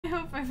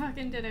hope I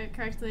fucking did it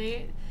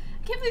correctly.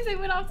 I can't believe they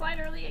went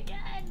offline early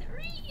again.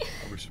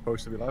 Are we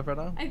supposed to be live right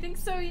now? I think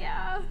so,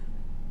 yeah.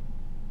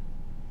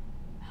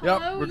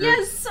 Yep, Hello? we're good.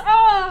 Yes!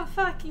 Oh,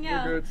 fucking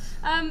hell. We're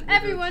good.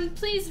 Everyone,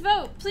 please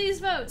vote.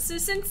 Please vote. So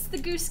since the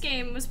Goose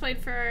Game was played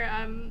for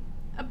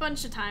a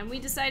bunch of time, we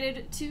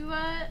decided to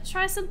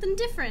try something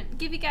different.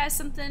 Give you guys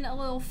something a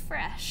little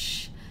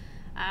fresh.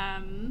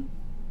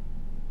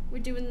 We're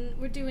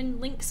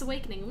doing Link's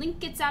Awakening. Link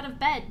gets out of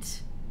bed.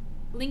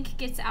 Link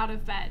gets out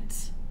of bed.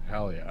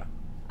 Hell yeah.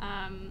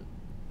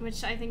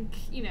 Which I think,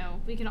 you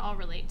know, we can all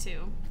relate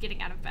to.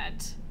 Getting out of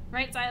bed.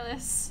 Right,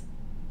 Silas?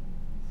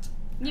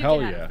 You Hell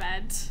get out yeah. of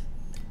bed.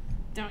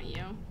 Don't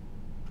you?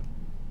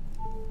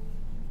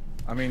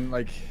 I mean,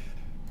 like,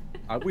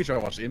 I wish I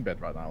was in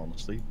bed right now,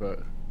 honestly,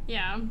 but...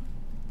 Yeah.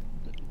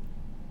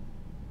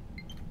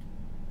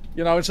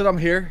 You know, instead I'm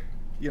here,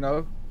 you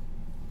know,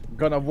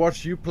 gonna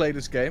watch you play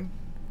this game.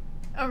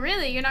 Oh,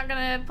 really? You're not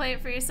gonna play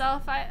it for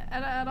yourself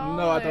at all?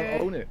 No, I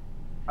don't own it.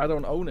 I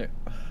don't own it.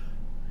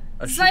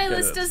 I should Silas get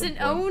it at doesn't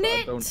some point, own but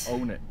it? I don't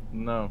own it.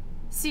 No.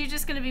 So you're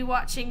just gonna be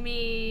watching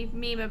me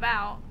meme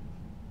about?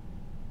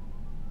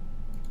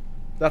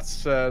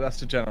 That's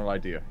the general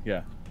idea,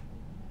 yeah.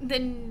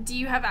 Then do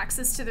you have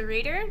access to the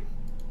reader?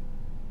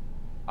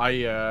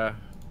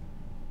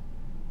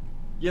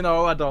 You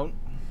know, I don't.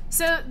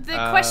 So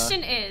the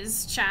question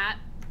is, chat,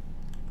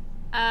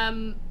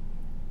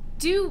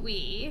 do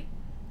we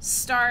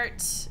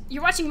start...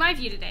 You're watching my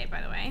view today,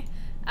 by the way.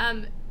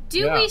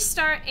 Do we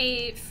start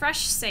a fresh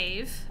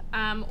save,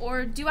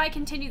 or do I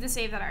continue the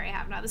save that I already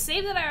have? Now, the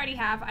save that I already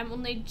have, I'm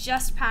only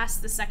just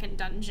past the second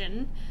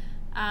dungeon,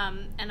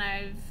 and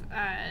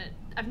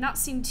I've not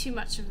seen too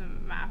much of the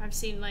map. I've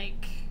seen,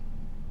 like,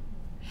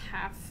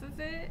 half of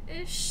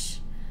it-ish.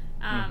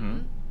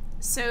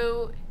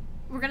 So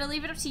we're gonna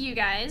leave it up to you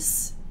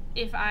guys.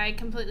 If I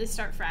completely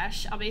start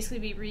fresh, I'll basically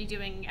be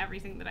redoing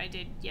everything that I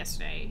did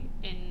yesterday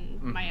in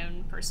my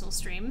own personal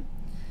stream.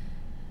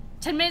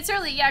 10 minutes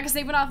early, yeah, because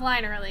they went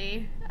offline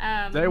early.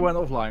 They went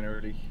offline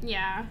early.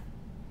 Yeah.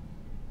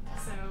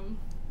 So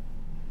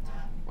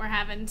we're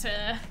having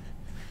to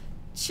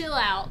chill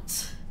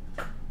out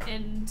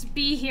and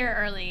be here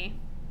early.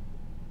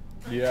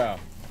 Yeah.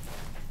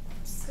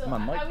 Still,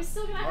 I was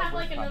still gonna have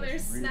like another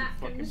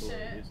snack and shit. Isn't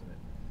it?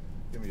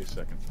 Give me a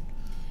second.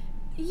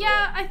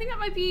 Yeah, I think that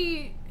might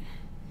be.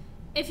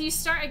 If you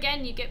start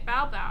again, you get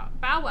Bow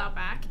Wow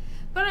back.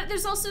 But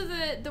there's also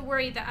the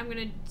worry that I'm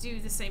gonna do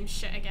the same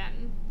shit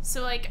again.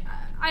 So like,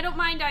 I don't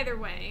mind either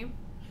way,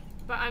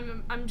 but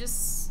I'm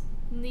just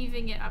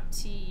leaving it up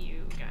to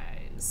you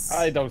guys.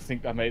 I don't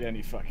think that made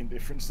any fucking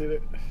difference, did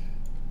it?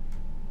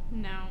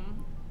 No.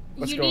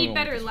 What's you going need on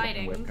better with this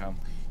fucking lighting. webcam?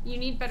 You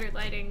need better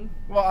lighting.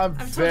 Well, I've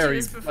told you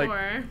this before.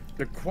 like,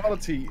 the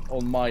quality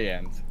on my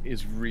end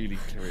is really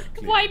clear.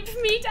 Wipe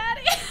me,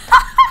 daddy.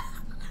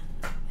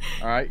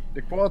 Alright,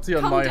 the quality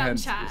on Calm my down,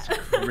 end chat. is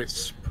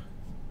crisp.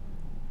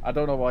 I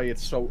don't know why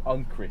it's so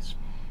uncrisp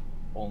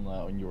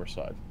on your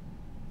side.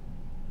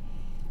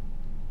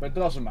 But it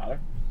doesn't matter.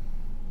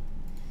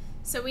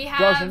 So we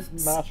have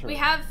Doesn't matter. we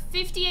have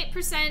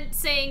 58%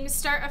 saying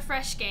start a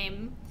fresh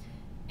game,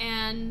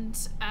 and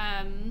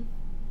a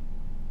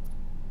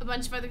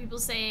bunch of other people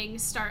saying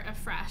start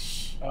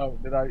afresh. Oh,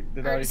 did I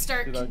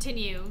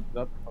Continue.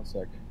 That one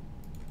sec.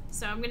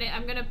 So I'm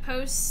gonna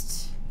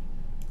post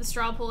the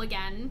straw poll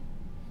again.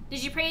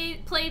 Did you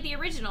play the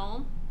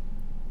original?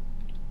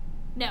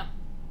 No,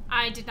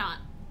 I did not.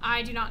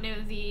 I do not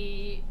know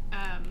the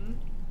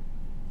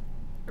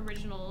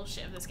original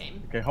shit of this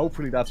game. Okay,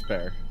 hopefully that's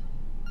fair.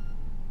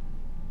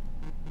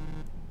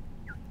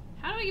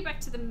 How do I get back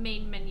to the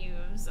main menu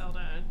of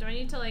Zelda? Do I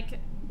need to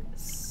like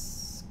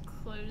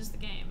close the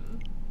game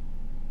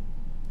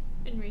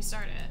and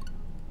restart it?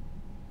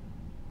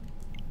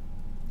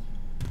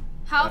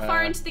 How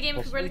far into the game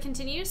if we were to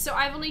continue? So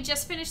I've only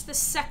just finished the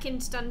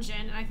second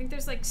dungeon, and I think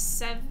there's like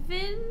 7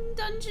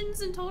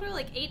 dungeons in total,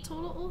 like 8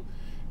 total.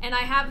 And I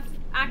have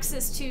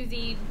access to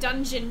the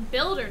dungeon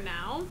builder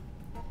now.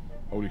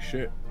 Holy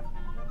shit.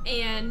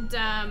 And,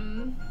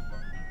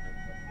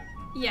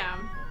 yeah.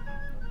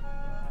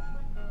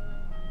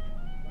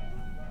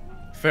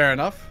 Fair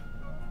enough.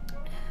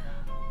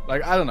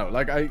 Like, I don't know.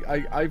 Like,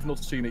 I've not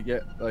seen it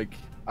yet. Like,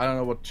 I don't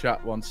know what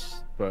chat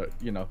wants, but,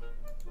 you know.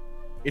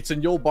 It's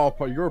in your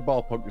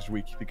ballpark this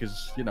week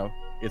because, you know,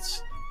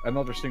 it's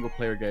another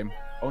single-player game.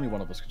 Only one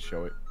of us can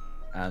show it.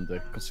 And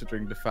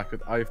considering the fact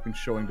that I've been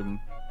showing them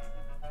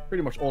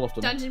pretty much all of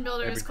them. Dungeon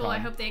Builder is cool. I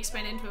hope they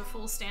expand into a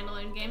full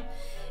standalone game.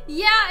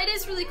 Yeah, it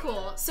is really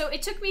cool. So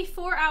it took me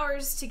 4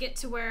 hours to get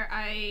to where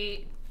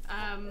I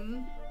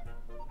am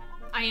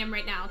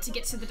right now, to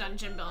get to the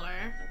Dungeon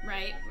Builder,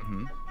 right?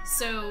 Mm-hmm.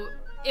 So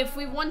if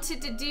we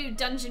wanted to do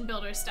Dungeon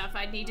Builder stuff,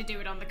 I'd need to do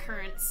it on the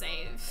current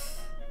save.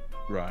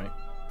 Right.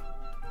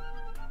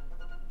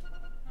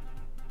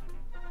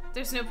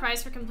 There's no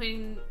prize for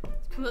completely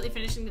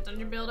finishing the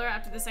Dungeon Builder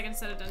after the second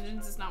set of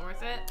dungeons. It's not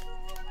worth it.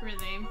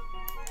 Really.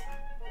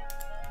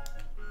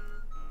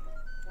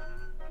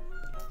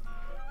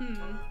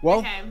 Well,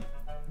 okay.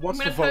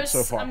 What's the vote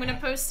so far? I'm gonna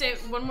post it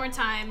one more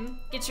time.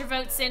 Get your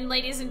votes in,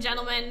 ladies and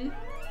gentlemen.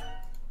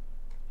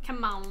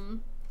 Come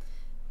on.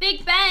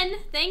 Big Ben,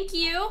 thank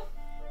you.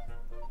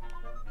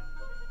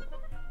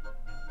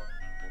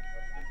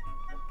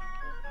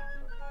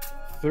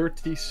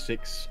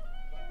 $36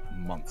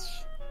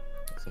 months.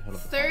 That's a hell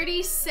of a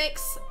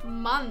 36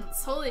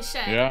 months. Holy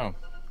shit. Yeah.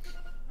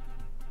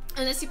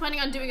 Unless you're planning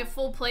on doing a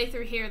full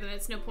playthrough here, then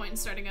it's no point in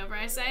starting over,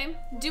 I say.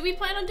 Do we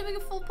plan on doing a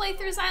full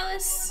playthrough,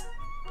 Xylus?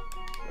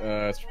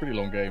 It's a pretty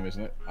long game,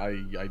 isn't it?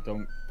 I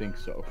don't think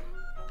so.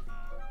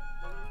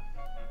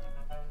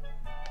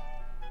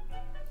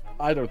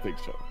 I don't think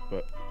so,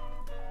 but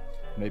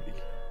maybe.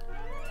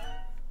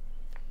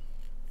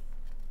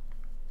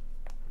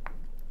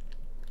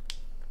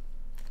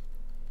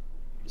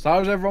 So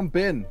how's everyone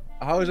been?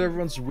 How's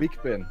everyone's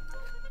week been?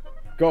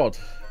 God.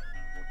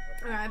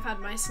 I've had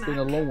my snack. It's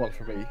been a long one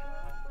for me.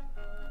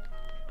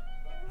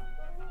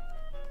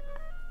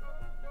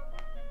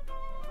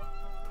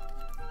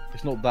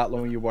 It's not that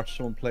long. You watched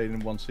someone play in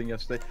one sitting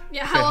yesterday.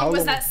 Yeah, how long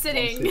was that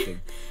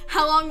sitting?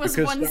 How long was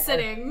one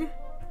sitting?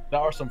 There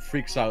are some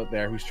freaks out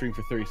there who stream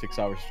for 36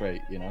 hours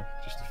straight, you know,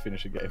 just to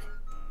finish a game.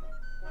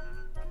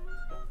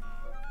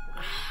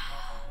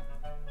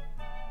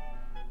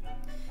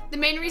 The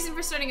main reason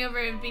for starting over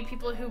would be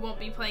people who won't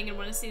be playing and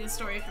want to see the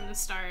story from the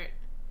start.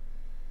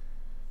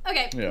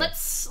 Okay, yeah.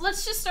 Let's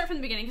just start from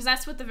the beginning, because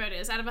that's what the vote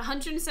is. Out of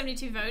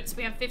 172 votes,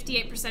 we have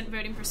 58%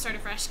 voting for start a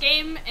fresh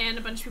game, and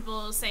a bunch of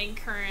people saying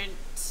current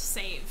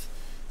save.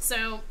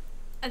 So,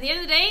 at the end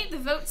of the day, the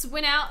votes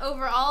win out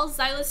overall.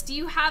 Xylus, do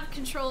you have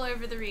control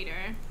over the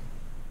reader?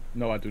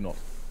 No, I do not.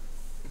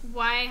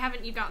 Why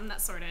haven't you gotten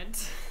that sorted?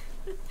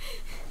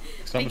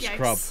 Because I'm a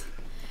scrub.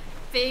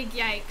 Big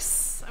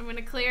yikes. I'm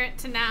gonna clear it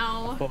to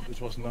now. I thought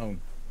this was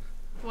known.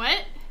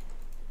 What?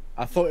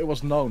 I thought it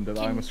was known that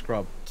I'm a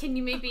scrub. Can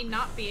you maybe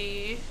not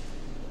be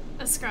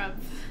a scrub?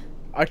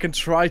 I can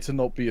try to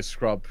not be a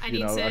scrub.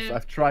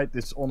 I've tried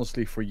this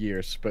honestly for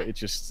years, but it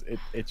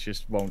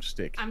just won't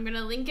stick. I'm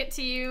gonna link it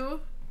to you.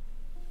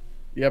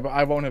 Yeah, but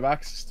I won't have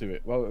access to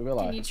it. Well, will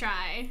I? Can you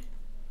try?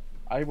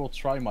 I will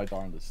try my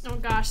darndest. Oh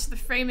gosh, the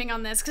framing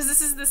on this, because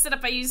this is the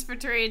setup I use for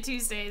Tutorial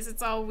Tuesdays.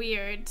 It's all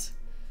weird.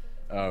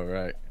 Oh,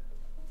 right.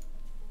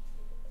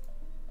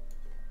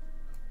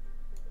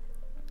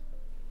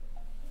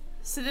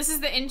 So this is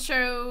the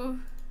intro.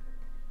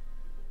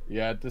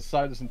 Yeah, this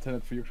site is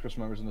intended for Yogscast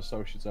members and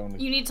associates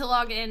only. You need to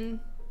log in,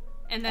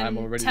 and then I'm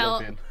already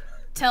logged in.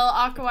 Tell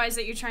Aquawise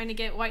that you're trying to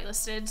get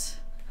whitelisted.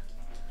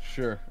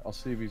 Sure, I'll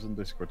see if he's on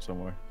Discord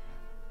somewhere.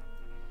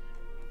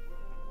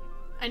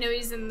 I know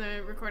he's in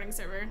the recording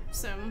server,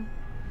 so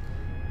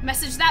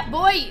message that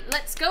boy.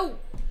 Let's go.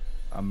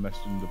 I'm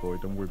messaging the boy.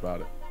 Don't worry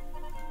about it.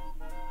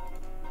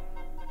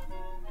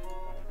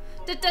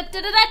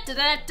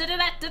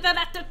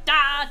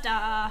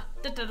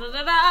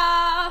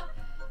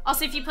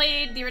 Also, if you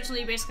played the original,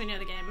 you basically know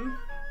the game.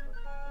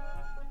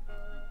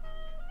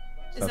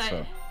 Is that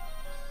so?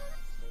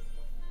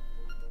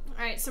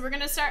 Alright, so we're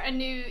gonna start a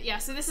new... Yeah,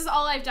 so this is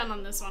all I've done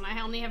on this one.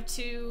 I only have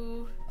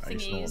 2 thingies. I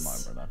just know what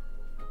mine right now.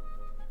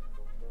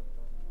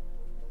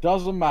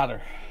 Doesn't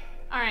matter.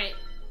 Alright,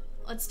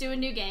 let's do a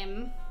new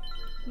game.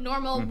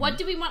 Normal. What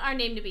do we want our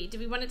name to be? Do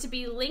we want it to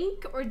be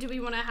Link, or do we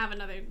want to have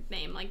another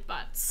name like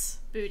Butts,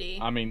 Booty?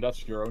 I mean,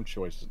 that's your own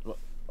choice.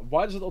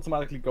 Why does it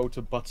automatically go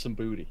to Butts and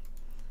Booty?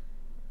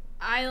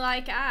 I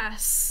like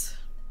ass.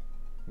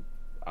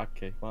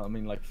 Okay, well, I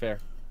mean, like, fair.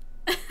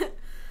 Like,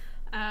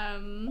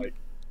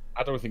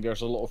 I don't think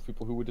there's a lot of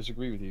people who would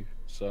disagree with you,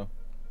 so...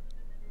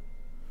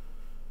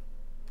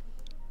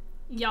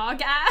 Yog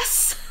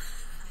ass?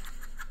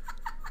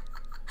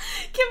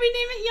 Can we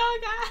name it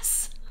Yog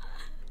ass?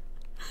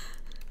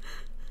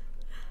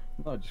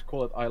 No, just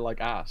call it I like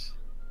ass.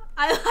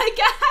 I like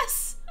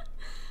ass?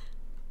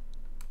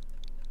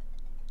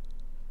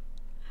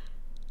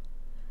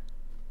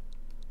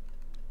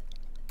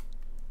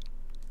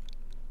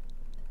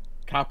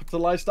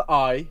 Capitalize the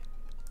I.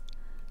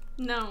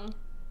 No,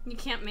 you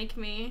can't make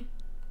me.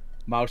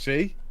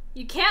 Mousy.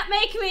 You can't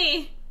make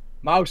me!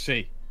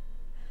 Mousy.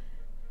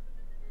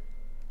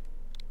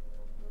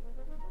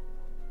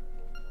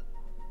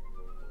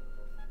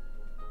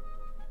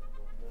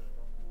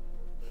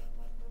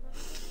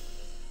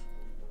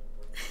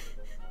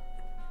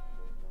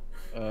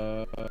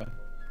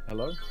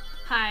 Hello?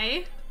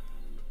 Hi.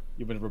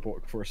 You've been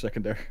reported for a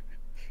second there.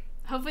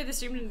 Hopefully the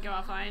stream didn't go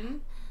offline.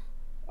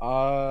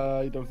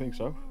 I don't think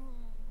so.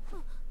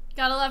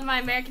 Gotta love my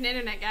American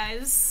internet,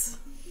 guys.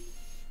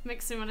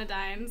 Makes me want to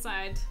die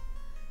inside.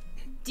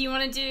 Do you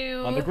want to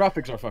do... And the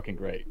graphics are fucking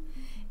great.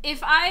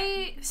 If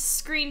I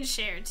screen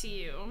share to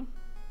you,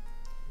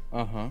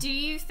 do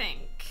you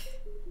think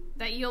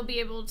that you'll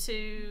be able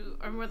to...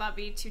 Or will that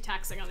be too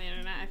taxing on the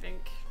internet, I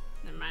think?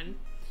 Never mind.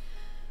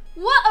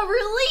 What a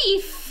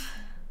relief!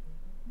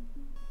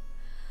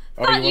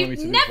 Oh, thought you'd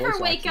never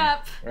wake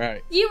up.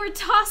 Right. You were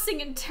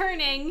tossing and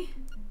turning.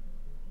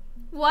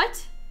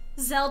 What?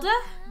 Zelda?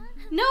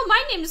 No,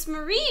 my name's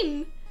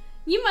Marine.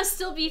 You must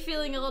still be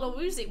feeling a little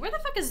woozy. Where the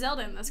fuck is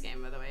Zelda in this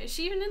game, by the way? Is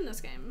she even in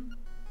this game?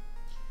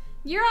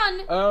 You're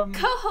on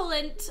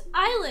Koholint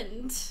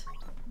Island.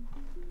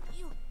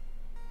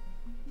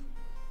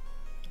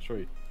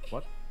 Sorry,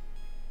 what?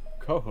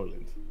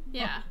 Koholint?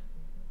 Yeah.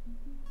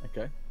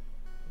 Okay.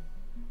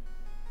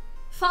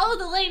 Follow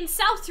the lane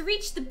south to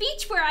reach the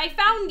beach where I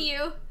found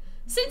you.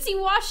 Since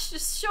you washed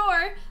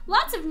ashore,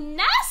 lots of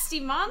nasty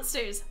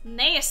monsters.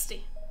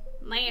 Nasty.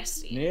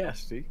 Nasty.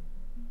 Nasty?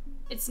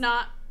 It's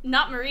not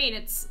Marine,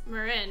 it's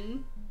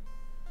Marin.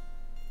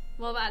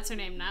 Well, that's her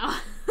name now.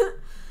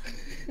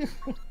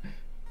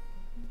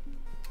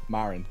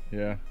 Marin,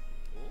 yeah.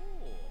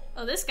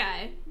 Oh, this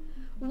guy.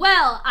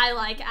 Well, I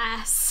like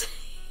ass.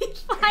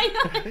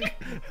 Finally.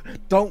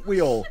 Don't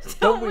we all?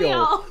 Don't we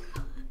all?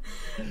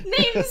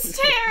 Name's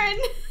Taryn.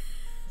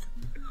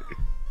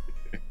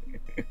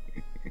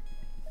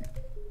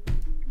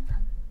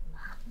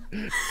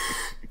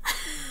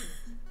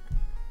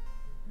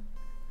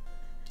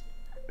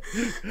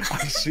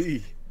 I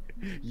see.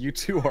 You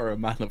two are a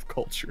man of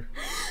culture.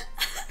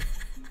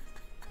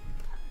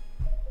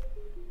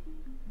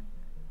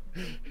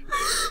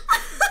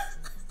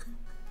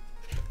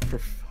 For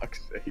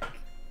fuck's sake.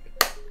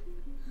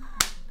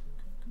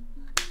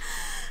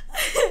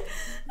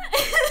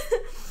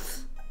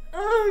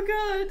 Oh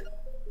god.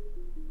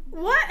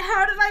 What?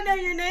 How did I know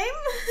your name?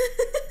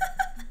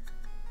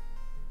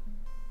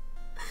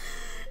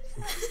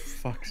 For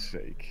fuck's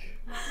sake.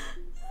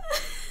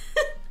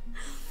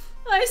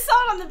 I saw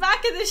it on the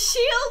back of the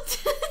shield.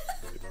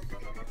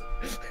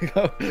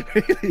 Oh,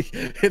 really?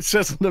 It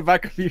says on the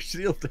back of your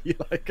shield that you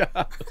like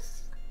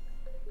ass.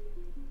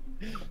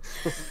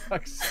 For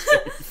fuck's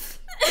sake.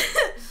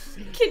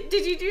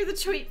 Did you do the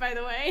tweet, by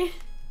the way?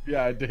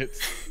 Yeah, I did.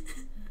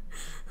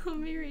 Let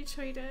me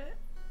retweet it.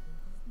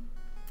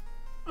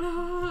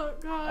 Oh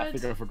god. I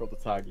think I forgot to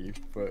tag you,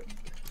 but...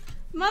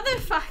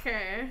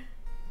 Motherfucker.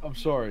 I'm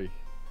sorry.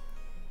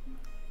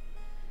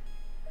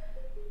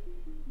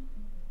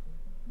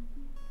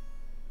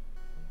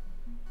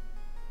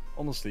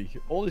 Honestly,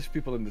 all these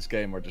people in this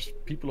game are just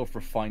people of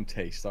refined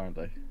taste, aren't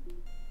they?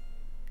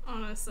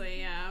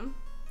 Honestly, yeah.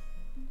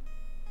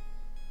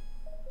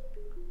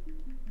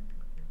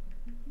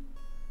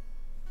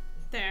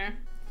 There.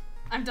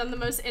 I've done the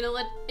most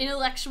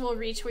intellectual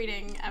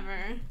retweeting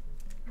ever.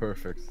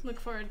 Perfect. Look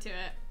forward to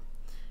it.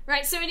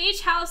 Right, so in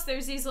each house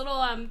there's these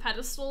little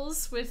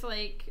pedestals with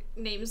like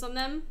names on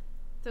them.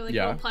 They're like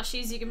little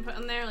plushies you can put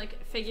on there,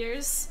 like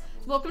figures.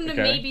 Welcome to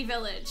Maybe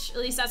Village.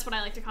 At least that's what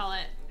I like to call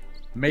it.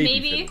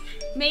 Maybe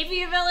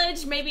a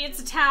village, maybe it's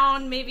a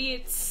town, maybe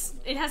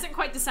it hasn't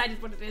quite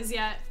decided what it is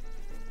yet.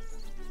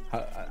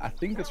 I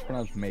think it's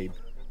pronounced Mabe.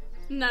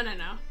 No.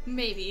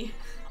 Maybe.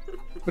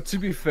 But to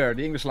be fair,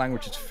 the English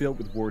language is filled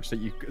with words that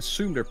you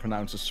assume they're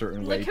pronounced a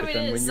certain way, but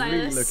then when you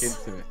really look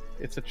into it,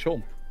 it's a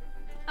chomp.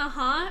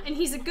 Uh-huh, and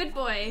he's a good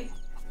boy.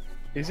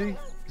 Is he?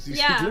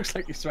 He looks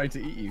like he's trying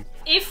to eat you.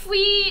 If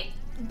we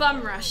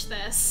bum rush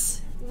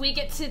this, we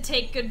get to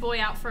take good boy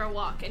out for a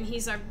walk, and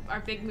he's our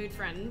big mood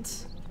friend.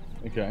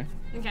 Okay.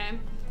 Okay,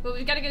 but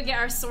we've got to go get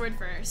our sword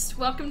first.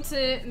 Welcome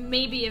to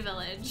Maybe a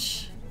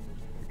Village.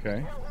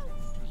 Okay.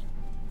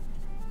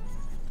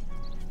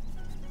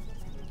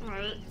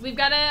 Alright, we've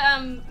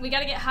gotta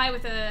get high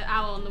with an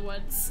owl in the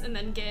woods, and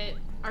then get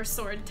our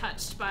sword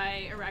touched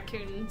by a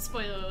raccoon.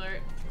 Spoiler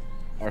alert.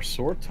 Our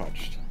sword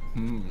touched?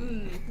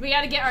 We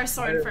gotta get our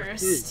sword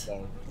first.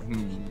 I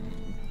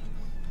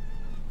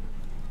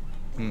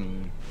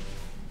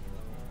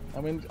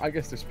mean, I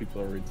guess there's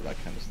people who are into that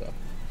kind of stuff.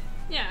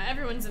 Yeah,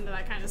 everyone's into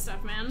that kind of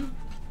stuff, man.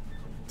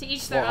 To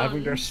each their own.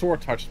 Having their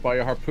sword touched by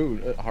a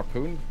harpoon? A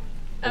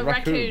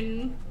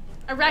raccoon.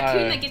 A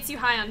raccoon that gets you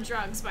high on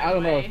drugs, by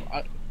the way. I don't know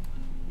if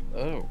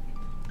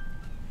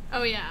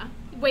Oh yeah.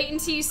 Wait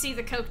until you see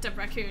the coked up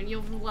raccoon.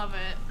 You'll love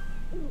it.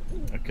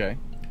 Okay.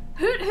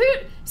 Hoot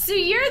hoot! So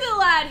you're the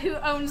lad who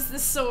owns the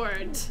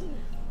sword.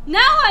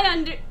 Now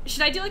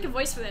should I do like a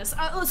voice for this?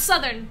 Oh,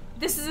 southern.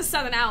 This is a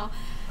southern owl.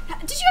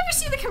 Did you ever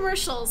see the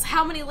commercials?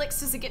 How many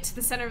licks does it get to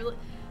the center of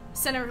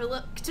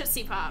a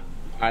Tootsie Pop?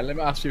 Alright, let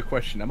me ask you a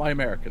question. Am I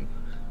American?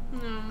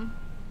 No.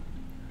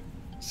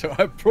 So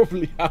I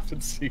probably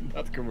haven't seen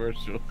that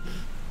commercial.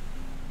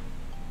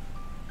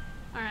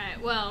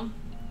 Alright, well.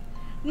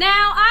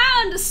 Now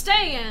I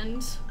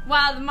understand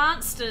why the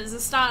monsters are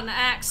starting to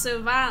act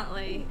so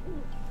violently.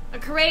 A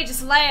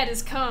courageous lad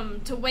has come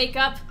to wake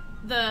up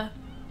the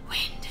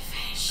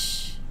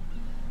windfish.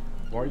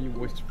 Why are you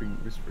whispering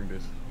this?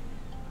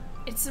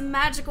 It's a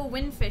magical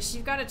windfish.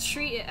 You've got to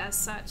treat it as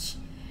such.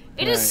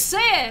 It is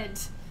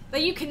said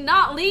that you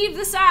cannot leave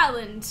this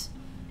island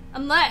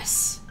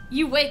unless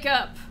you wake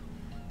up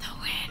the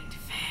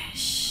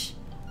windfish.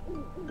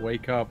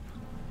 Wake up.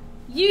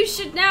 You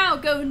should now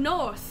go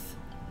north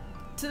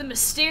to the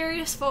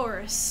mysterious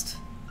forest.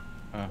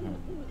 Uh-huh.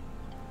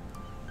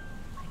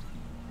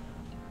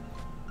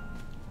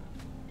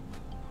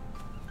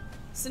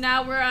 So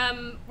now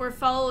we're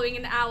following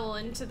an owl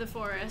into the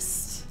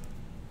forest.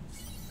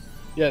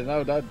 Yeah,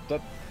 no, that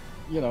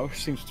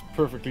seems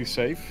perfectly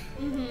safe.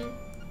 Mm-hmm.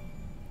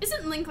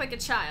 Isn't Link like a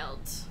child?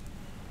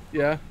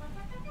 Yeah.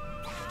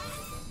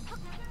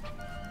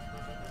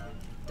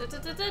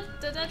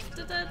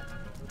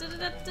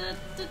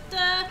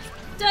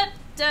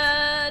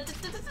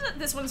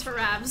 This one's for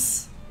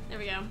Rabs. There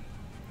we go.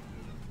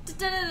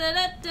 Oh,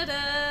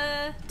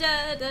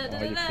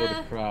 you killed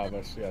a crab.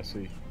 Yeah, I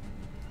see.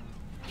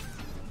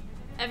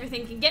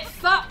 Everything can get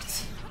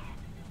fucked.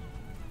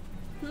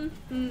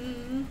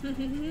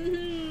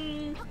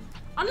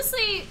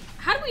 Honestly,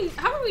 how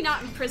are we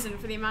not in prison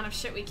for the amount of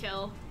shit we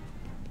kill?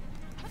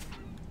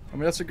 I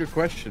mean, that's a good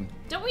question.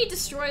 Don't we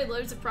destroy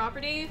loads of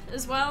property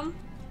as well?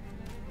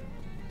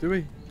 Do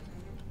we?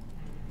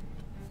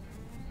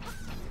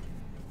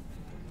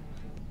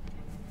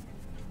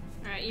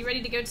 Alright, you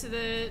ready to go to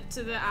the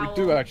owl? We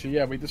do actually,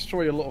 yeah. We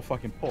destroy a lot of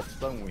fucking pots,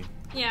 don't we?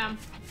 Yeah.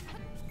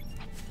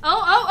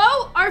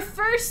 Oh! Our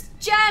first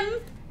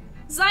gem!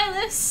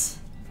 Xylus!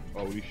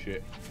 Holy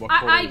shit. What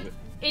color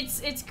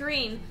is it? It's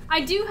green.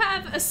 I do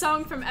have a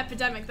song from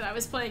Epidemic that I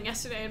was playing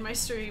yesterday in my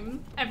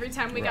stream every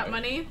time we got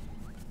money.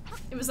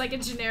 It was like a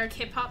generic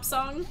hip-hop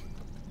song,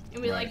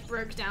 and we like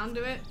broke down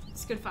to it.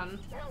 It's good fun.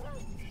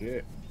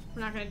 Shit.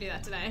 We're not gonna do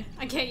that today.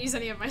 I can't use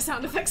any of my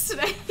sound effects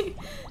today.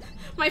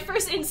 My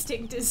first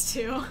instinct is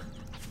to.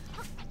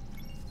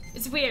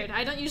 It's weird.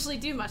 I don't usually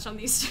do much on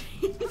these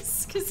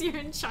streams because you're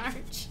in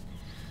charge.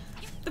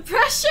 The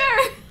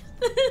pressure!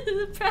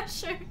 The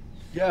pressure.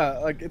 Yeah,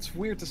 like it's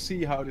weird to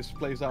see how this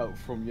plays out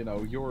from, you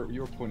know,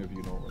 your point of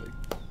view normally.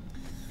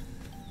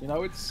 You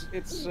know, it's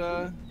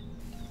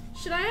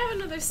Should I have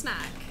another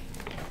snack?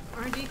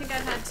 Or do you think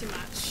I've had too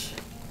much?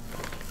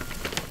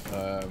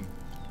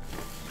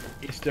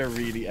 Is there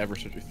really ever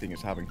such a thing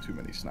as having too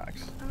many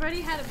snacks? I've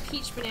already had a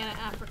peach, banana,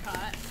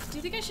 apricot. Do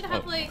you think I should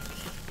have like...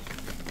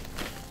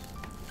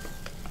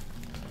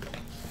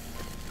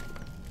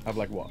 Have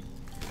like what?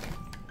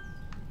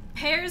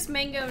 Pears,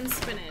 mango, and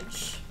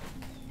spinach.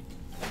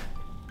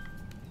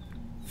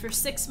 For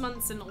 6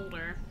 months and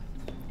older.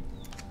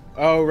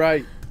 Oh,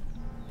 right.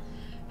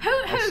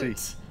 Hoot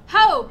hoot!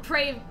 Ho,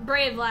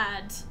 brave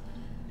lad!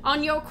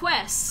 On your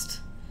quest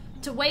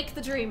to wake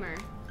the dreamer,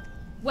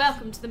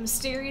 welcome to the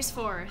mysterious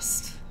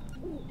forest.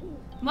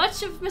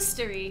 Much of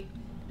mystery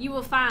you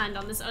will find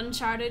on this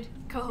uncharted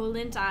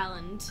Koholint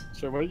island.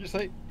 So what did you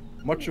say?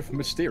 Much of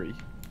mystery?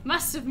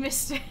 Must have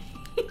mystery.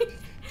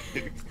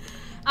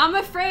 I'm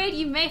afraid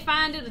you may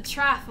find it a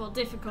trifle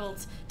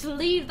difficult to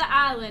leave the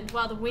island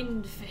while the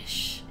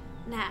windfish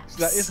naps.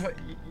 So that is how,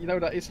 you know,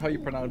 that is how you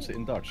pronounce it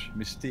in Dutch.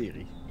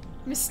 Mysterie.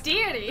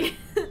 Mystery?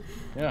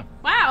 Yeah.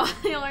 Wow,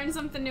 you learn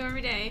something new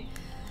every day.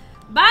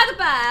 By the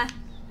by,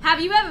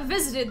 have you ever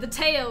visited the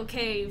Tail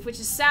Cave, which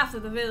is south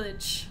of the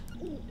village?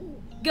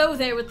 Go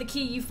there with the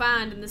key you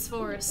find in this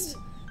forest.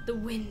 The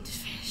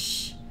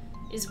windfish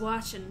is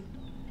watching.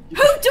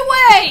 Hoot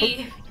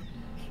away!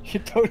 You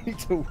don't need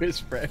to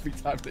whisper every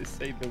time they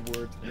say the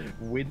word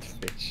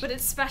windfish. But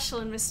it's special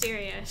and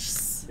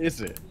mysterious.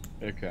 Is it?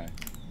 Okay.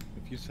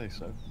 If you say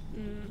so.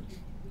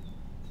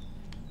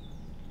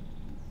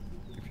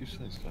 If you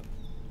say so.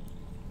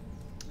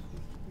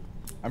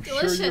 I'm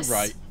Delicious. sure you're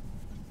right.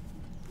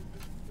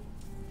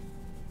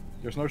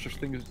 There's no such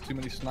thing as too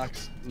many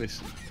snacks.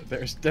 Listen,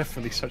 there's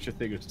definitely such a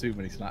thing as too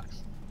many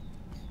snacks.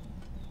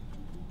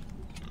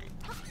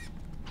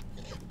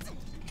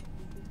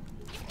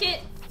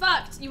 Get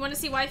fucked! You want to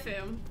see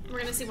waifu? We're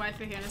gonna see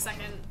waifu here in a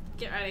second.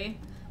 Get ready.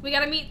 We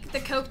gotta meet the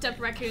coked up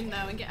raccoon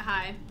though and get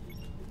high.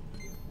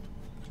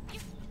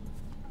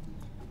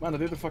 Man, I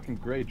did a fucking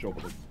great job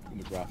of in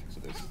the graphics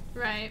of this.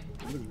 Right.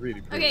 It looks really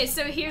pretty. Okay,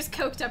 so here's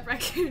coked up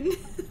raccoon.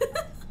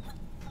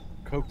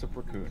 Coked up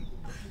raccoon.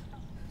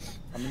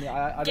 I mean,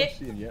 I don't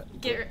see him yet.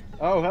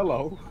 Oh,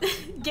 hello.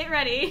 Get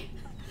ready.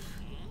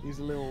 He's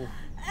a little...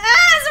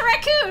 As a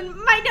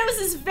raccoon, my nose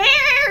is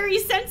very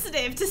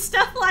sensitive to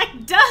stuff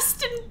like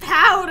dust and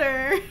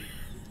powder.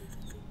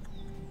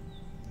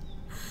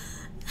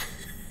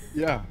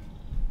 Yeah.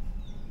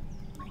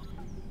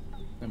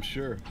 I'm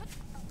sure.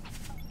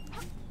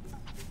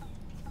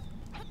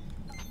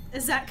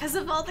 Is that because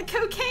of all the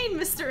cocaine,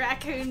 Mr.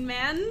 Raccoon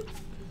Man?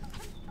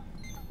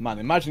 Man,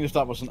 imagine if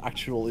that was an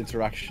actual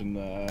interaction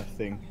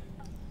thing.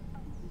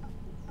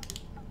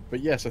 But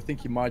yes, I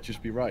think you might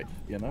just be right,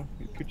 you know?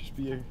 It could just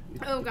be a...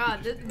 Oh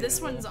god,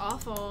 this one's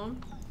awful.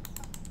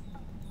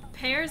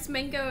 Pears,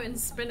 mango, and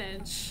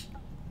spinach.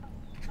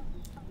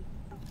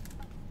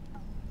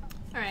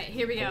 Alright,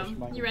 here we go.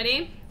 You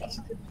ready? That's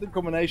a good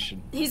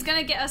combination. He's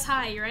gonna get us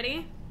high, you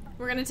ready?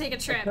 We're gonna take a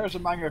trip. Pears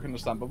and mango I can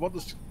understand, but what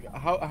does...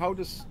 How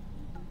does...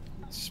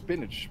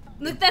 spinach...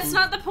 Look, that's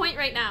not the point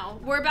right now.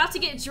 We're about to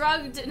get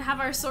drugged and have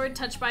our sword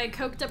touched by a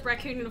coked up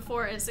raccoon in a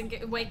forest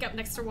and wake up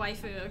next to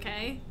waifu,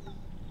 okay?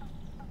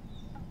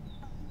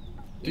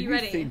 Do you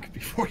ready? think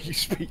before you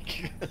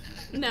speak?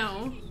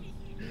 No.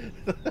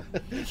 Hee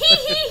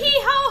hee hee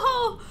ho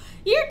ho!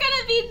 You're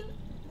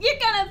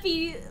gonna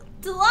be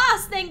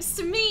lost thanks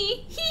to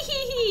me! Hee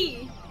hee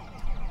hee!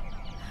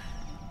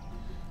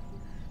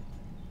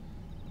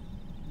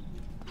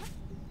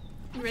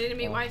 You ready to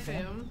meet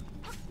waifu?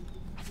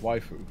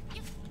 Waifu.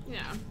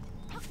 Yeah.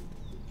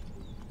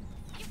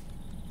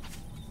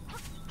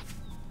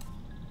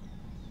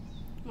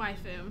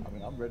 Waifu. I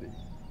mean, I'm ready.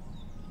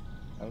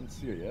 I don't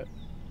see her yet.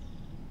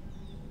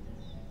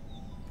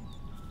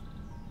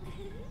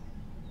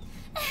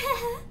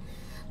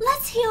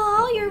 Let's heal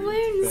all your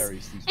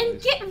wounds and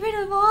days. get rid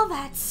of all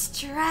that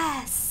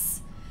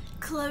stress.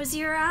 Close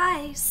your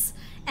eyes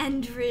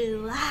and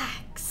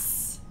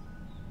relax.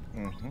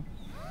 Mm-hmm.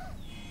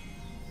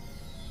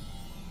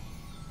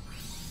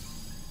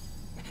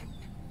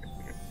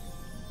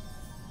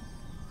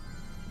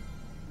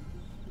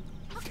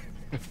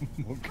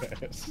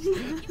 Monkass.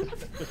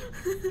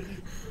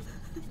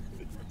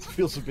 It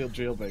feels a bit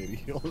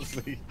jailbaity,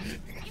 honestly.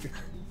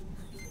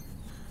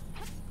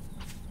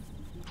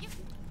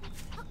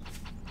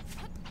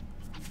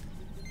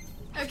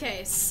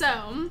 Okay,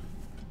 so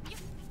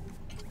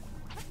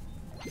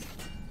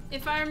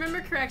if I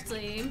remember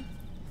correctly,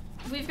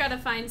 we've got to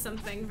find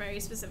something very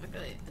specific.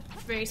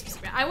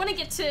 I want to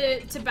get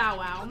to Bow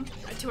Wow,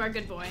 to our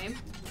good boy.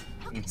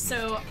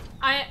 So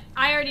I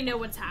already know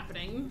what's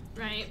happening,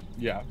 right?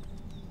 Yeah.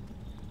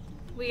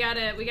 We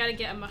gotta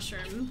get a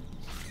mushroom.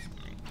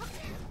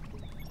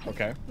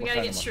 Okay. We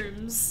gotta get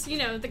shrooms. You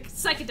know, the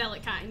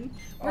psychedelic kind.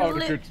 Oh,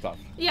 the good stuff.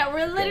 Yeah,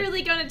 we're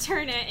literally gonna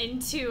turn it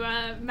into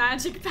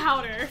magic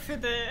powder for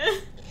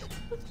the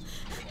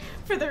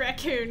for the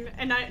raccoon,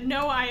 and I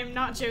am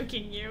not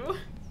joking you.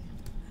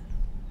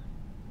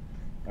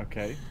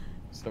 Okay.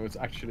 So it's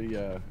actually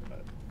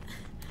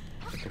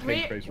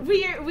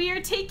we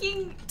are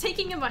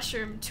taking a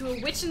mushroom to a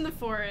witch in the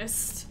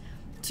forest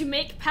to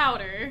make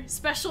powder,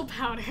 special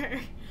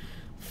powder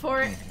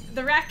for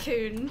the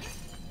raccoon.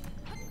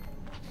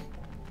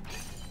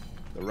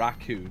 The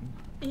raccoon?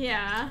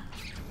 Yeah.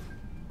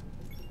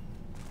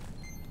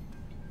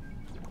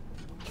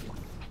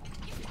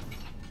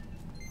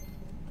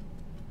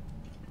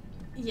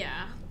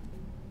 Yeah.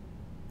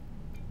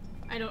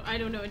 I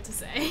don't know what to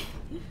say.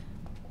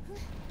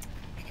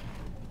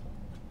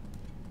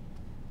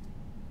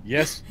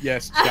 Yes,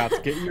 chat.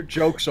 Get your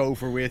jokes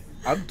over with.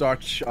 I'm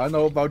Dutch. I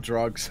know about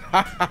drugs.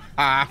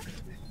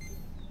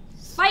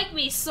 Fight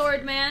me,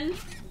 sword man.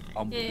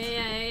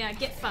 Yeah.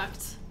 Get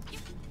fucked.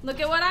 Look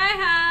at what I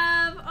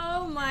have.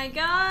 Oh my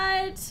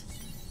god.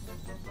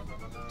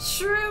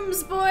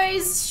 Shrooms,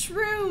 boys.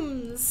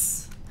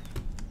 Shrooms.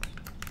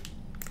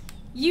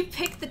 You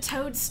pick the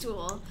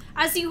toadstool.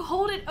 As you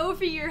hold it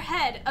over your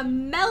head, a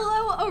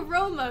mellow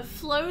aroma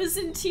flows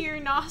into your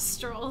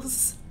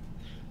nostrils.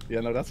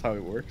 Yeah, no, that's how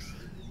it works.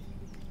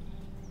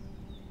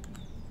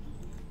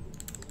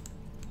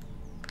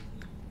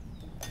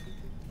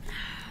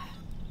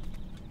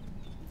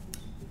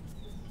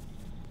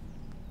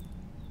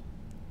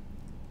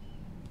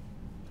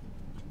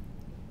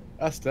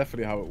 That's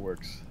definitely how it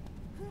works.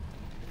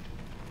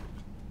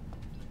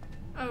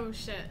 Oh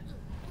shit.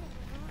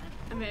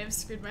 I may have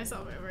screwed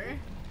myself over.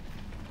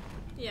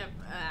 Yep.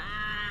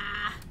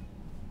 Ah.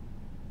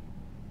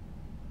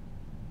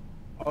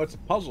 Oh, it's a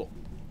puzzle.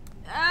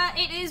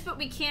 It is, but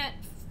we can't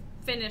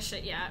finish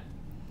it yet.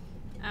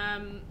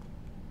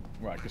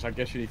 Right, because I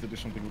guess you need to do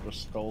something with the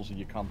skulls and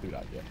you can't do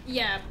that yet.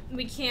 Yeah,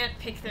 we can't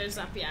pick those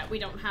up yet. We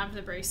don't have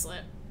the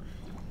bracelet.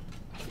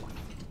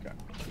 Okay.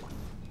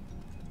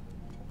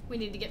 We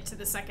need to get to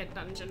the second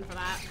dungeon for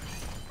that.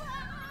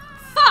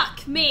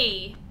 Fuck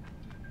me!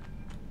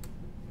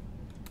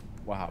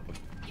 What happened?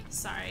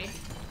 Sorry.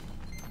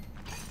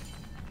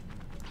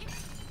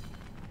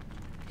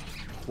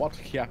 What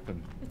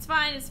happened? It's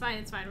fine,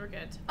 we're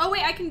good. Oh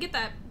wait, I can get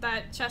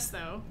that chest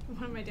though.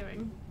 What am I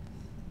doing?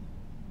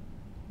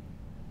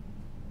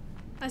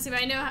 I see,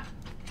 but I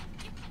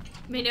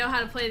may know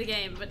how to play the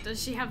game, but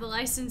does she have the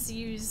license to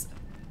use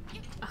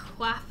a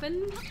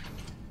weapon?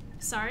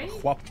 Sorry?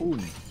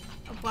 Wapoon.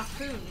 A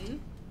weapon?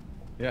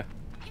 Yeah.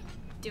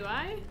 Do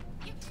I?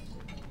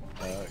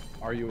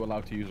 Are you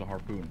allowed to use a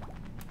harpoon?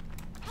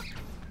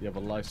 You have a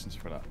license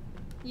for that.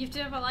 You have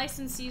to have a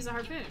license to use a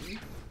harpoon.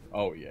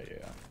 Oh, yeah.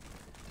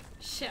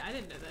 Shit, I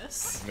didn't know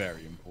this.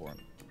 Very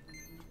important.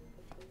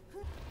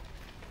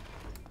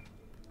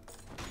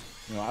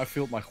 You know, I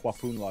filled my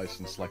Huapoon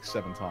license like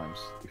 7 times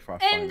before I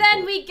finally And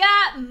then bought it. we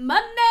got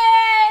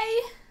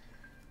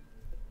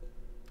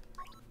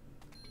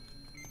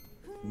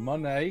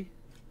money!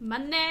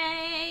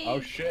 Money!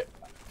 Oh shit.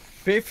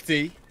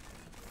 50?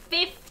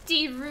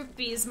 50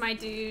 rupees, my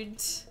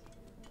dude.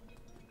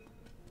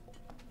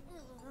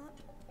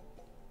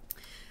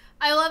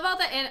 I love all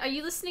the... Are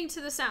you listening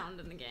to the sound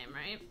in the game,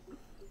 right?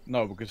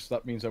 No, because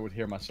that means I would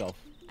hear myself.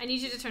 I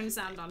need you to turn the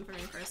sound on for me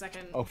for a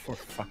second. Oh, for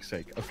fuck's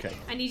sake. Okay.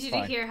 I need you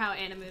to hear how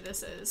animu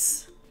this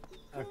is.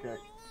 Okay.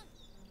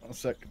 1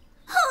 second.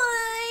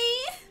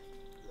 Hi!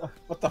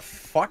 What the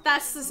fuck?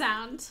 That's the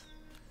sound.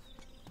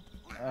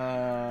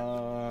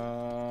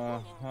 Huh?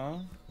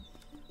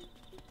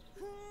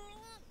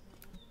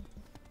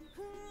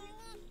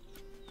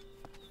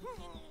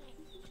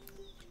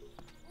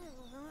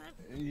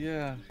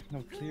 Yeah,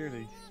 no,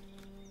 clearly.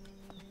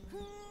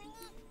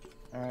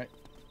 Alright.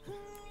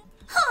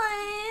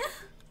 Hi!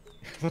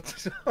 What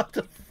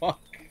the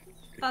fuck?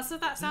 That's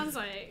what that sounds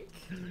like.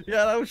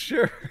 Yeah, I'm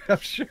sure. I'm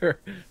sure.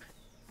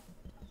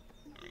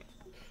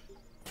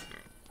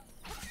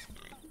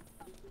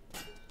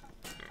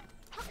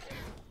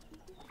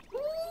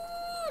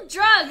 Ooh,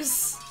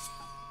 drugs!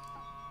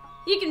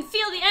 You can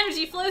feel the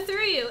energy flow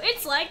through you.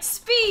 It's like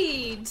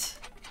speed.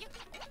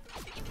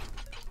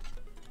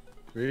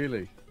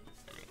 Really?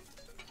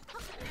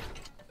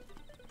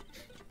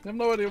 I have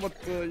no idea what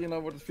you know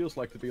what it feels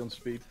like to be on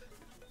speed.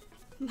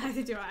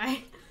 Neither do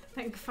I.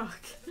 Thank fuck.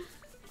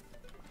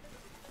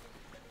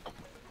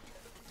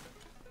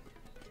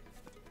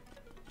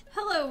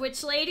 Hello,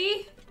 witch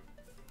lady.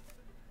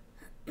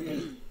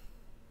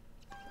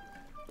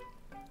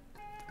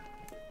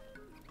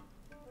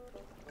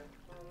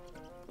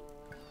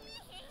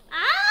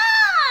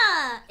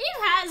 Ah! It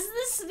has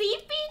the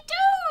sleepy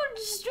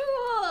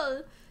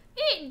toadstool.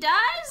 It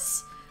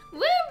does.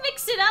 We'll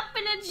mix it up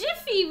in a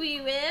jiffy,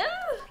 we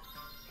will.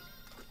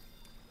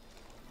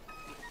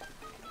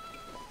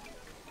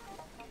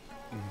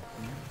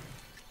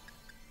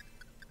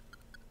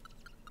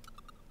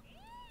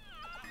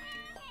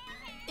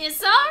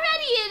 It's all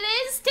ready, it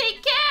is.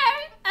 Take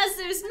care, as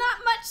there's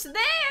not much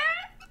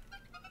there.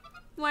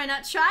 Why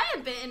not try a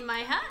bit in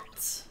my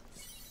hut?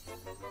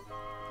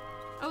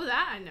 Oh,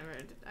 that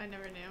I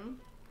never knew.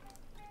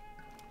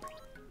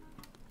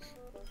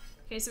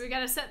 Okay, so we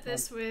gotta set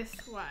this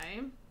with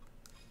Y.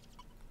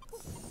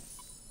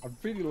 I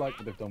really like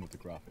what they've done with the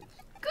graphics.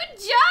 Good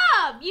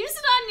job! Use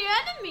it on your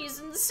enemies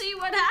and see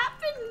what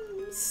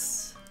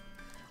happens.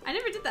 I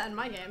never did that in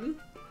my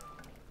game.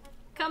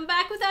 Come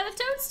back without a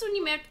toadstool and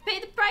you may have to pay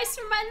the price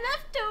for my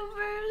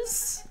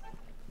leftovers.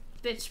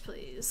 Bitch,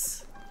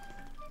 please.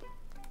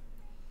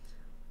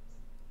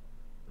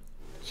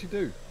 What'd she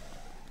do?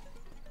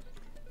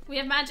 We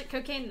have magic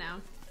cocaine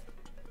now.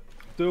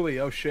 Do we?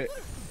 Oh shit.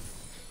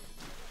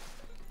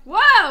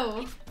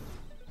 Whoa!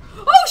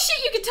 Oh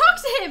shit, you can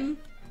talk to him!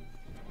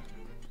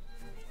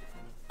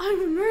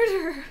 I'm a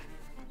murderer.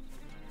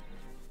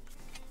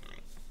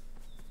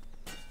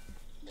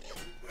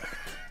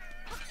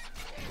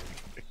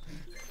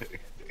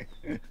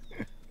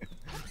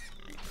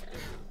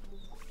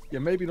 Yeah,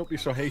 maybe not be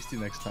so hasty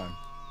next time.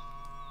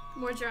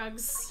 More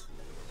drugs.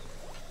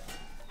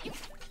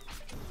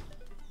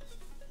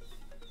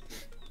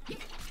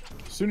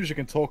 As soon as you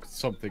can talk to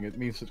something, it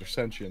means that they're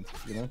sentient,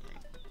 you know?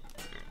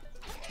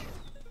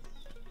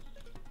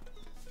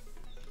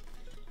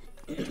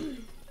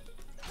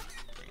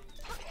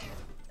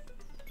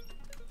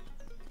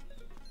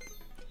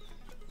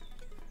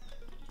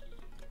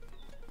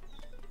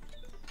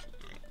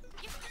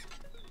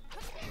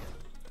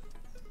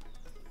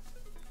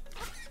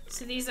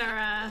 So these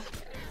are,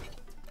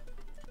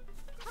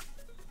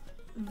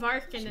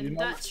 Varkin and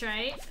Dutch,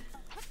 right?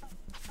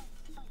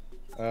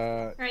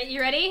 Alright, you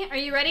ready? Are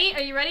you ready?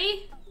 Are you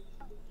ready?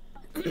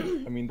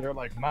 I mean, they're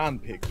like man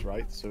pigs,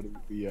 right? So it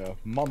would be,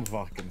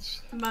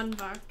 manvarkens.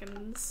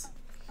 Manvarkins.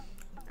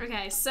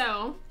 Okay,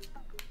 so...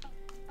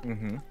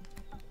 Mm-hmm.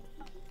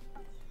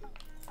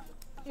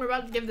 We're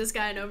about to give this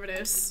guy an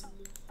overdose.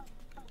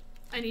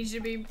 I need you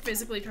to be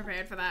physically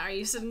prepared for that. Are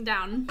you sitting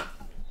down?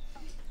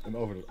 An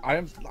overdose.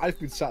 I've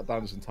been sat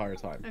down this entire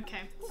time.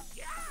 Okay.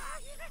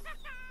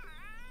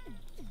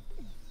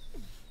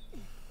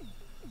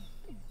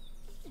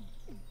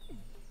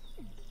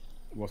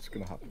 What's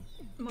gonna happen?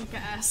 Monka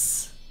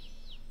ass.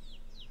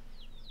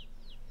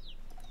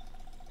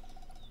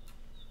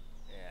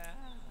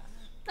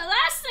 The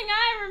last thing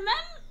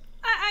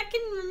I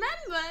can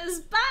remember is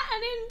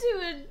biting into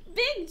a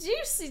big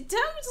juicy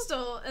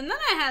toadstool, and then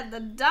I had the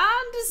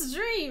darndest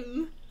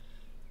dream.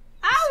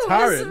 I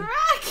was a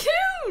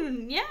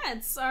raccoon! Yeah,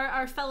 it's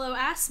our fellow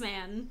ass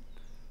man.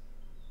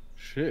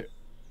 Shit.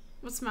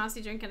 What's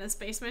Mossy drinking? A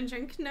spaceman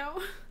drink?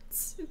 No,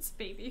 it's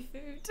baby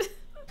food.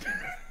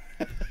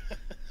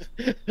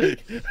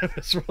 I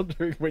was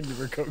wondering when you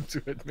were going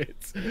to admit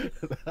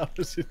that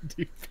was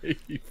indeed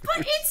baby food. But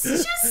it's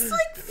just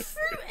like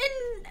fruit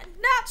and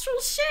natural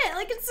shit.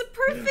 Like it's a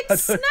perfect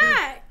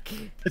snack.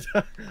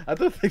 I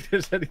don't think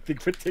there's anything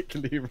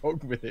particularly wrong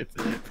with it.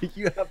 But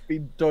you have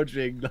been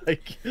dodging,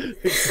 like,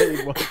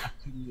 saying what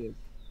actually is.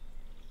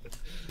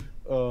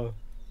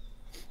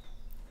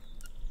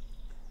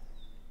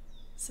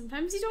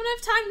 Sometimes you don't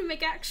have time to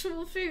make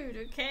actual food,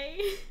 okay?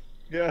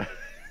 Yeah.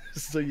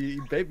 So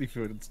you eat baby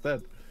food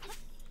instead.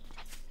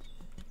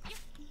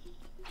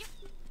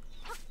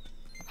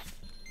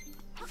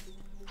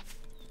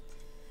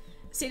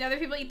 Seen other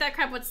people eat that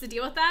crap. What's the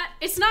deal with that?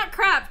 It's not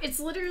crap. It's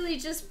literally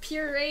just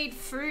pureed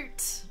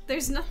fruit.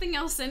 There's nothing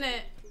else in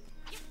it.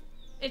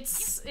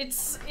 It's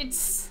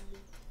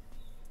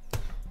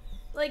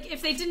like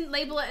if they didn't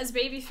label it as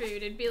baby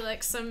food, it'd be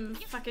like some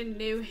fucking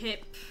new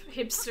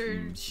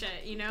hipster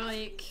shit, you know,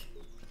 like.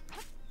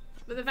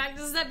 But the fact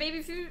is that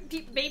babies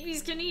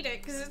can eat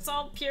it because it's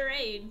all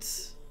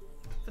pureed.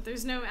 But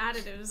there's no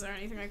additives or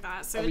anything like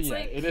that. So I mean, it's yeah,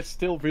 like it is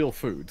still real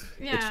food.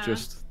 Yeah. It's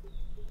just.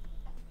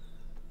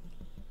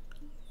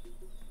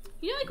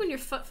 You know, like when your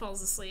foot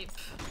falls asleep.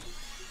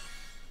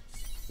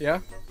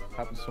 Yeah,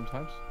 happens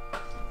sometimes.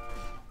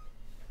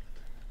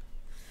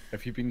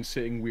 Have you been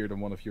sitting weird on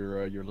one of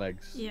your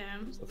legs? Yeah.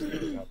 That's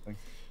happening.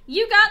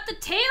 You got the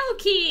tail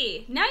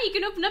key! Now you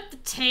can open up the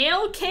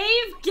tail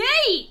cave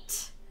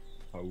gate!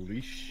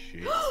 Holy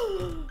shit.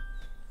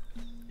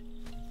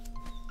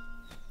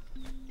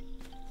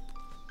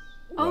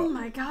 Oh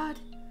my god.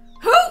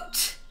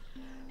 Hoot!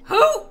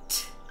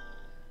 Hoot!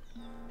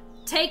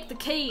 Take the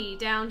key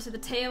down to the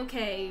tail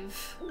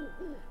cave.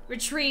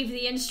 Retrieve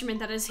the instrument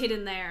that is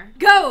hidden there.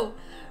 Go!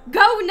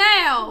 Go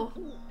now!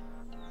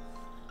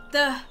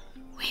 The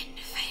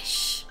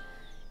windfish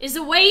is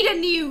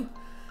awaiting you.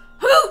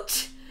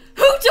 Hoot!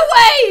 Hoot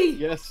away!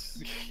 Yes,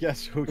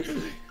 yes, hoot.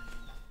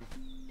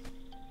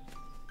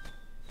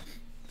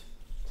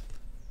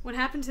 What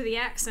happened to the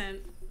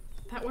accent?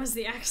 That was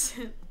the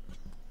accent.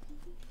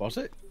 Was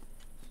it?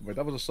 Wait,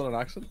 that was a southern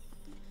accent?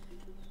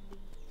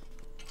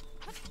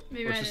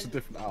 Maybe or just a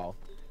different owl?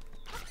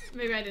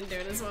 Maybe I didn't do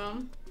it as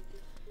well.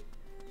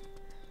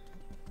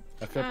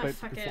 Have I played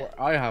fuck before? it.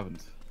 I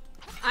haven't.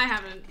 I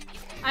haven't.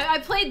 I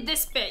played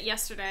this bit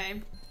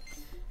yesterday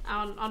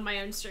on my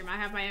own stream. I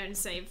have my own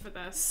save for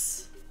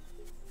this.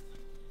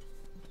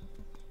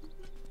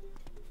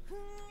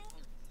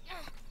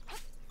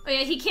 Oh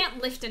yeah, he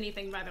can't lift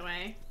anything, by the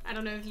way. I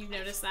don't know if you've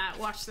noticed that.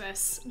 Watch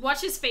this.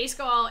 Watch his face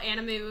go all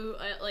anime,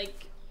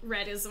 like,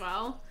 red as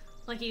well.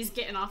 Like he's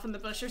getting off in the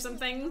bush or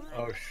something.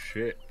 Oh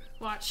shit.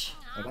 Watch.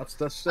 Oh, that's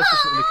just an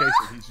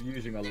indication he's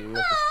using a lot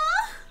of...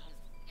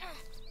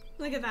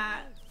 Look at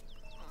that.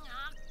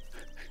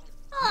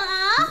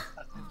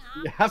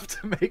 You have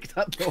to make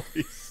that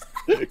noise.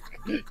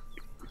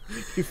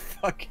 You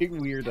fucking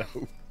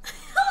weirdo.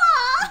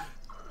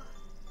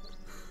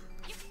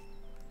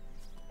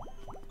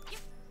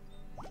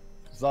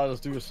 Zelda's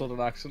do a southern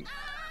accent.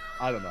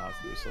 I don't know how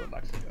to do a southern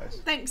accent,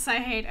 guys. Thanks, I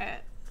hate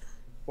it.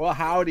 Well,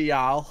 howdy,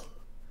 y'all.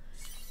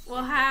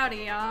 Well,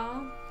 howdy,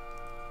 y'all.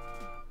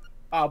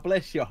 Oh,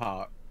 bless your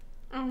heart.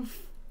 Oh,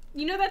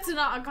 you know that's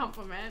not a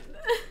compliment.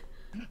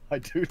 I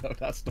do know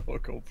that's not a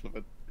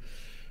compliment.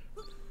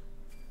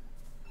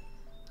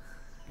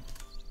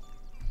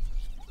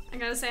 I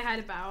gotta say hi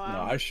to Bow Wow.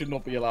 No, I should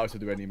not be allowed to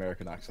do any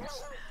American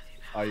accents.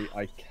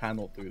 I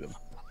cannot do them.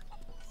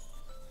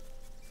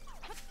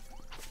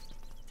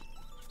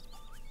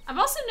 I've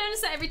also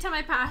noticed that every time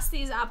I pass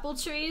these apple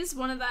trees,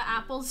 one of the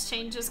apples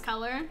changes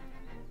color.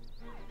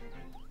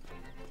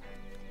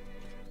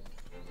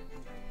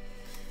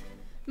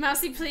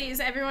 Mousy, please,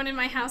 everyone in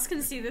my house can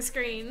see the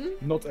screen.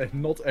 Not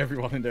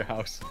everyone in their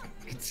house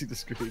can see the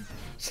screen.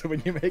 So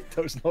when you make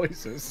those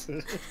noises,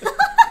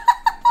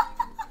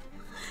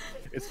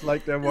 it's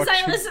like they're watching.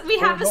 Silas, we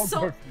have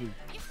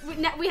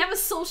a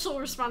social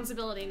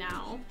responsibility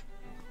now.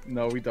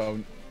 No, we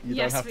don't. You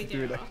Yes, don't have we to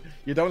do do. that.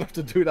 You don't have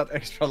to do that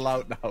extra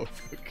loud now,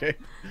 okay?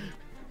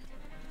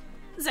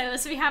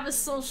 Silas, we have a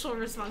social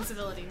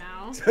responsibility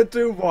now. To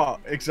do what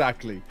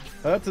exactly?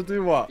 To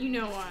do what? You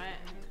know what?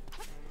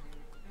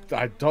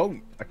 I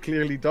don't. I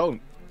clearly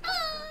don't.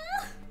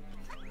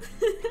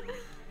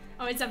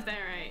 Oh, it's up there,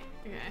 right?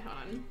 Okay, hold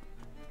on.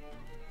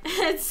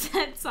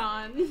 Headsets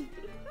on.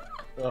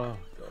 Oh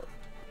god.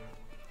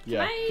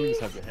 Yeah, please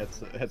have your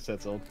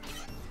headsets on.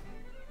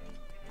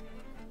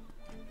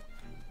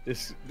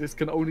 This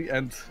can only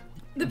end.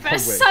 The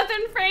best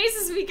southern phrase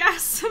is we got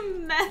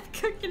some meth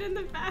cooking in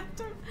the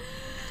bathroom.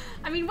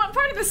 I mean, what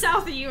part of the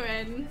South are you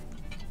in?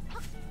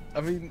 I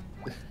mean,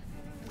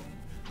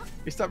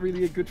 is that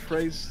really a good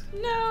phrase?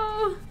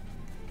 No,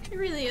 it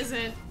really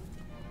isn't.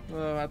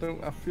 I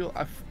don't.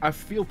 I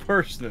feel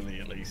personally,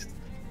 at least,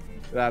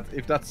 that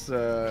if that's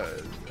a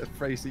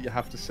phrase that you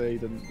have to say,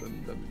 then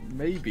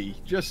maybe,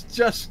 just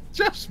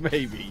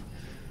maybe,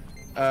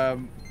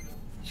 you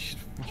should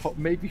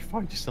maybe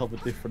find yourself a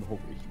different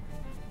hobby.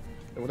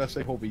 And when I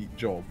say hobby,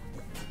 job.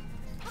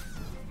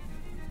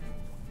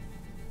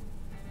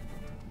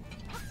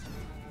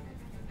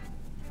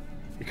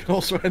 It can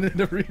also end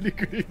in a really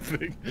good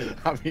thing.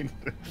 I mean,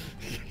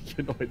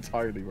 you're not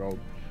entirely wrong.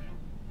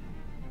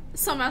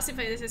 Some else who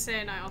played this yesterday,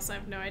 and I also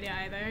have no idea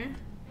either.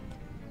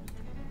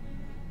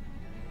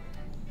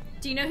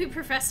 Do you know who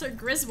Professor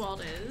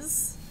Griswold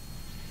is?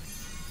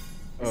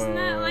 Isn't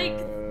that like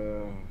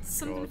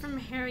something from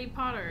Harry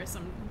Potter or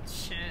some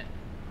shit?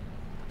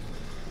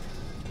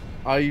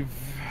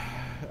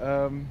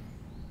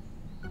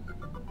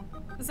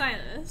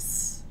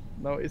 Silas?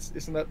 No,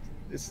 isn't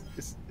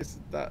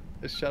that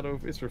a Shadow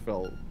of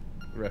Israfel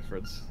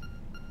reference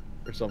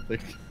or something?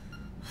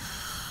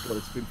 God,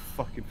 it's been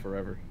fucking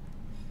forever.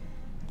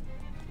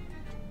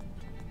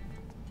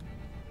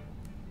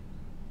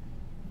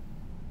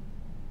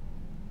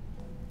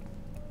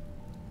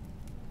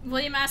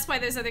 William asked why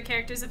there's other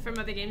characters from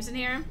other games in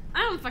here.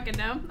 I don't fucking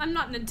know. I'm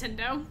not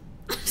Nintendo.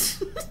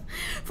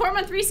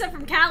 4-month reset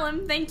from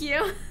Callum. Thank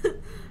you.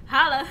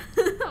 Holla.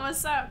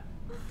 What's up?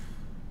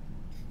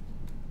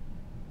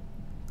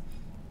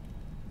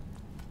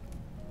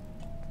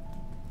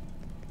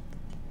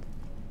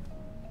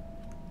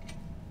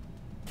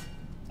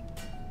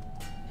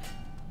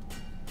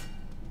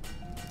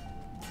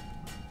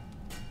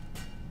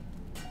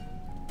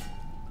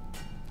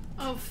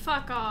 Oh,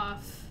 fuck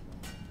off.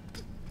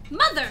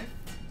 Mother!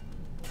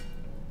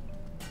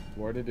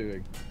 What are they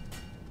doing?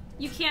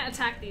 You can't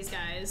attack these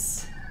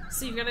guys.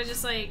 So you've gotta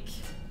just like...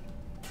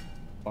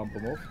 Bump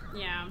them off?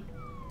 Yeah.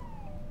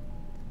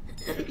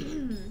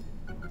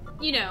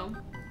 You know,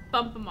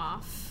 bump them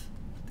off.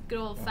 The good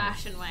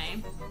old-fashioned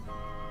way.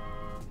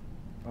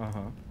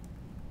 Uh-huh.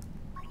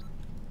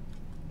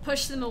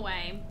 Push them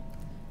away.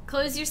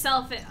 Close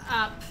yourself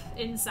up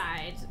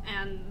inside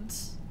and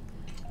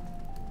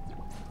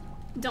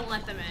don't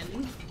let them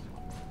in.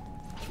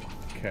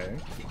 Okay.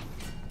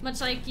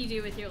 Much like you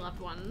do with your loved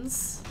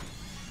ones.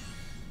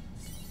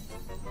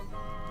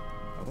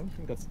 I don't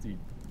think that's the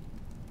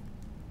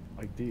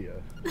idea.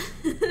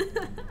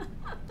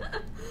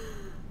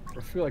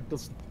 I feel like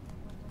that's...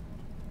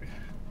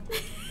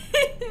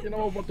 You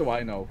know, what do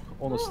I know?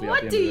 Honestly,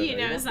 what at do the end of the you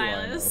day, know, what do I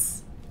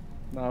Silas?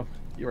 know? No,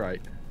 you're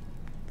right.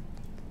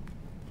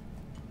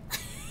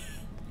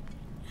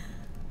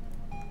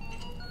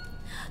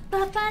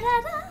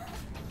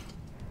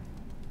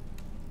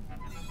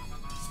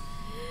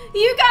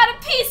 You got a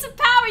piece of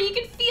power! You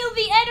can feel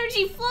the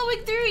energy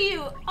flowing through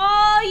you!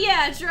 Oh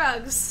yeah,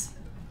 drugs.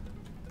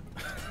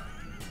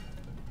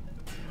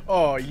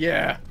 Oh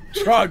yeah,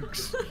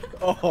 drugs!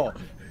 Oh.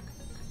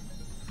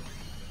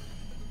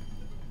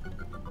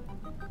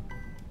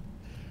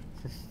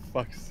 For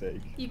fuck's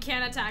sake. You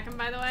can't attack him,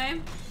 by the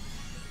way.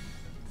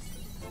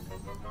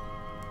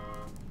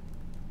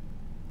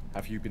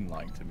 Have you been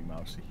lying to me,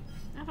 Mousy?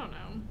 I don't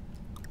know.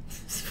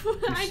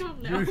 I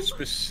don't know. You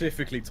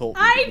specifically told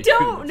me. I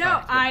don't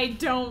know. I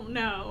don't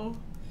know.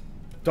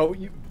 Don't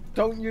you?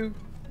 Don't you?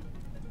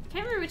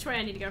 Can't remember which way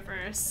I need to go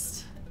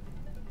first.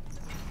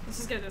 Let's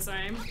just go this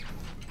way.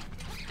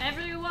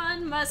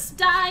 Everyone must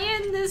die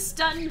in this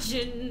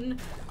dungeon.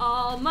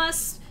 All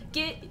must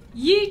get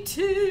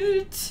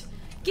yeeted.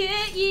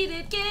 Get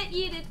yeeted, get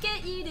yeeted,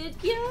 get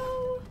yeeted,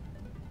 yo.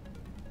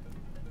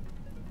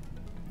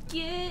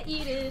 Get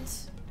yeeted.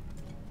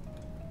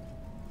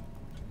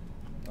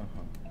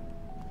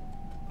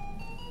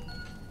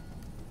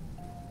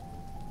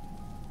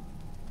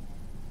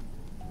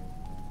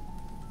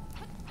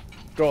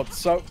 God,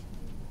 so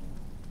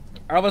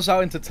I was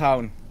out into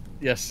town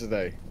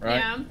yesterday, right?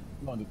 Yeah.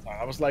 Not into town.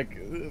 I was like.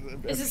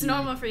 Is this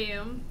normal for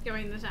you,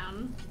 going to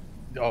town?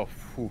 Oh,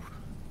 whew.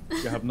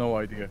 You have no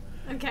idea.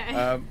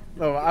 Okay.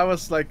 No, I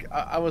was like,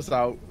 I was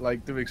out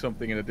like doing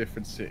something in a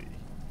different city,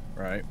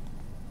 right?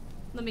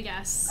 Let me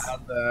guess.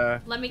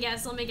 And, let me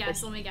guess. Let me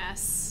guess. Let me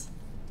guess.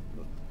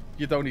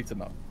 You don't need to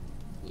know.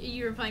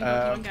 You were playing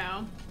Pokemon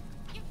Go.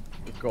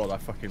 God, I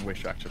fucking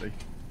wish actually.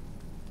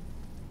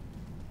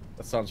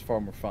 That sounds far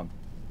more fun.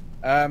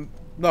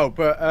 No,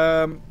 but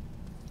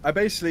I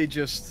basically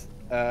just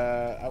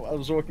I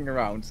was walking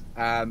around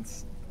and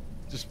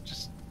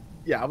just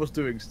yeah, I was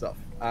doing stuff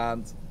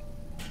and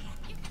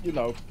you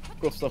know,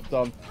 got stuff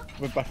done,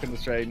 went back in the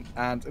train,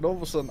 and all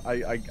of a sudden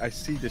I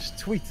see this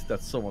tweet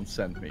that someone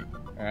sent me,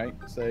 alright,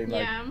 saying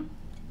like,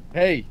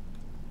 hey,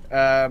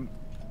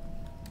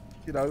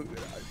 you know,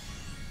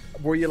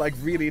 were you like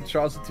really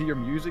interested to your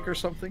music or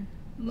something?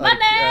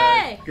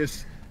 Money!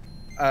 Because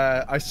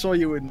I saw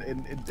you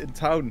in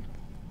town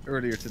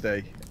earlier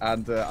today,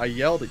 and I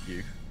yelled at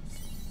you,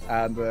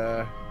 and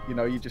you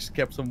know, you just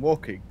kept on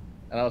walking,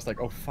 and I was like,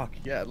 oh fuck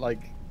yeah,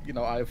 like, you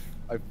know, I've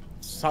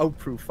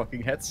soundproof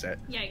fucking headset.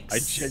 Yikes. I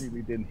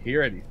genuinely didn't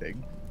hear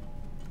anything.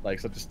 Like,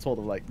 so I just told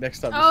him like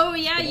next time. Oh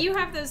yeah, you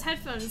have those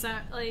headphones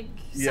that like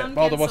sound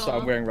well, the ones cancel.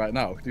 that I'm wearing right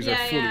now, these are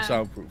fully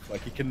soundproof.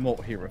 Like, you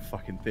cannot hear a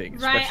fucking thing.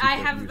 Right, I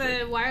have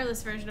the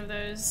wireless version of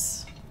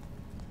those.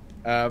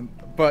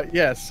 But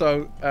yeah,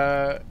 so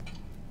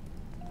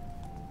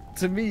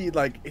to me,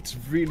 like, it's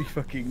really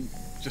fucking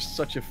just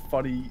such a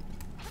funny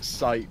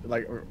sight,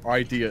 like, or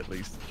idea at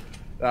least.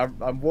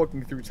 I'm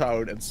walking through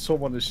town and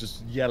someone is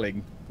just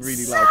yelling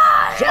really loud.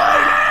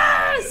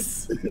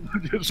 Silence!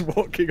 I'm just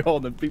walking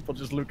on and people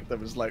just look at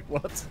them and it's like,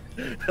 what?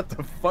 What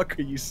the fuck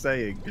are you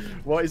saying?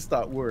 What is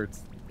that word?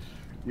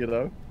 You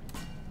know?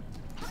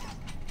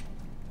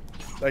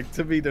 Like,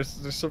 to me, there's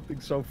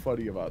something so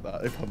funny about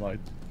that, if I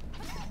might.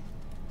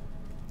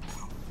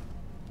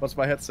 What's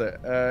my headset?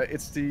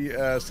 It's the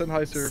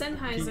Sennheiser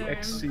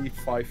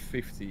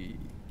PXC550.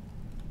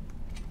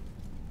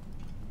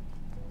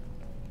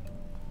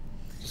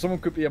 Someone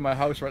could be in my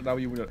house right now.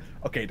 You would.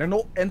 Okay, they're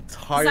not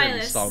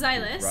entirely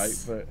soundproof,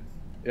 right? But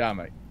yeah,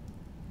 mate.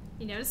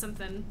 You noticed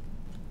something?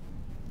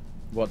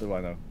 What do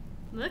I know?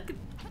 Look.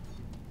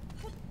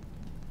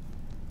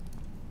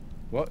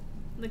 What?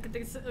 Look at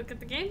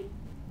the game.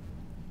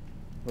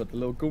 What, the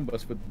little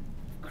Goombas with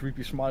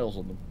creepy smiles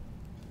on them?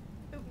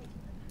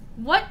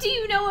 What do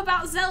you know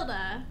about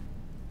Zelda?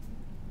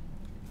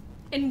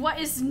 And what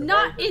is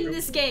not in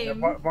this game?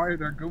 Why are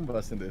there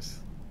Goombas in this?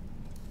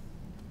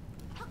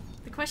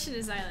 The question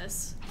is,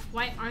 Silas,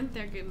 why aren't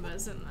there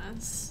Goombas in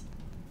this?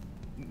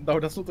 No,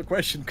 that's not the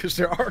question, because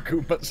there are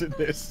Goombas in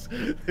this.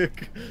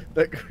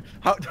 Like,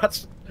 how,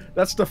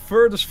 that's the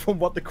furthest from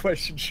what the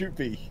question should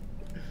be.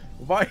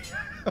 Why?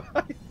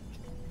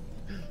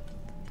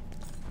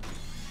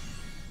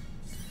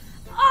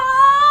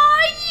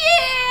 Oh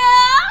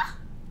yeah!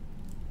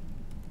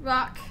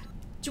 Rock.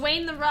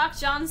 Dwayne the Rock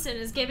Johnson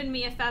has given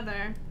me a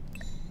feather.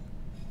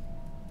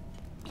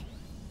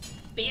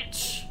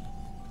 Bitch.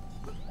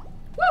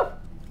 Woo!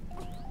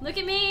 Look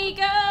at me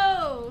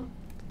go!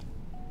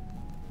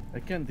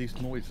 Again, these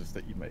noises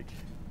that you make.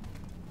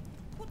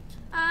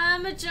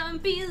 I'm a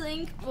jumpy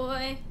Link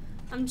boy.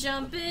 I'm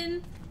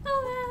jumping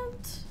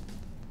around.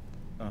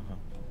 Uh-huh.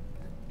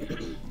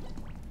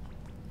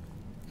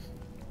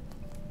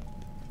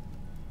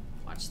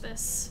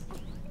 this.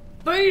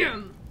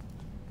 Bam!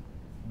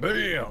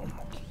 Bam!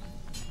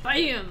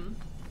 Bam!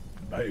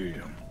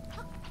 Bam!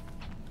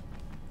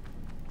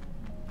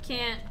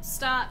 Can't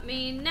stop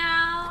me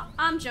now.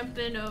 I'm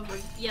jumping over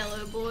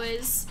yellow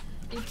boys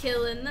and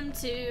killing them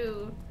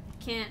too.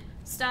 Can't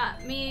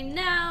stop me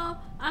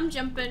now. I'm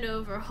jumping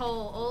over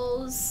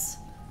holes.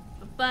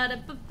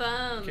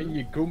 Ba-da-ba-bum. Can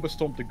you Goomba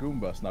stomp the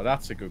Goombas? Now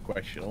that's a good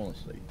question,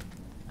 honestly.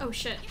 Oh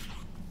shit.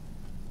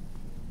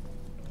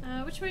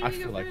 Which way do I you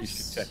go feel like you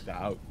first? should check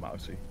that out,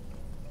 Mousy.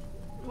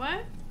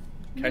 What?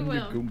 Can We you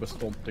will. Goomba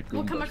stomp the Goombas?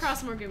 We'll come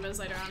across more Goombas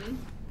later on.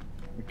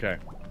 Okay.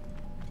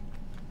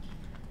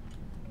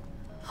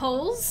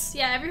 Holes?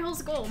 Yeah, every hole's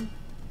a goal.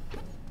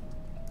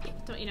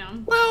 Don't you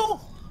know?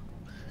 Well,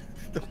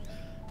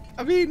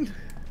 I mean,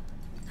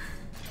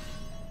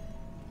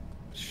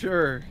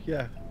 sure,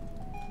 yeah.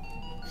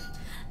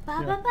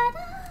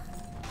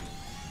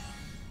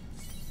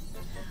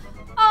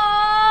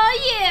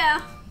 Oh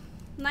yeah!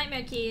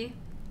 Nightmare key.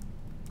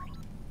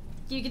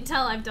 You can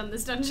tell I've done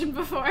this dungeon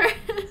before.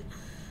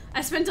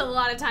 I spent a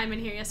lot of time in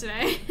here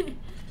yesterday.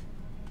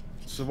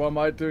 So what am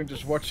I doing?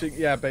 Just watching?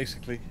 Yeah,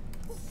 basically.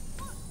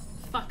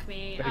 Fuck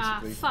me.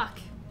 Basically. Fuck.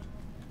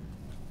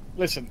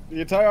 Listen,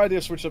 the entire idea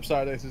of Switch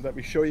Upside is that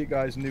we show you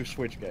guys new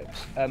Switch games,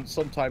 and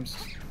sometimes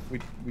we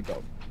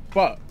don't.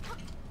 But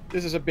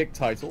this is a big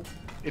title.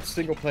 It's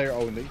single player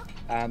only,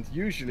 and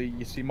usually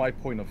you see my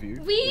point of view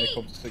when it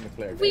comes to single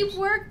player games. We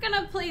were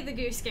gonna play the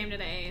Goose game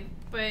today,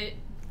 but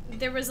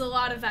there was a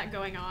lot of that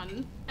going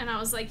on, and I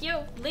was like,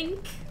 yo,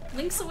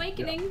 Link's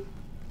awakening. Yeah.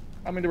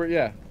 I mean, there were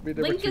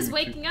Link is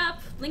waking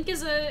up. Link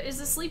is a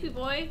sleepy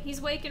boy.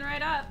 He's waking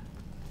right up.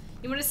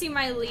 You want to see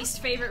my least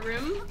favorite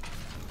room?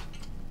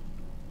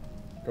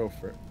 Go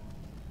for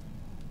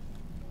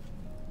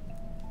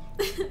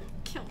it.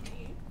 Kill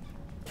me.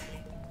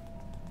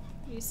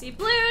 You see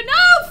blue?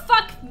 No!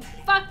 Fuck!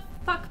 Fuck!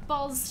 Fuck!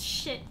 Balls!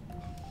 Shit.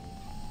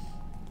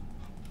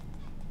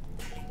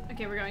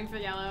 Okay, we're going for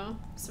yellow.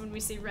 So when we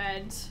see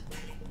red...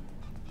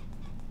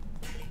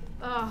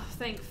 Oh,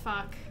 thank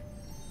fuck.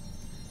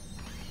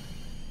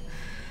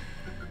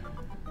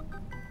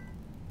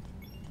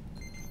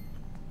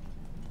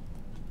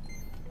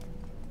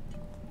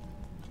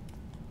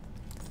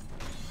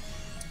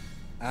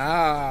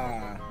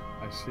 Ah,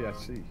 I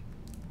see.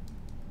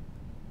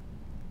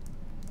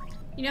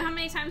 You know how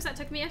many times that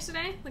took me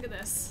yesterday? Look at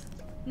this.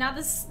 Now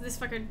this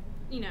fucker,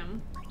 you know,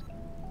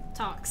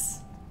 talks.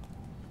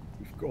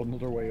 We've got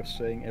another way of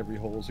saying every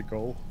hole is a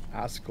goal.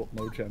 Ass got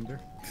no gender.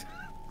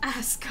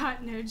 Ass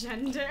got no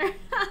gender.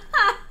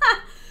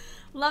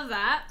 Love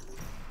that.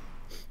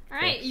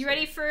 Alright, you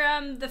ready for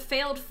the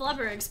failed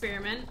flubber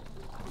experiment?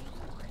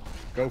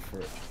 Go for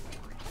it.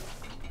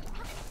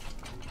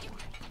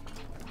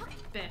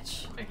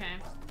 Bitch. Okay.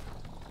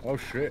 Oh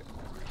shit.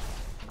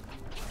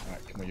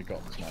 Alright, come on, you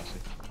got this, Marcy.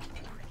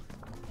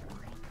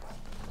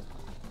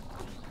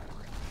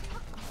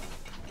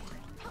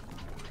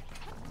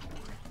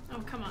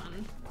 Oh, come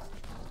on.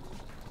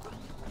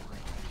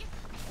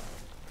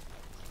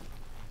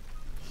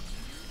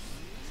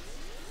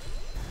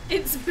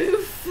 It's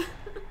Boof.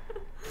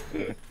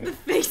 The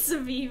face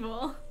of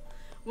evil.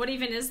 What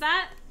even is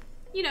that?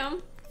 You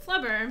know,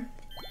 flubber.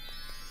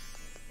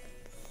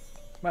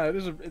 Man,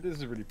 it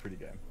is a really pretty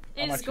game.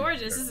 It is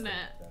gorgeous, isn't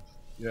it?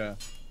 Yeah.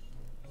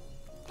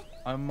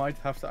 I might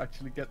have to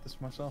actually get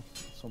this myself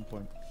at some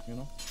point, you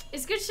know?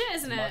 It's good shit,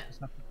 isn't it?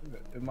 Just have to do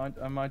it.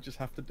 I might just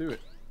have to do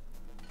it.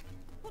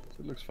 So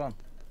it looks fun.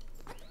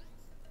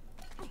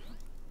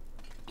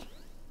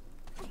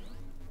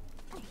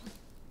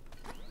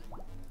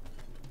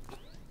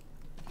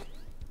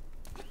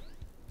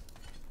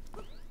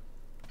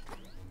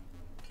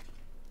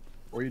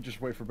 Or you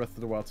just wait for Breath of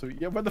the Wild 2.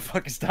 Yeah, when the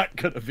fuck is that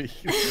gonna be?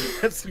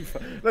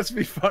 let's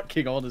be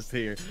fucking honest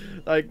here.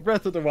 Like,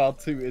 Breath of the Wild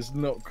 2 is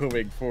not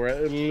coming for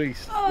at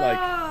least,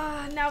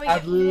 now we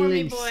at get Warmy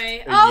least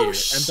Boy. a Oh year,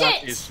 shit! And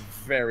that is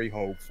very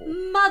hopeful.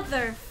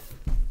 Mother.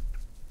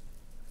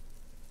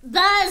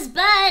 Buzz,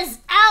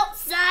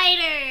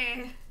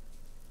 outsider!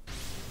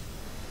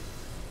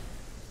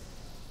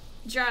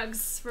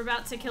 Drugs. We're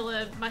about to kill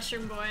a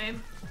mushroom boy.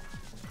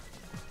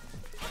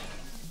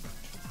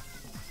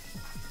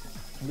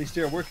 At least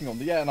they're working on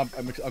the and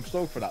I'm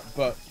stoked for that.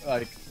 But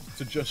like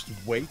to just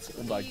wait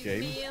on that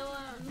game,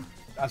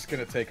 that's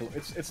gonna take a.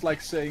 It's like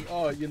saying,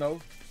 oh, you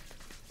know,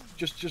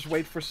 just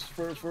wait for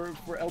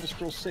Elder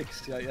Scrolls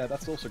 6. Yeah,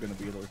 that's also gonna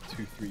be another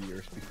 2-3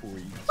 years before you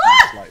see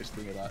the slightest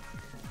thing of that.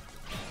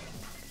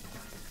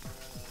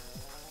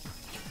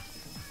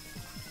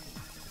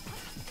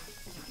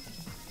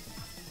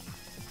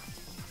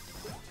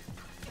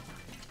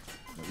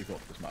 No, you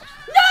got this match.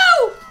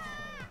 No!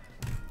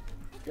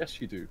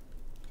 Yes, you do.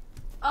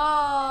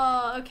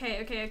 Oh,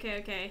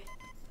 okay.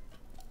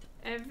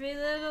 Every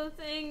little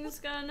thing's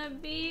gonna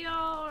be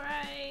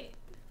alright.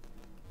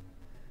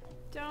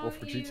 Don't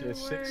For you GTA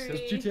 6, worry has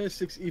GTA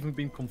 6 even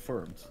been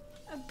confirmed?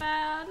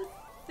 about a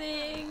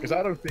thing. Because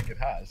I don't think it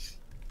has.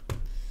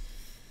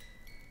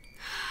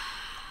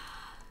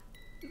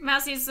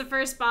 Mousy is the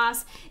first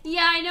boss.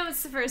 Yeah, I know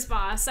it's the first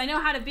boss. I know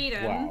how to beat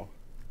him. Wow.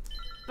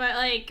 but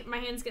like my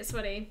hands get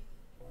sweaty.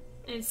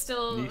 And it's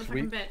still a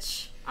fucking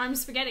bitch. Arm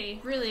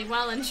spaghetti, really,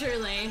 well and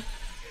truly.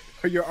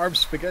 Are your arms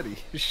spaghetti?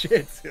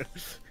 Shit.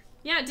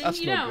 Yeah, didn't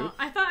you know? Good.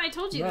 I thought I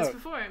told you this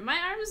before. My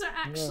arms are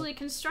actually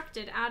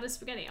constructed out of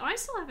spaghetti. Oh, I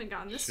still haven't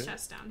gotten this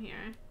chest down here.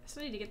 I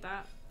still need to get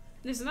that.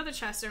 There's another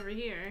chest over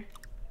here.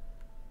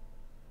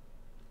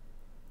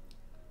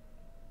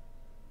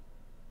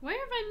 Where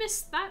have I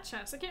missed that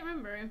chest? I can't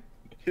remember.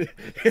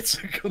 It's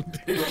a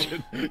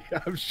condition.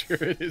 Yeah, I'm sure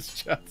it is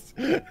chest.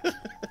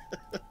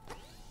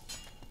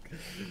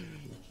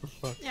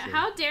 Yeah,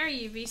 how dare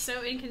you be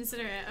so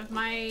inconsiderate of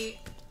my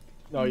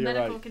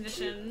medical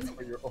condition.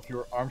 Of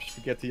your arm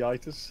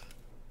spaghetti-itis?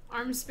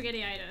 Arm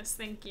spaghetti-itis,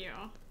 thank you.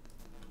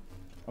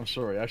 I'm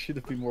sorry, I should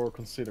have been more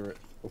considerate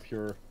of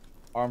your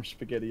arm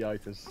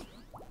spaghetti-itis.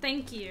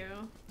 Thank you.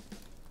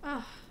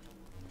 Ugh.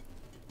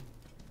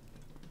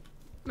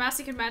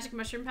 Massacred magic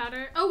mushroom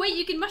powder. Oh wait,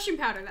 you can mushroom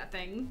powder that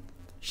thing.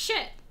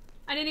 Shit.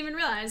 I didn't even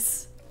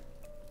realize.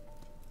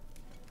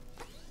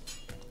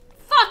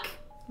 Fuck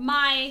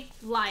my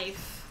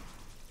life.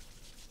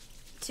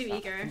 Too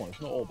eager. Come on,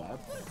 it's not all bad.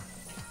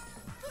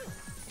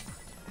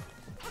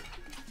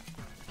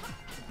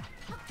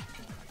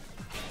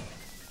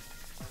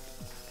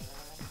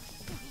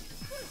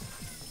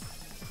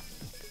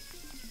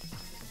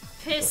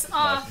 Piss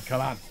off.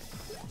 Come on.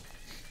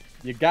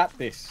 You got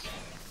this.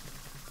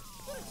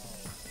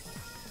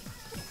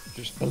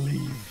 Just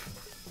believe.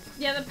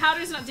 Yeah, the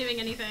powder's not doing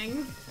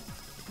anything.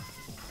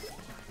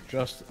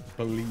 Just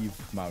believe,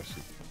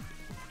 Mousy.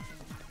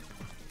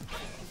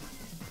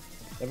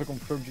 Never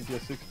confirmed GTA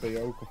 6, but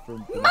I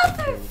confirmed.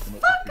 Motherfucker!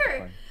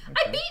 Okay.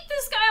 I beat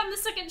this guy on the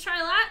second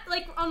try,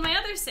 like on my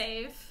other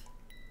save.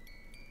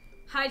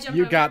 High jump.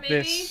 You over, got maybe?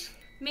 this.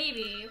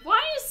 Maybe.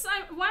 Why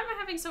am I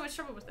having so much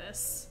trouble with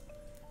this?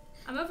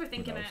 I'm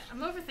overthinking it. I'm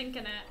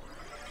overthinking it.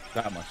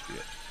 That must be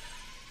it.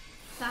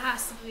 That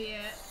has to be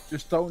it.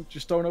 Just don't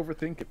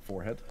overthink it,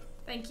 forehead.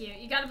 Thank you.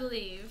 You gotta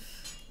believe.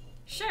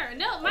 Sure.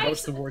 No,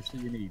 those are the words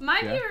that you need.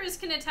 My viewers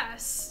can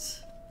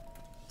attest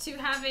to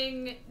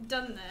having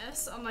done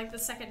this on like the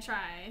second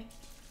try.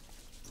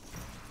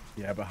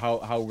 Yeah, but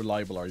how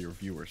reliable are your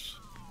viewers?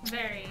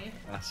 Very.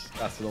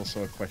 That's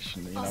also a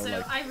question. You also, know,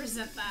 like, I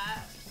resent that.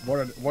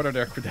 What are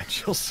their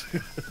credentials?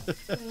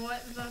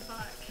 What the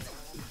fuck?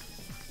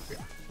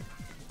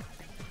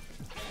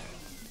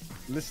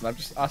 Listen, I'm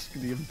just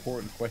asking the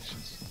important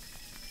questions.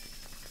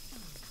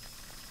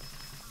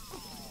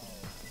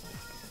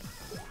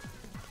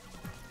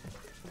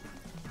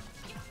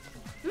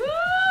 Woo!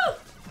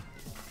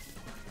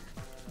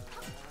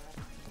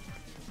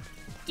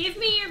 Give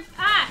me your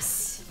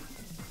ass!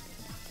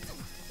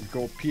 You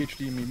go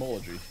PhD in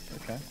memology.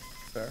 Okay,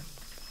 fair.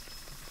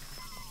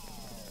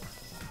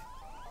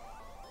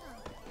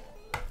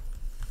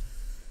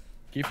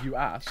 Give you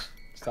ass?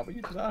 Is that what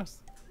you just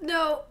asked?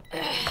 No.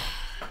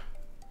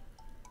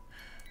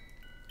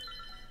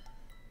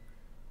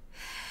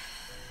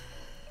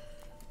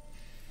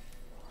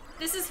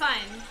 This is fine.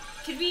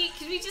 Could we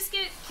just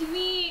get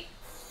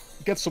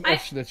some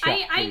F's in the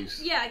chat, please?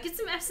 Yeah, get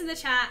some F's in the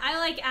chat. I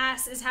like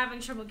ass is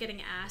having trouble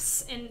getting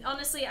ass, and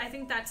honestly, I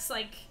think that's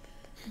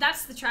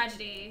the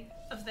tragedy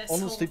of this.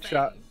 Honestly, whole thing.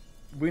 chat,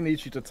 we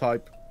need you to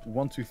type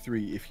 1, 2,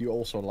 3 if you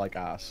also like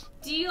ass.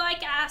 Do you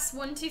like ass?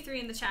 1, 2, 3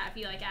 in the chat if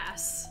you like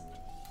ass.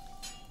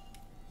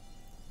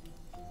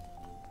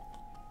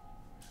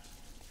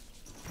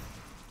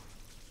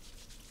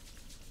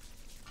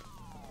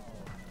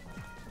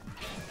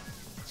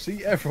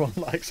 See, everyone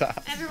likes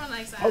ass. Everyone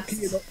likes ass.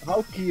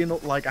 How can you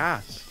not like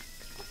ass?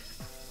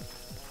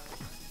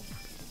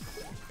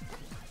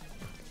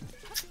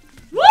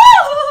 Woo!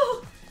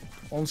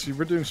 Honestly,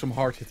 we're doing some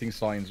hard-hitting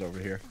signs over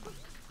here.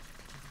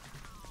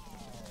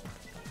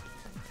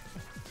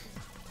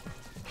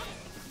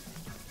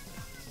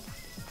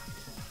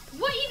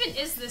 What even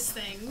is this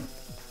thing?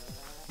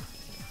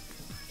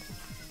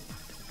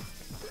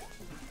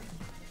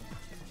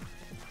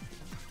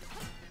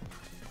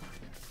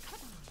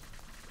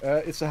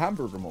 It's a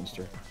hamburger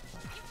monster.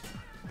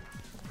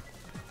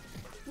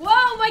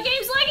 Whoa, my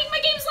game's lagging, my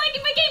game's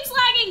lagging, my game's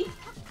lagging!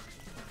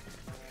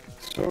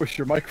 So is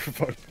your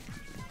microphone.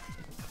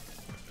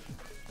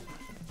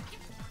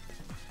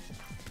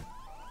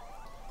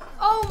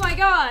 Oh my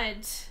god!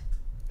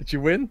 Did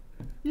you win?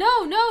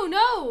 No, no,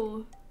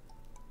 no!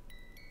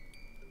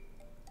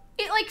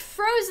 It like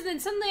froze and then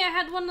suddenly I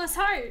had one less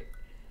heart.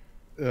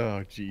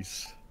 Oh,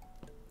 jeez.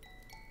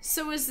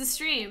 So was the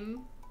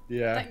stream.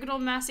 Yeah. That good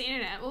old massive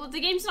internet. Well, the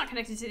game's not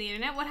connected to the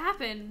internet. What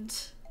happened?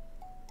 It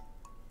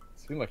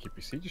seemed like your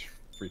PC just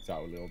freaked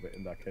out a little bit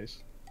in that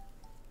case.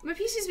 My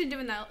PC's been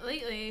doing that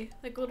lately.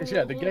 Like little.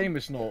 Yeah, the game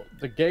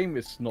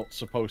is not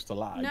supposed to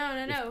lag. No,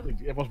 no, no.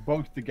 It was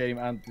both the game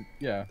and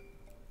yeah.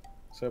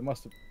 So it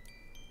must have.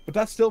 But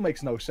that still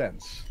makes no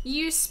sense.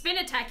 You used spin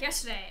attack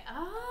yesterday.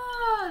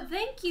 Oh,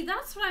 thank you.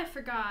 That's what I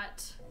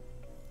forgot.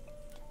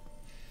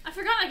 I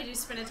forgot I could do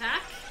spin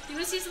attack. You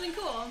want to see something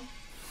cool?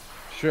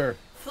 Sure.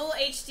 Full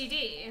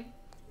HDD.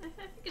 I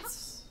think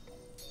it's...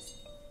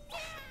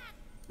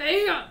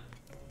 Bam!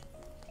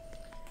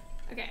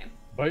 Okay.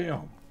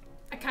 Bam!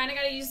 I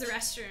use the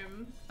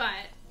restroom,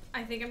 but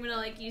I think I'm gonna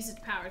like use it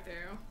to power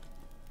through.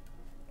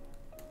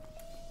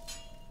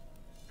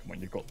 Come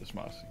on, you got this,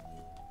 Marcy.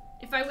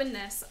 If I win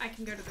this, I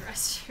can go to the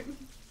restroom.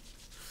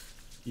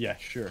 Yeah,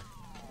 sure.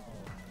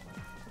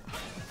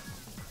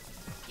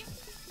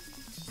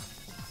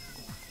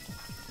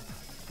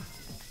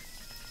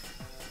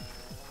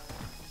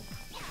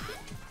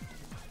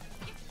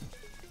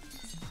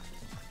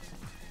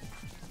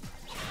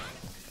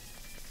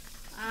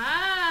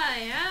 Ah,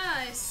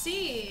 yeah, I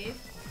see.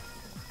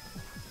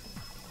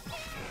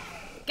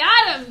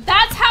 Got him!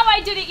 That's how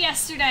I did it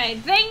yesterday!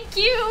 Thank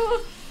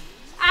you,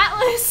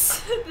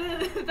 Atlas,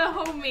 the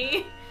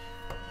homie.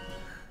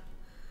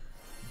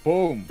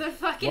 Boom! The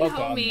fucking well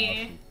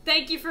homie. Done,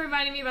 thank you for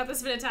reminding me about the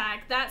spin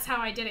attack. That's how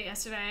I did it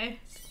yesterday.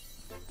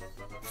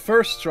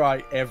 First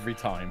try every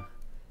time.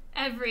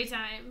 Every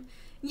time.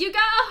 You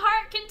got a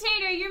heart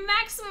container! Your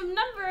maximum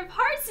number of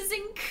hearts is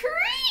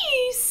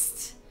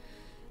increased!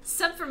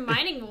 Sub from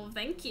Mining Wolf,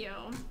 thank you.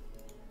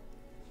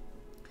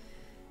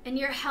 And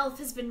your health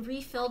has been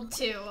refilled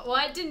too. Well,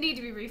 it didn't need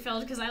to be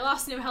refilled because I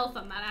lost no health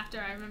on that after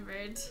I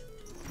remembered.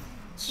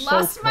 So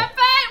Lost my bet!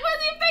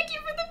 William, thank you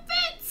for the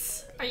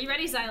bits! Are you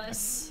ready,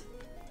 Xylus?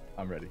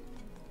 I'm ready.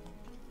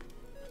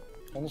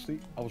 Honestly,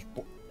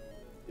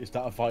 is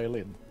that a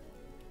violin?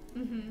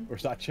 Mm-hmm. Or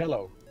is that a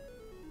cello?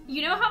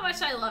 You know how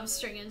much I love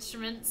string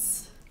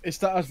instruments. Is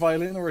that a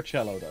violin or a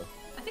cello, though?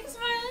 I think it's a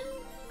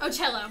violin. Oh,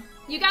 cello.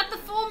 You got the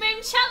full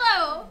moon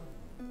cello!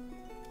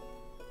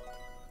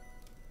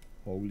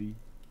 Holy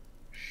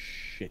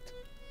shit.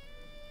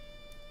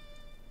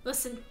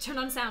 Listen, turn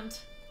on sound.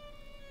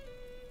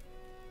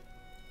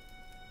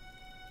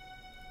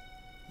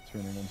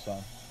 Turning on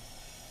sound.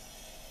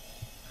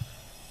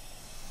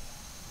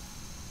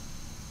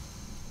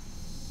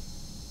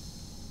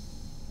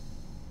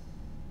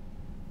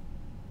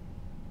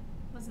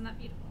 Wasn't that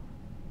beautiful?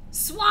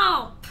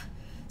 Swamp!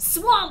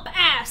 Swamp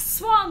ass!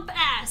 Swamp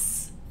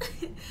ass!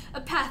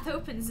 A path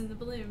opens in the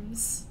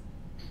blooms.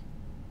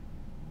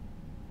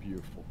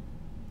 Beautiful.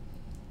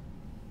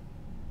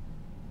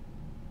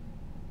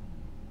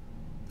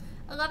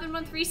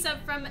 11-month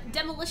resub from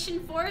Demolition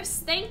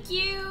Force. Thank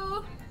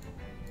you!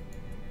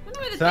 I wonder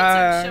where the bits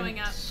are showing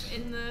up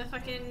in the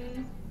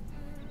fucking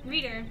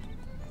reader.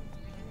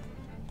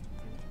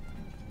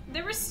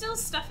 There was still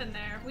stuff in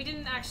there. We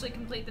didn't actually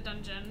complete the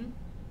dungeon.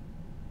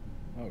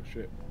 Oh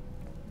shit.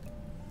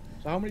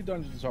 So how many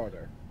dungeons are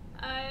there?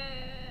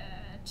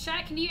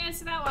 Chat, can you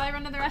answer that while I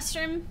run to the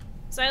restroom?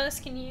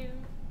 Xylus, can you?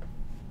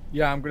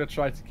 Yeah, I'm gonna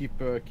try to keep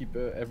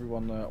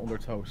everyone on their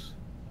toes.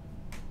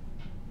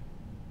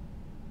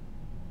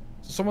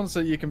 So someone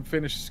said you can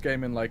finish this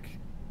game in like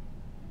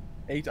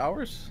 8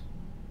 hours?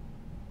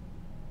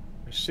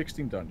 There's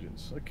 16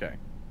 dungeons. Okay.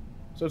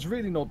 So it's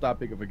really not that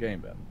big of a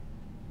game then.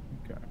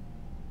 Okay.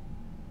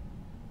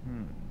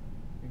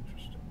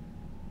 Interesting.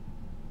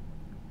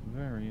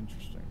 Very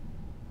interesting.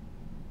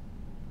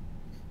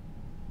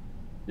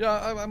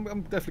 Yeah,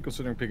 I'm definitely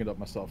considering picking it up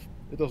myself.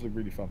 It does look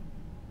really fun.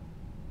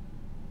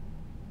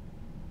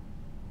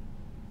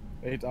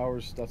 8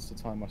 hours, that's the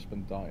time I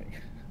spend dying.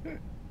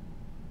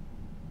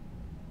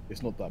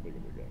 It's not that big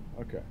of a game.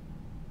 Okay.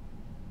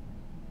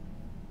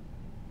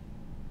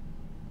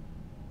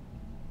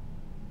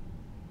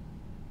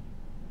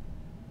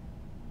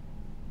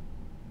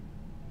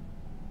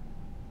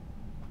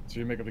 So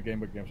you make up the game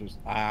by games.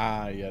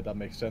 Ah, yeah, that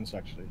makes sense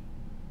actually.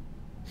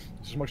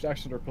 There's much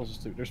action, there are puzzles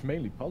too. There's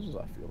mainly puzzles,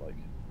 I feel like.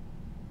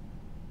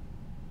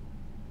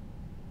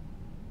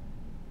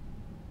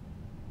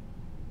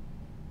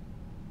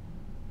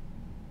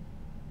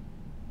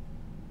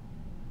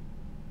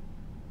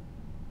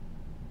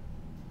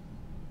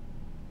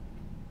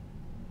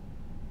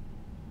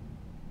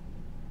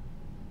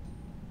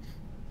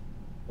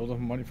 Don't have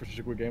money for such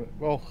a good game.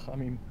 Well, I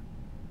mean,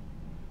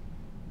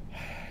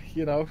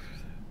 you know,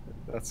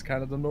 that's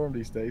kind of the norm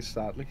these days,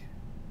 sadly.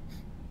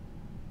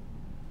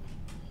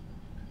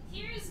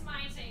 Here's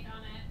my take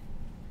on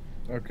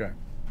it. Okay.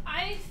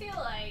 I feel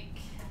like...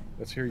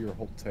 Let's hear your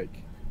hot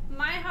take.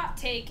 My hot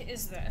take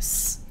is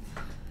this.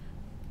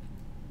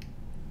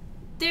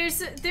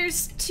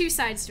 There's two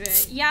sides to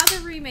it. Yeah,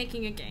 they're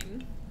remaking a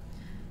game,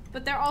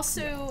 but they're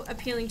also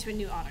appealing to a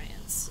new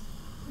audience.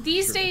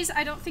 These days,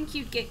 I don't think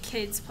you'd get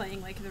kids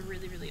playing like the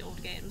really, really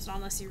old games, not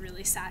unless you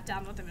really sat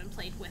down with them and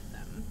played with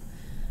them,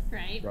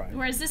 right?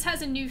 Whereas this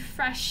has a new,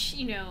 fresh,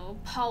 you know,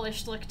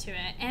 polished look to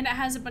it, and it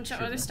has a bunch of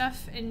other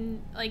stuff in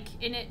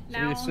it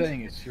now. So what you're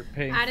saying is you're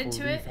paying added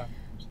for to it.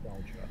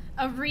 Nostalgia.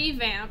 A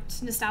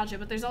revamped nostalgia,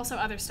 but there's also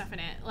other stuff in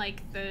it,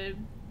 like the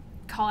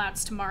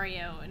call-outs to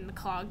Mario in the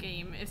Claw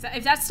game. If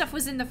that stuff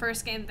was in the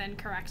first game, then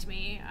correct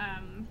me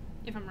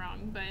if I'm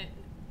wrong, but...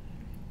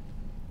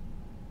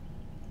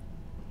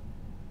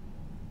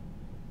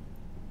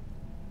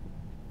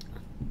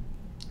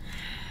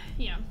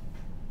 Yeah.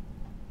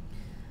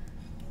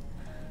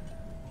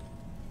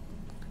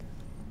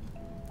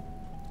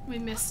 We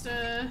missed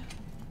a...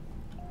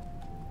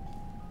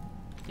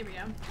 Here we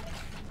go.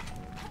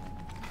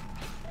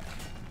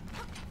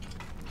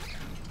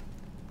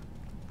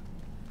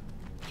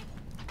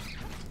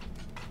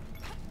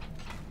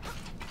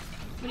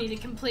 We need to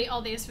complete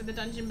all these for the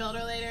dungeon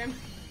builder later.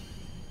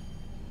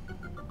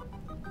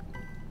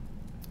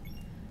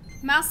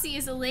 Mousy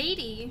is a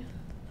lady.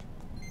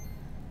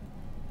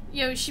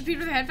 Yo, she peed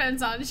with her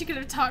headphones on. She could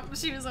have talked when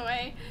she was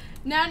away.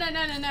 No.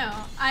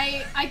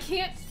 I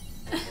can't.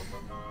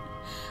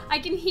 I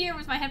can hear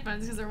with my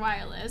headphones because they're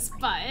wireless,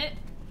 but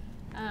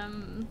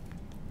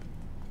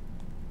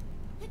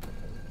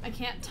I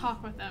can't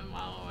talk with them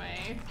while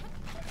away.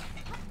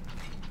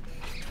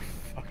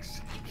 Fuck's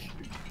sake.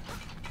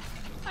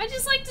 I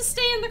just like to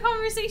stay in the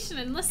conversation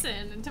and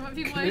listen to what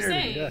people are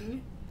saying. Yeah.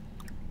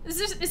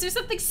 Is there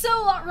something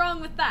so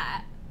wrong with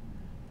that?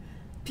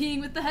 Peeing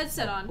with the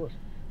headset on.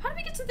 How do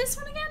we get to this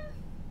one again?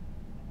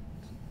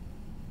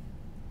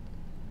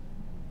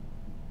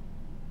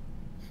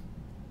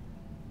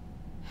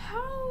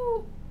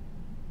 How?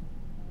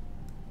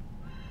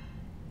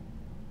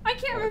 I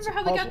can't remember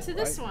how we got to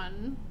this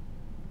one.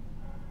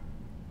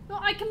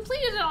 Well, I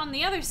completed it on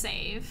the other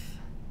save.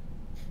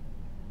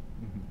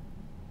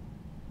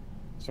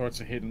 So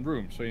it's a hidden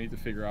room, so you need to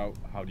figure out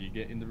how do you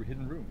get in the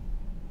hidden room.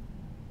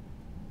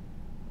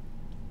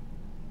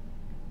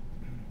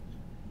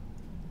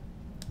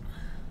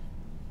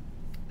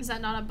 Is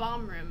that not a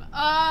bomb room?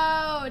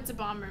 Oh, it's a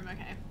bomb room,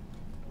 okay.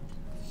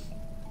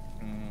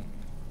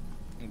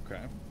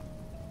 Okay.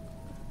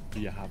 Do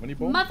you have any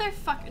bombs?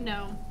 Motherfucker,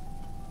 no.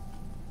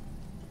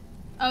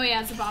 Oh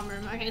yeah, it's a bomb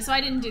room. Okay, so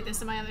I didn't do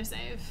this in my other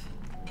save.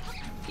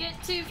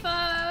 Get to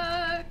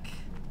fuck.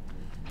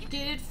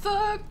 Get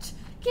fucked.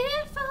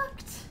 Get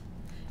fucked.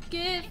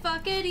 Get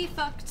fuckity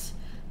fucked.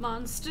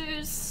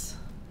 Monsters.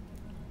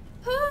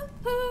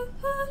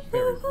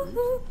 Very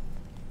rude.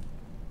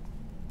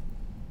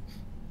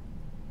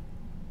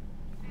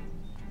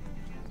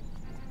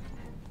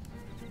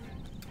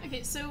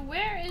 Okay, so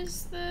where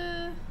is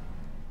the...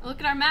 Look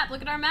at our map,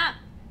 look at our map!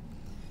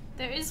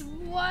 There is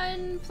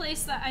one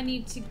place that I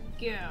need to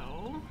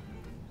go.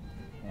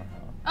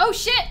 Oh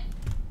shit!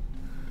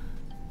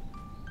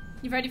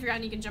 You've already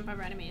forgotten you can jump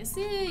over enemies.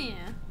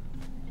 Yeah.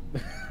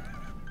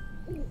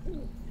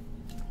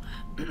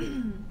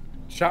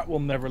 Chat will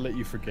never let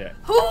you forget.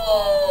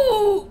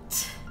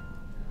 Hoot!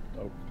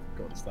 Oh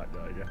god, it's that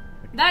guy again.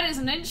 That is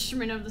an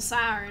instrument of the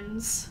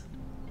sirens.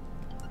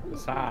 The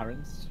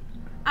sirens?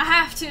 I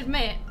have to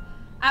admit,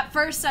 at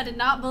first I did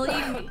not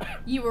believe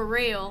you were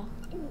real.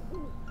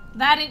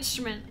 That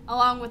instrument,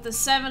 along with the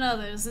 7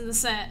 others in the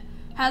set,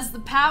 has the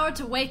power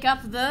to wake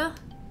up the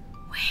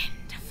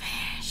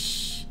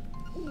windfish.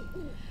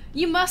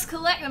 You must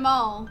collect them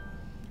all.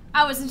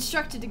 I was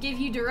instructed to give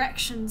you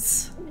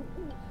directions.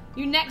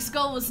 Your next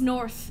goal was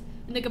north,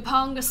 in the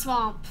Gaponga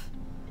Swamp.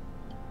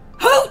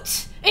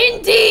 Hoot!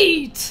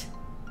 Indeed!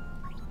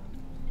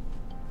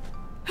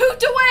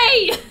 Hoot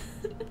away!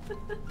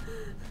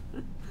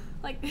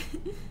 Like...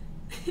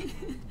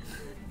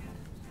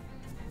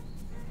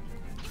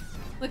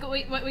 Look at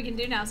what we can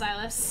do now,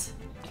 Silas.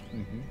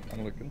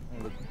 I'm looking.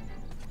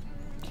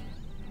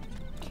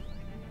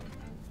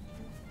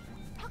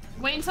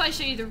 Wait until I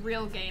show you the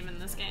real game in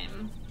this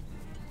game.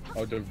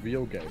 Oh, the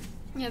real game?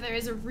 Yeah, there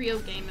is a real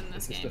game in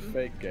this game. This is the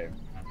fake game.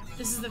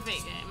 This is the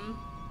fake game.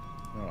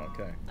 Oh,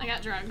 okay. I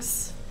got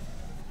drugs.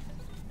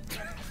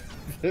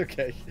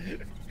 Okay.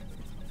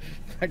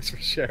 Thanks for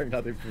sharing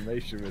that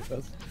information with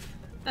us.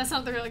 That's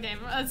not the real game.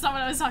 That's not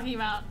what I was talking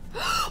about.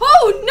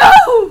 Oh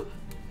no!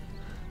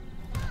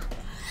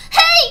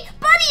 Hey,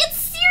 buddy, it's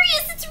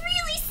serious! It's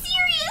really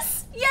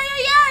serious! Yeah,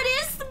 it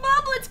is! The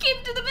moblins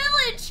came to the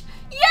village!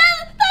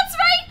 Yeah, that's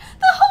right!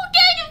 The whole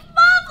gang of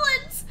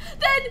moblins!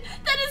 Then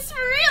it's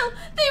for real!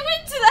 They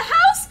went to the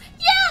house!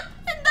 Yeah,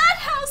 in that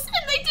house!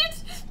 And they did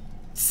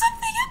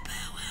something at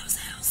Bow Wow's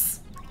house!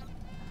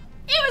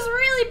 It was a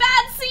really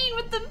bad scene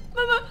with the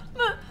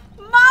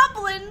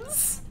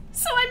moblins!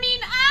 So I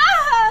mean,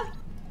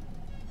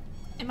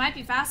 It might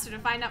be faster to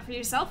find out for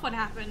yourself what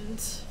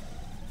happened.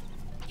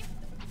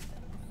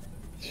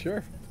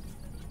 Sure.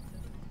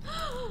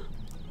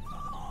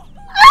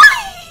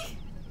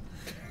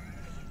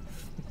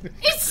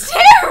 It's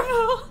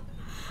terrible!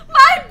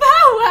 My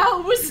Bow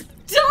Wow was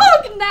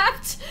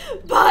dog-napped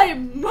by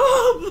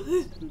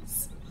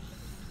moblins!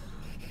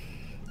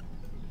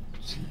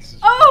 Jesus.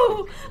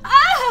 Oh!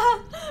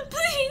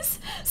 Please!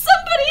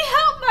 Somebody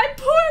help my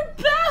poor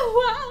Bow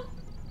Wow!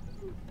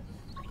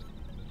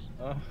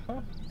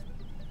 Uh-huh.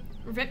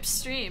 Rip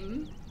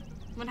stream.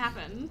 What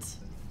happened?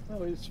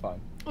 Oh, it's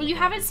fine. Well, you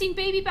haven't seen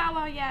Baby Bow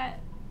Wow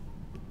yet.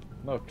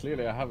 No,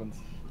 clearly I haven't.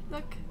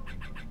 Look.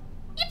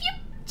 Yip yip!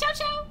 Chow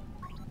chow!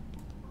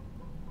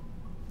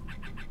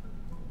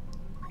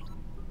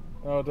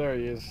 Oh, there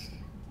he is.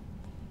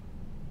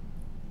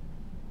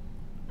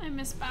 I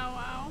miss Bow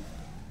Wow.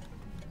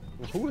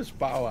 Who is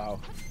Bow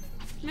Wow?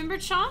 Remember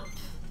Chomp?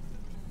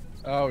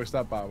 Oh, is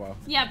that Bow Wow?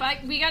 Yeah,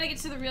 but we gotta get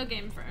to the real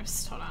game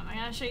first. Hold on, I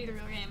gotta show you the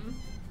real game.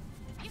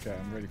 Okay,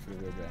 I'm ready for the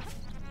real game.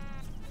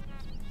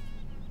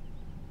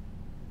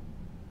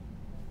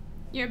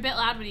 You're a bit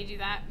loud when you do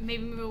that.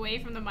 Maybe move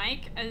away from the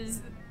mic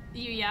as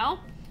you yell.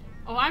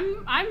 Oh,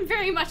 I'm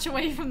very much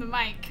away from the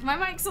mic. My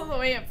mic's all the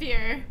way up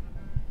here.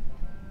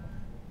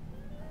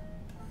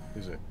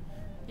 Is it?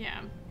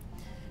 Yeah.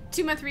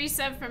 2-month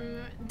resub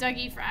from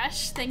Dougie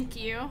Fresh.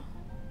 Thank you.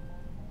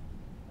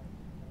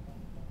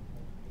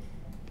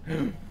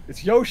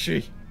 It's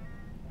Yoshi.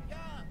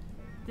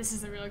 This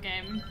is a real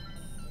game.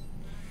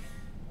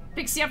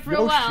 Picks you up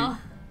real well.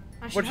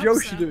 What's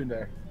Yoshi doing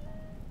there?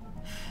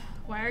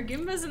 Why are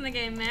Goombas in the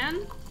game,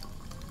 man?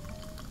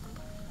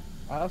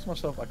 I ask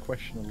myself that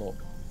question a lot.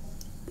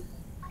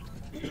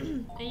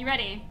 Are you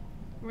ready?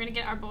 We're gonna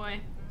get our boy.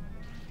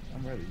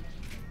 I'm ready.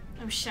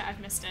 Oh shit,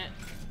 I've missed it.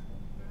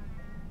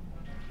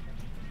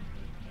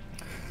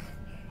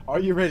 Are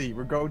you ready?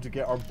 We're going to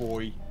get our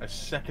boy a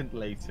second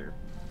later.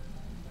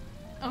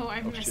 Oh,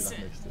 I missed it.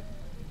 I missed it.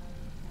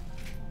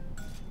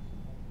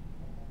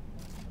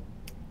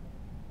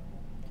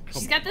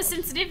 She's got the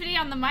sensitivity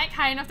on the mic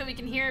high enough that we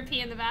can hear her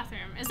pee in the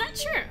bathroom. Is that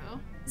true?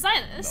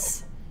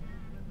 Xylus?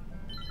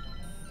 No.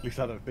 At least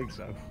I don't think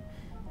so.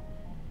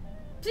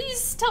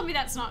 Please tell me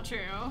that's not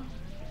true.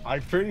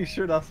 I'm pretty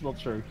sure that's not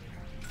true.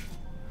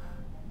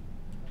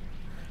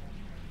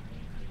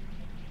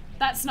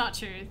 That's not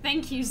true.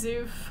 Thank you,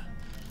 Zoof.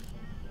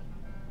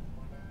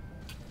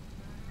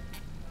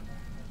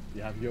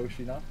 You have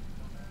Yoshi now?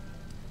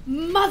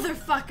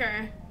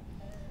 Motherfucker!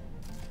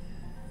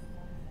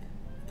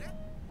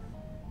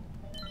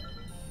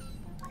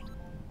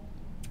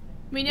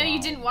 We know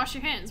you didn't wash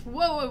your hands.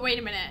 Whoa, wait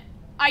a minute.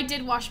 I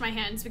did wash my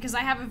hands because I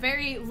have a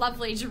very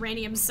lovely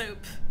geranium soap.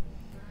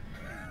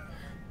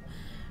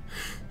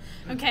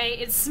 Okay,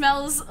 it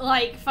smells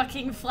like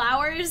fucking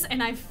flowers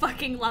and I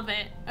fucking love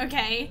it,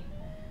 okay?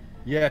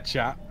 Yeah,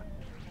 chat.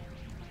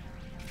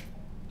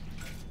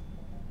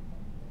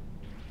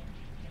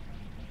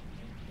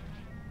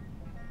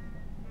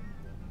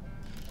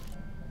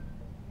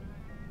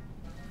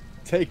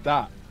 Take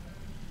that.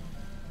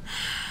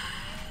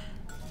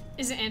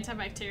 Is it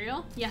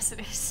antibacterial? Yes, it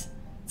is.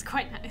 It's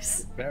quite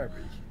nice. Very.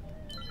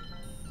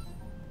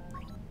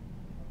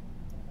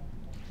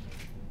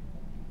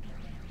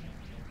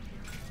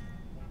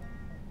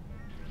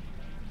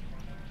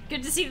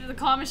 Good to see that the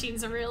claw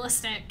machines are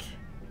realistic.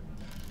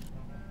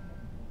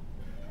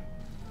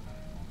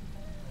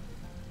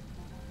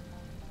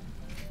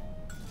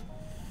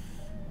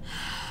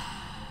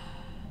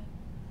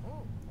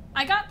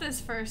 I got this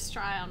first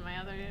try on my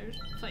other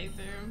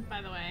playthrough,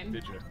 by the way.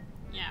 Did you?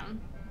 Yeah.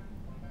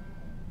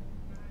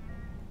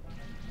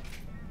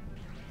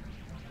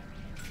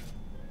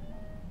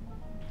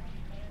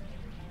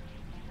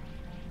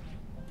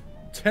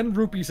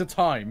 ₹10 a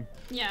time.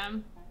 Yeah.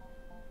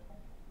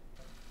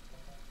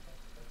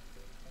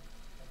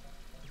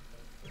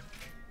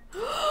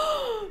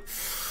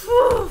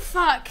 Ooh,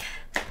 fuck.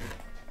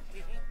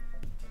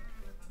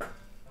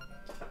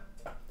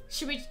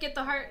 Should we get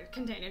the heart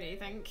container, do you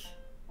think?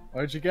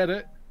 Where'd you get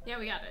it? Yeah,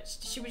 we got it.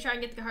 Should we try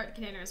and get the heart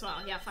container as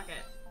well? Yeah, fuck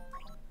it.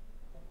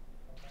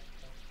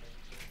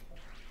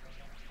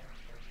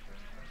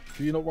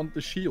 Do you not want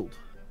the shield?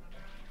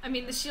 I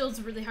mean, the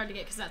shield's really hard to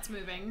get because that's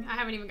moving. I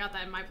haven't even got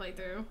that in my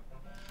playthrough.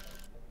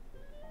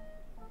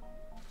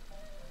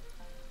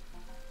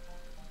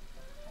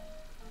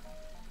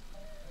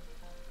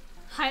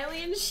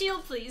 Hylian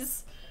shield,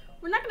 please.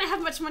 We're not gonna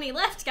have much money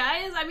left,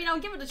 guys. I mean,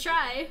 I'll give it a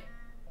try.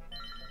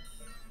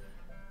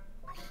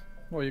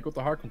 Well, you got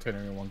the heart container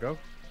in one go.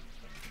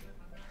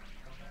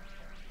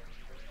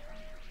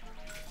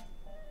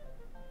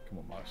 Come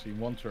on, Marcy, in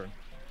one turn.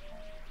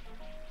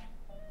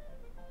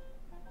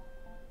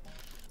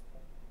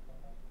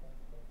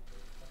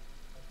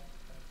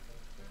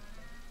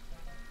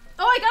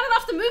 Oh, I got it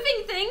off the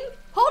moving thing!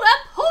 Hold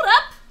up, hold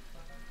up!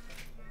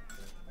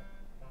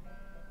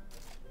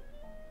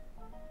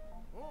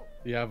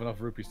 Do you have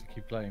enough rupees to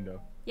keep playing,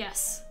 though?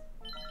 Yes.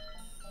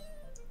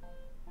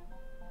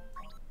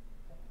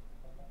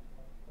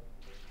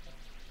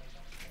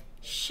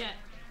 Shit.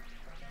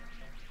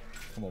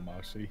 Come on,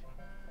 Marcy.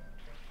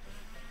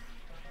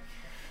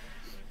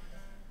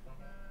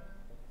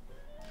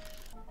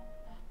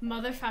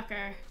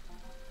 Motherfucker.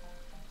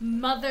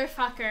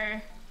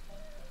 Motherfucker.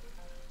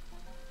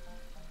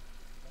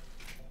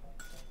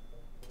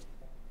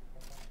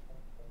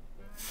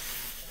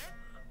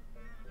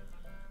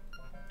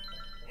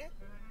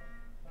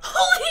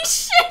 Holy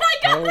shit, I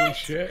got it! Holy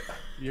shit,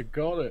 you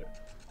got it.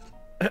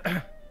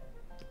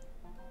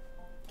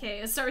 Okay,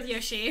 let's start with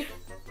Yoshi.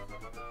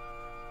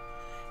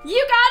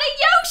 You got a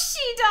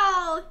Yoshi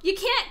doll! You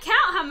can't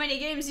count how many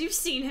games you've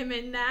seen him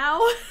in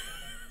now.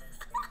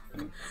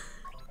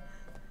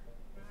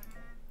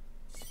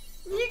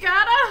 You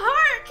got a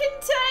heart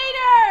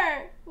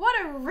container! What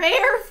a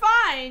rare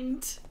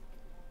find!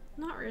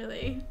 Not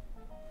really.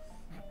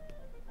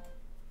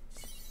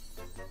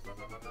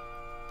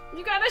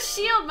 You got a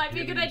shield! Might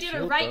be a good idea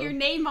to write your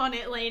name on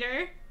it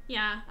later.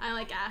 Yeah, I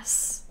like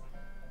S.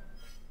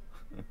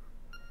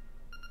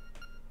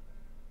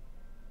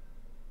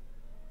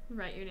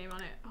 Write your name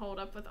on it. Hold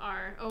up with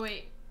R. Oh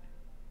wait.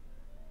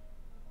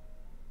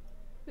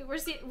 Wait,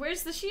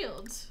 where's the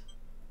shield?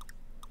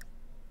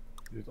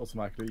 You just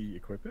automatically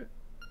equip it?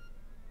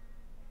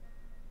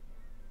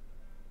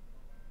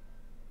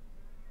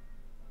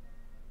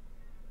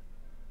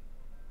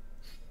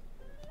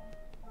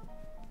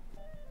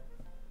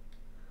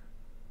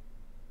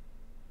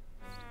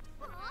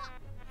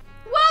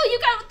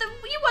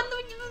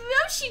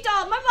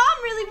 doll! My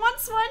mom really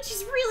wants one!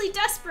 She's really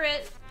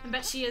desperate! I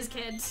bet she is,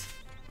 kids.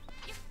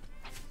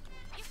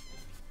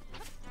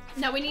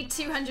 No, we need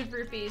 200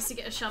 rupees to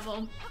get a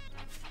shovel.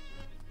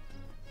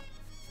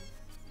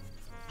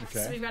 Okay.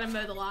 So we've got to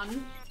mow the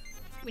lawn.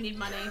 We need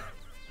money.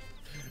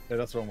 Yeah,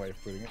 that's one way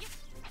of putting it.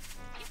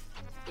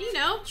 You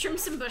know, trim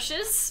some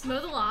bushes, mow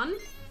the lawn.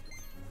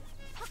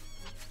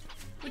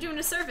 We're doing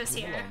a service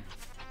here.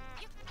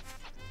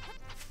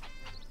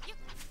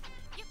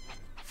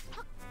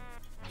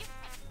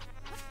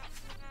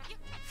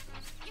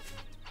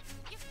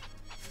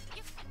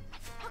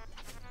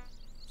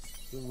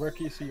 So where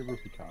can you see your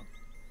rupee count?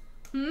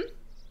 Hmm?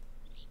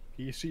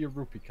 Can you see your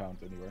rupee count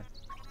anywhere?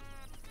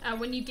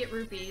 When you get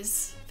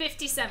rupees.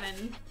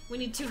 57. We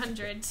need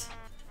 200.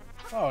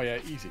 Oh yeah,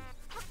 easy.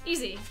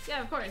 Easy.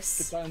 Yeah, of course.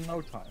 Get that in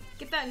no time.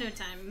 Get that in no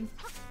time.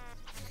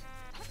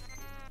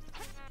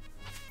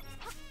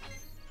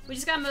 We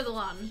just gotta mow the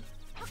lawn.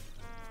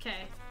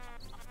 Okay.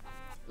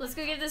 Let's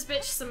go give this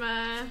bitch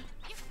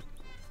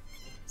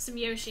some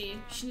Yoshi.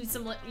 She needs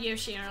some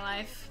Yoshi in her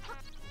life.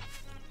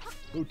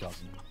 Who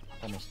doesn't?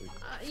 Honestly.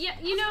 Yeah,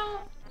 you know,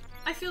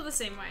 I feel the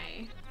same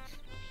way.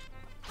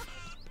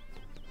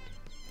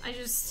 I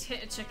just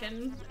hit a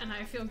chicken and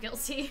I feel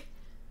guilty.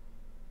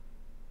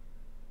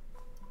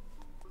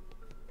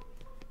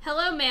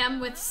 Hello, ma'am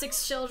with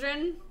 6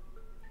 children.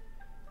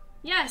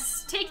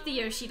 Yes, take the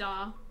Yoshi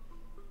doll.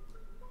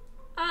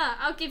 Ah,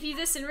 I'll give you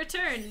this in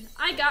return.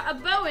 I got a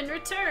bow in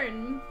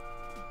return.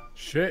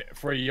 Shit,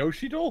 for a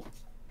Yoshi doll?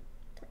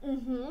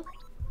 Mm-hmm.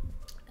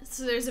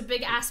 So there's a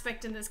big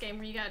aspect in this game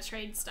where you gotta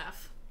trade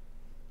stuff.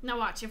 Now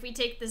watch, if we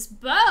take this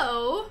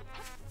bow...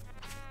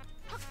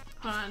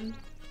 Hold on.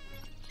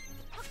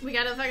 We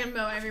gotta fucking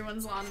mow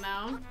everyone's lawn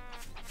now.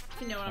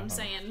 If you know what I'm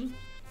saying.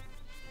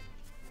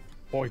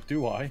 Boy,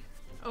 do I.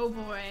 Oh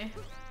boy.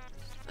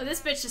 Oh, this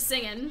bitch is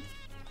singing.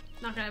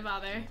 Not gonna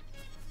bother.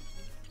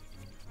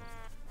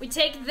 We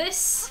take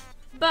this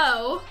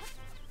bow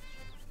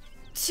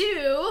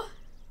to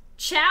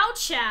Chow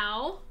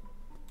Chow.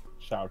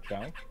 Chow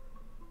Chow.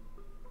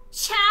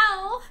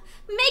 Chow!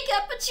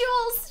 Makeup,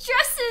 jewels,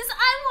 dresses,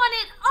 I want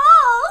it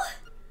all!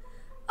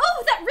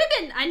 Oh, that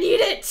ribbon! I need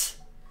it!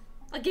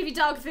 I'll give you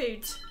dog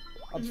food.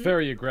 That's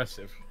very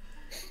aggressive.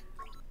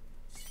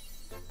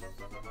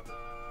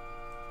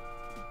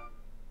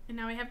 And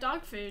now we have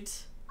dog food.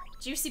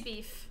 Juicy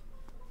beef.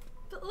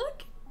 But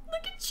look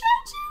at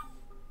Chow Chow!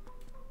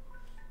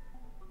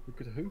 Look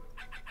at who?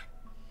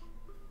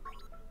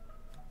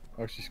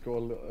 Oh, she's got a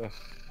little...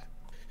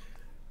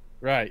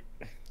 Right.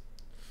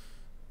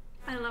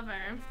 I love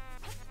her.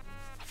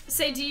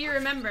 Say, do you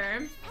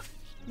remember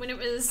when it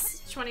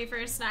was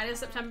 21st night of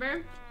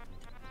September?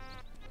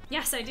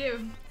 Yes, I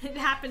do. It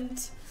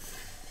happened.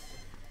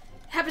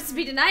 Happens to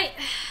be tonight.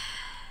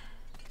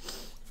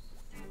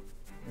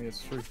 Yeah,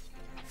 it's true.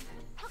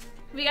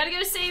 We gotta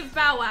go save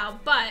Bow Wow,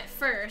 but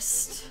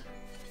first...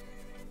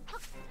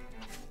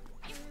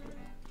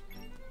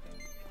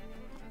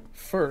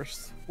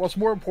 First, what's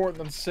more important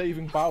than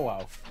saving Bow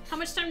Wow? How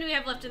much time do we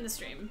have left in the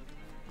stream?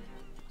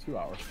 2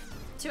 hours.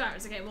 2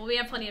 hours, okay. Well, we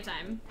have plenty of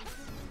time.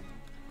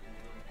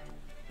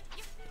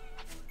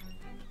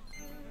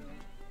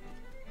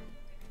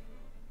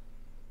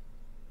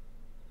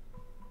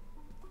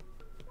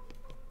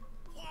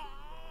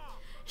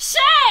 Say,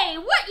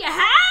 what you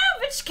have?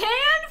 It's canned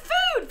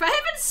food! For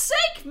heaven's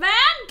sake, man!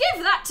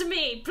 Give that to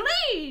me,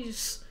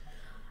 please!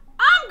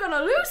 I'm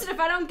gonna lose it if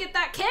I don't get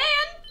that can!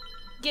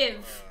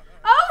 Give.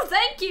 Oh,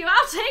 thank you!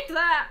 I'll take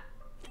that!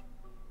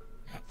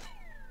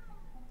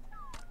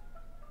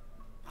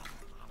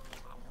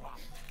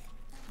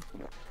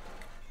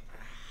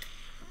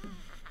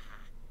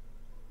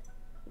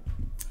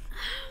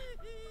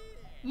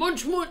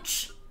 Munch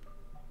munch!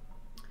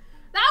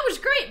 That was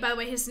great! By the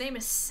way, his name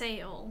is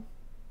Sale.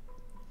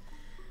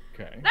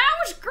 Okay. That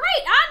was great!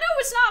 I know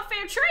it's not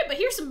fair trade, but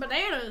here's some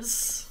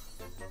bananas.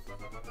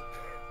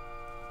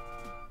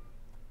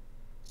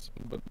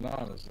 Some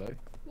bananas, eh?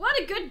 What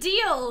a good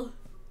deal!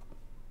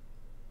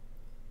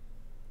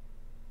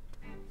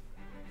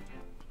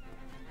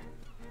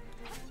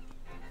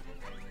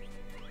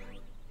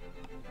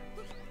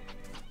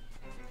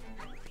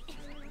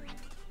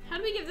 How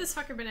do we give this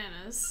fucker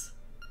bananas?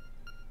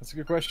 That's a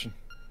good question.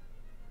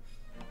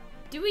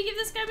 Do we give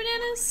this guy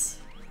bananas?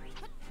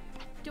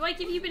 Do I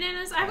give you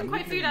bananas? I haven't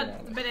quite figured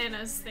out the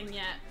bananas thing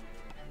yet.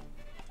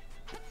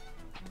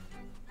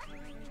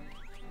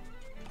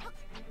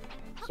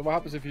 So what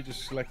happens if you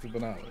just select the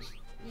bananas?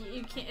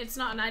 You can't. It's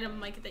not an item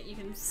like that you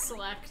can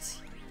select.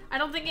 I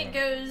don't think it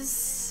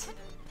goes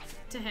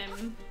to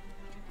him.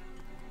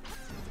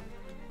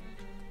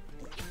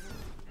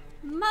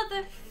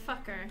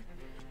 Motherfucker.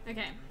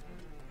 Okay.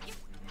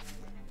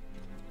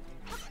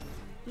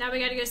 Now we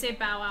gotta go save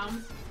Bow Wow.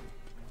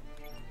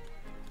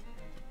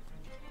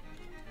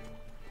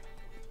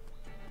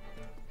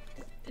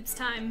 It's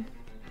time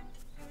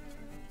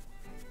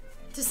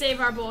to save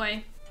our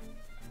boy.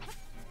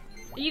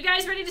 Are you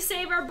guys ready to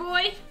save our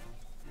boy?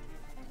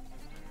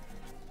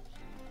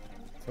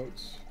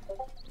 Totes.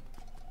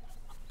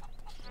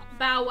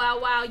 Bow wow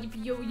wow,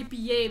 yippee yo,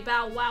 yippee yay,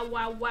 bow wow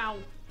wow wow.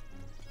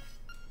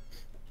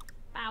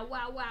 Bow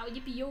wow wow,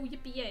 yippee yo,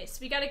 yippee yay. So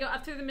we gotta go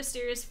up through the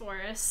mysterious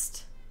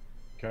forest.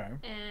 Okay.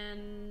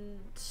 And...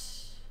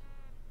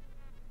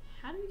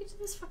 how do we get to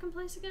this fucking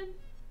place again?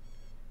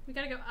 We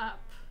gotta go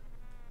up.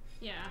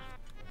 Yeah.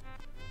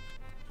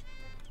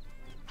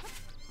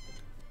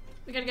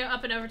 We gotta go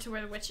up and over to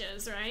where the witch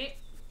is, right?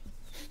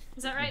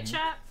 Is that right,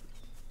 chat?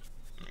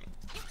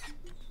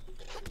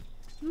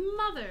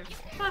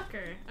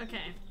 Motherfucker.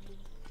 Okay.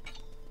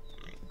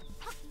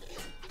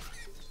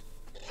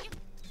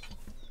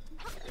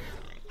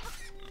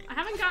 I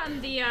haven't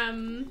gotten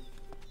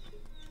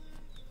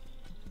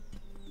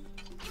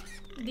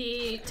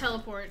the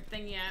teleport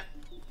thing yet,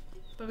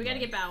 but we gotta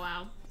get Bow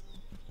Wow.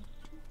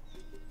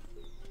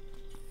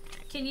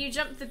 Can you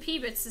jump the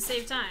P-bits to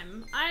save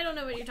time? I don't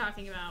know what you're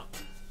talking about.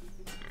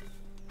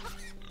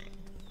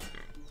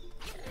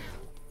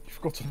 You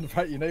forgot to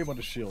write your name on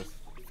the shield.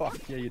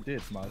 Fuck, yeah you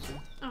did, Mousy.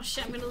 Oh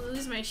shit, I'm gonna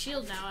lose my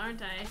shield now,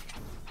 aren't I?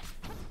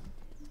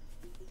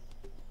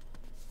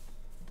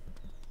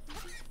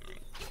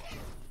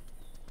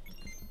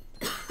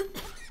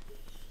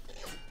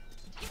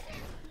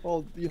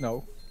 Well, you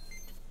know,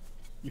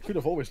 you could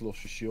have always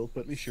lost your shield,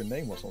 but at least your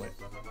name was on it.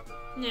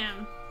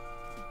 Yeah.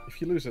 If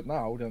you lose it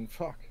now, then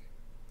fuck.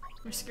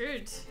 We're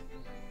screwed.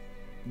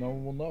 No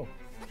one will know.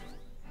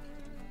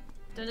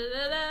 Da da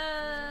da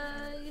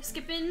da! You're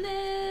skipping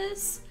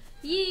this.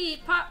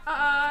 Yeet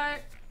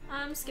part.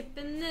 I'm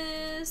skipping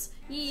this.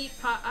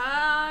 Yeet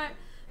part.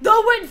 The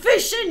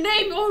windfish in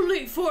name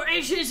only, for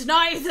it is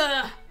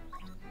neither.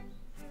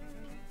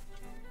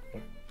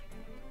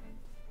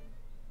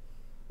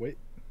 Wait.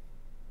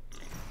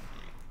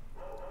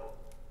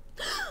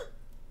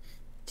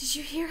 Did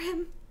you hear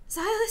him,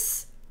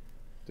 Silas?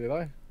 Did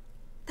I?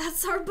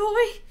 That's our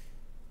boy.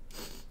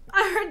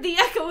 I heard the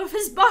echo of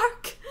his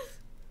bark.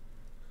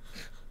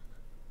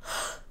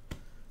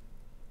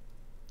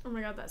 Oh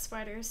my god, that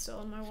spider is still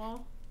on my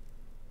wall.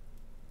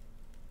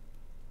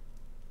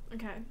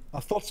 Okay. I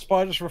thought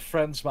spiders were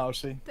friends,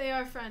 Mousy. They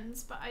are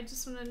friends, but I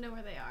just want to know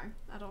where they are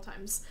at all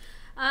times.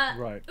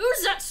 Right.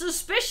 Who's that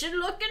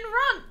suspicion-looking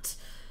runt?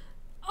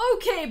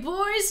 Okay,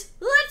 boys,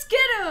 let's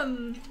get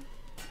him!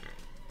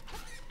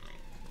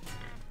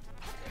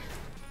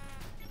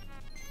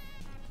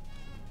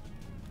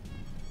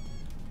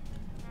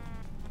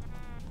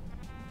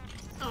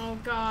 Oh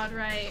god,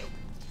 right.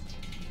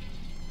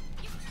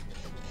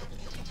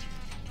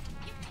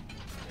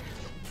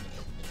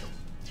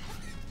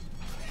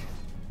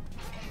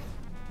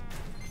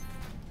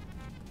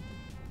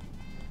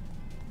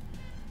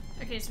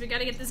 Okay, so we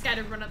gotta get this guy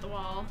to run up the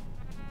wall.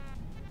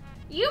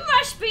 You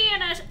must be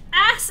an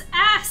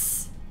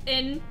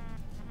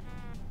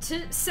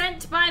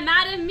sent by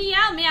Madam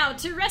Meow Meow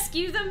to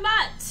rescue the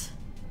mutt.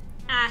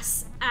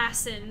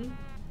 Assin.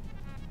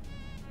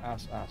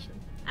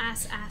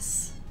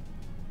 Ass.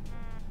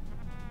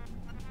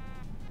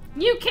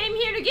 You came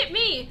here to get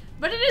me,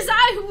 but it is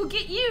I who will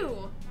get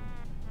you.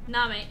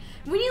 Nah, mate.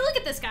 When you look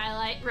at this guy,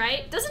 like,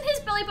 right? Doesn't his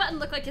belly button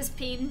look like his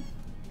peen?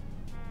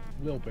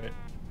 A little bit.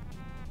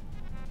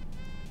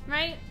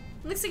 Right?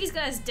 Looks like he's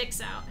got his dick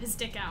out. Let's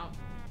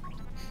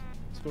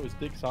go his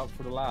dick's out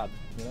for the lad,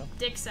 you know?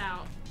 Dick's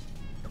out.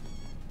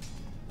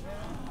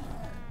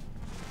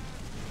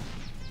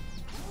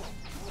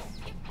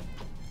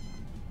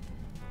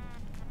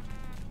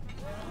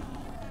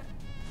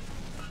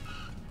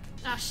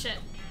 Ah, shit.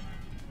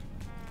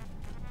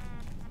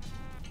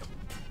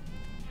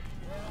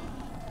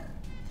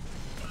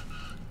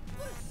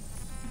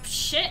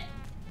 Shit.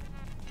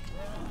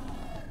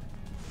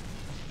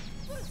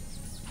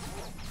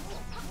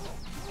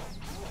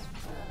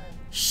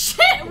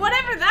 Shit,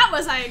 whatever that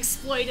was, I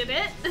exploited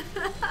it.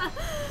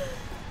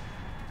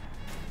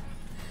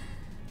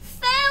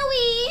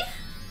 Fowie!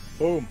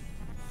 Boom.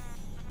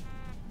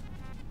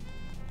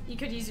 You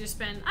could use your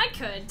spin. I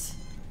could.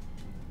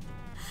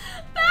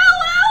 Bow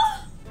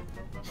Wow!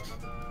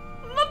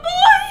 My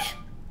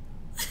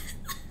boy!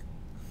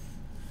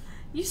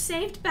 You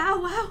saved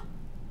Bow Wow.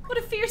 What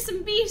a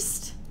fearsome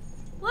beast.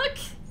 Look.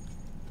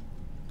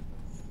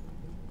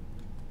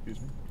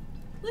 Excuse me?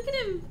 Look at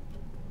him.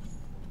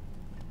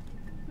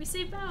 We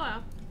saved Bow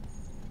Wow.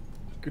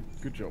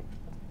 Good job.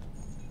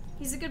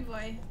 He's a good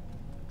boy.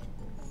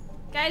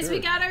 Guys, Good. we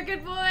got our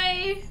good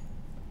boy.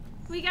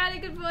 We got a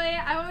good boy.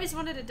 I always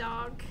wanted a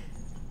dog.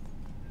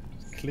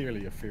 It's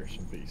clearly a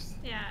fearsome beast.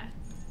 Yeah.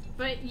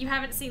 But you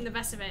haven't seen the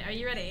best of it. Are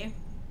you ready?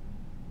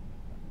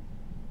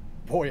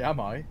 Boy,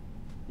 am I.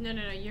 No,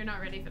 you're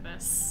not ready for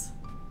this.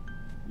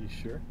 You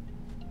sure?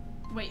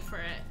 Wait for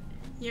it.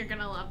 You're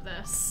gonna love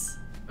this.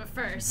 But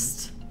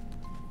first...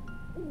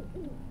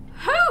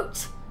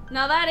 Hoot!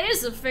 Now that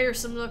is a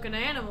fearsome looking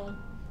animal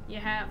you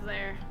have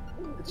there.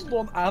 It's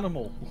not an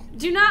animal.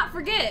 Do not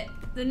forget,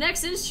 the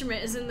next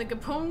instrument is in the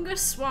Gapunga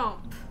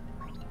Swamp.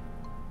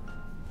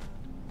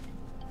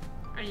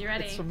 Are you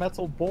ready? It's a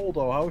metal ball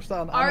though, how's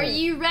that an animal? Are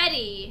you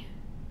ready?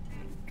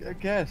 I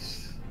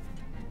guess.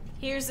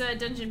 Here's a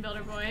dungeon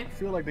builder boy. I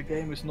feel like the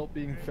game is not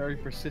being very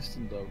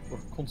persistent though, or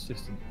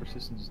consistent.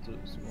 Persistent is the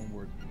wrong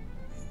word.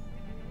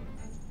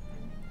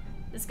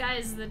 This guy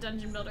is the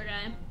dungeon builder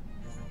guy.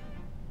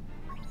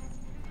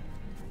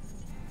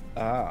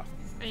 Ah.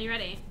 Are you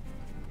ready?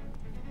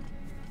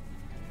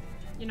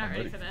 You're not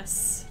ready for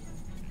this.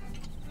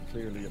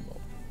 Clearly I'm not.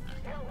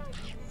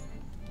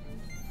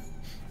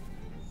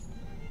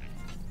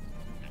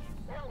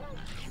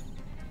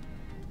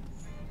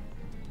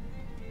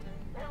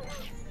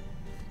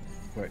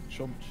 Wait,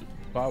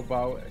 Bow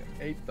Bow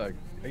ate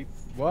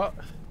what?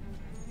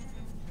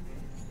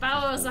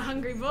 Bow Wow's a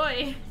hungry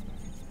boy.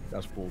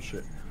 That's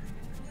bullshit.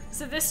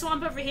 So this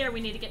swamp over here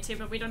we need to get to,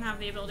 but we don't have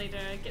the ability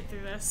to get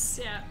through this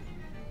yet.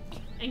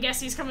 And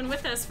guess who's coming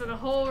with us for the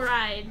whole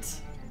ride?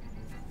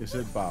 Is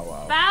it Bow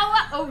Wow? Bow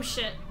Wow! Oh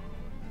shit.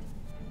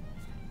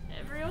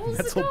 Everyone's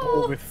That's a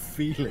ball with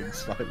feelings,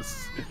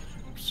 Silas.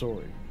 I'm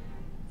sorry.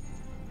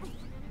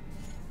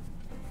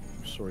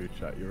 I'm sorry,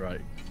 chat, you're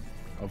right.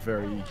 How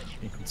very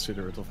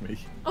inconsiderate of me.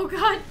 Oh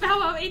god, Bow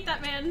Wow ate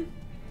that man.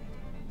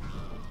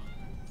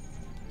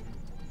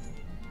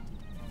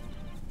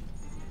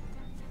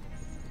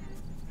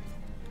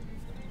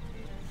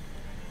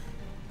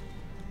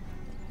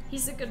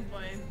 He's a good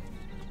boy.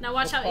 Now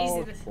watch how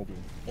easy this.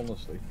 Problem,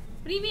 honestly.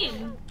 What do you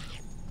mean?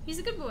 He's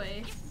a good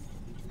boy.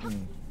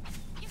 Hmm.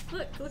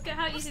 Look at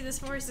how easy this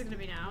forest is gonna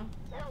be now.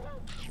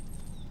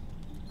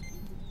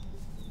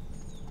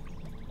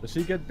 Does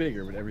he get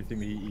bigger with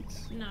everything he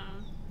eats? No.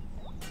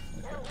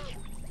 Okay.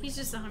 He's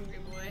just a hungry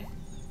boy.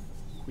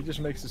 He just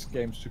makes this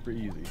game super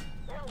easy.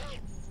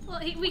 Well,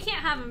 we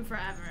can't have him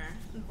forever,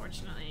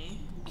 unfortunately.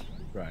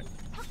 Right.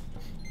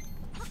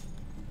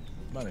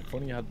 Man, if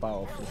only you had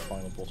Bow for the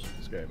final boss of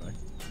this game, eh?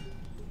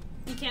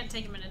 You can't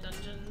take him into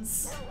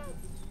dungeons.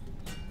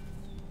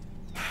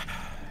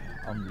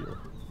 Unreal.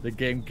 The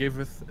game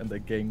giveth and the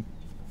game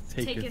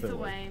taketh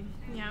away.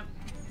 Yep.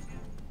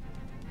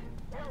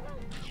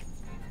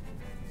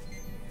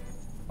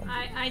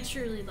 I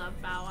truly love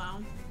Bow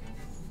Wow.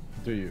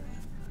 Do you?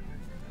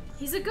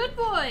 He's a good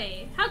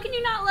boy! How can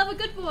you not love a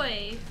good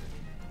boy?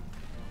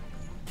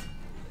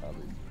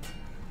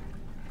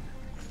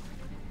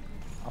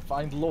 I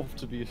find love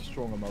to be a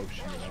strong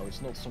emotion, you know?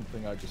 It's not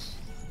something I just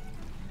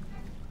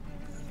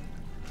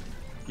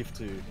give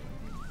to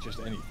just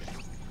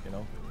anything, you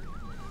know?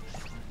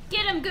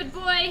 Get him, good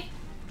boy!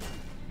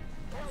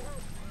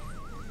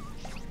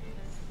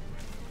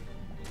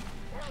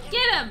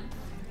 Get him!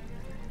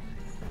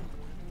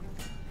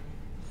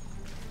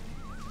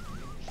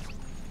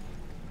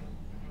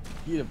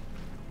 Eat him.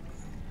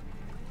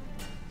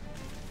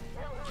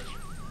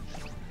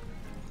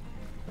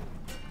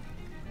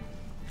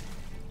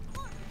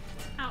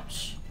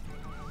 Ouch.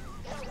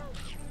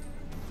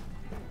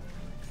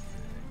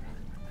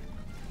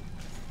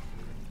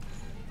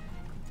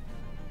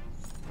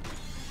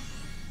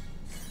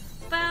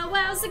 Bow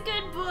Wow's a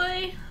good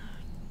boy.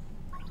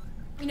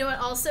 You know what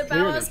also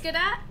Bow Wow's good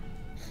at?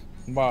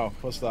 Wow,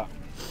 what's that?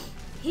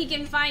 He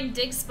can find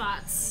dig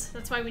spots.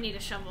 That's why we need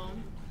a shovel.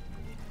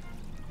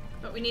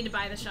 But we need to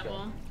buy the shovel.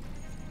 Okay.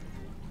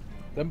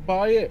 Then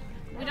buy it.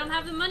 We don't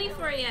have the money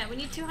for it yet. We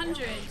need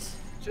 200.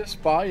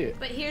 Just buy it.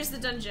 But here's the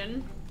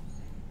dungeon.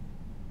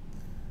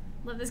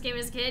 Love this game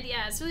as a kid.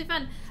 Yeah, it's really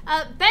fun.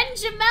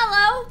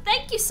 Benjamello,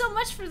 thank you so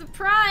much for the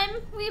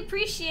prime. We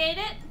appreciate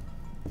it.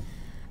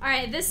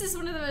 Alright, this is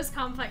one of the most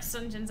complex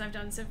dungeons I've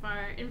done so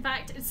far. In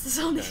fact, it's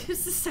the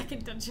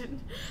second dungeon.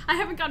 I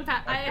haven't gotten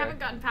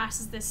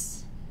past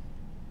this.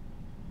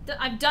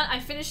 I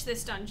finished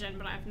this dungeon,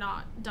 but I've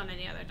not done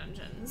any other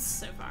dungeons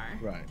so far.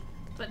 Right.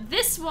 But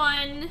this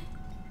one,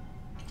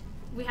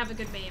 we have a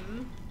good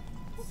meme.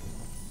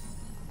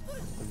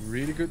 A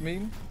really good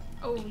meme?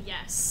 Oh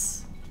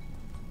yes.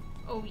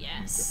 Oh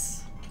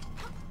yes.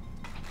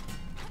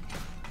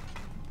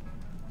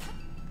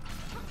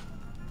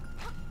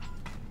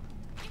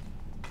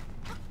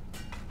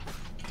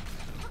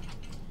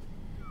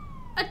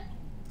 A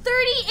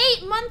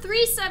 38-month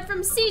resub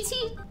from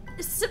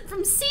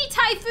Sea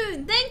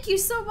Typhoon. Thank you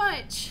so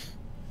much.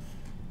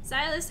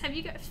 Silas, have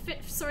you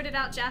sorted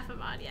out Jaffa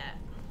mod yet?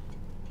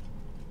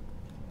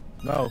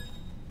 No.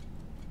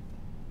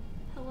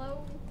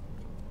 Hello?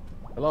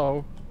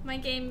 Hello?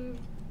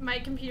 My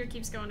computer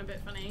keeps going a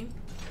bit funny.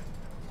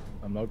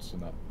 I'm noticing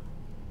that.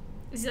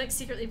 Is he like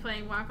secretly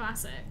playing WoW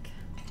Classic?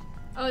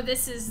 Oh,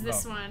 this is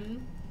this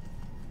one.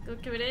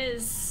 Look who it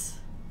is.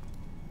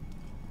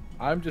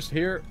 I'm just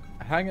here,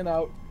 hanging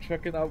out,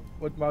 checking out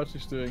what Mouse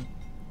is doing.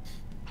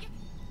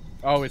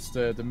 Oh, it's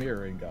the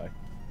mirroring guy.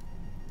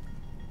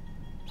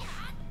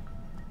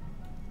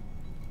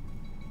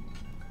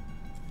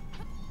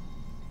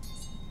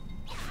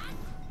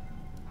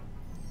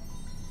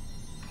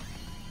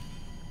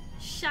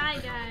 Shy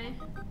guy.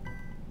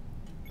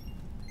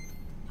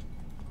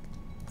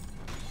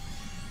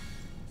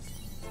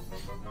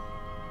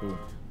 Boom.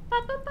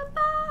 Ba, ba, ba,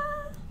 ba.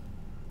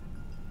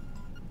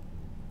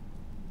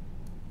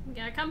 We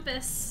got a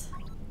compass.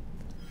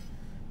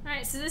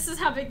 Alright, so this is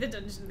how big the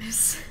dungeon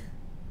is.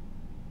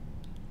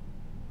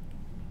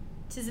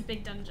 It is a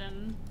big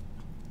dungeon.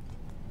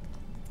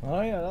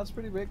 Oh yeah, that's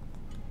pretty big.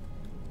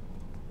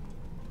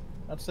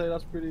 I'd say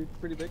that's pretty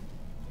big.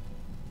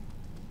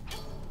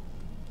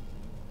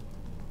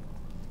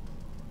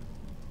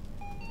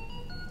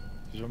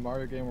 Is it a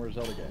Mario game or a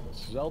Zelda game?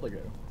 It's a Zelda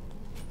game.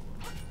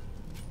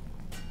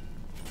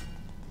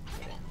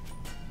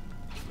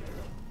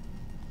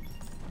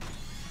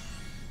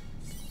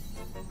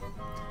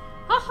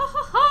 Ha ha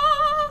ha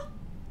ha!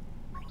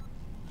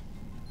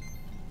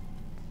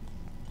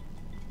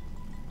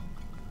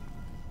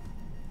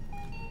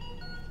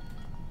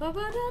 Ba ba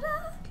da da.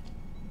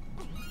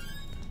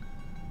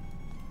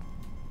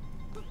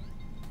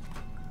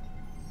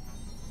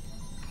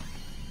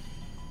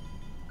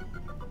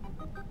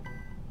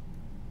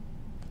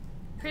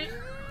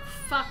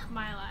 Fuck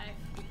my life.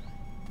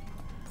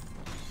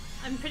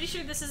 I'm pretty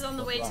sure this is on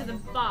the way to the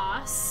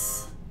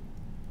boss.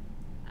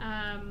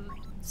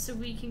 So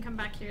we can come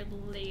back here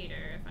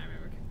later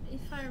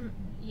if I remember.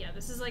 Yeah,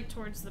 this is like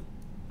towards the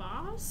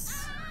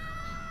boss.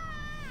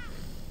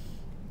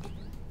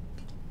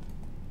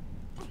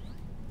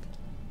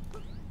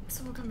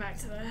 So we'll come back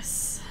to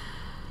this.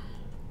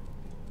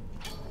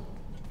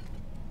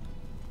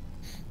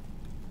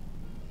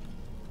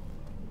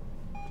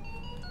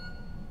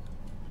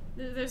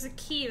 There's a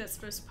key that's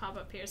supposed to pop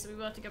up here, so we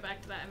will have to go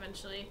back to that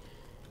eventually.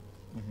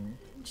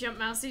 Jump,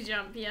 mousey,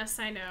 jump. Yes,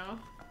 I know.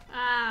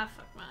 Ah,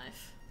 fuck my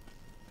life.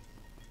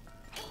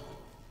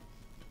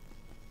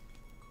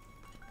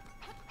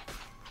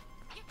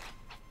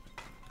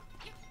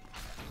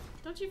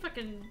 Don't you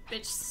fucking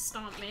bitch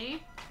stomp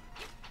me.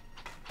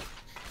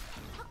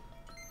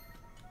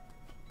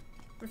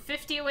 We're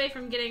 50 away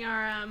from getting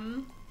our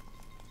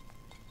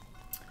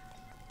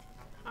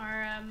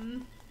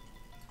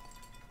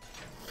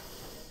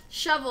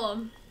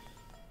shovel,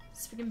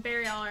 so we can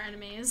bury all our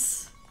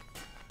enemies.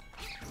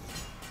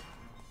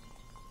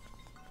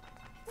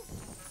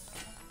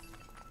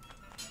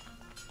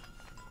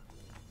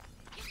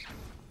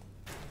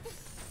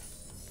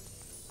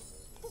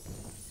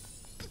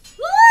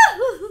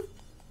 Woo!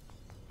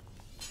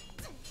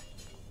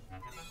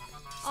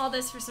 All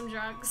this for some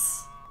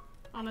drugs,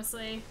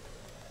 honestly.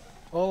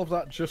 All of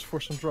that just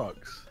for some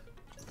drugs.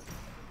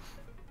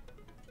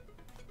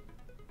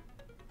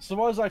 So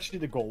what is actually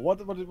the goal?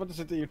 What is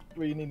it that you're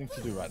needing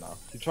to do right now?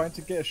 You're trying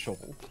to get a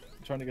shovel.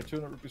 You're trying to get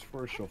 200 rupees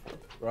for a shovel,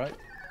 right?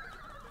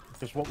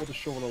 Because what would the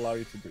shovel allow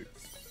you to do?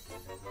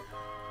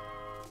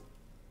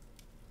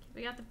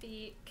 We got the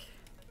beak.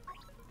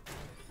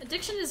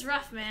 Addiction is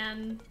rough,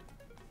 man.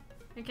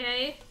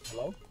 Okay?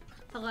 Hello?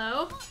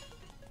 Hello?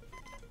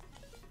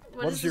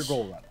 What is your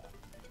goal right now?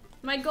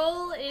 My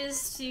goal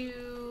is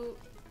to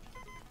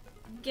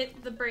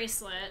get the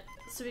bracelet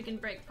so we can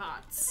break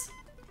pots.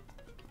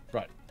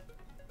 Right.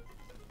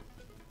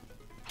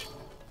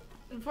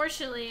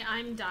 Unfortunately,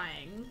 I'm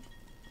dying.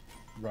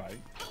 Right.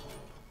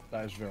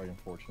 That is very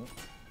unfortunate.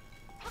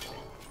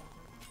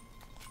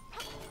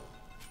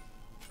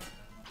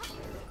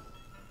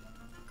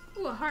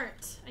 Ooh, a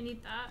heart. I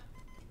need that.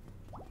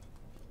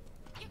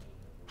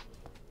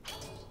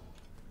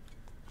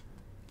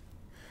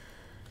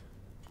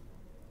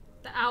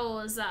 The owl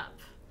is up.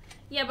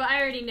 Yeah, but I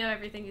already know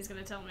everything he's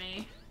gonna tell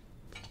me.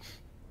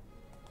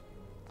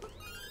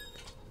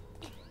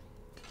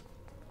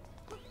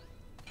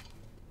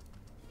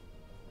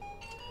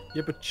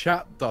 Yeah, but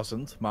chat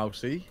doesn't,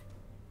 Mousy.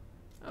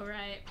 Oh,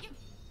 right.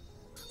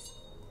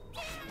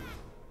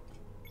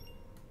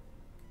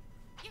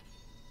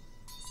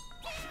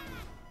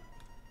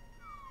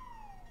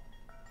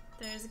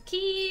 There's a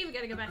key. We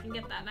gotta go back and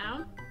get that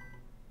now.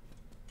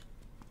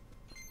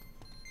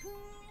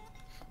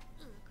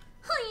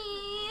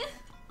 Hi.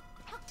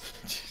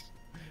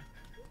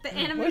 The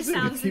Animu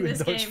sounds in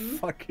this game.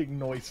 Fucking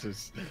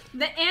noises.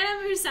 The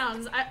Animu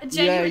sounds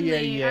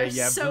genuinely are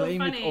so Blame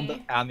funny. it on the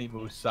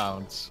Animu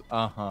sounds.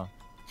 Uh-huh.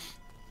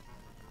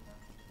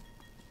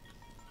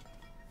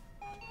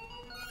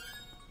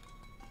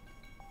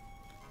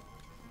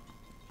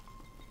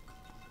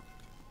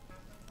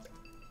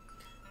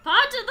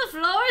 Part of the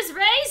floor is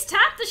raised.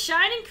 Tap the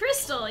shining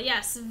crystal.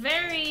 Yes,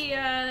 very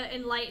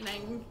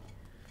enlightening.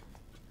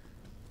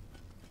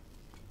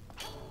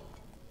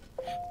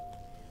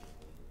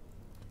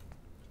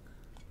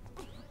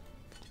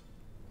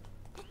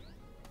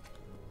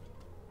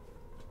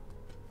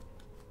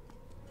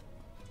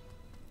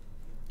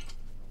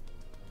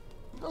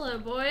 Hello,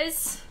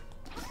 boys.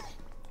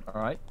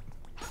 Alright.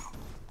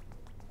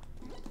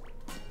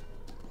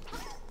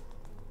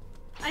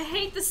 I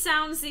hate the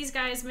sounds these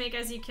guys make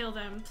as you kill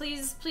them.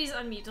 Please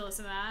unmute to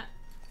listen to that.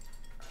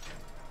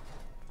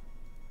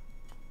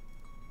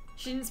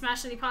 She didn't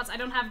smash any pots. I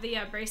don't have the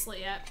bracelet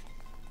yet.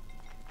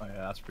 Oh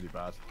yeah, that's pretty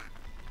bad.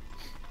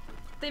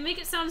 They make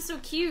it sound so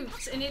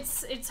cute, and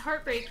it's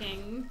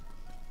heartbreaking.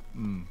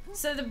 Mm.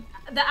 So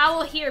the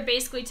owl here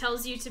basically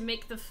tells you to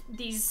make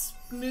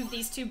move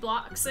these 2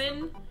 blocks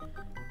in,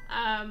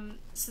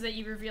 so that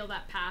you reveal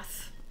that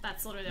path.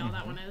 That's literally all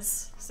that one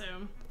is. So.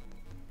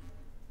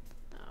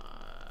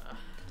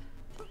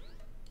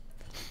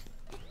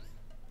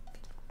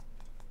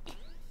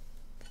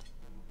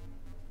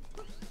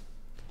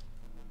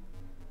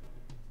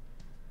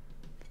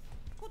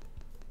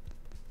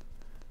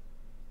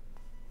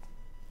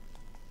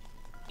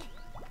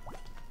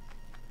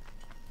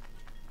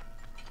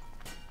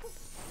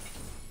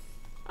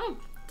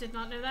 did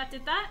not know that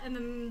did that. And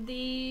then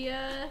the,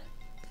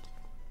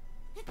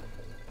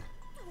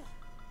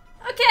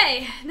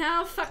 Okay,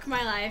 now fuck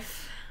my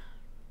life.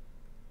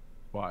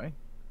 Why?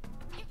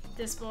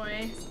 This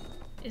boy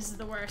is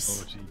the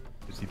worst.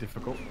 Oh, is he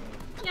difficult?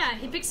 Yeah,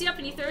 he picks you up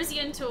and he throws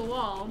you into a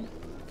wall.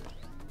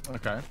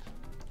 Okay.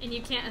 And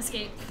you can't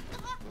escape.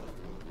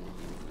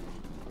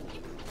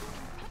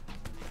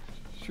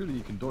 Surely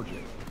you can dodge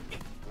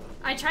it.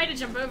 I tried to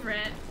jump over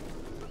it.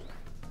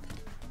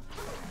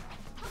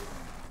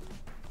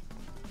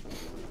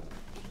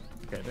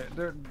 Okay,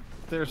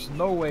 there's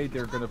no way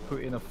they're gonna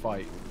put in a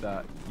fight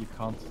that you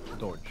can't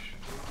dodge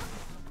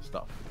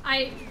stuff.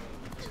 I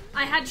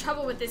had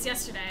trouble with this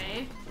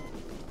yesterday.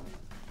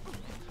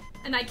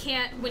 And I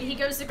can't, when he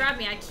goes to grab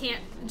me, I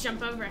can't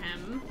jump over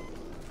him.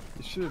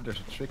 Sure, there's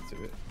a trick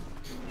to it.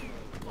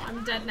 Well,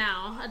 I'm dead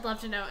now. I'd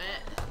love to know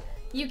it.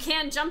 You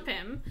can jump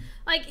him.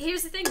 Like,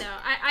 here's the thing though.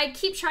 I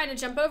keep trying to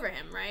jump over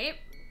him, right?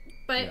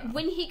 But Yeah.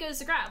 when he goes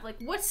to grab, like,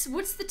 what's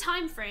the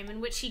time frame in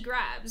which he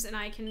grabs and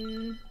I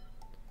can...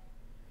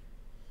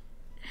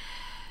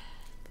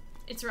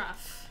 It's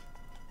rough.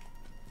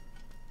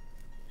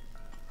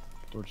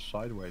 Dodge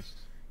sideways.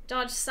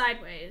 Dodge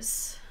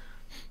sideways.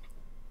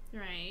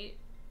 Right.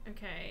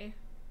 Okay.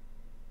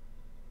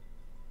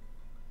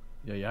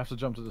 Yeah, you have to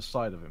jump to the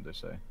side of him, they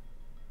say.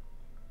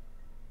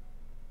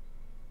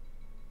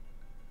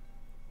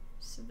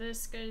 So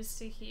this goes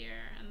to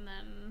here, and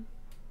then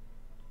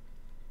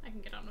I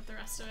can get on with the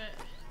rest of it.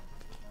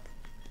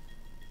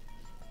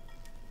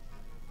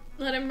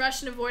 Let him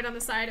rush and avoid on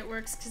the side. It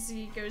works because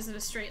he goes in a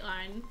straight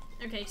line.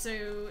 Okay,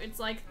 so it's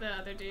like the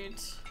other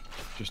dude.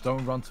 Just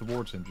don't run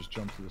towards him, just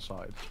jump to the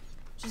side.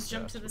 Just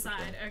jump to the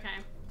side, okay.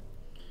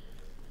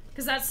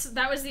 Because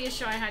that was the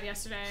issue I had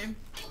yesterday.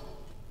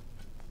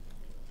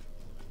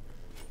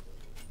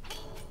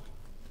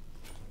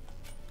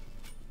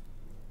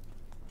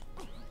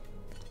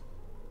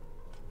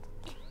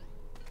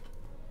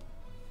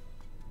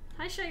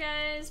 Hi Shy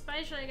Guys,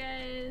 bye Shy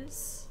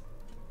Guys.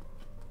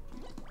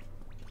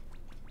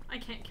 I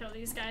can't kill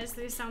these guys,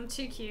 they sound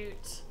too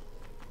cute.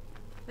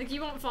 Like,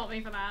 you won't fault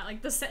me for that,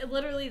 like,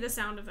 literally the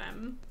sound of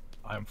them.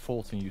 I am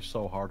faulting you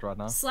so hard right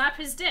now. Slap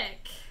his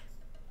dick.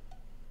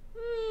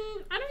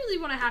 I don't really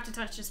want to have to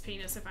touch his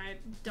penis if I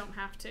don't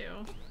have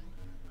to.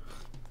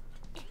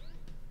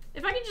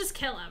 If I can just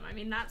kill him, I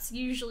mean, that's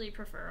usually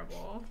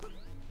preferable.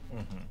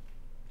 Mm-hmm.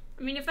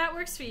 I mean, if that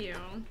works for you.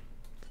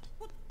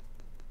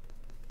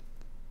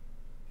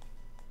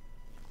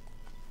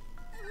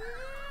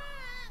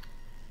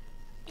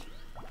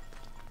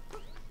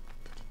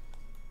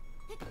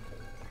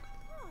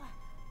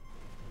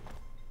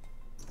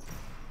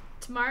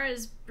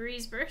 Tomorrow's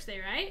Bree's birthday,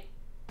 right?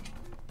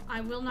 I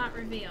will not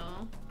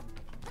reveal.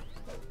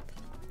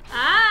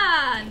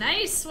 Ah,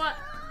 nice. What?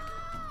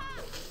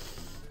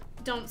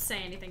 Don't say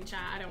anything, chat.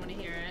 I don't want to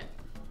hear it.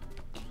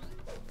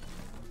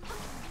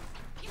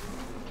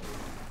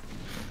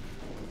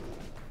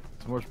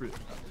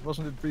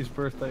 Wasn't it Bree's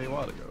birthday a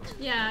while ago?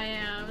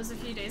 Yeah, it was a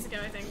few days ago,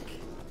 I think.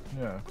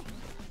 Yeah.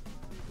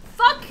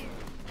 Fuck!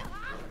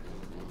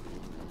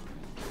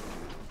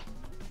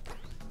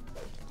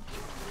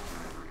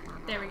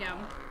 There we go.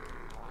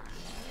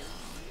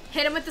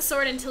 Hit him with the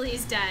sword until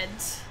he's dead.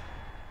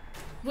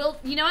 Well,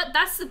 you know what?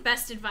 That's the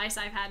best advice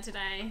I've had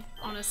today,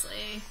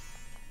 honestly.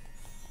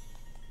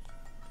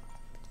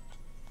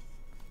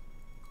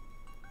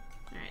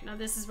 Alright, now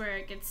this is where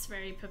it gets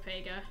very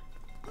Papega.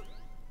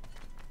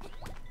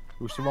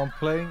 Who's the one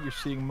playing? You're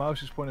seeing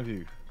Mouse's point of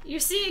view. You're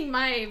seeing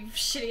my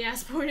shitty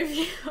ass point of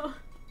view.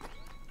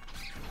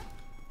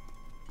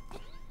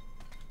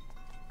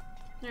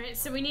 Alright,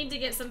 so we need to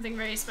get something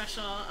very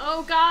special.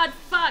 Oh god,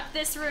 fuck,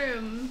 this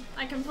room.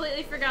 I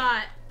completely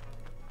forgot.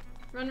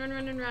 Run, run,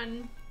 run, run,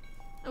 run.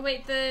 Oh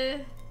wait,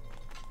 the...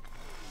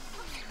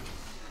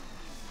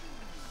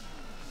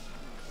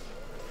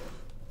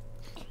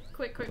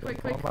 Quick, quick, quick,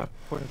 quick. From my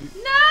point of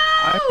view.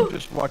 No! I'm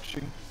just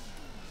watching.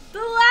 The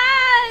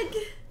lag!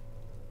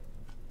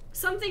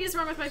 Something is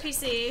wrong with my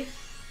PC.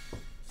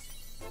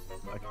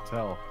 I can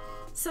tell.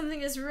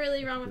 Something is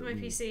really wrong with my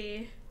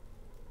PC.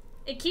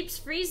 It keeps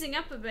freezing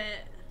up a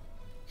bit.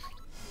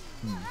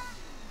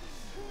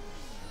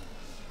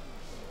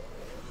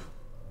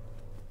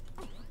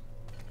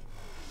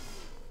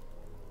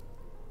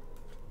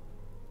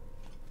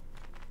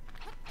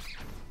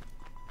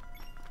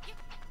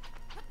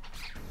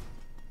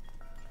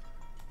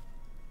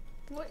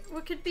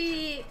 What could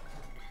be...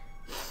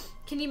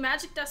 Can you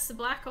magic dust the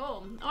black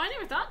hole? Oh, I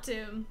never thought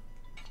to.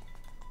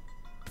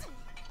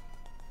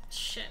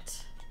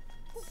 Shit.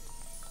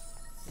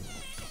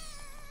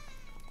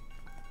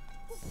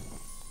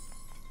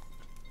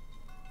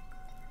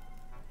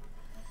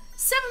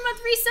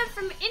 7-month reset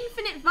from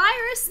Infinite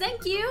Virus,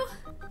 thank you!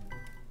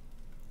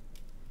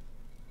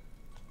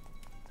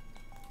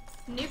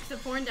 Nuke the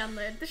porn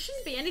download. There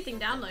shouldn't be anything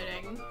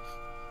downloading.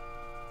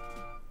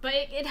 But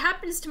it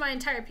happens to my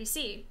entire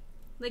PC.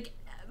 Like,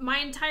 my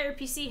entire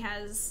PC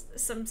has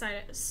some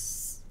side...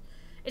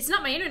 It's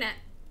not my internet.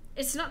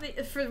 It's not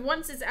the... For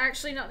once, it's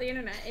actually not the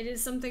internet. It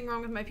is something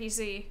wrong with my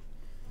PC.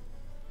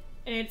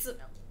 And it's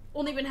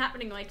only been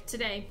happening like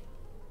today.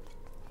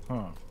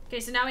 Huh. Okay,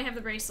 so now we have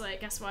the bracelet.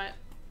 Guess what?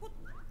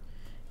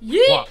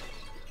 Yeet! What?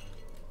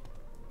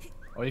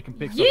 Oh, you can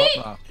pick stuff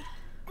up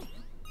now.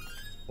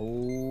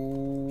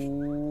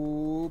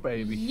 Oh,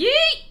 baby.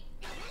 Yeet!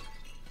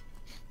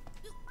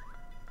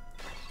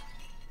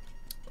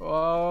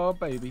 Oh,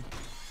 baby.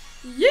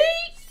 Yeet!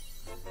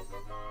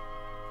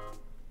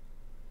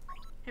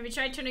 Have you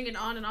tried turning it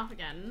on and off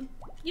again?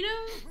 You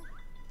know,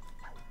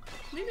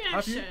 maybe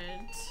I should.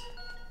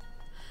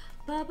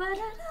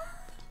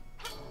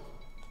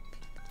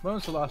 When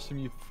was the last time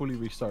you fully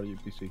restarted your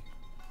PC?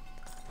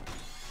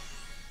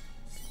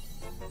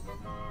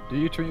 Do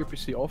you turn your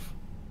PC off?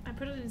 I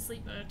put it in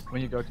sleep mode.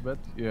 When you go to bed?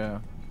 Yeah.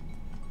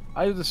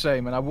 I do the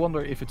same, and I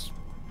wonder if it's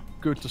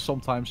good to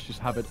sometimes just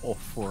have it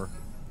off for,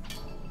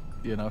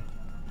 you know,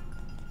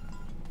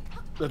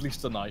 at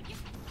least tonight.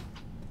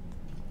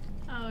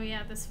 Oh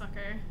yeah, this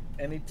fucker.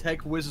 Any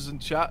tech whizzes in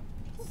chat?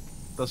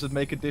 Does it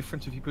make a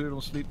difference if you put it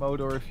on sleep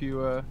mode or if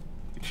you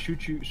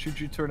should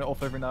you turn it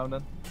off every now and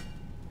then?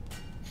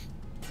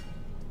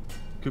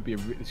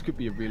 This could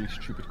be a really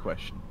stupid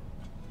question.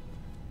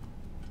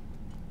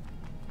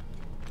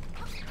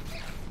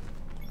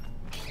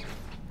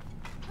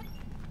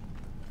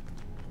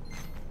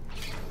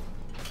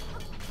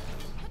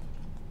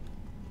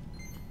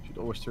 Should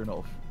always turn it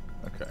off.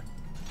 Okay.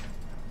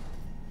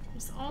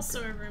 There's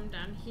also a room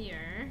down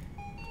here.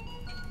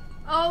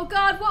 Oh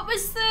god, what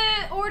was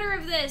the order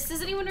of this?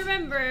 Does anyone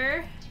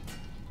remember?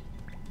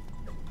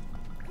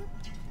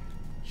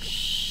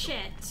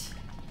 Shit.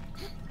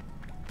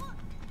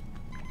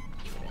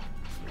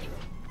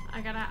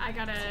 I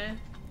gotta...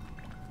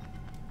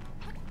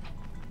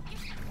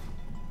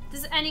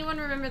 Does anyone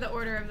remember the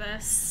order of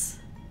this?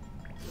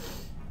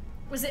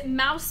 Was it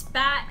mouse,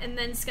 bat, and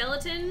then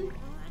skeleton?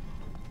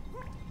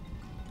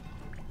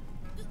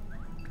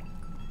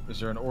 Is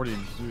there an order you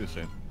need to do this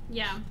in?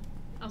 Yeah.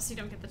 Else you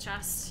don't get the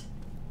chest.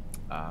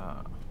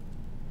 Ah.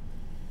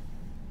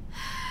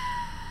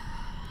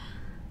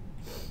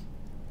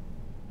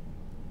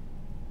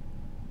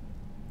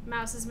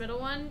 Mouse is middle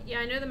one? Yeah,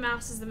 I know the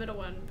mouse is the middle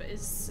one, but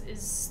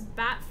is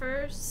bat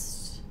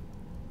first?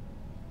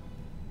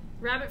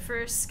 Rabbit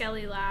first,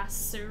 Skelly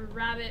last. So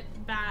rabbit,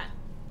 bat.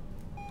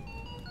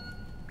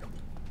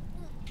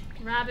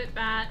 Rabbit,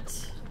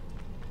 bat.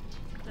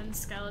 Then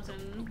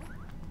skeleton.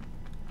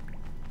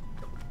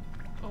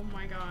 Oh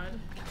my god.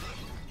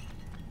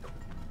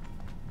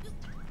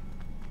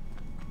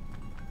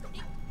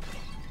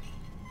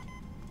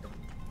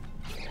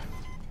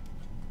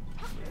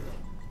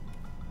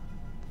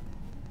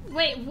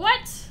 Wait,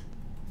 what?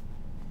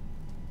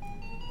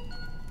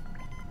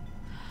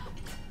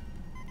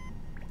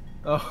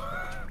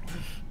 Oh.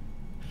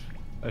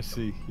 I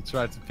see. You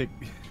tried to pick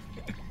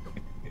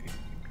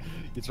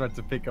you tried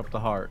to pick up the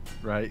heart,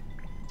 right?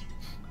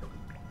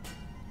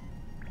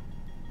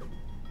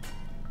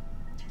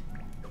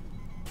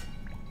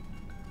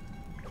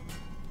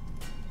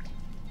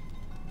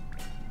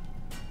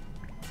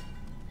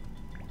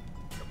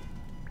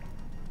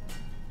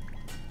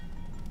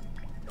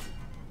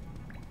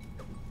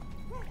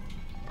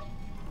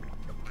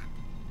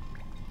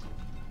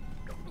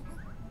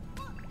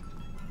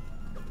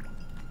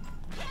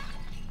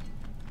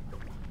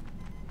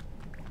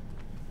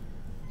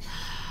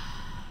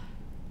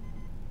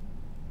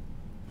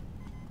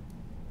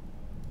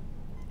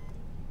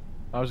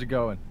 How's it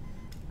going?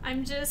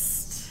 I'm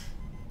just...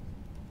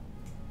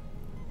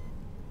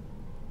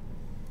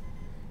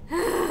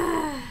 You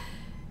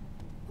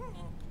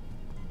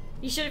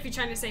should if you're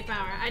trying to save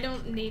power. I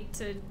don't need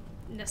to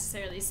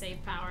necessarily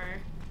save power.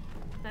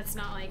 That's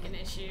not like an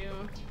issue.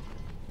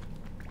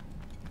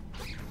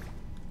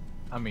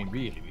 I mean,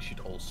 really, we should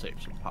all save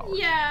some power.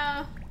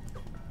 Yeah.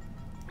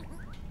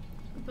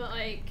 But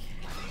like...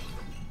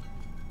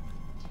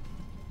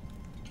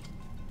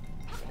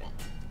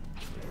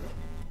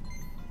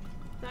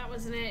 That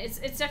wasn't it.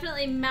 It's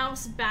definitely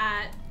mouse,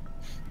 bat.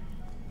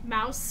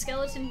 Mouse,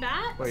 skeleton,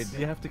 bat? Wait, do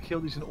you have to kill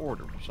these in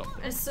order or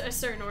something? A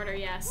certain order,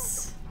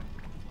 yes.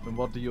 And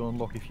what do you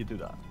unlock if you do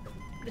that?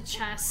 The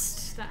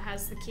chest that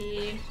has the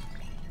key.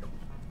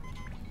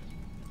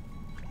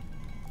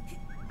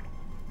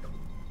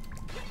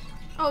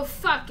 Oh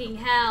fucking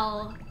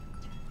hell.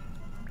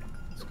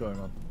 What's going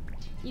on?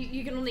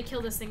 You can only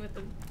kill this thing with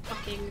the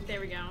fucking...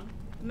 There we go.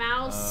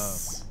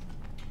 Mouse...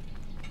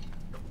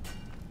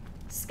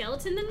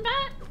 Skeleton then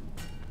bat?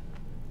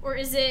 Or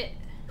is it...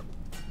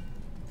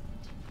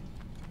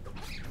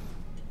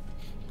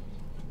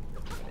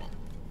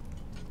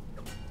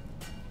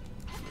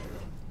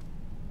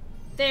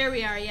 There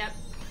we are, yep.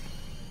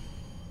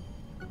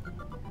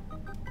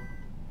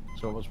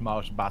 So it was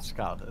mouse, bat,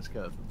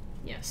 skeleton.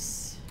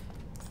 Yes.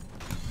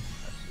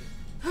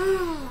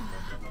 There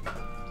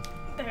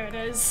it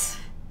is.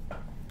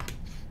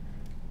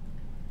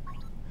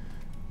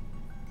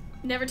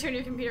 Never turn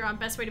your computer on.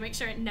 Best way to make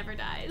sure it never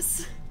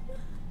dies.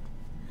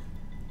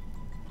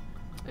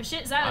 Oh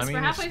shit, Xylus, we're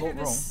halfway through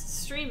this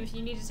stream if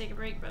you need to take a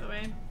break, by the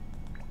way.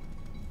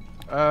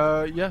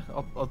 Yeah,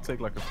 I'll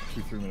take like a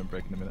 2-3 minute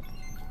break in a minute.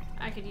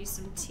 I could use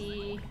some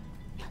tea.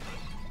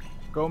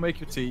 Go make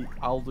your tea.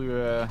 I'll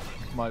do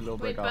my little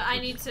break. Wait, but I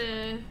need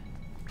to.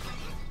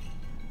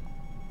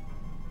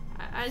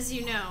 As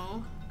you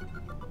know,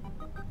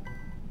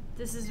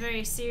 this is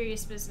very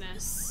serious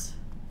business.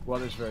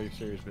 What is very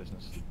serious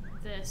business?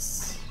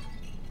 This.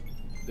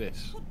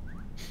 This.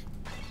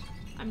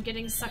 I'm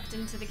getting sucked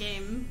into the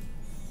game.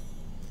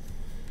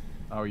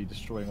 How are you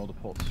destroying all the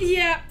pots?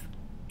 Yep.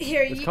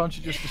 Here, But can't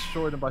you just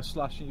destroy them by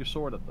slashing your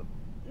sword at them?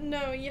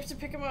 No, you have to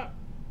pick them up.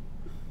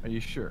 Are you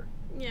sure?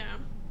 Yeah.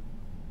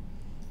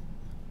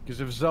 Because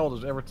if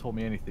Zelda's ever told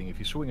me anything, if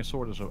you swing a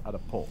sword at a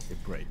pot,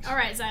 it breaks.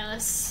 Alright,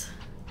 Xylus.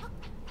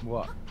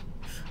 What?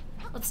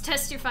 Let's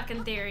test your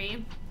fucking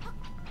theory.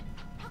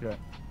 Yeah.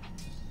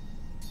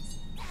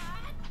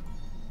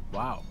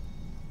 Wow.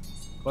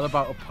 What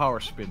about a power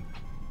spin?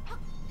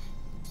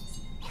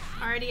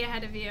 Already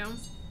ahead of you.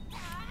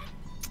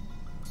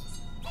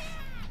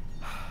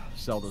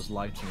 Zelda's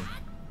lied to me.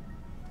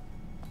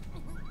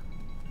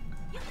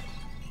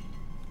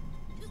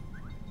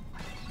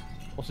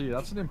 Also, yeah,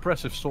 that's an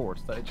impressive sword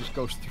that it just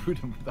goes through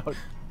them without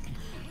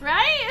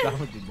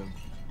damaging them.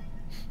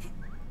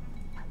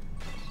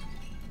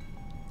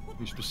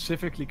 You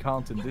specifically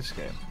can't in this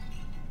game.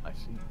 I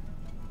see.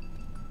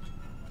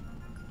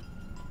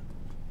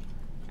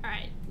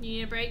 Alright, you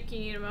need a break? You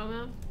need a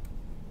Momo?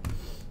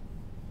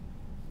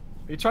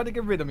 Are you trying to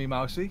get rid of me,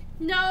 Mousy?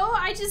 No,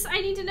 I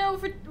need to know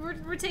if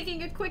we're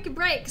taking a quick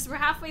break because we're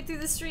halfway through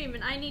the stream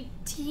and I need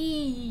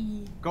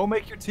tea. Go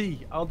make your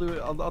tea. I'll do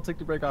it. I'll take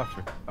the break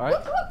after. All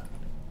right.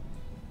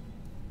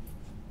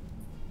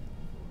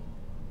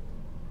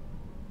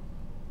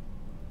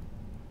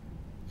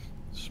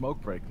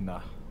 Smoke break?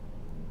 Nah.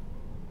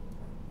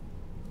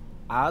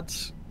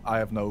 Ads? I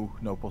have no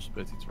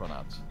possibility to run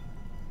ads.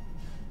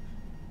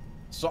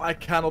 So I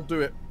cannot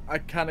do it. I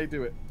cannot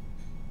do it.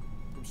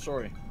 I'm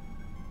sorry.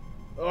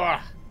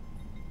 Ugh.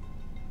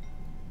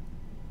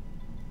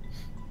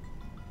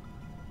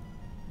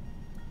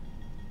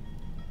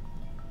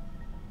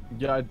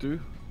 Yeah, I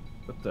do.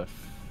 What the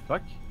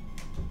fuck?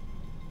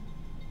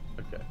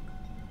 Okay.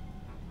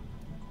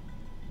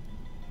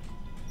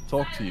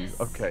 Talk to you.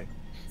 Okay.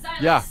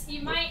 Xylus, yeah.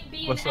 You might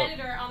be an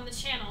editor on the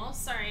channel.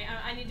 Sorry,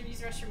 I need to use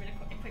the restroom in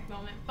a quick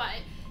moment.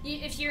 But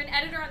if you're an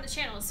editor on the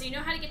channel, so you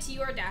know how to get to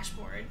your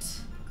dashboard.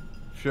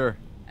 Sure.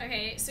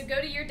 Okay, so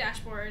go to your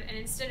dashboard and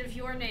instead of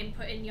your name,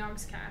 put in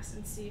Yogscast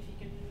and see if you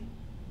can.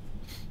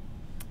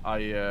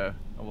 I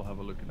will have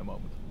a look in a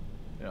moment.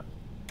 Yeah.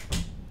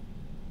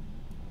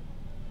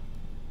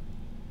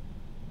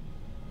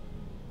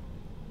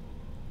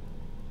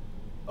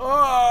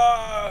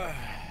 Oh,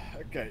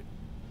 okay.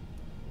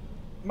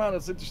 Man,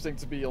 it's interesting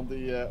to be on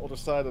the other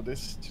side of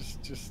this.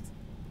 Just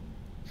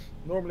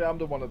normally I'm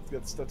the one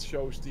that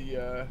shows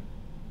the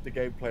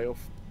gameplay of.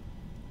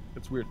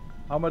 It's weird.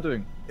 How am I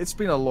doing? It's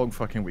been a long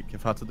fucking week.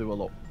 I've had to do a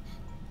lot.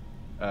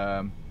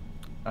 I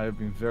have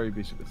been very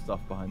busy with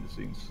stuff behind the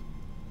scenes.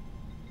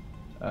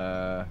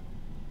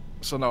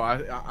 So no,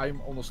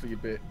 I'm honestly a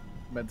bit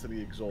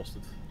mentally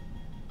exhausted.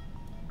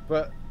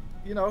 But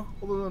you know,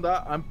 other than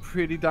that, I'm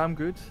pretty damn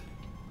good.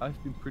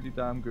 I've been pretty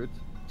damn good.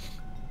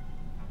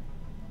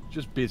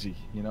 Just busy,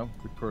 you know,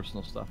 with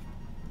personal stuff.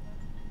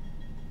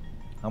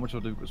 How much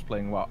of it was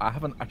playing WoW? I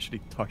haven't actually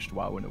touched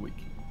WoW in a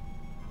week.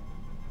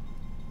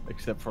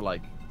 Except for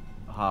like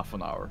half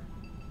an hour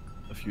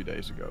a few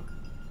days ago.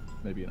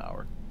 Maybe an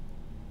hour.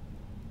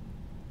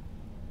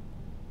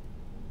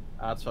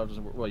 Ad swipe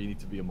doesn't work. Well, you need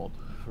to be a mod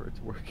for it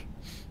to work.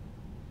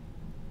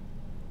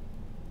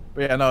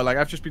 But yeah, no, like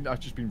I've just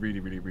been really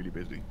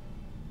busy.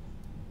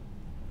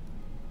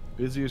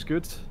 Busy is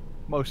good.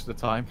 Most of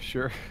the time,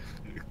 sure.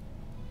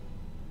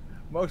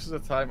 Most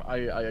of the time, I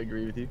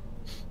agree with you.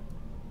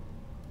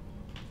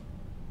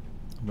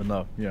 But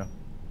no, yeah.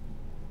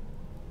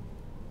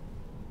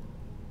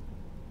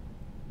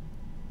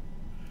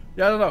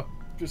 Yeah, I don't know.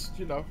 Just,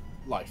 you know,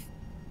 life.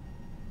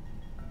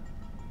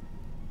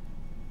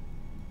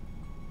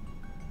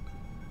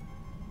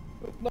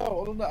 But no,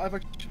 other than that, I've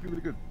actually been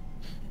really good.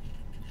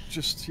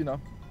 Just, you know,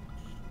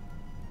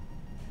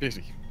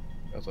 busy,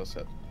 as I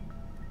said.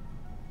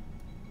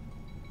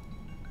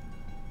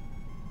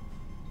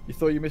 You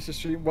thought you missed the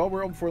stream? Well,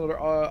 we're on for another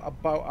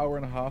about hour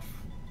and a half.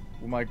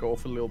 We might go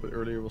off a little bit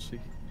earlier, we'll see.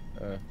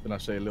 When I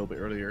say a little bit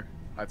earlier,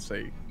 I'd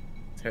say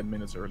 10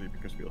 minutes early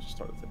because we also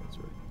started 10 minutes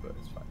early, but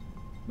it's fine.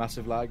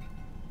 Massive lag.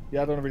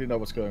 Yeah, I don't really know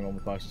what's going on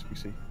with Bowser's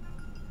PC.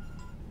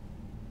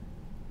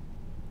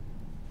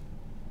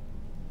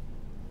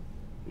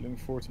 Looking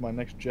forward to my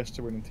next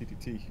Jester win in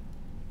TTT.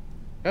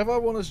 Have I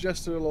won as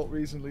Jester a lot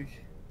recently?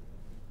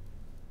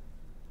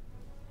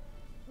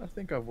 I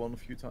think I've won a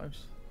few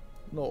times.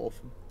 Not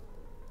often.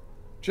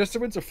 Jester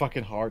wins are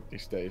fucking hard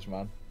these days,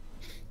 man.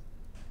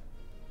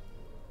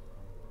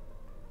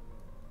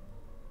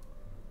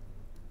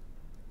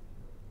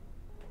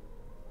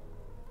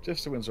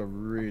 Jester wins are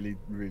really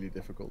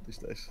difficult these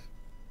days.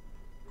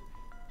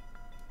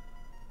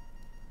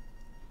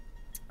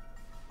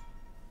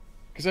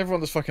 Because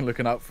everyone is fucking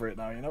looking out for it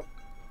now, you know?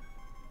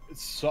 It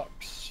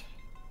sucks.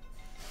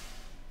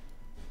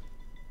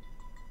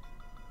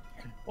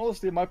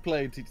 Honestly, my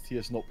play in TTT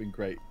has not been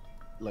great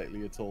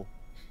lately at all.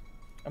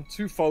 I'm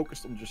too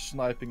focused on just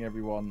sniping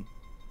everyone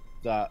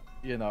that,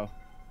 you know...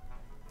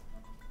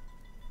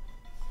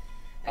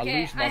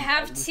 Okay, I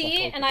have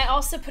tea, and I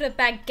also put a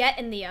baguette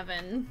in the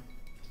oven.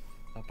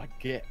 A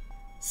baguette?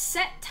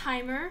 Set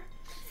timer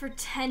for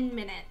 10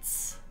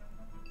 minutes.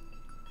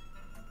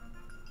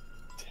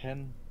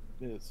 10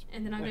 minutes?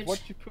 And then I'm gonna... What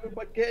did you put a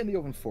baguette in the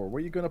oven for? What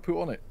are you going to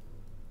put on it?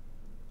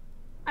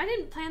 I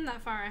didn't plan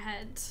that far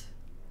ahead.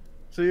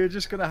 So you're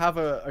just going to have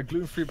a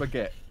gluten-free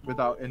baguette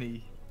without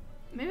any...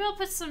 Maybe I'll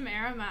put some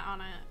aromat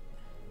on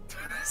it.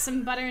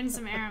 Some butter and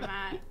some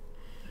aromat.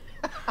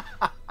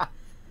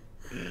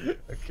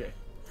 Okay.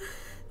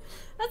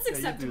 That's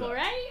acceptable, that.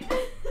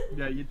 right?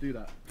 Yeah, you do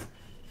that.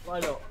 Why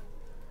not?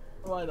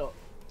 Why not?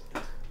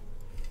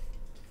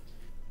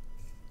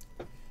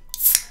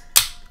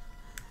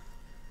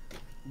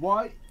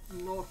 Why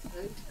not?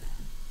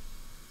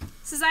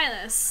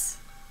 Silas.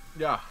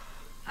 Yeah.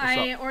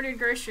 I ordered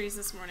groceries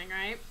this morning,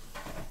 right?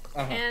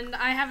 And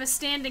I have a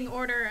standing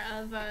order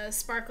of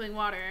sparkling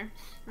water,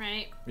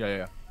 right?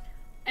 Yeah.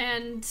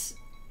 And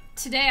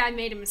today I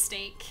made a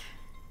mistake.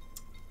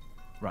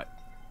 Right.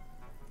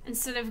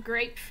 Instead of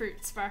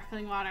grapefruit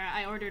sparkling water,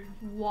 I ordered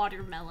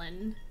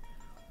watermelon.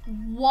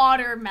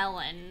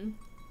 Watermelon.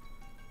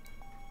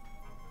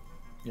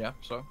 Yeah,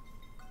 so?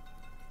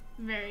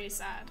 Very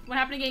sad. What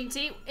happened to getting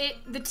tea?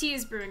 The tea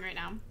is brewing right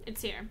now.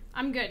 It's here.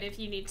 I'm good if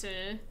you need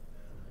to...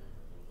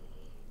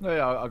 No,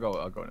 yeah, I'll go in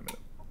a minute.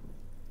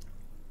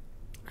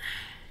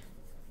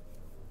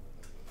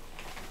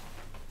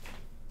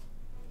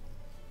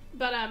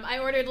 But I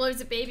ordered loads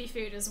of baby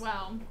food as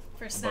well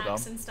for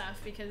snacks and stuff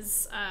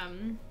because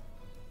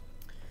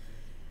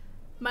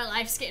my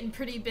life's getting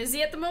pretty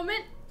busy at the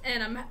moment,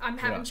 and I'm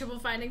having trouble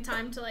finding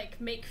time to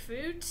like make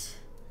food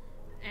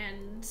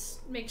and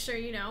make sure,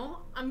 you know,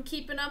 I'm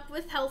keeping up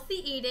with healthy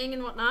eating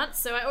and whatnot.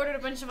 So I ordered a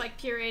bunch of like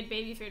pureed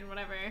baby food and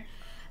whatever,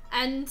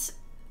 and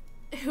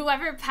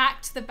whoever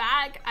packed the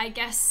bag, I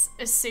guess,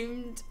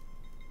 assumed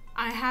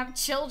I have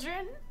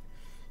children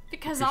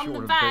because on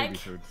the bag.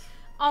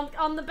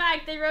 On the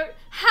bag, they wrote,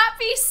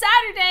 "Happy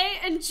Saturday,"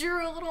 and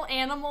drew a little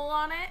animal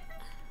on it.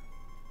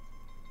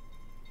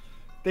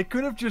 They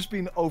could have just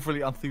been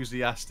overly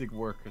enthusiastic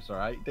workers,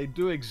 alright? They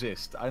do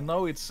exist. I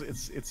know it's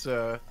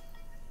you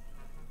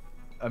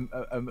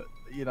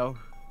know,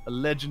 a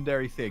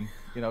legendary thing.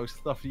 You know,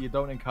 stuff that you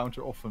don't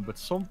encounter often, but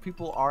some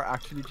people are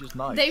actually just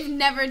nice. They've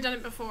never done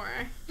it before.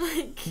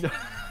 Like...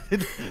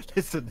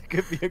 Listen, it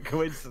could be a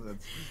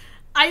coincidence.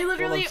 I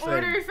literally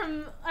order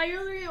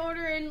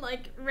in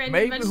like random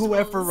Maybe vegetables.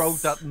 whoever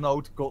wrote that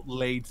note got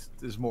laid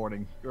this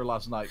morning or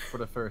last night for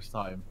the first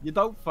time. You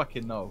don't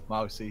fucking know,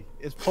 Mousy.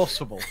 It's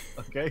possible,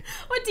 okay?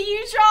 What, do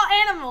you draw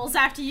animals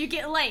after you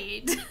get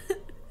laid?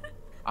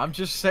 I'm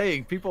just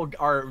saying, people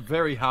are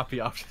very happy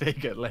after they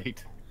get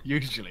laid.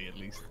 Usually, at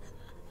least.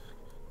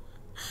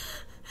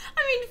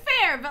 I mean,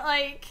 fair, but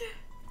like...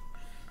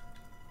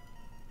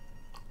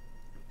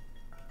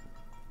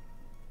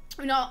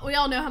 We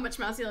all know how much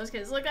Mousy loves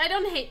kids. Look, I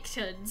don't hate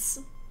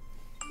kids.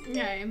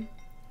 Okay.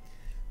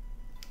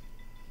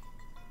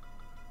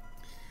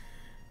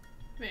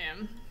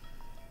 Man.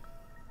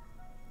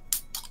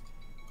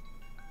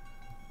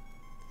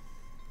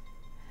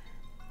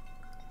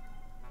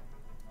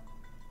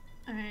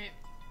 Alright.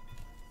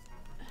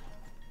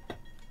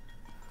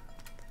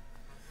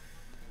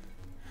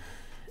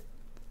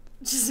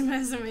 Just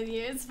messing with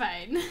you, it's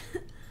fine.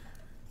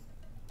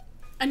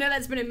 I know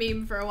that's been a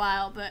meme for a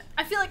while, but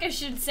I feel like I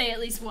should say at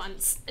least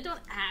once. I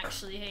don't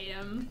actually hate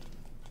him.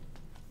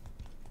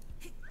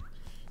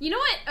 You know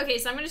what? Okay,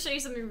 so I'm gonna show you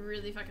something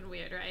really fucking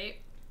weird,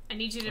 right? I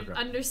need you to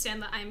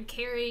understand that I'm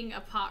carrying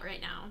a pot right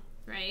now,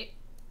 right?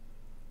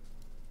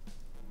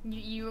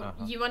 You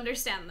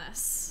understand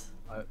this?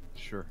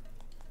 Sure.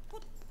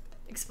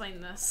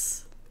 Explain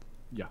this.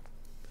 Yeah.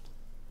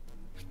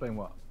 Explain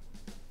what?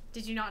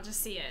 Did you not just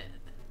see it?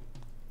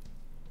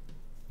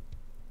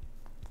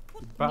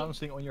 You're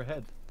balancing on your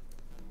head.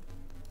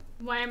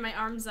 Why are my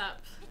arms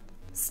up?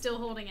 Still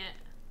holding it.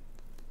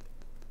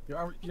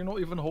 You're not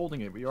even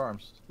holding it with your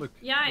arms. Look.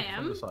 Yeah, I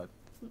am. From the side.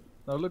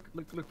 No, look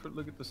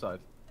at the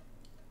side.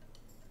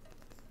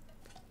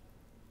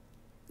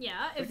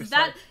 Yeah, if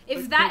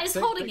that is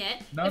holding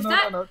it.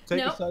 No.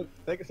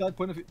 Take a side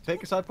point of view.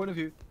 Take a side point of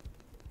view.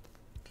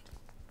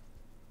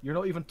 You're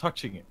not even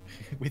touching it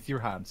with your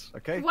hands,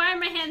 okay? Why are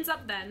my hands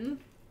up then?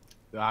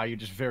 You're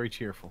just very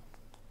cheerful.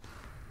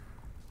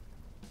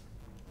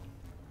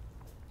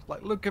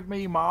 Like, look at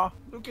me, Ma.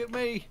 Look at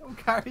me. I'm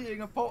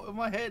carrying a pot on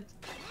my head.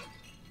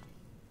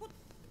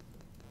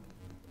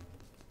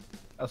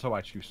 That's how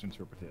I choose to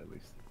interpret it, at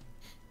least.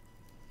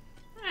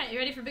 Alright, you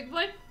ready for Big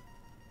Boy?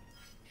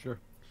 Sure.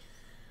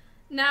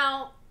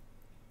 Now,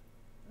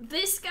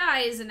 this guy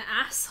is an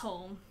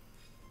asshole.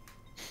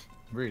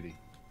 Really?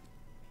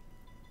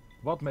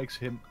 What makes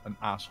him an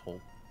asshole?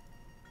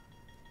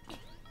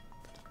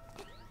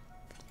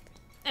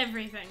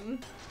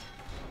 Everything.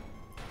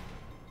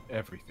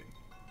 Everything.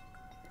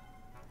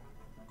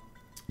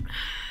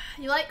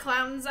 You like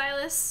clowns,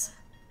 Xylus?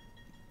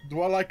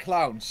 Do I like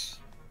clowns?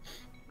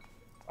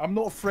 I'm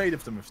not afraid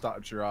of them, if that's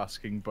what you're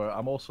asking, but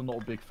I'm also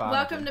not a big fan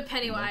Welcome of them, to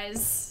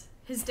Pennywise,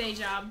 his day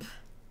job.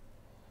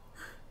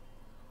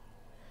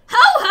 Ho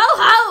ho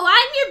ho!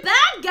 I'm your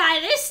bad guy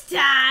this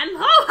time!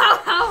 Ho ho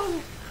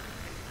ho!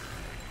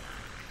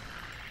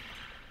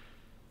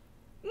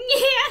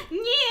 Yeah,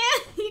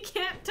 yeah, you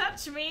can't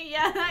touch me.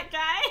 Yeah, that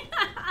guy.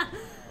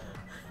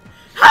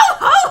 Ho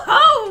ho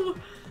ho!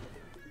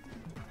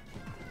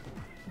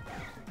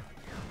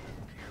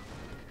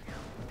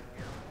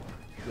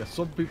 Yeah,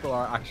 some people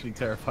are actually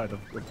terrified of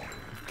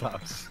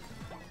clowns.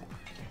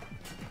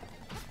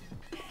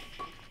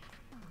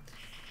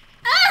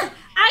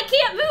 I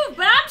can't move,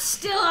 but I'm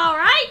still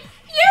alright.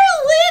 Your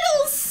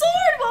little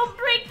sword won't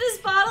break this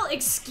bottle.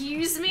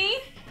 Excuse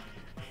me?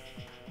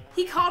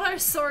 He called our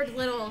sword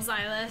little,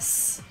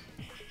 Xylus.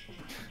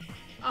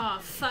 Oh,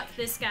 fuck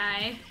this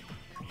guy.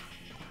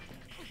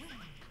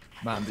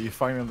 Man, do you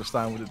finally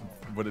understand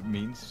what it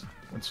means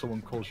when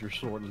someone calls your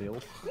sword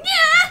lil?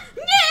 Yeah!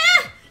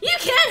 Yeah! You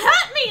can't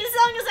hurt me as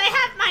long as I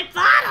have my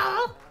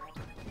bottle!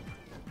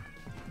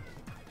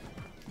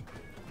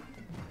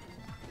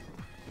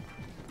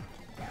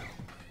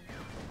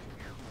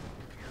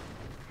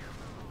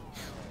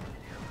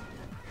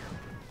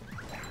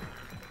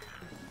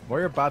 Why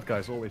are bad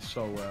guys always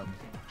so,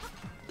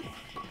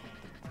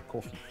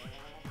 coffee?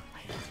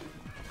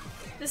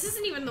 This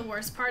isn't even the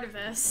worst part of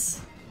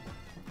this.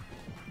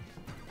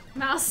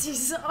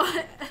 Mousie's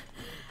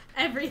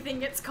everything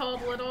gets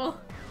called little.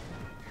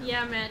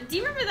 Yeah, man. Do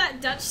you remember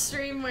that Dutch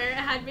stream where it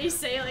had me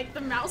say, like,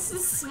 the mouse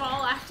is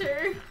small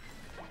after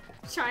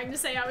trying to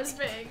say I was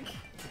big?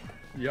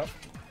 Yep.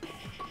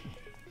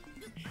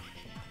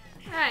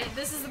 Alright,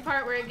 this is the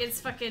part where it gets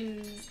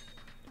fucking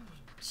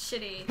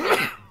shitty.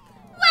 Wah!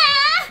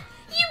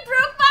 You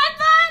broke my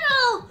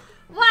bottle!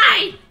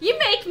 Why? You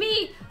make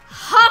me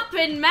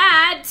hoppin'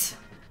 mad!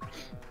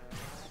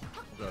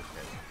 Okay.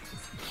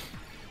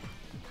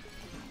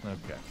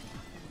 Okay.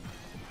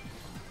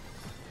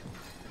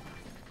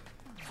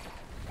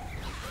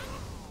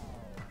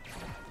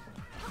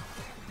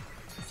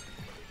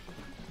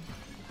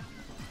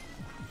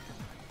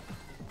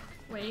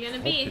 Where are you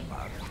gonna be?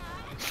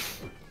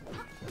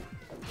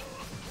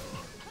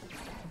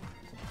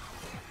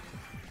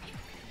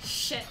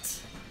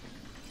 Shit.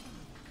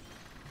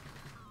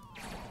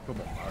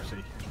 Come on,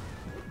 Marcy.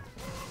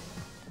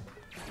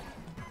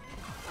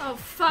 Oh,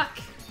 fuck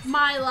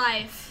my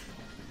life.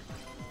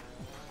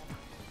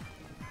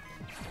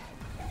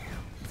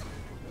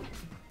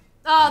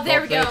 Oh,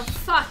 there we go.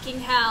 Fucking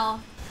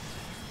hell.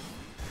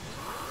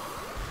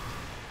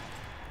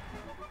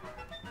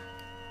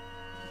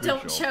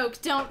 Don't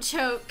choke, don't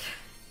choke.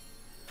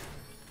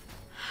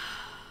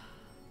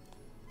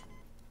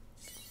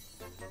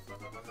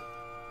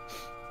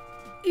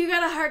 You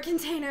got a heart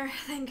container.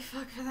 Thank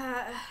fuck for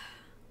that.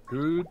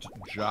 Good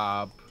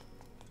job.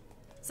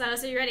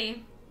 Silas, are you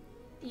ready?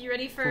 You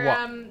ready for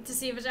to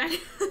see a vagina?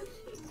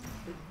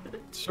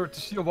 Sir,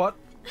 to see what?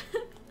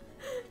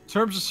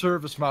 Terms of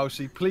service,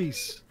 Mousy,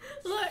 please.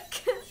 Look.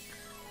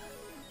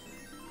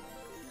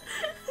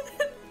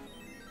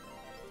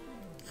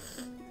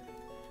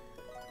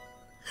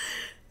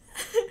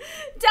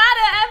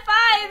 Data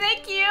FI,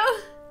 thank you.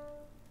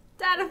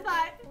 Data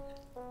FI.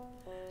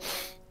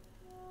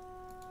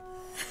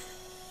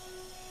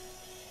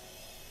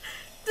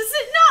 Does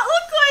it not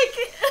look like?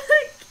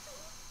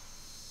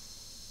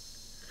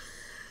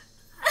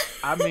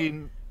 I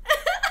mean,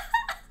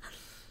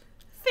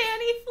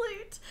 Fanny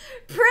flute.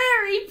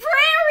 Prairie,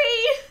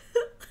 prairie!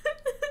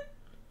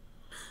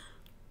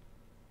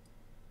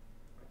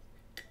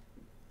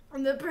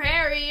 And the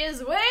prairie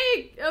is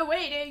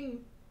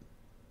awaiting.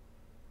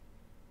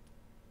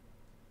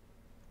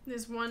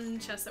 There's one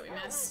chest that we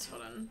missed.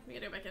 Hold on, we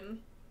gotta go back in.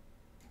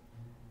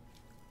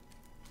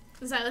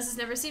 Xylus has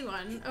never seen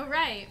one. Oh,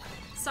 right.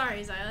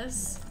 Sorry,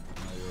 Xylus.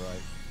 no, you're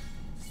right.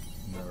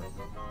 Never.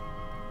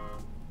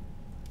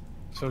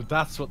 So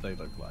that's what they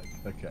look like.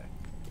 Okay.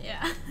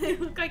 Yeah, they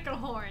look like a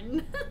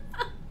horn.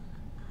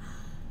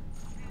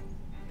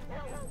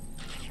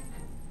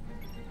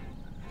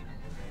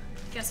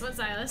 Guess what,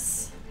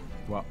 Xylus?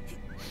 What?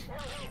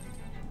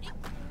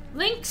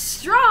 Link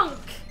strong!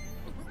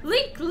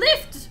 Link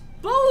lift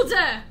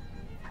boulder!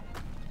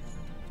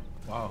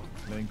 Wow,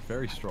 Link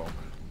very strong.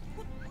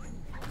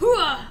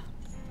 Hooah!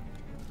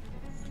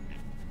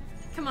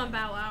 Come on,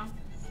 Bow Wow.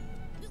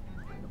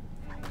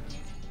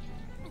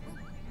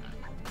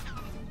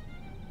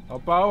 Oh,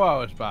 Bow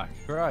Wow is back.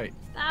 Right.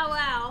 Bow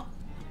Wow.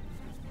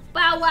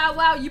 Bow Wow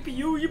Wow, yippee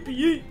yoo, yippee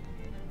yee.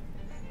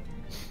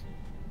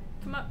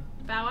 Come up,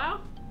 Bow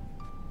Wow.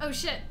 Oh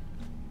shit.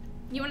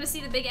 You want to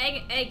see the big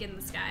egg in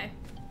the sky?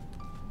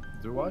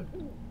 Do I?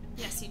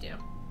 Yes, you do.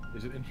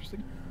 Is it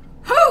interesting?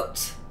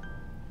 Hoot!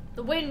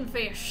 The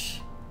windfish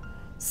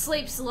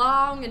sleeps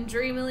long and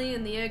dreamily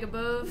in the egg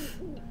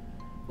above.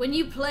 When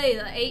you play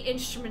the 8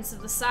 instruments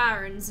of the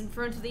sirens in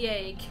front of the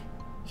egg,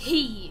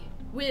 he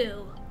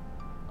will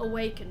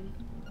awaken.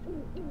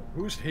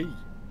 Who's he?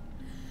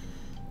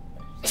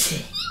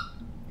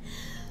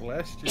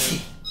 Bless you.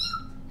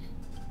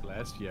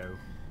 Bless you.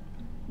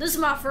 This,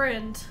 my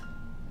friend,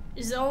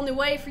 is the only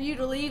way for you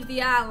to leave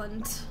the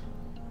island.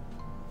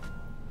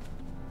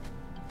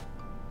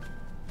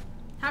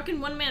 How can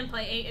one man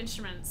play 8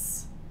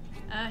 instruments?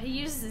 He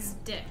uses his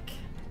dick.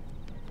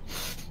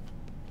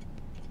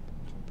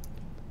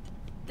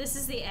 This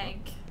is the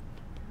egg.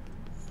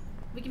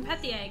 We can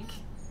pet the egg.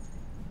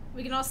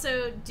 We can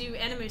also do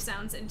anime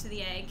sounds into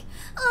the egg.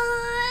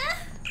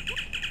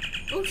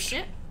 Oh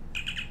shit.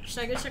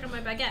 Should I go check on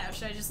my baguette or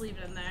should I just leave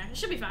it in there? It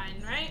should be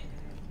fine, right?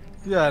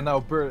 Yeah, no,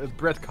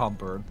 bread can't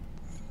burn.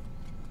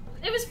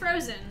 It was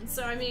frozen,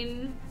 so I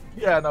mean...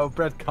 Yeah, no,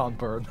 bread can't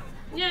burn.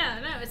 Yeah,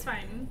 no, it's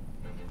fine.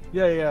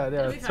 Yeah,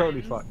 it's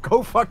totally fine.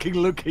 Go fucking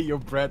look at your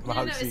bread, Yeah,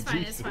 no, Mousy. it's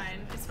fine, Jesus.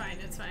 it's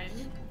fine.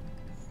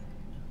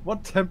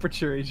 What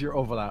temperature is your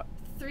oven at?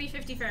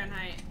 350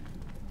 Fahrenheit.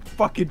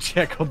 Fucking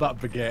check on that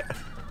baguette.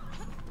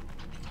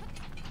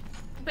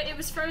 But it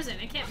was frozen,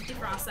 it can't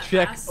defrost that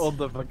Check fast. on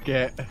the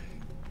baguette.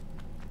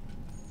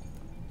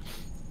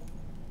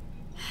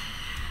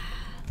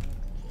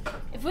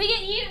 If we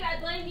get eaten, I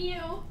blame you.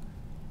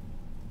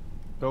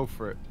 Go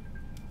for it.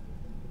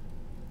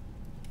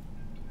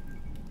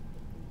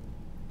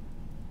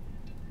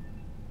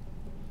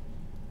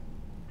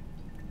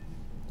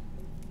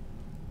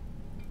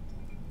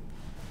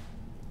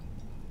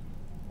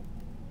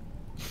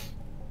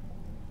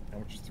 How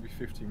much is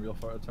 350 in real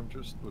fire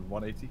temperatures? With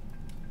 180,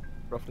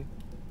 roughly?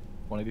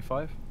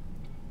 185?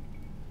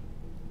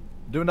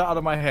 Doing that out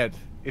of my head.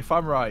 If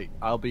I'm right,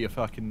 I'll be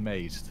fucking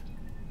amazed.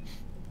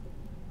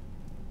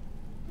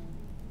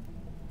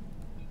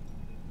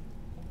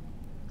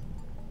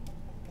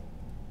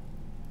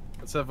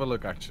 Let's have a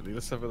look, actually.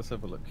 Let's have a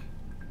look.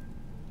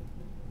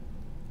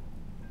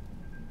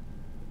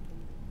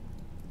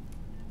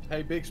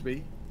 Hey,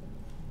 Bixby.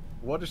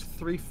 What is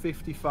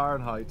 350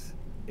 Fahrenheit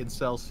in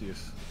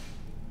Celsius?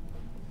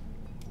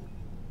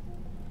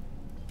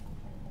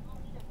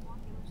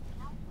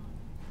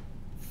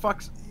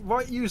 Fuck's...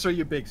 What use are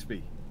you,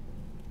 Bixby?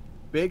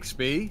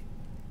 Bixby?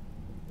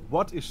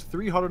 What is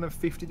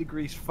 350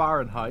 degrees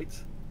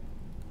Fahrenheit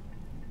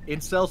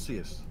in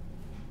Celsius?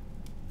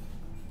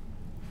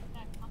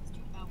 That comes to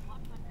about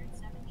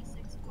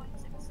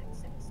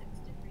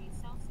 176.66666 degrees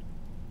Celsius.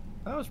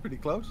 That was pretty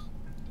close.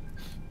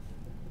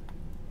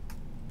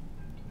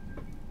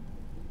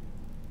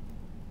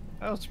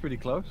 That was pretty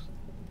close.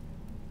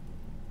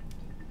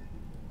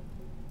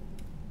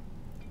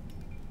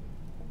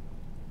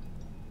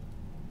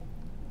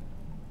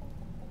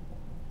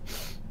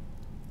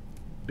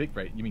 Big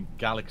brain? You mean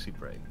galaxy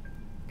brain?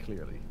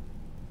 Clearly.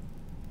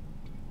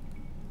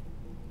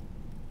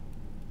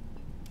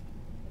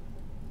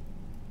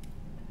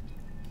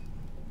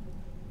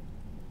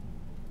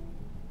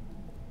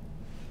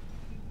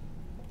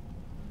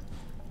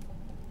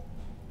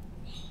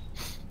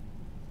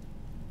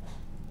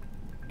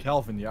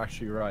 Calvin, you're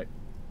actually right.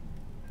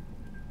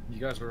 You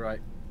guys are right.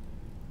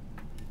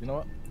 You know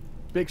what?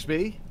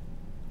 Bixby,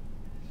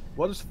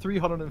 what is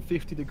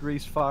 350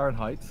 degrees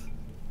Fahrenheit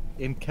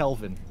in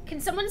Kelvin? Can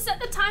someone set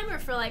the timer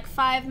for like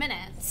 5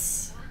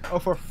 minutes? Oh,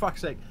 for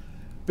fuck's sake.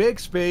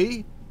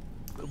 Bixby,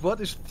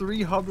 what is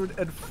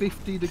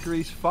 350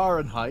 degrees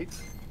Fahrenheit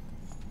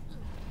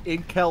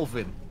in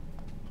Kelvin?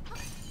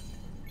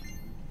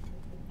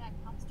 That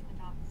comes to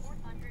about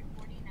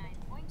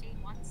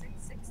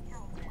 449.8166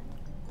 Kelvin.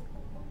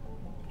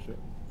 Shit.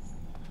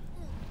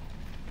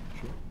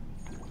 Shit.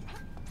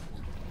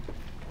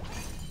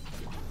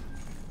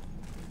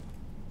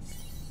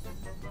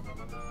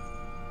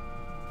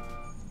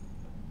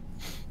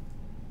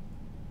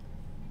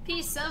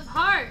 Piece of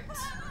heart!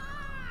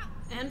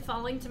 And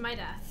falling to my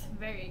death.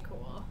 Very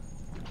cool.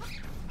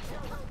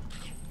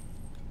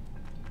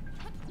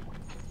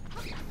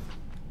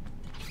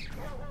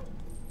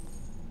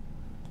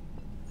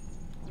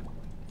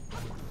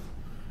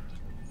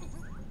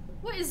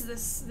 What is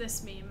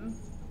this meme?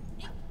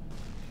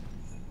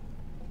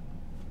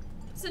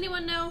 Does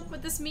anyone know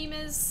what this meme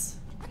is?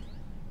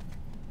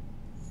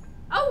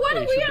 Oh, what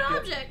a Hey, weird baguette.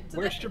 object!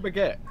 Where's your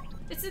baguette?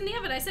 It's in the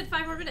oven. I said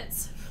 5 more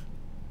minutes.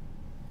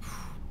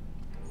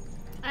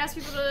 I asked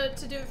people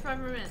to do it for 5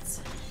 more minutes.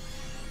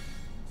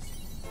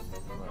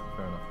 Right,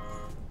 fair enough.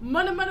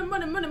 Money, money,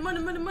 money, money, money,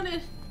 money,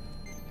 money.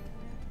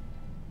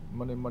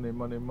 Money, money,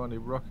 money, money,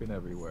 rocking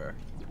everywhere.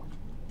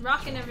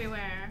 Rocking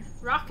everywhere.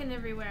 Rocking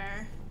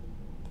everywhere.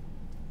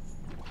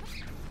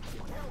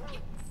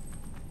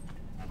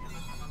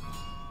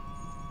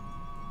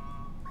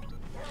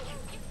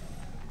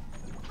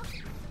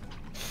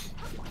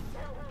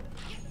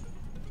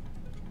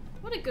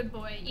 What a good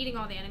boy, eating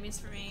all the enemies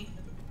for me.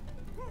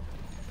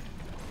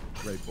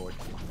 Great boy.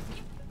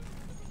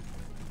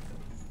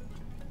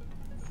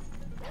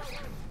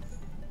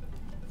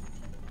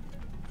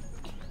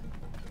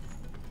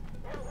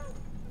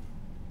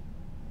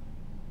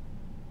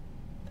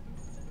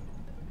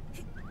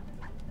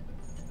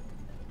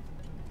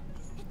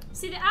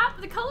 See,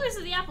 the colors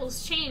of the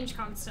apples change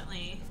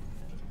constantly.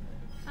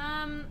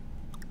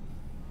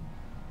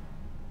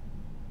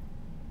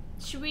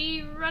 Should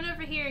we run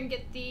over here and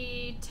get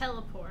the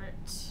teleport?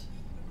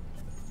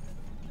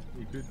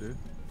 You could do.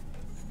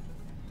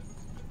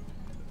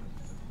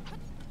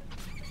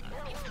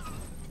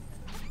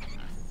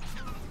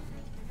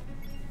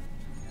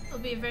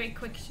 be a very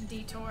quick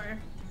detour.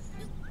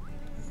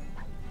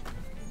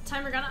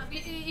 Timer gone up.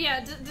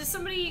 Yeah, does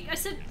somebody... I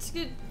said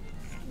to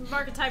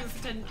mark a timer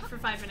for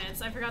 5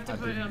 minutes. I forgot to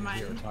put it on mine. I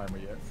didn't hear a timer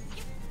yet.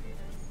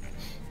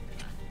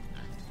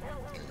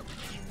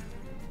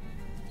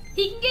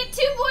 He can get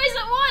 2 boys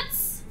at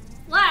once!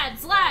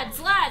 Lads, lads,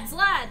 lads,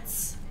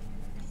 lads!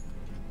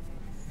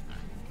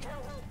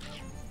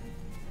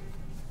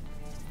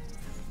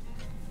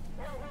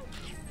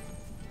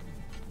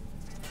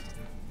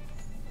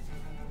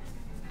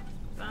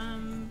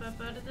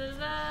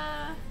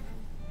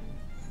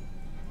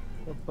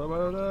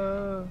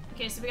 Ba-ba-da-da-da.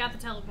 Okay, so we got the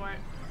teleport.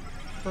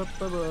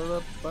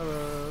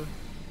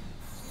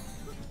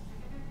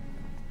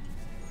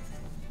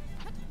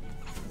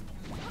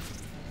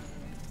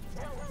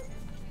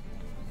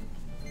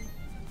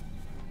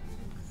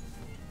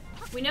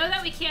 We know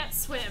that we can't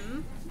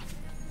swim.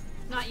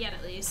 Not yet,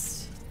 at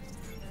least.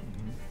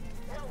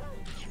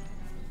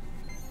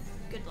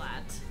 Good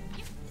lad.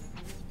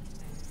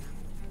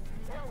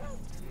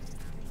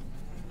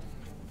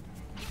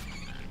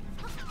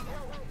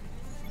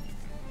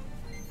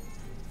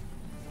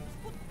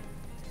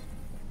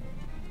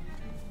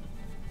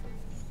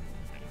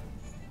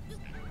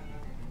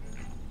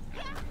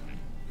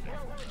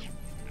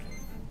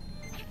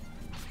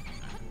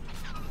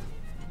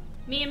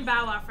 Me and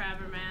Bow Wow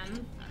forever,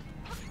 man.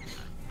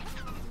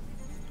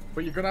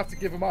 But you're gonna have to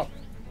give him up.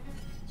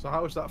 So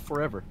how is that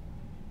forever?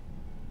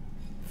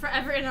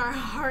 Forever in our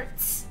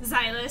hearts,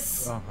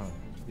 Xylus. Uh-huh.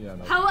 Yeah,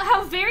 no.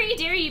 How very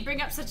dare you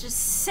bring up such a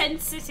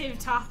sensitive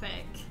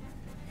topic?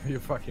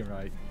 You're fucking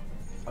right.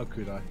 How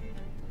could I?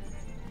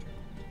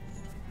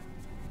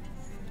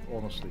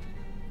 Honestly.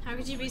 How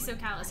could you be so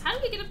callous? How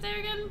did we get up there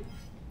again?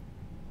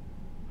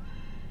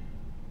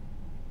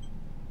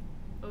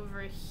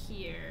 Over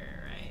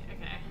here, right,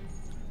 okay.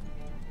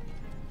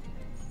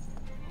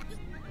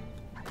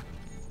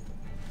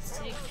 Let's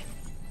take...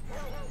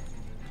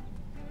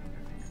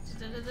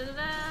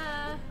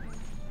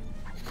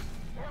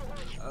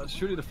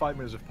 Surely the 5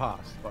 minutes have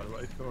passed, by the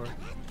way, or...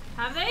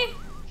 Have they?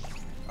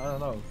 I don't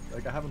know.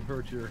 Like, I haven't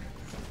heard your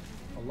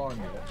alarm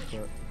yet,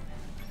 but...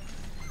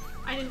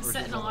 I didn't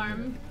set an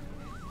alarm.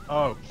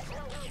 Oh.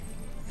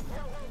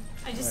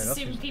 I just Right,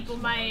 assumed people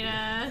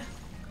might,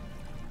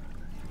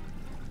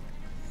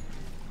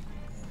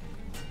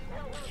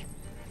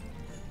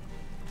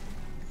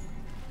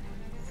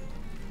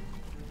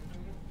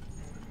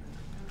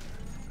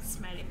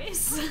 Smiley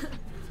face.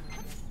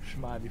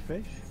 Smiley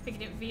face.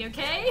 Thinking it would be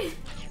okay.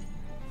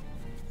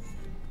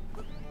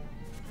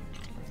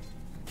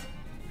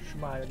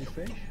 Smiley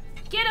face.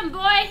 Get him,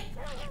 boy!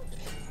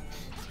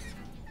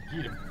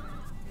 Eat him.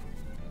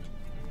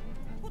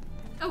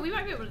 Oh, we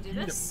might be able to do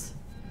this.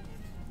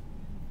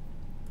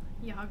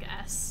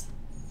 Yogscast.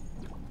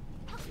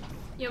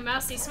 Yo,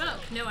 Mousy smoke.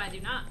 No, I do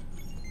not.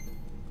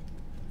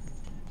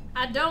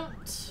 I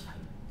don't.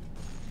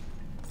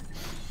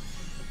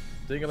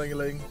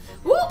 Ding-a-ling-a-ling.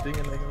 Woo!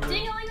 Ding-a-ling-a-ling.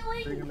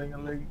 Ding-a-ling-a-ling.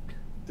 Ding-a-ling-a-ling.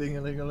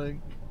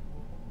 Ding-a-ling-a-ling.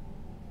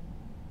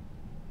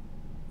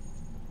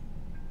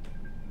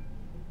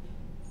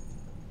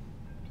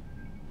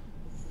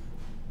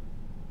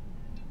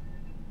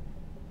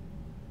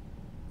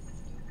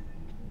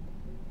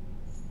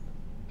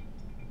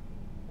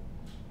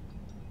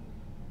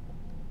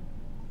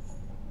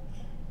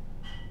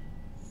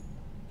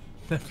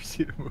 Never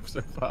seen it move so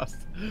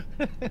fast.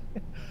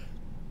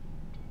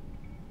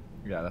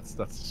 Yeah, that's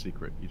the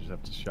secret. You just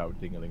have to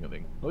shout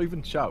ding-a-ling-a-ling. Not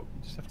even shout,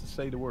 you just have to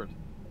say the word.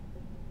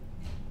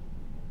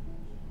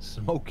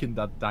 Smoking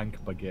that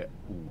dank baguette.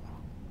 Ooh.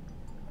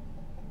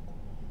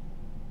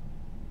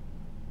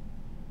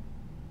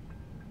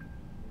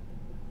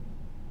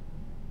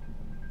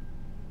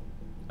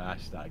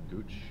 That's that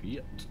good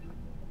shit.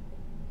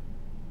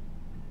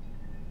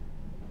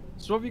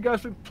 So what have you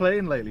guys been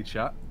playing lately,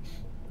 chat?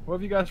 What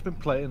have you guys been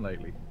playing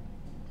lately?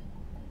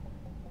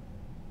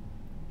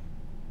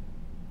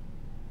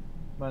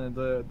 Man, in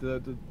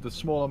the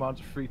small amount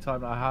of free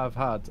time I have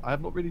had, I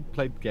have not really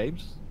played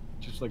games.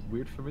 It's just like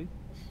weird for me.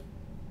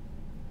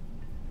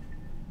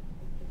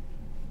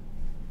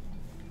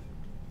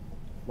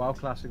 WoW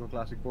Classic or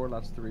Classic,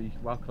 Borderlands 3,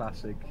 WoW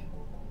Classic,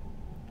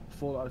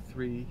 Fallout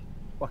 3,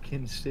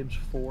 fucking Sims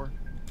 4,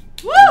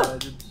 Woo!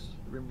 Legends,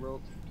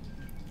 RimWorld.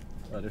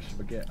 Oh, there's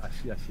spaghetti. I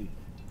see.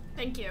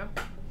 Thank you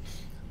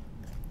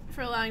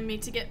for allowing me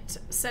to get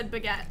said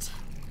baguette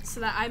so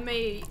that I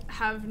may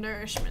have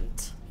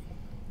nourishment.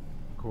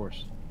 Of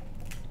course.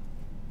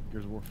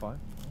 Gears of War 5.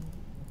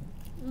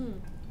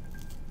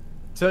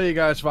 Tell you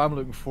guys what I'm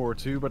looking forward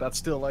to, but that's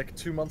still like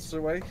 2 months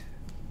away.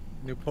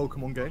 New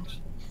Pokemon games.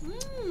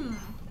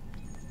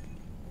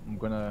 I'm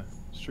gonna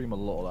stream a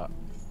lot of that.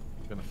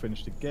 Gonna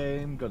finish the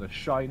game, gonna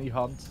shiny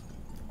hunt.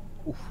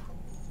 Oof.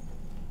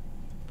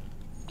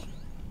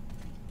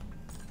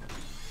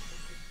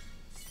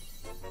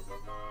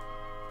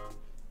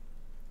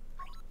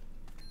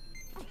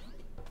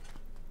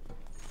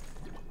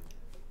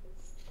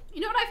 You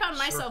know what I found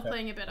myself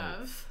playing a bit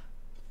of?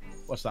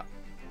 What's that?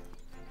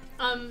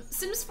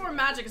 Sims 4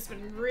 Magic has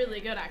been really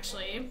good,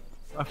 actually.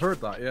 I've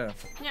heard that, yeah.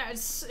 Yeah,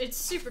 it's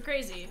super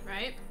crazy,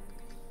 right?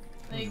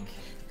 Like.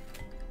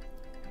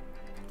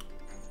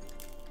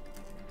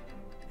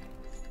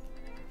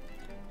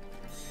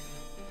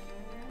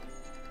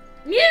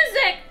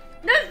 Music!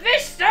 The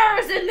fish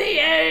stirs in the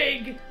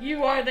egg!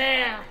 You are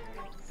there!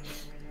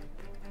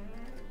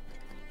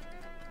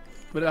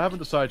 But I haven't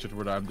decided yet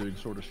whether I'm doing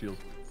Sword or Shield.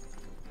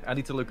 I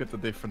need to look at the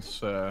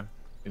difference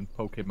in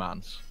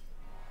Pokemons.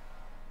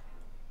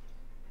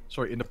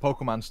 Sorry, in the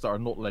Pokemons that are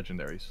not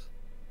legendaries.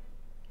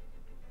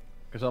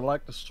 Because I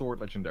like the Sword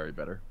legendary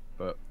better,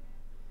 but...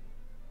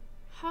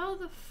 How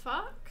the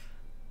fuck?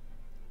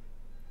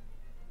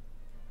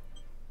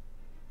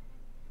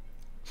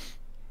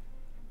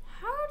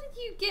 How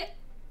did you get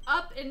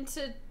up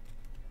into...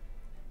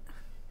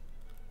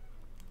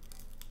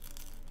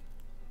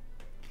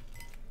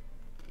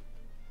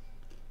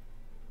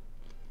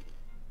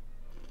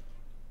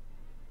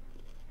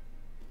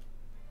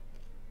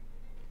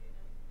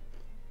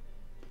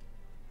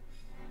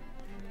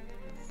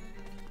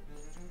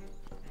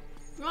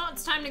 Well,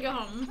 it's time to go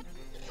home.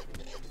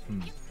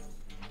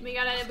 We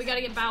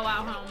gotta get Bow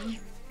Wow home.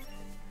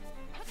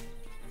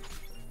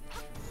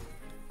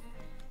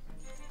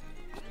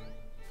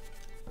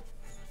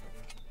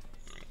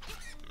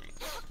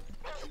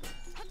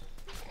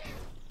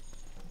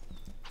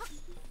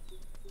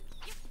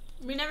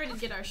 We never did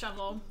get our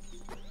shovel.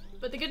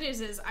 But the good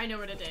news is, I know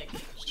where to dig.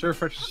 Stir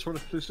Fetch is sort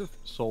of exclusive.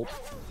 Sold.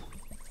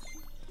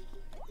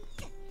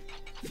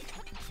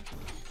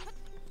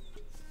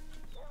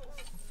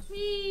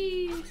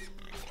 Whee!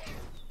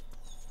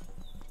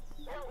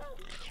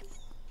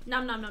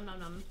 Nom nom nom nom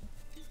nom.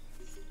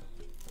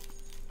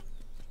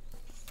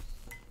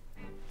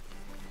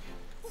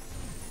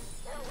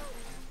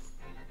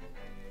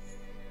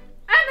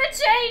 I'm a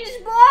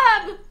changed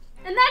blob!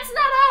 And that's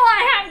not all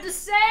I have to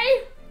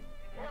say!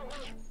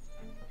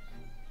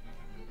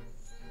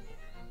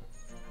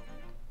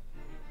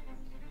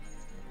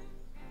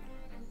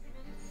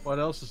 What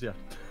else is here?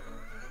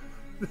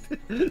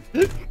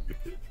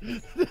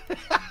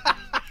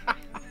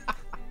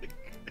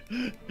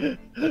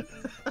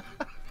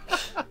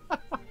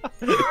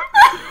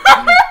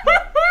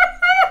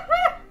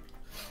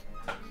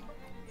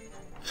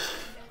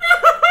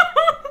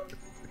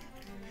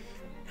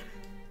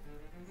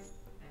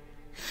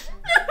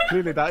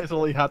 Clearly that is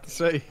all he had to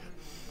say.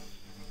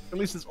 At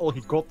least it's all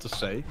he got to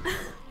say.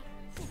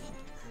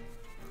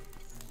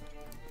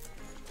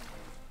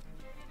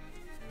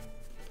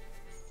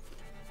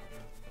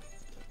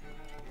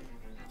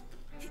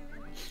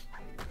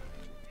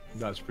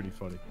 That's pretty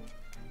funny.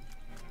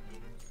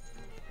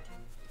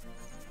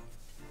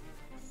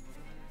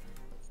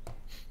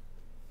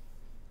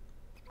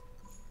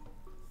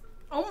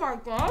 Oh my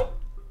god.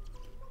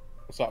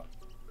 What's up?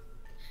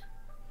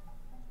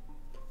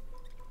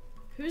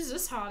 Who's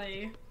this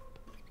hottie?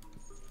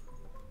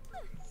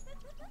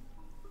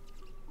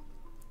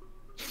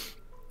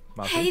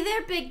 Hey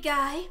there, big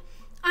guy.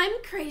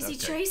 I'm Crazy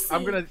Tracy.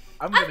 I've got use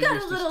a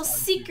this little time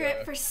secret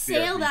to, for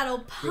sale BRB. that'll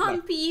Good luck.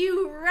 pump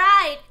you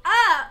right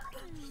up.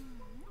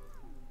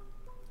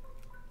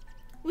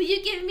 Will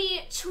you give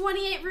me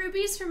 28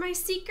 rubies for my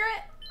secret?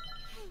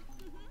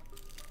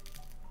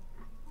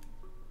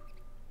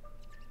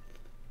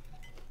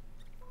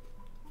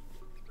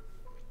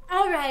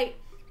 Alright,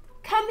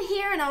 come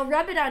here and I'll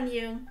rub it on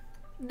you.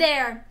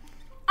 There,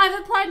 I've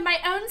applied my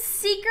own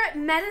secret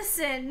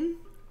medicine.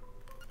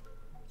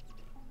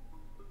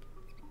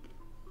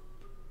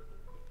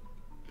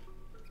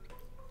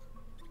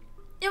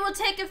 It will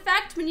take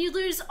effect when you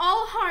lose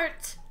all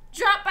heart.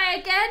 Drop by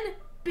again,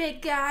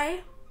 big guy.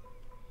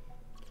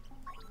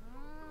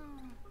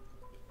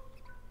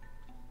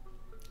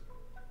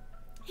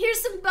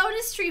 Here's some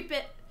bonus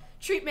treatment.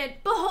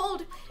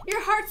 Behold,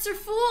 your hearts are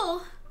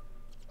full.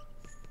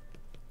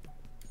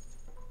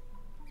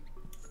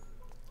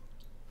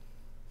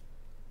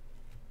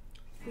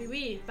 Oui,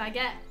 oui,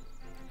 baguette.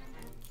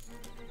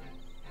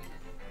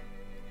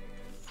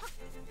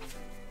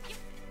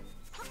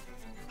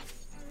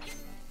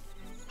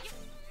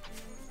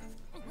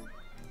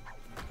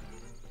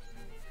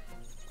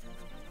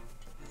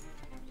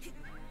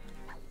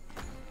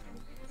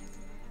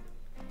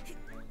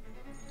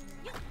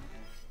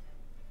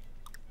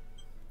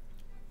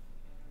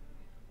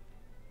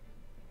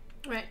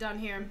 Right, down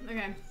here.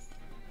 Okay.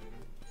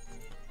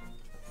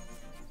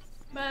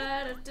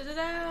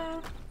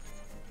 Ba-da-da-da-da.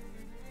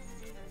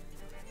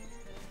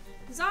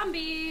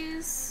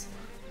 Zombies!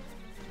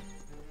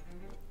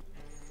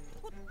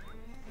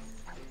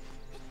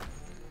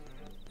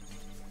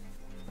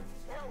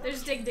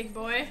 There's Dig Dig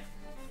Boy.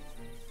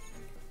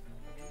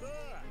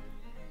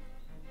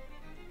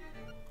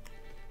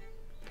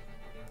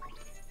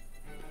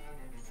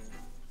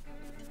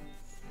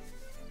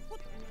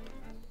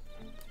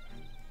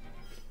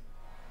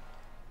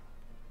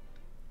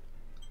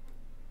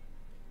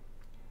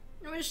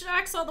 We should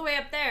axe all the way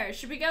up there.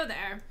 Should we go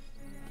there?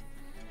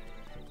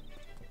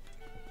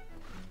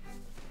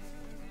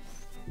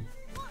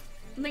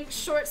 Link's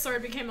short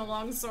sword became a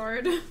long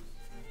sword.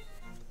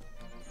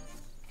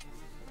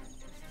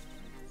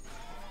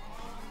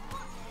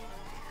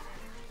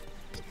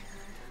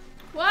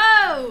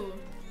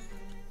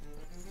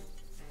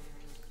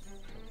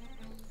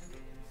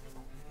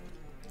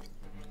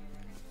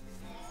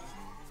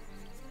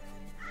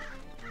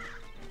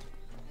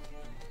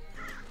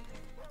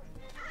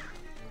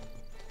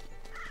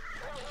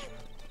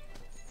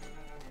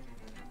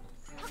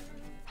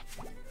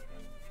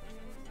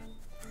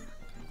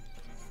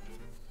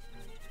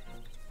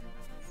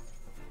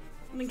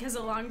 Link has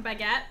a long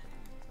baguette.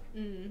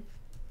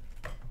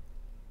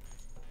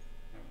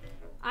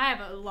 I have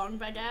a long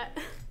baguette.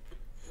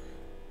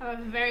 I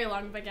have a very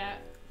long baguette.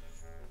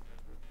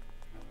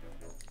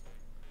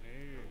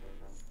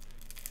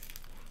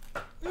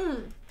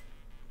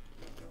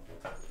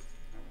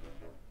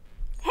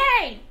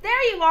 Hey,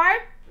 there you are!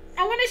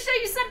 I want to show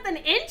you something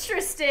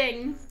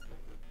interesting!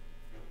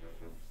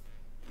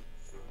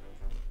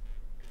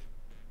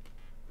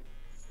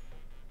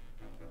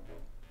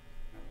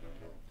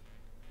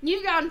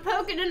 You've gone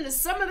poking into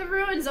some of the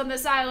ruins on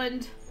this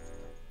island.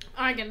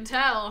 I can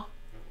tell.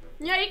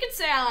 Yeah, you can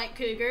say I like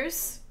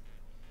cougars.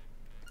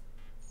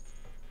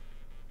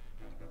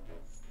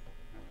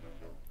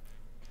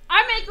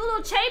 I make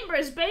little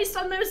chambers based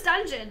on those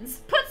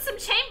dungeons. Put some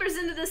chambers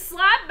into the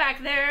slab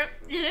back there,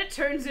 and it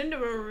turns into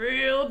a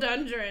real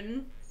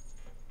dungeon.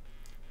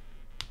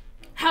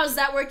 How's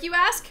that work, you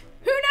ask?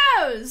 Who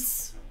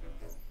knows?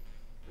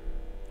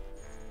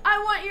 I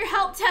want your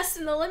help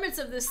testing the limits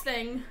of this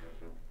thing.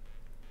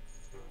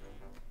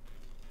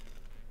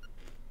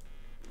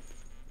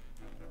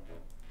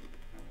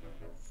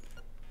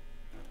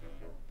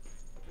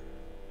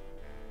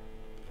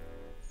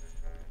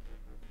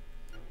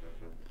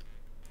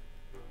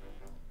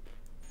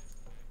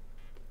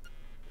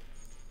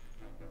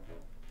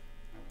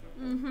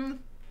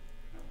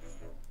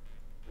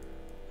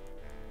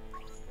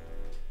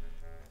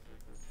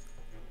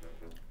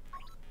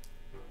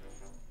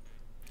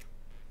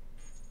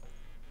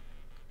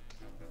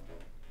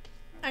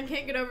 I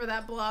can't get over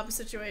that blob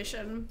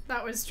situation.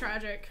 That was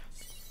tragic.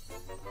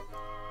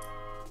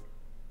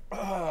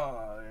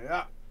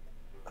 Yeah.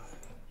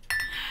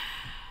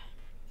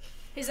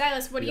 Hey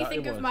Xylus, what do you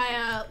think of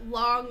my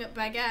long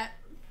baguette?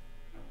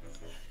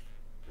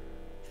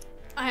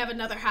 I have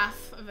another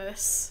half of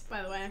this,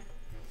 by the way.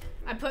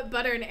 I put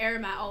butter and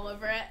aromat all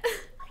over it.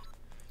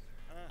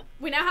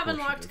 We now have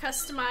unlocked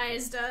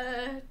customized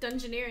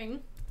dungeoneering.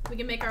 We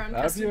can make our own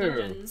custom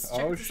dungeons.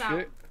 Check this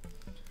out.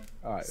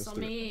 Alright, So let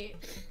me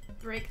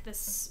break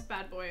this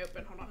bad boy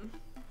open. Hold on.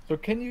 So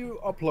can you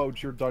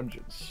upload your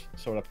dungeons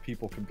so that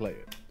people can play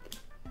it?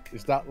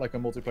 Is that like a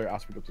multiplayer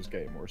aspect of this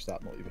game, or is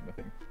that not even a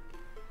thing?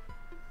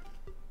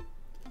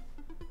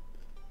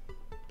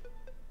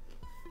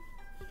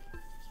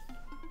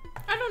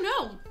 I don't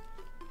know.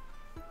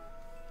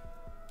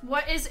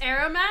 What is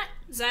aromat?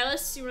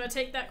 Xylus, you want to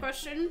take that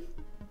question?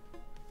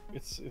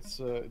 It's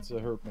a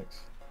herb mix.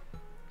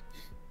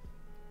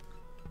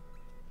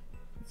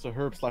 It's a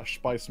herb /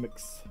 spice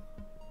mix.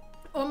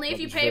 Only if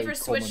you pay for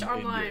Switch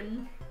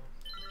Online.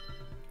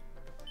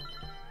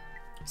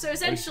 So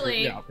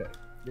essentially, yeah, okay,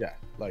 yeah,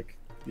 like,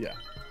 yeah.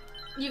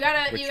 You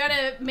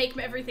gotta make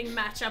everything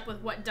match up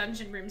with what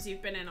dungeon rooms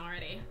you've been in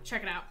already.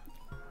 Check it out.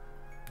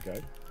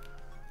 Okay.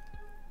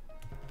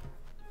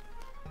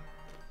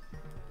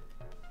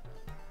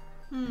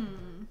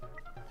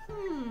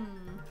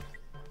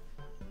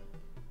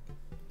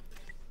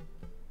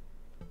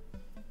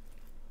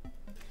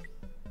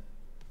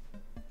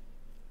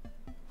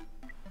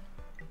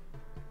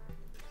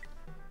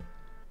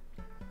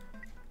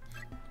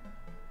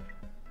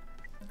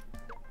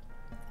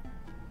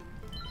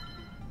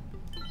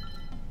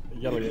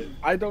 Yellow.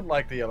 I don't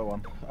like the yellow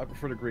one. I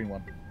prefer the green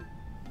one,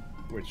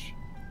 which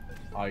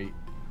I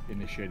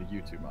initiated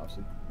you to,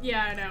 mostly.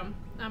 Yeah, I know.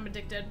 I'm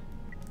addicted.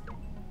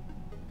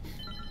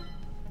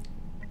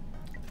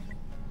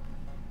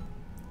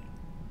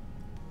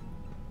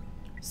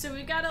 So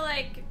we gotta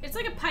like, it's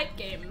like a pipe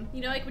game.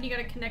 You know, like when you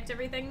gotta connect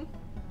everything?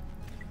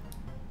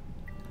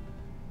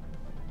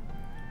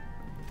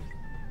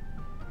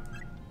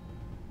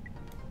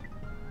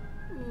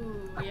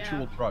 Ooh,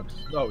 Actual yeah. drugs.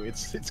 No,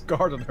 it's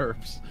garden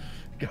herbs.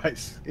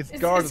 Guys, it's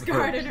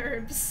garden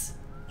herbs.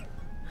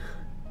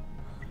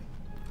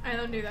 I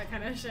don't do that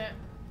kind of shit.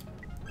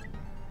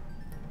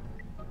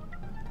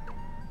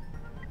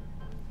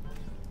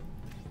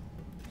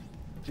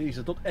 Jeez,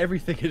 I thought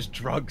everything is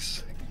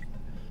drugs.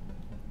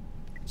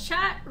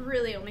 Chat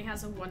really only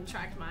has a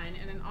one-track mind,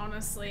 and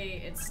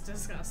honestly, it's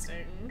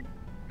disgusting.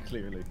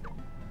 Clearly.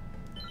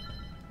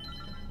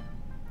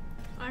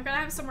 I'm gonna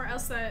have somewhere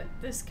else that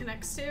this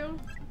connects to.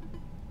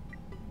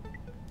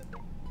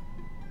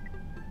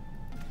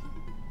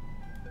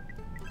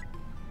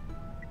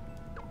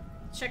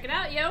 Check it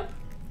out, yo.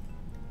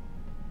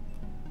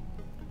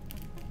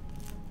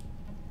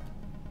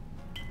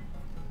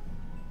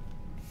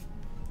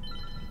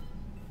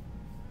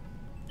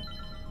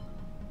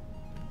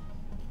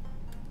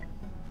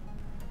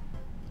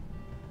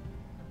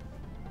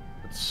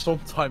 But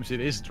sometimes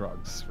it is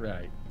drugs,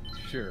 right?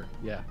 Sure,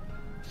 yeah.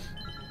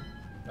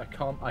 I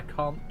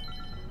can't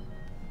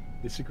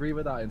disagree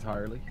with that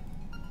entirely.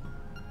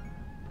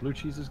 Blue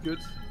cheese is good.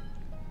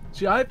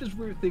 See, I have this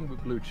weird thing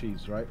with blue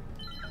cheese, right?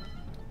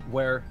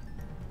 Where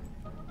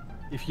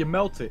if you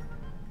melt it,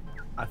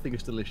 I think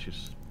it's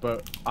delicious,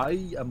 but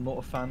I am not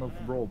a fan of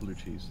raw blue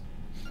cheese.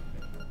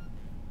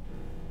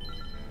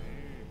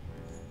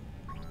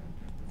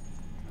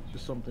 It's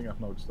just something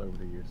I've noticed over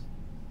the years.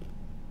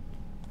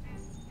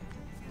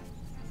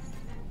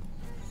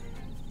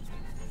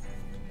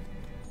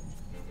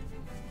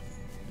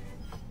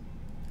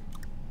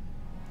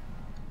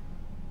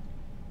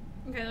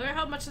 Okay, look at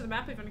how much of the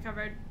map we've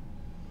uncovered.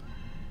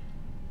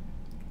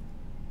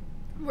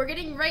 We're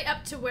getting right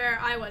up to where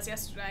I was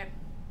yesterday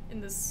in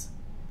this,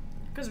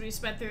 because we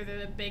sped through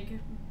the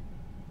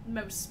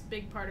most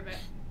big part of it.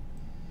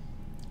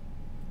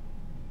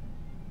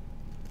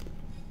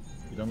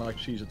 You don't like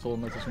cheese at all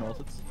unless it's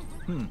melted?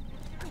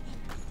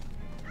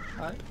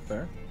 Alright,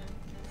 fair.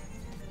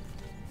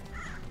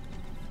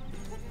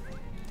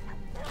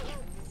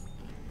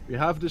 We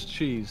have this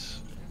cheese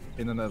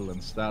in the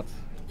Netherlands that,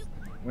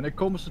 when it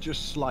comes to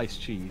just sliced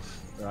cheese,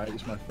 right,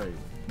 it's my favorite.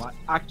 My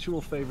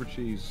actual favorite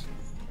cheese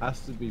has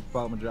to be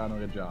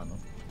Parmigiano Reggiano,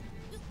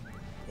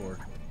 or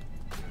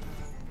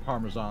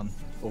Parmesan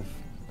of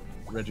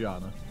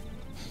Reggiano.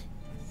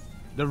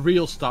 The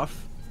real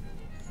stuff,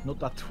 not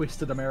that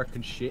twisted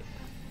American shit.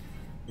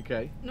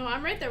 Okay. No,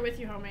 I'm right there with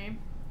you, homie.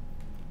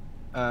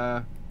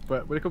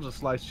 But when it comes to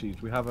sliced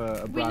cheese, we have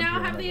a brand We now here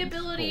in have the Netherlands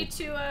ability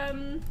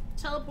called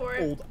to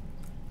teleport.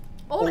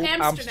 Old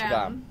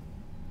Amsterdam.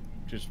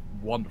 which is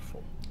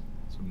wonderful.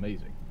 It's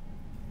amazing.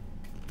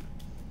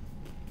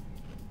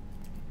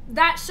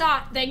 That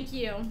shot, thank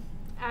you.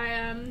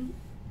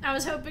 I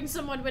was hoping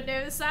someone would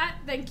notice that.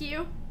 Thank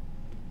you.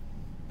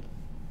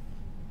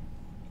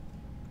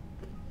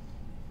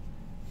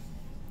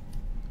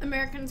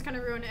 Americans kind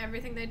of ruin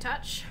everything they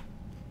touch.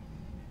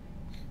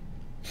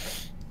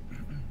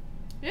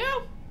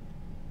 Yeah.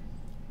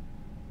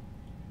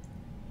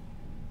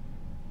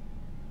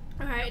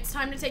 Alright, it's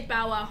time to take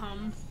Bow Wow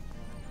home.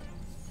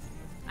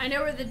 I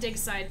know where the dig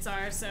sites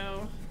are,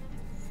 so...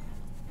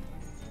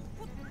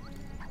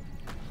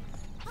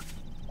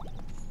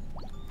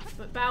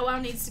 But Bow Wow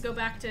needs to go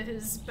back to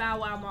his Bow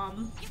Wow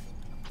mom.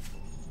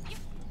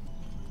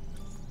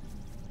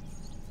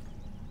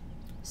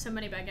 So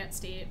many baguettes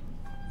to eat.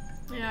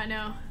 Yeah, I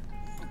know.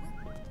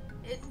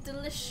 It's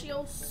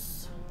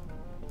delicious.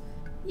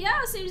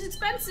 Yeah, seems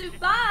expensive.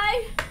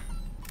 Bye!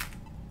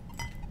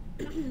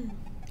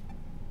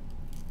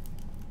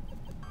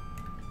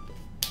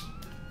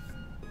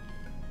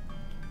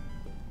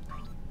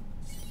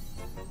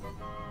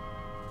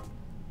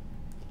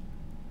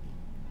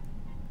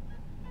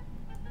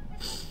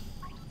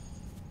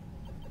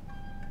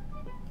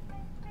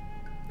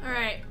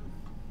 Alright.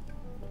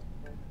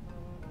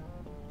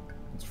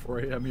 It's 4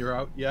 AM, you're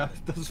out. Yeah,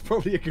 that's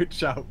probably a good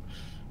shout.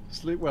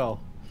 Sleep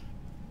well.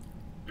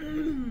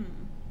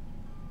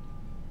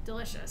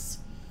 Delicious.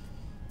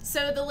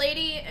 So the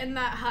lady in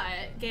that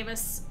hut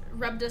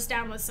rubbed us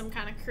down with some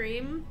kind of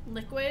cream,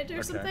 liquid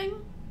or something.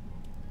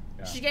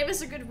 Yeah. She gave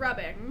us a good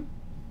rubbing.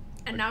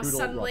 And A now good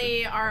old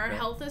suddenly rubbing. our Okay.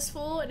 health is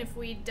full, and if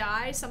we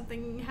die,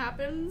 something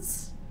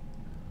happens.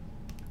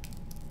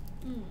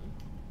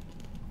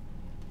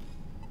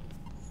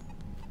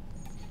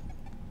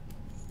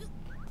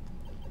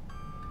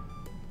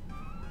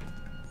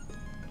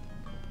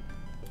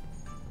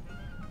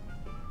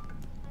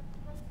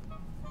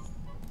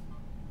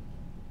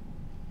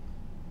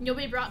 You'll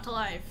be brought to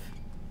life.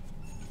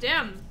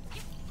 Damn.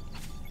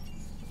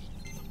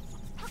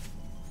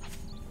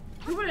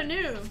 Who would have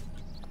knew?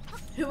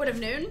 Who would have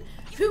known?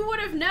 Who would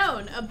have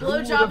known a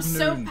blowjob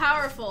so known?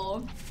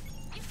 powerful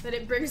that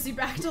it brings you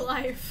back to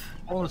life?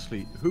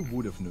 Honestly, who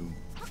would have known?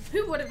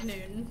 Who would have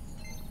known?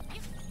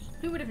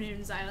 Who would have known,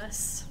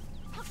 Xylus?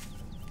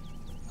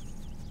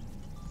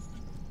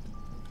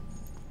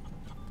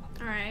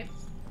 Alright.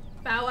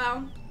 Bow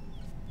Wow.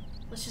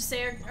 Let's just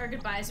say our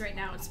goodbyes right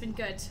now. It's been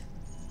good.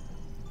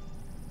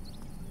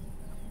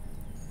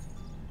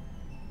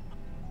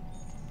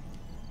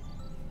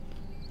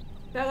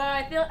 Bow Wow,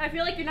 I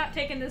feel like you're not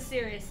taking this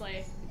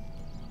seriously.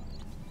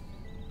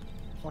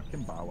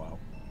 Fucking Bow Wow.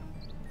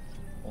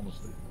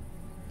 Honestly.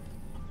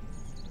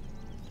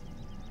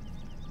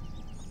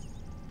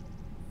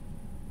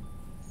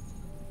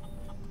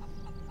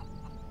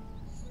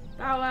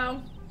 Bow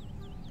Wow.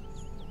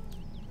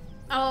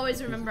 I'll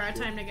always remember our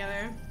time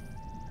together.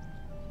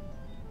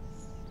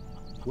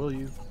 Will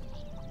you?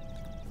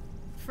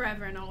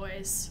 Forever and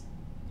always.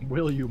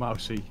 Will you,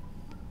 Mousy?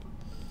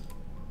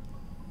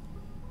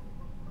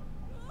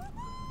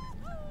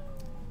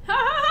 Ha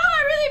ha ha!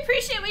 I really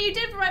appreciate what you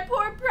did for my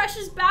poor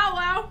precious Bow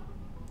Wow.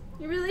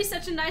 You're really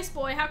such a nice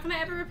boy. How can I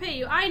ever repay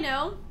you? I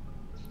know.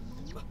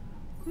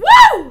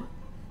 Woo!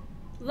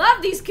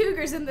 Love these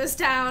cougars in this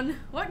town.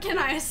 What can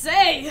I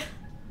say?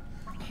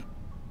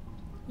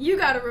 You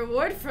got a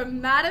reward from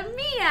Madam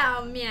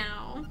Meow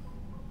Meow.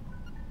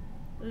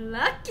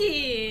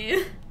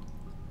 Lucky.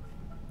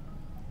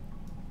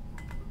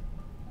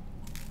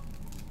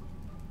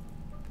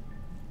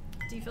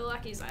 Do you feel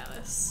lucky,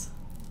 Xylus?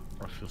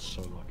 I feel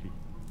so lucky.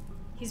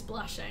 He's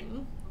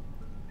blushing.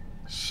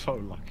 So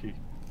lucky.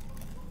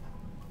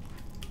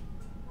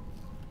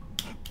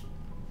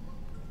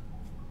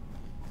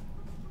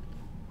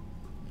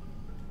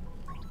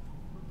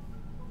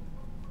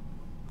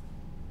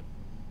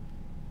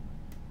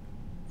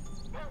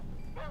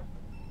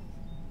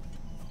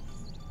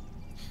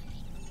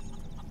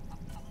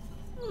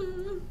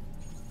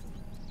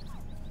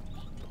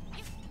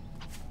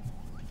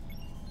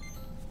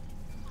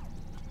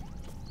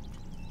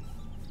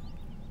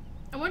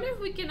 I wonder if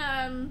we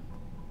can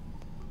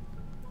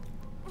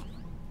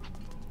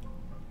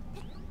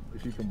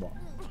If you can what?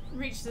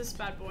 Reach this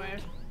bad boy.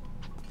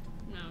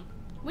 No.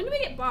 When do we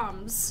get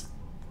bombs?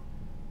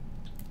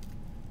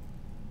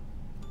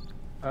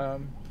 Who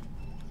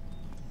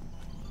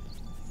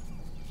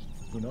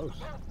knows?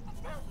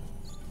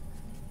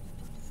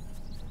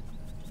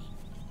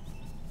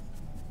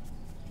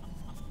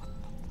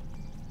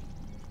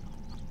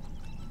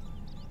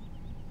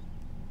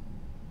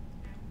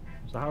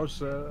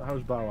 So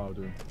how's Bow Wow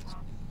doing?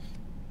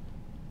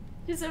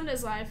 He's living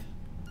his life.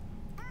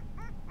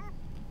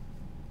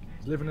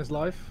 He's living his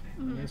life.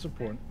 And it's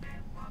important.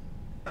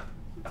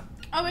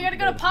 Oh, we gotta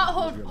go to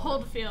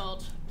Pothole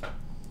Field.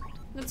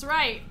 That's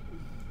right.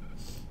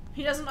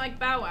 He doesn't like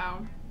Bow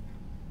Wow.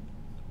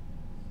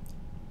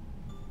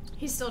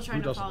 He's still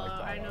trying to follow.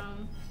 I know.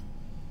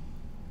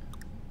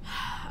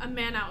 A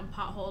man out in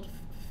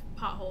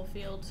Pothole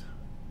Field.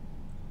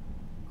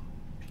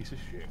 Piece of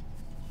shit.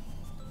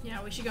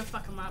 Yeah, we should go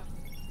fuck him up.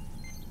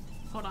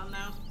 Hold on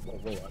now.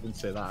 Whoa, I didn't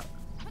say that.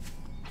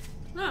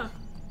 No.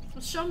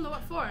 Let's show him the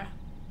what for.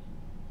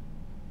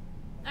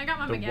 I got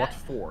my The baguette. what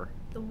for?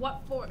 The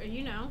what for,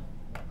 you know.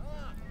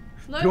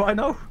 Look, Do I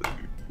know?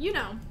 you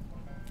know.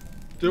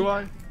 Do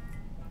I?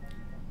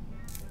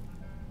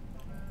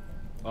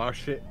 Oh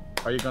shit.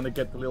 Are you gonna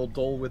get the little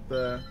doll with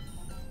the...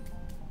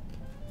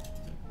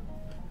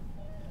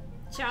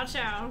 Chow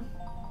chow.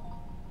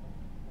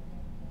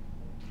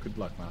 Good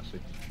luck, Marcy.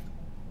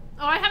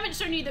 Oh, I haven't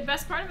shown you the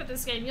best part about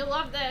this game. You'll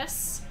love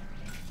this.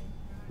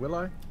 Will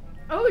I?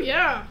 Oh,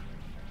 yeah.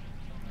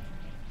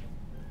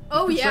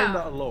 Oh, You've been saying yeah.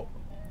 that a lot.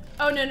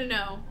 Oh,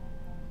 no.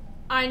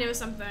 I know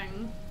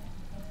something.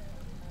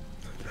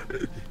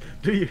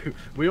 Do you?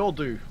 We all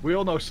do. We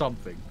all know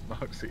something,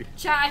 Moxie.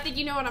 Chat, I think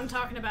you know what I'm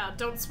talking about.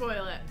 Don't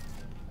spoil it.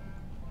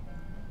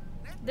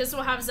 This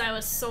will have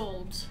Xylus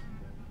sold.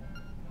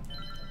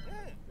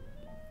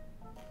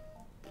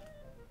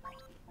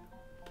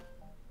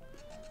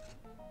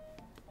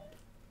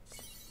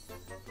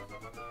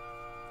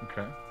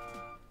 Okay.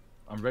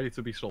 I'm ready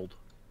to be sold.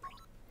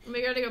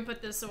 We gotta go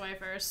put this away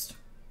first.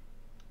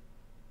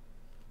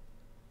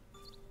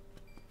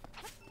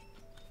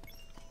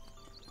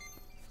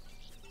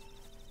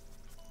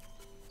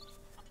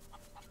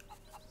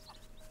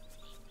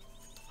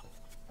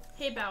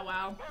 Hey, Bow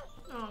Wow.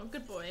 Oh,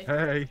 good boy.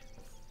 Hey.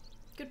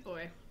 Good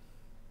boy.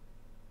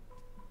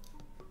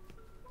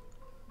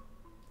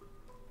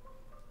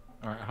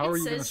 Alright, how are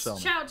you gonna sell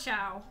me? Chow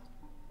Chow.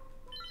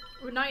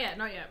 Oh, not yet.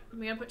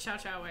 We gotta put Chow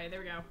Chow away. There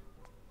we go.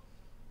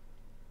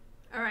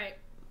 Alright.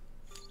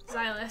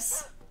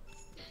 Xylus.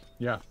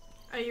 Yeah.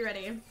 Are you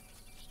ready?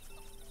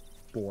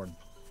 Born.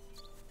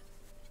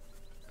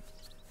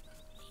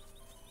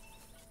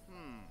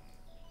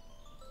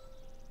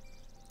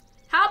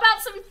 How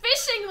about some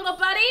fishing, little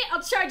buddy?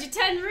 I'll charge you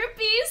 10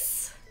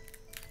 rupees.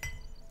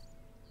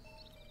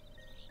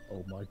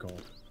 Oh my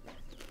god.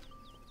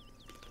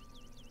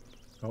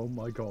 Oh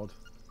my god.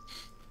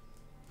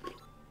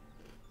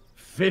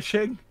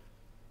 Fishing?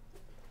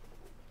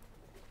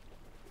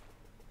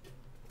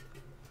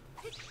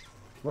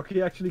 What can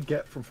you actually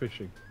get from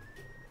fishing?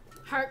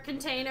 Heart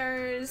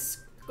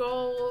containers,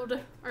 gold,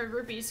 or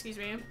rupees, excuse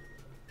me.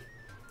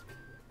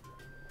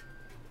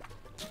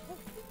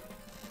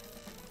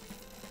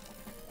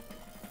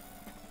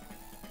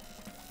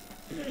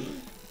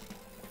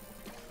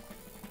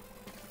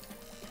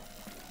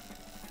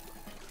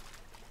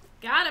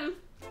 Got him.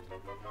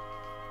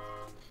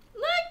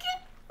 Look!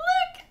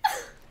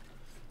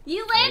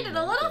 You landed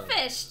a little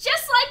fish,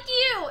 just like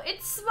you!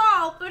 It's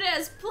small, but it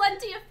has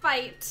plenty of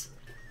fight.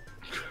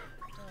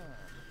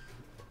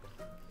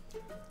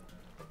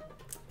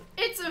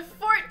 It's a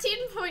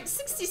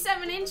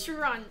 14.67 inch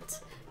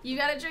runt. You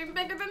gotta dream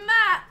bigger than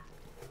that.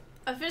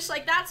 A fish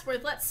like that's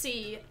worth, let's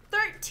see,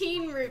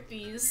 13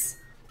 rupees.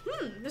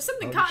 There's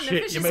something caught in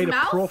the fish's you made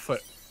mouth. a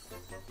profit.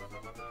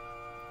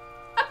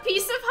 A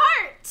piece of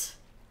heart.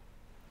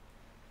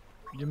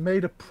 You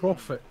made a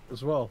profit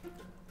as well.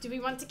 Do we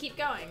want to keep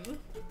going?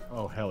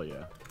 Oh hell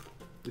yeah.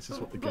 This is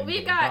what the But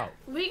game's all about.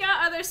 we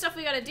got other stuff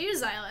we gotta do,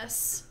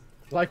 Xylus.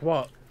 Like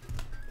what?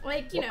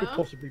 Like, you What could know,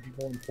 possibly be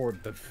more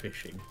important than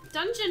fishing?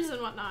 dungeons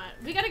and whatnot.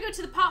 We gotta go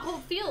to the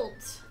Pothole Field.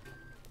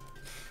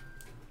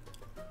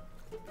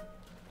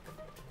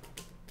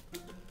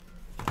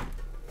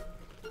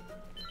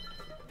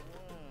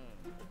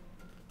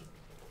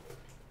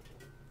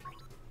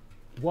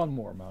 One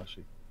more,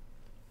 Mousy.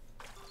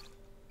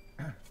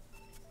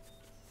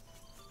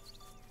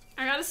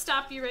 I gotta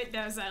stop you right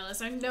there,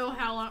 Xylus. I know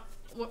how long,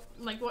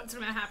 what's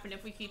gonna happen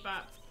if we keep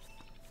up.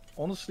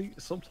 Honestly,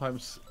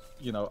 sometimes,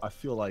 you know, I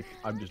feel like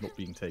I'm just not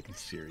being taken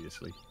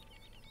seriously.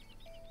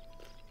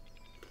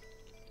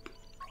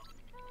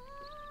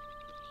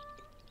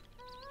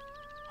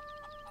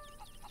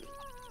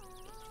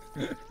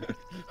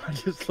 I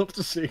just love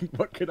to sing.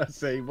 What can I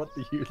say? What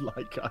do you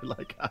like? I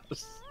like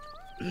ass.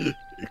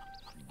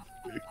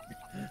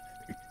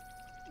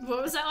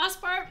 What was that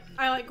last part?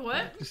 I like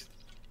what?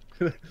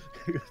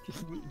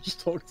 Just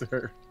talk to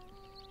her.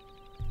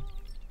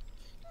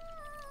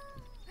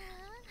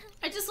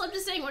 I just love to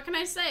sing. What can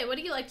I say? What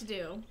do you like to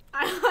do?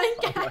 I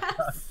like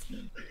ass.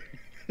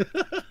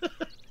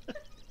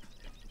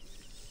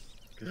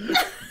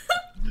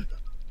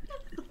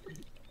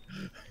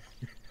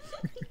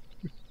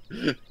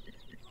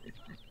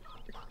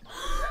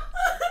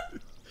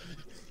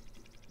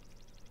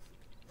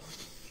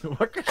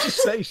 What can she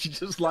say? She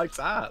just likes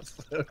ass.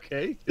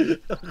 Okay. This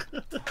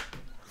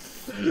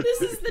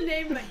is the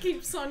name that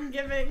keeps on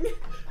giving.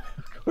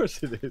 Of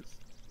course it is.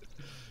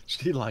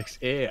 She likes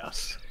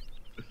ass.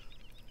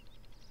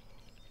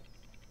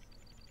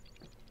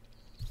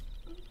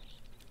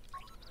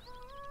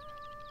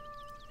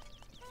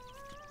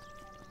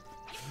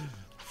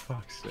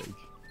 Fuck's sake.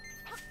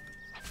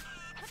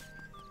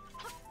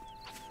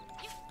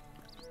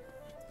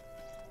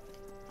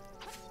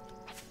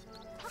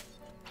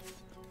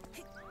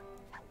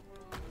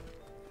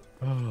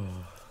 Oh.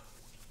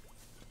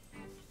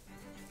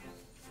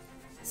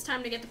 It's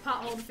time to get to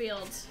Pothole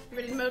Field. You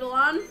ready to mow the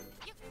lawn?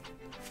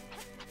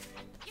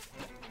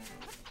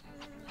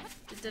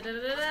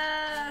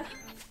 Da-da-da-da-da.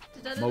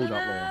 Mow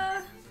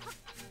that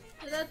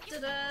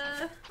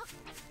Da-da-da-da.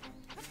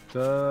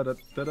 Da da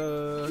da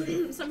da.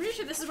 So I'm pretty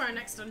sure this is where our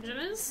next dungeon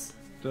is.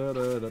 Da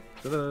da da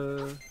da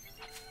da.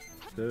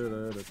 Da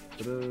da da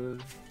da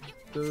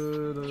da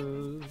da.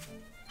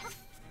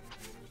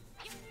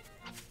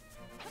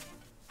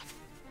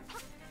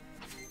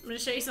 I'm gonna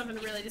show you something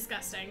really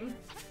disgusting.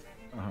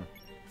 Uh-huh.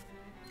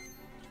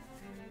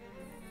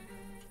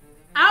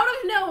 Out of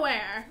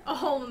nowhere, a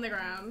hole in the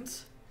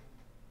ground.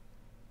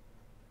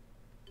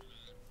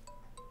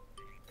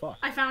 Fuck.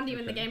 I found you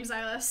in the Okay. game,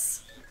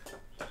 Xylus.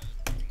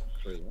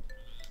 Really?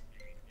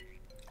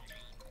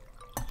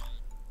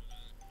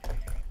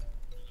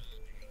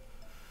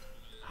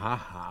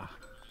 Haha.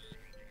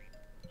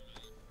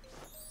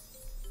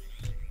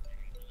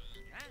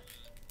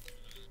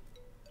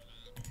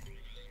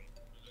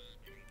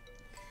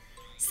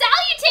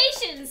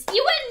 Salutations!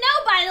 You wouldn't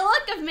know by the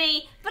look of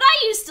me, but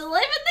I used to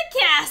live in the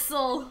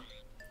castle.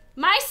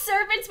 My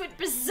servants went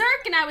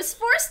berserk and I was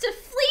forced to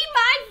flee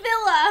my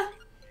villa.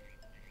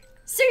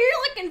 So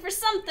you're looking for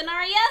something,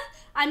 are ya?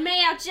 I may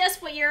have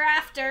just what you're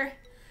after.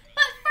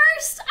 But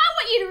first, I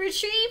want you to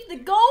retrieve the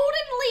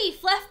golden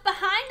leaf left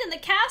behind in the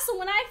castle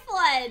when I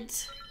fled.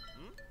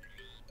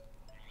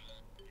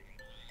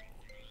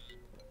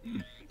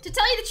 To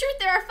tell you the truth,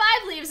 there are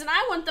 5 leaves and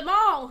I want them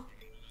all.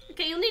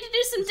 Okay, you'll need to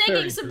do some That's digging,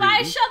 very so buy a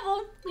greedy.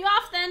 shovel. You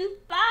off then.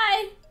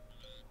 Bye.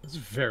 That's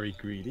very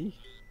greedy.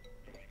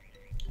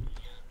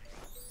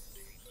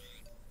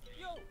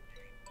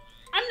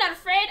 I'm not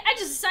afraid. I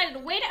just decided to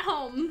wait at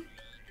home.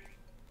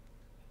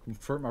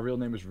 Confirm my real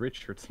name is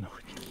Richard.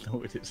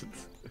 No, it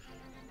isn't.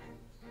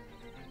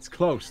 It's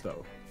close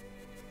though.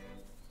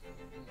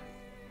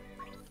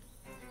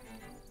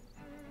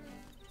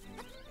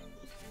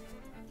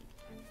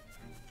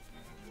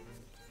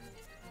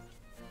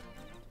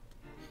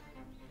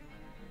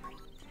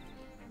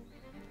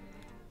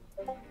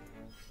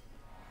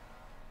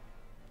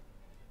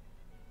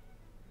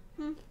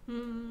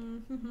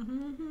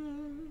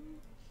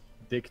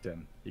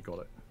 Dickton, he got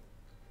it.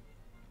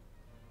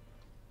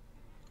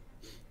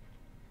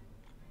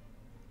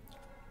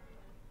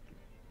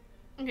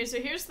 Okay,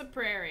 so here's the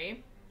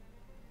prairie.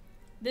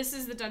 This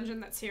is the dungeon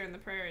that's here in the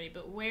prairie,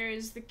 but where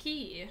is the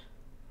key?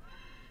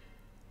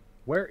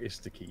 Where is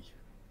the key?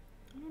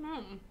 I don't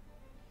know.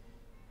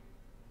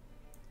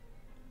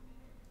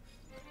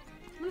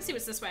 I'm gonna see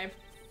what's this way.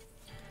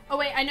 Oh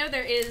wait, I know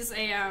there is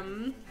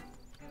a,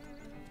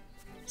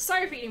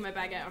 Sorry for eating my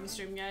baguette on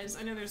stream, guys.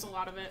 I know there's a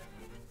lot of it.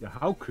 Yeah,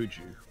 how could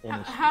you?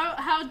 Honestly.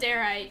 How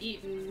dare I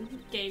eat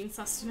and gain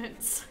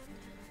sustenance?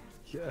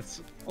 Yeah,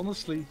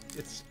 honestly,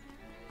 it's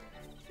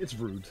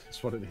rude.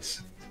 It's what it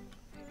is.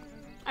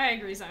 I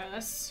agree,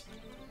 Xylus.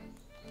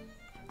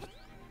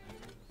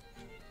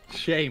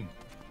 Shame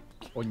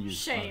on you.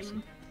 Shame.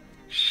 Honestly.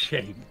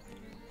 Shame.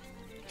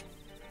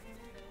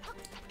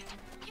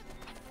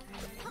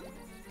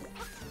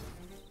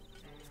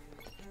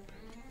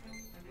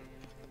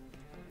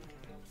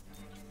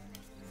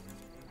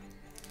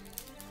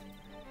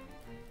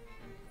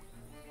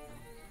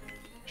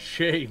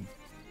 Shame.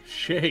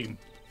 Shame.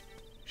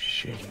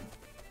 Shame.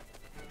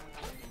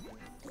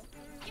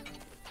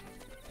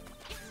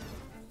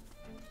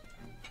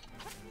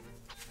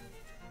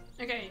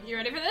 Okay, you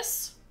ready for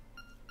this?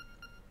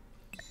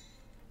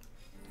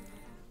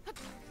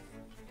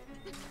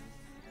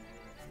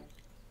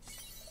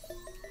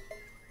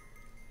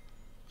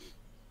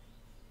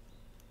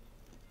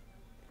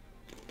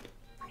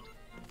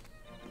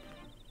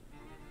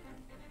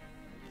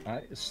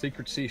 Alright, a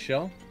secret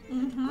seashell.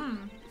 Mm-hmm.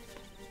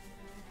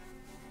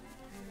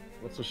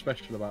 What's so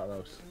special about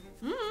those?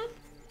 Mm-hmm.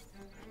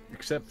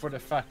 Except for the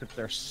fact that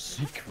they're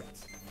secret.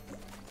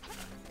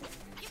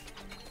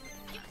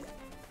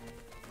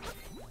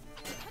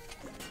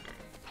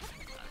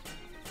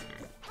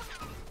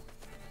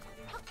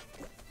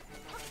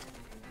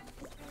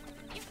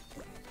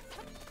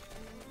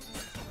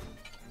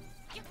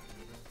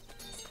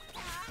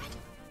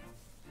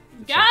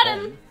 Got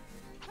him!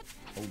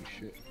 Holy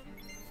shit.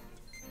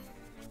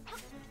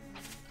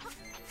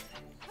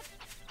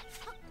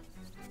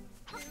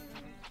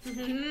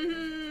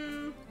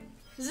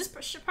 Does this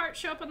part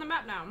show up on the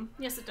map now?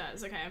 Yes, it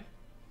does. Okay.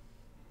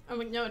 Oh,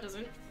 wait, no, it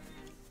doesn't.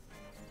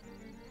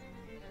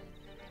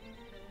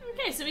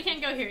 Okay, so we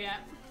can't go here yet.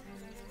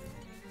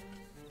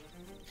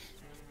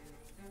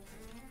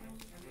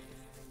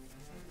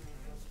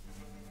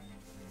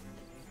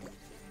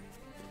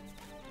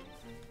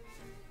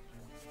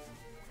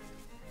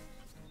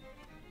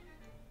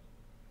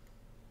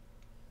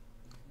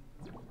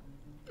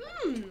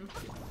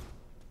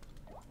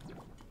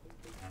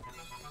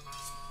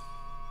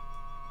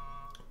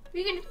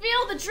 You can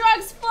feel the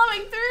drugs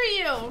flowing through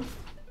you!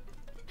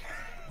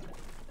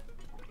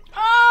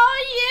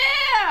 Oh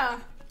yeah!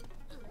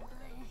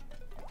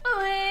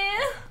 Oh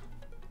yeah!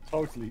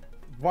 Totally.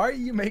 Why are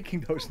you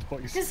making those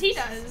noises? Because he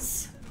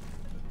does.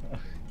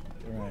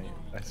 Right,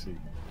 I see.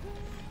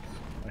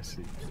 I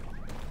see.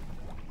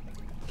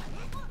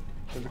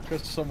 So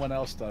because someone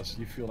else does,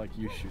 you feel like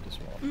you should as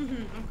well.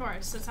 Mm-hmm, of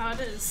course, that's how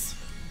it is.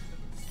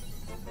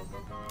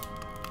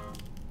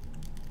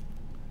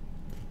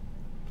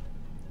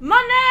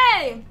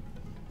 Money!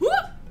 Whoop!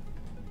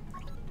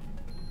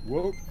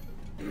 Whoa.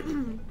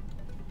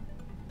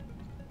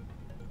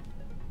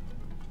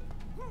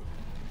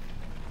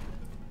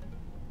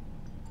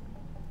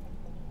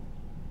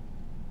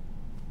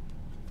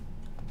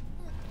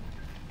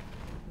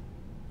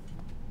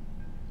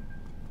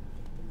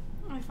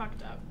 I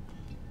fucked up.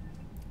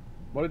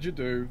 What did you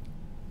do?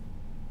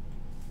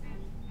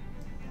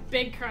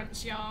 Big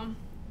crunch, y'all.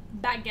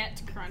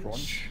 Baguette crunch.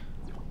 Crunch?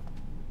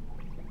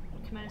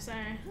 What can I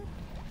say?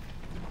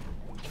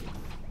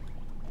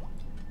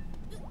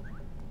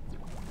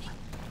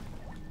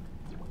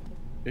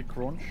 Big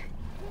crunch?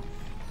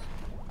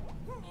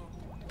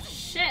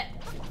 Shit!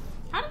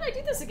 How did I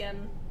do this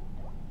again?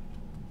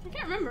 I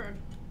can't remember.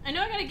 I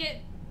know I gotta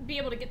be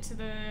able to get to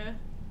the...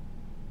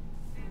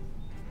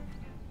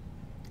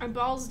 On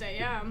Balls Day,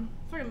 yeah.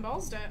 Fucking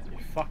Balls Day. You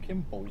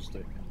fucking ballsed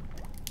it.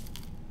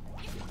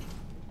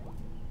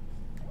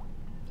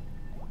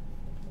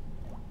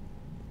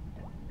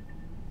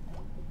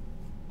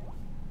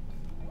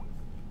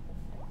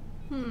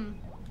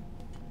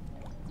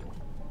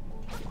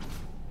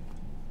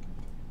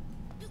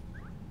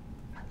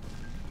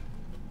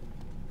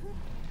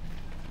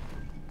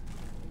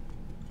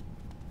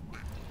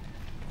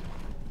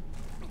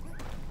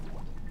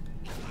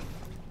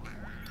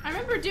 I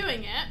remember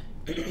doing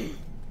it.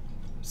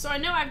 So I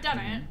know I've done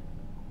it.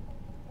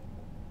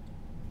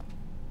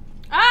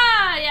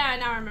 Ah, yeah,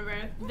 now I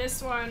remember.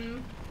 This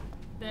one.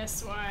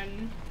 This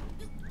one.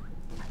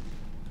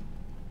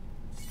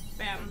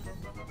 Bam.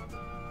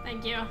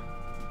 Thank you.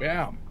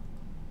 Bam.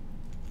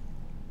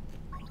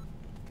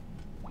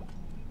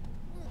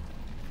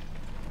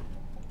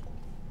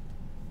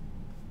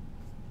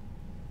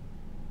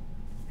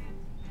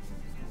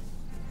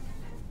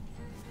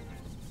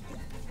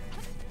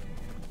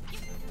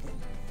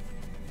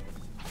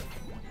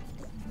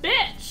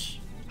 Bitch!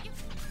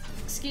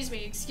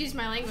 Excuse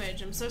my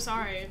language. I'm so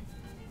sorry.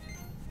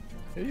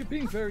 Yeah, you're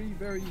being very,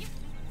 very...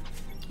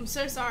 I'm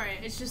so sorry.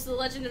 It's just the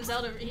Legend of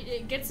Zelda.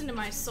 It gets into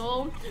my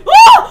soul.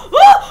 Oh!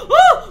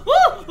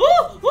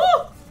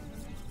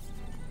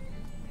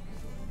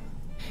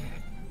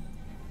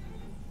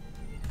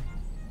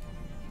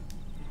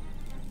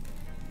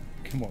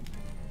 Come on,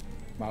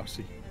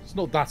 Mousy. It's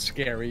not that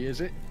scary, is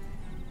it?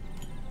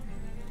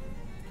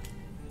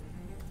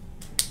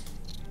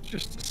 It's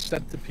just a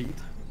centipede.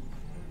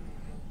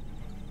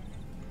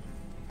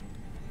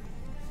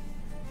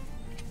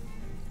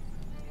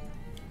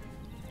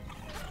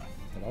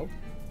 Hello?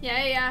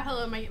 Yeah.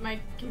 Hello, my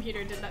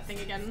computer did that thing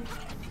again.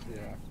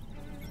 Yeah.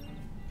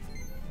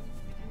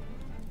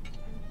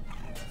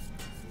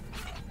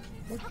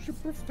 What's your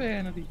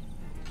profanity?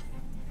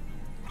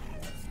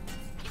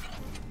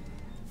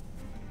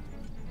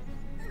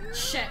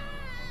 Shit.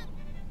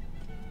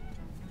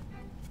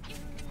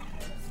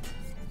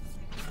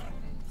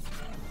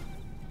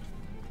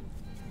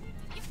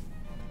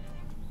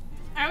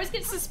 I always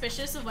get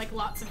suspicious of like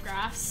lots of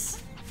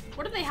grass.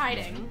 What are they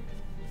hiding?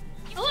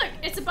 Oh look,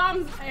 it's a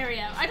bomb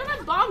area. I don't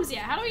have bombs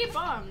yet. How do I get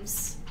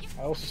bombs?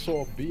 I also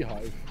saw a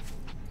beehive.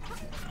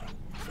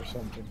 Or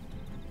something.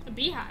 A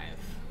beehive.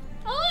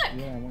 Oh look!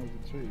 Yeah, one of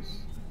the trees.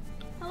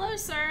 Hello,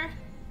 sir.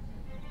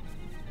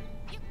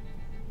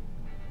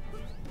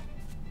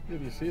 Yeah,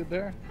 do you see it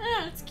there?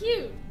 Ah, it's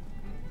cute.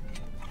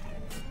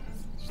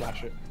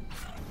 Slash it.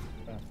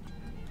 Yeah.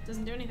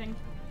 Doesn't do anything.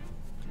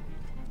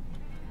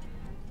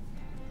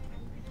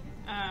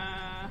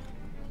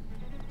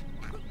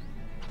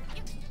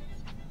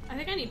 I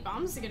think I need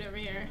bombs to get over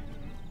here.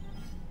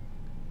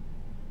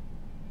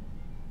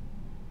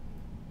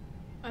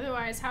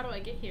 Otherwise, how do I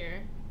get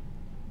here?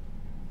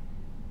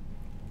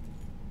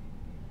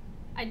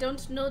 I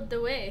don't know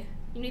the way.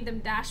 You need them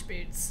dash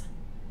boots.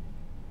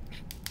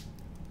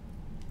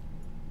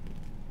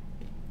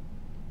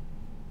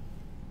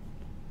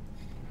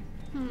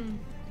 No,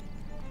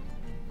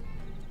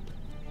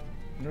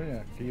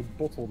 yeah, can you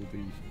bottle the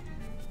bee?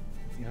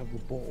 You have the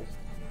bottle.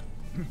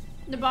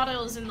 The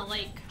bottle is in the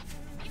lake.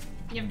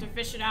 You have to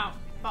fish it out.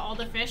 But all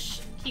the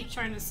fish keep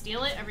trying to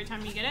steal it every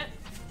time you get it.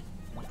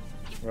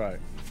 Right.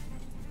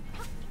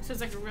 So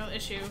it's like a real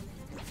issue.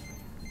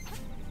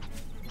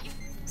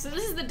 So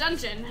this is the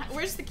dungeon.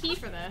 Where's the key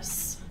for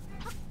this?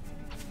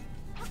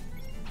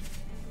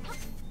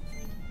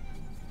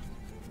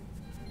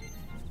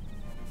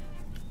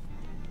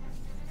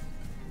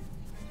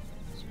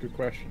 It's a good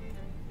question.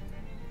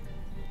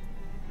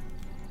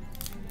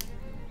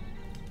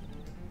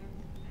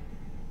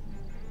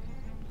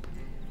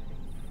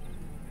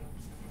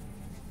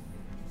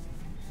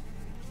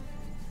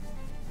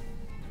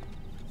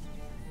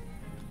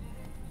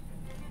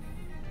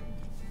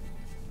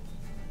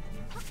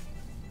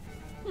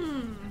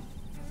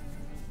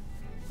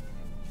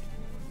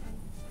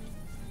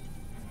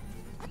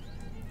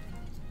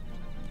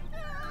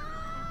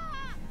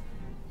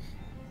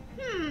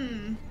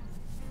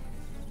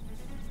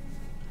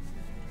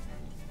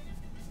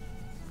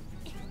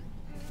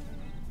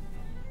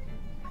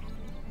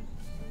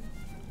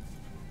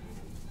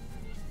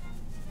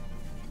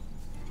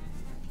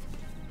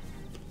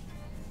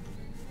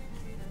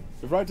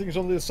 The writing is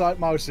on the other side,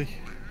 Mousy.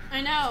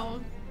 I know.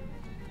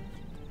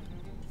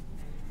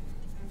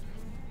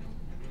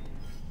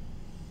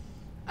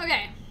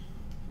 Okay.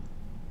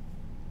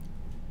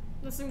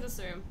 Let's think this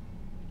through.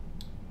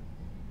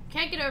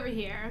 Can't get over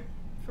here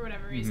for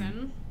whatever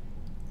reason.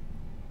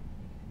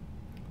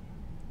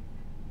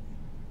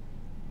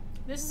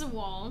 This is a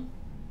wall.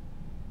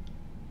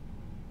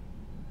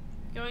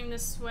 Going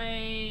this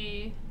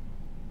way.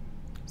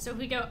 So if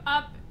we go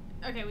up,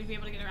 okay, we'd be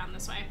able to get around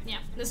this way. Yeah,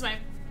 this way.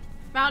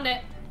 Found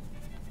it.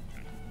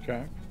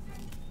 Okay.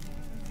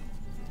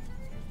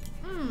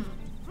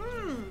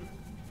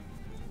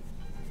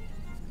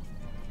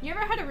 You ever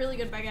had a really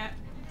good baguette?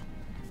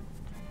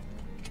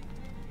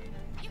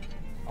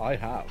 I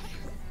have.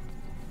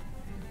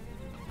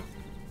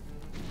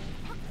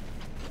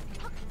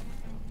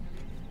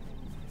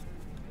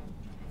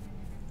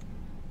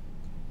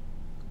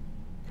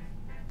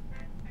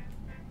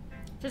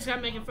 Just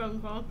gotta make a phone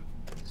call.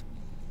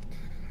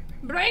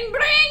 Bring,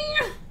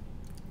 bring!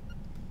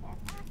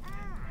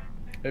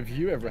 Have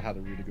you ever had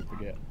a really good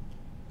baguette?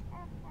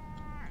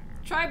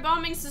 Try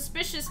bombing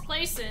suspicious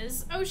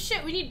places. Oh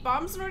shit, we need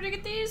bombs in order to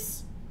get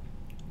these?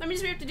 That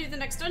means we have to do the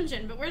next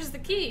dungeon, but where's the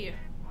key?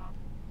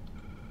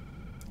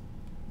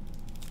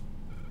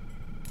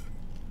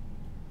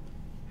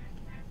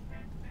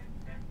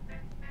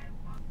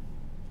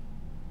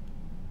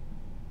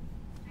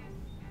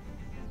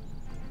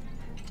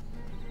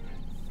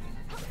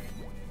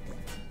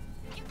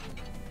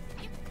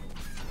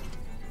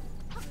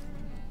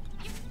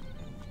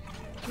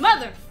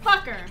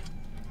 Motherfucker!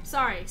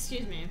 Sorry,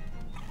 excuse me.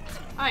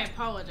 I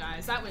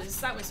apologize. That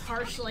was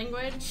harsh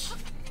language.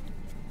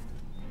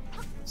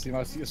 See,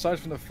 now, aside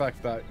from the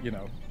fact that, you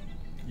know,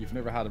 you've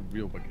never had a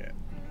real baguette,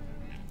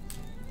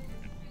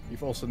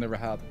 you've also never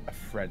had a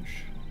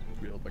French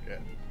real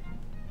baguette.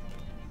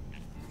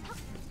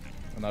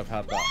 And I've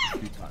had that a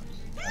few times,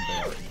 and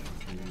they are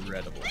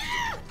incredible.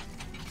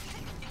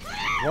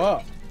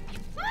 What?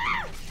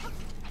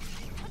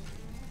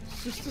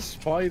 It's just a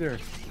spider.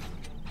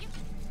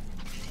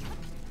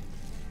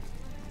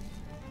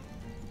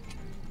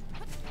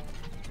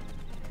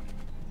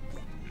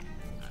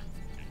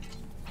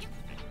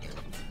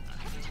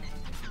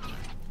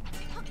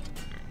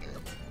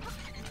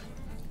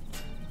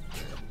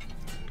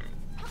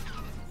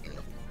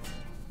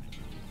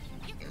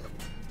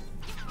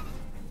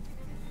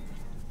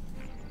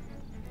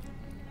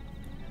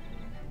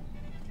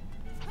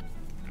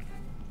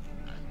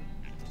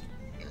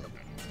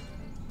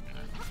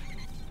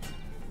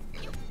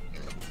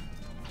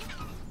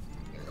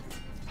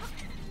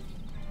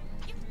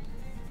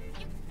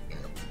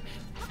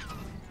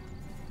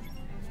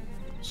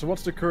 So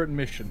what's the current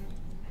mission?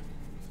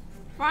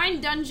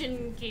 Find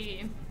dungeon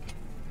key.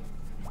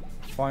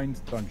 Find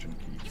dungeon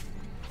key.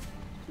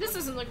 This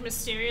doesn't look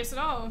mysterious at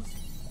all.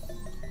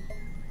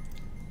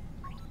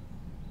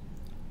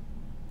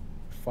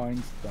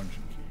 Find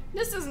dungeon key.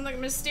 This doesn't look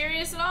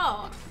mysterious at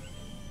all.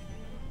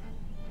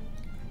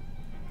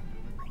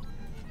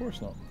 Of course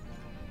not.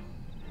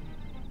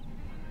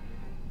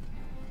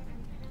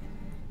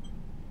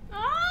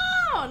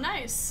 Oh,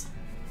 nice.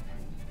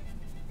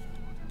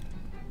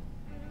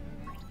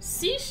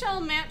 Seashell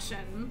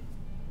Mansion.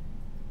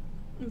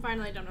 I'm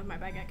finally done with my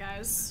baguette,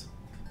 guys.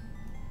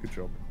 Good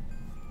job.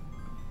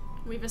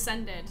 We've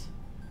ascended.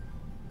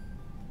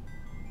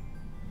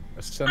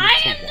 Ascended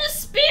I to am what? the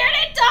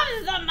spirit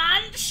of the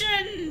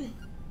mansion!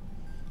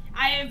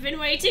 I have been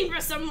waiting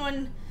for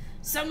someone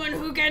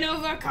who can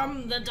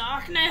overcome the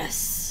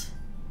darkness.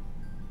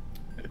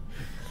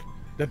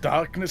 The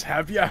darkness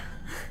have ya?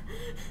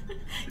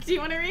 Do you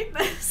want to read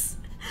this?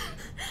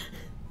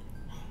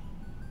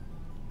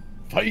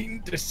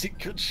 Find the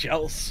secret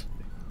shells,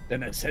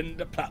 then ascend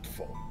the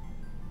platform.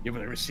 You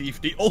will receive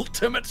the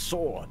ultimate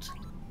sword.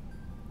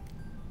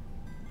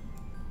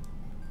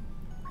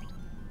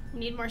 We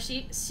need more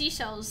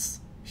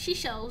seashells.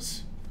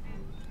 Seashells.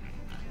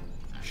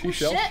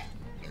 Seashells? Oh shit!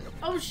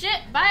 Oh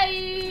shit!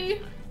 Bye!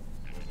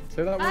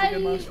 Say that word Bye!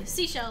 again, Master.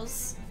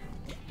 Seashells.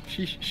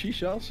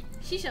 Seashells?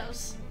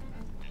 Seashells.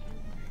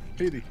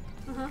 Really?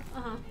 Uh-huh,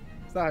 uh-huh.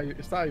 Is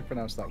that how you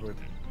pronounce that word?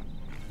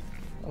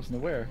 I wasn't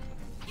aware.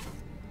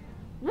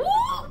 Woo!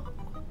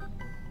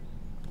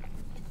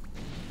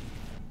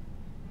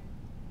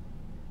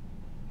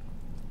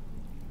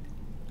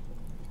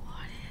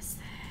 What is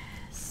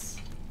this?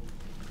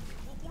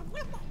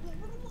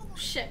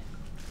 Shit.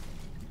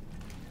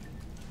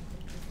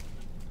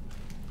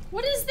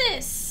 What is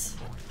this?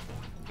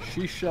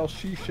 She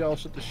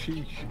shells at the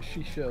she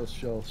shells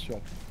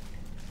shop.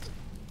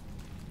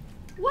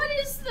 What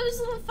is those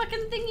little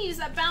fucking thingies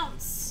that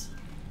bounce?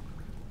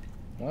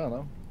 I don't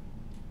know.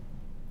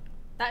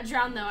 That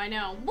drowned though, I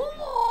know.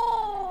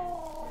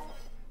 Whoa!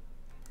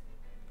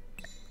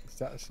 Is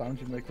that a sound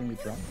you make when you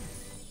drown?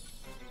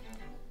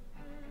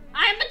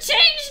 I'm a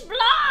changed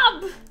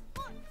blob!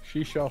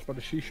 She shells by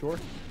the seashore.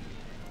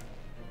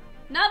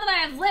 Now that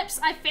I have lips,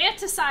 I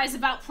fantasize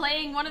about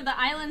playing one of the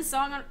island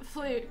song on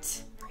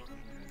flute.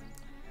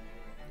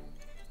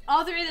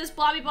 All three of those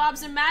blobby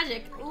blobs are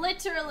magic.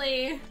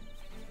 Literally.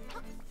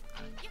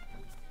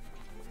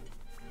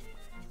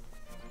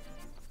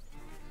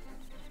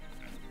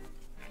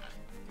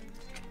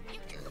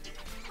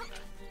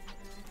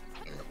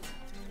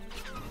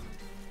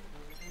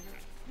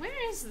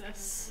 Where is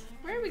this?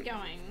 Where are we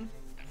going?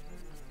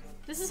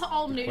 This is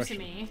all Good new question.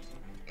 to me.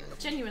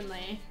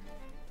 Genuinely.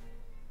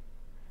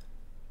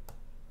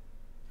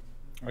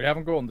 Oh, you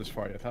haven't gone this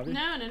far yet, have you?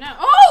 No, no, no.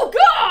 Oh,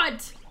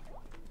 God!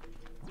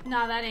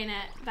 No, that ain't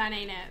it. That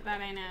ain't it. That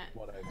ain't it.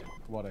 What ain't it?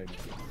 What ain't it?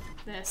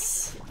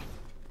 This.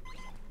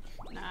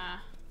 Nah.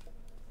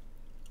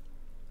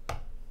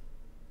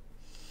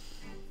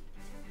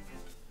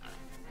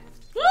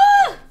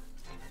 Ah!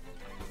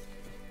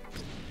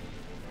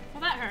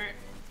 Well, that hurt.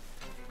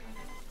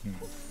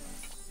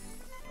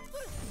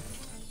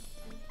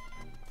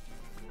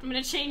 I'm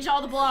gonna change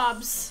all the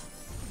blobs.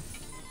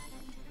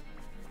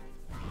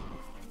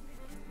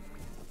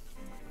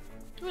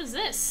 What is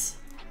this?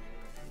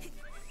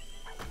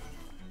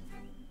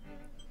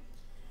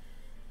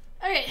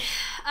 Okay,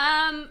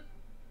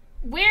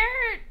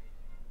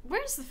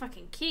 where's the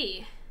fucking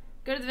key?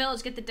 Go to the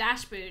village, get the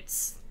dash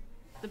boots,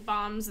 the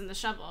bombs, and the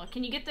shovel.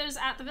 Can you get those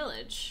at the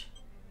village?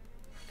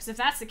 Because if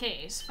that's the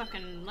case,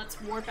 fucking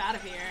let's warp out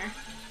of here.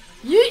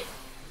 Yeet!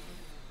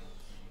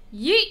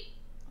 Yeet!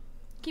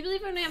 Can you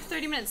believe we only have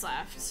 30 minutes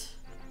left?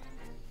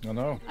 I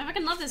know. I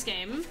fucking love this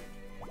game.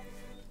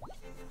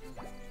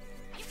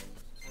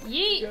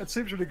 Yeet! Yeah, it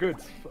seems really good.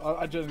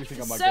 I genuinely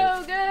think I might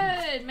So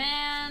good,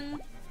 man.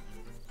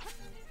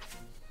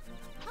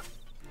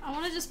 I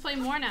want to just play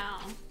more now.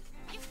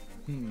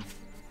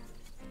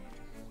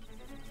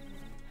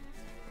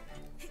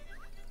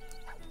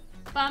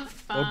 Bum,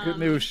 Well, good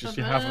news is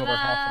you have another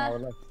half an hour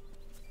left.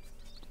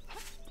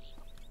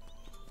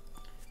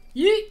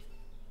 Yeet!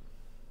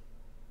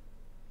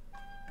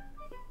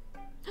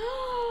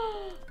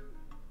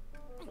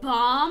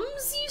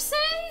 Bombs, you say?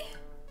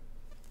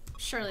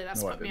 Surely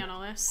that's No, I put me on didn't.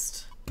 a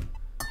list.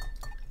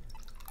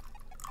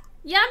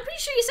 Yeah, I'm pretty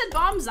sure you said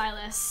bombs,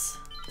 Xylus.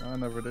 I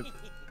never did.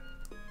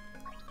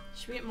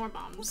 Should we get more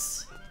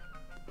bombs?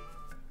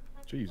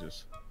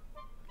 Jesus.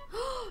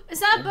 Is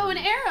that a bow and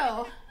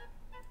arrow?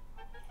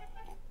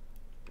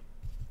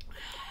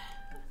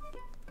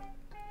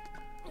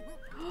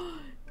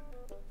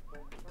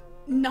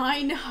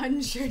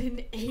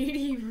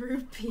 $980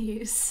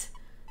 rupees.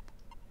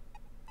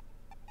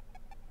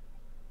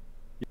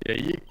 Yeah,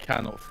 you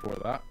cannot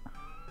afford that.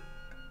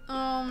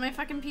 Oh, my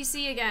fucking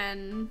PC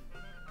again.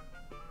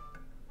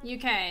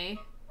 UK.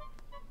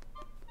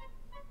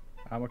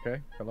 I'm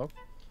okay. Hello?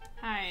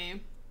 Hi.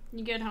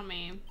 You good,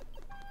 homie?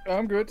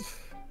 I'm good.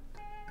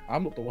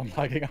 I'm not the one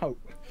lagging out.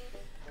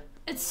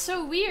 It's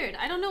so weird.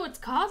 I don't know what's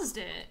caused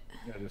it.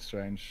 Yeah, it's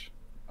strange.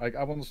 I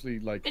honestly,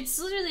 like... It's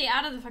literally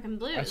out of the fucking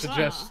blue I as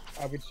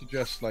would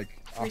suggest, like...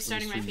 well. after the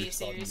Restarting my stream,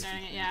 PC,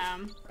 restarting it, yeah.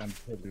 And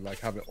probably, like,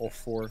 have it off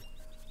for...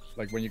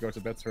 Like, when you go to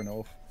bed, turn it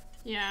off.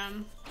 Yeah.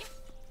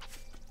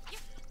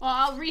 Well,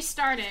 I'll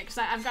restart it, because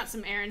I've got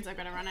some errands I've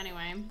got to run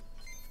anyway.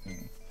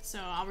 So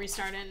I'll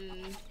restart it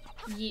and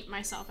yeet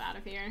myself out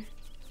of here.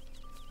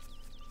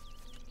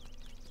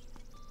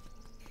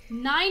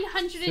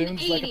 980!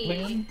 Sounds like a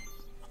plan.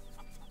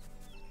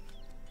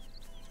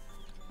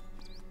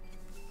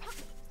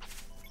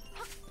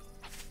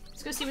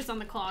 Let's go see what's on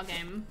the claw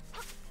game.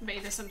 Bet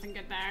you there's something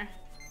good there.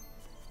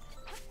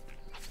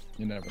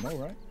 You never know,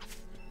 right?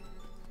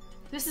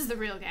 This is the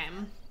real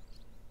game.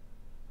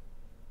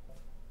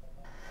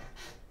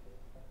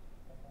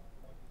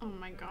 Oh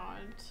my god.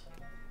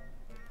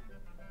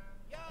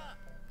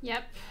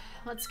 Yep.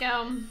 Let's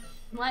go.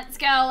 Let's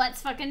go.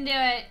 Let's fucking do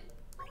it.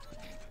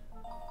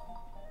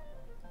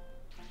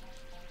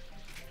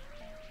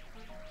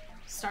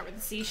 Start with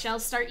the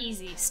seashells. Start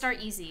easy. Start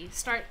easy.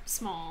 Start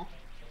small.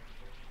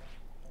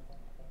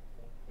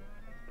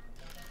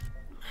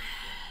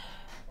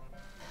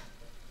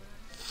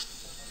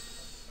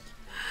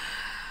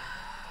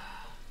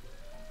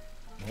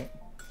 What?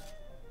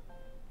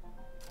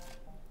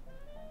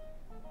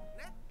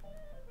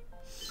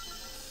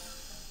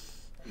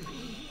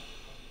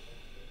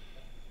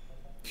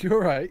 You're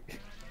right.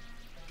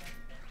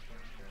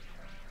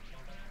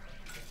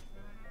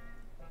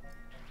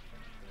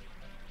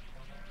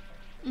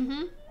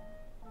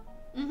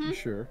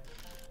 sure?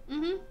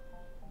 Mm-hmm.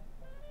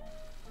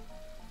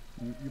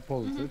 You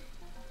positive?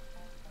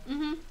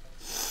 Mm-hmm.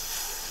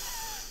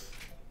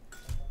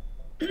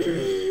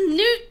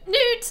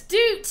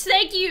 Doot,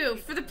 thank you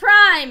for the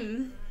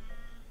prime.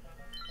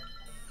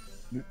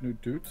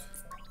 Newt Doot.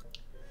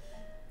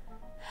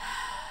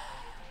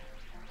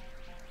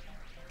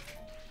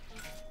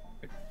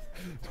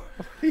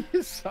 What are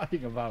you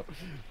sighing about?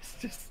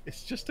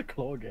 It's just a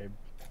claw game.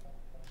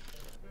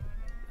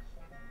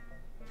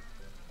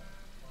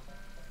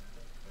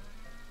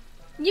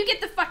 You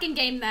get the fucking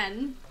game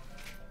then.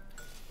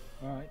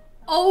 Alright.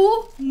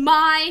 Oh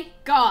my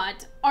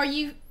god. Are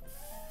you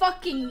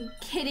fucking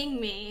kidding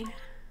me?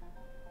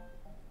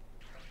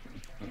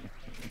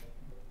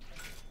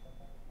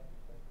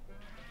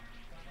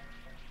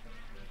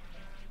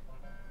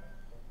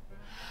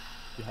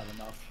 You have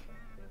enough.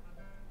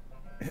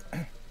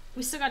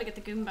 We still gotta get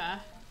the Goomba.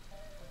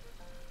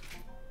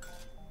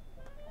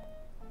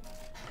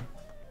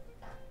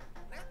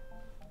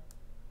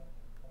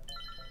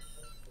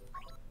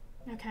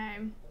 Okay. I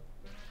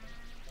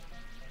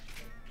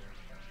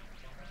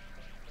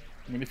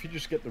mean, if you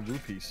just get the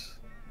rupees,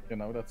 you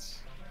know, that's...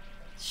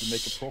 You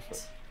make a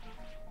profit.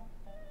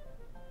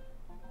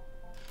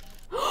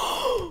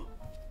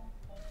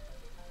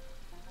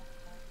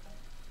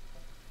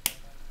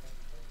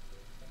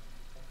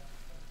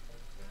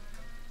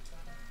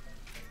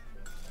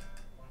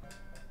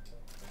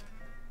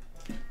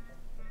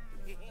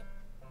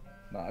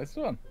 Nice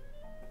one.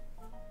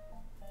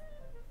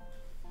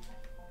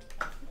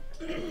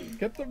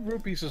 Get the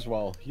rupees as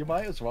well. You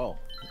might as well.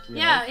 You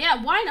know?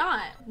 Yeah, why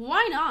not?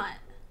 Why not?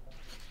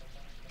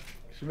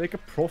 Should make a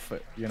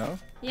profit, you know?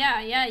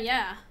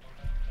 Yeah.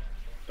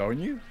 Don't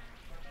you?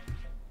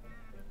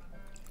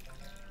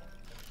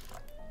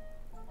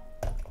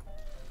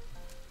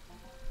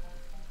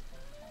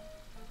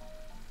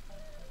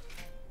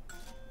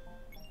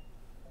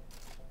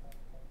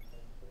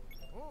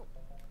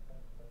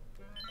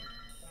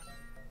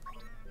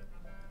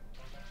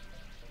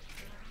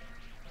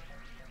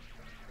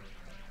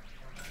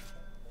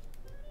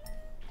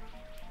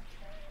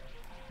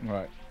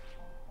 Right.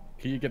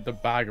 Can you get the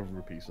bag of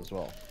rupees as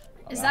well?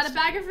 Is that a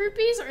bag of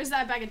rupees or is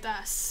that a bag of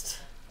dust?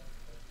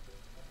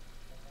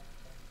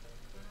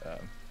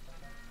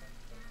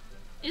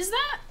 Is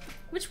that?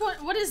 Which one?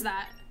 What is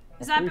that?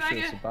 Is that I'm a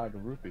pretty bag sure of? it's a bag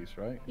of rupees,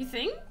 right? You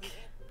think?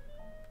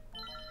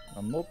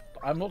 I'm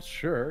not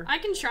sure. I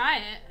can try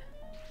it.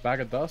 Bag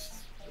of dust?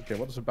 Okay,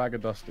 what does a bag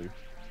of dust do?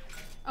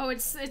 Oh,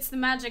 it's the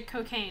magic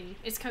cocaine.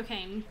 It's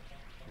cocaine.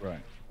 Right.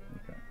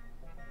 Okay.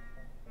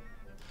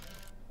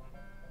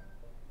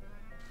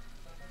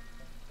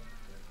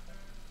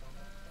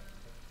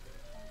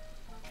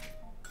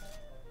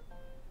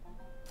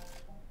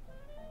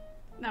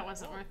 That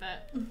wasn't worth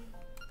it.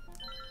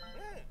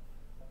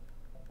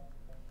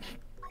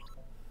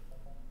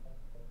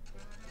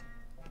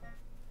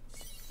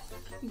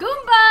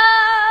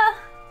 Goomba!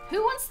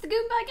 Who wants the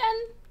Goomba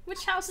again?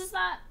 Which house is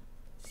that?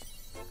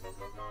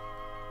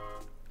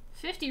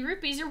 50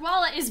 rupees. Your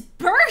wallet is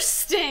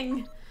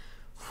bursting!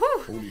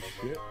 Whew. Holy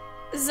shit.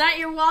 Is that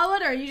your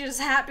wallet or are you just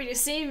happy to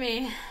see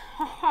me?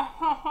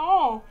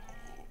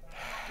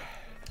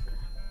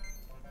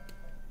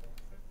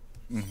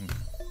 Mm-hmm.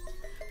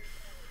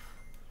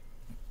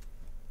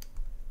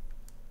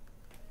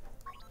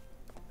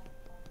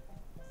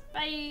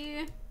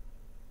 Bye.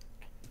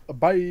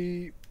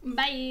 Bye.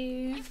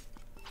 Bye.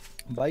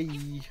 Bye.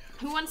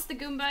 Who wants the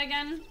Goomba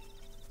again?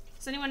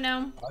 Does anyone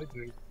know? I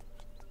do.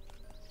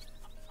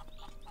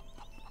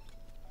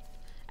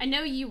 I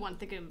know you want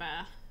the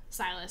Goomba,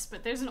 Silas,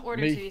 but there's an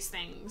order Me. to these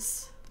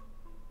things.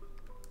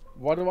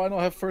 Why do I not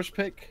have first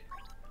pick?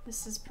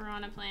 This is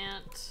Piranha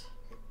Plant.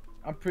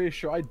 I'm pretty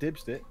sure I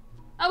dibsed it.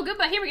 Oh,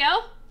 Goomba, here we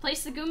go.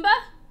 Place the Goomba.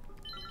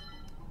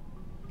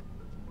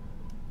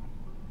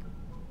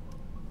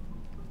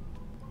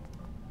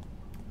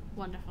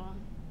 Wonderful.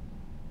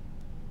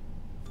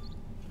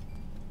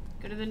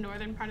 Go to the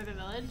northern part of the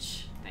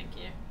village. Thank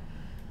you.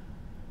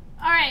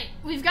 Alright,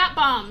 we've got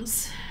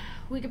bombs.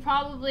 We could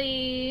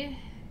probably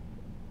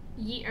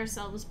yeet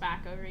ourselves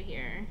back over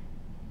here.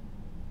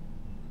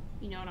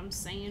 You know what I'm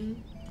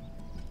saying?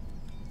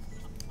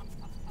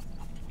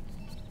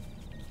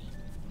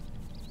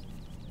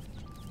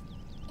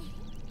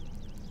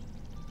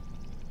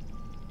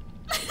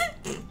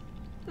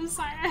 I'm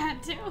sorry, I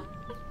had to.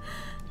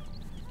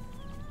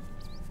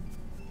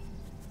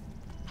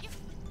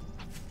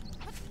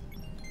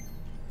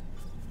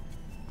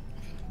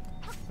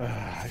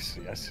 I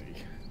see.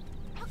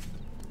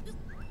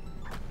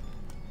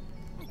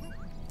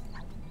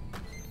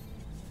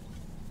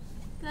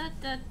 Da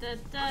da da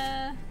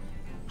da.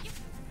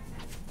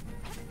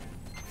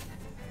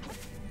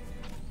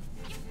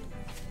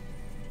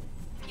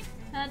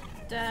 Da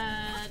da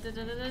da da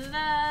da da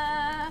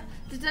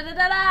da da da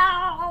da da.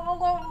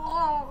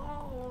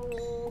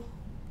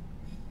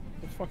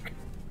 The fuck?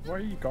 Why are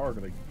you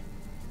gargling?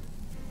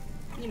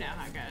 You know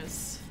how it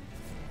goes.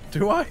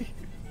 Do I?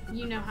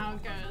 You know how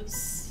it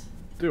goes.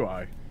 Do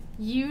I?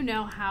 You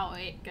know how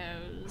it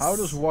goes. How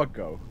does what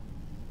go?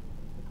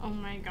 Oh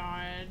my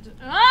god.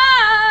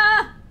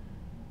 Ah!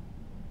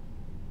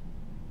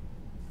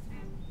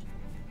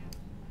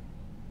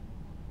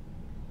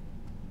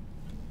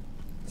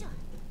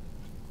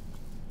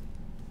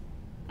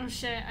 Oh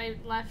shit, I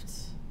left.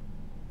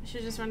 I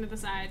should just run to the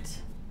side.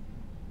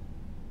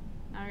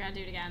 Now I gotta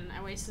do it again.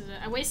 I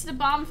wasted a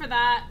bomb for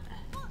that.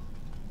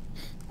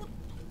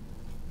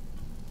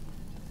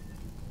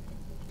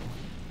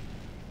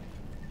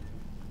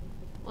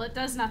 Well, it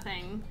does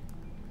nothing.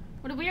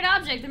 What a weird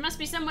object. There must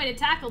be some way to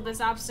tackle this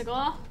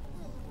obstacle.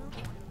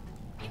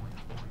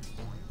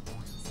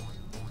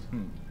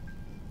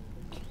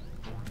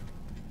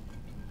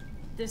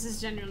 This is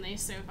genuinely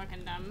so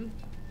fucking dumb.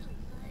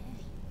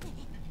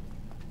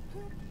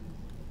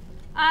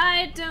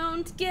 I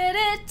don't get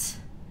it.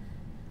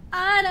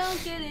 I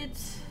don't get it.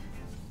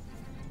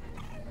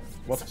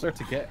 What's there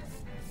to get?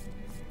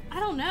 I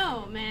don't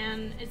know,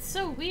 man. It's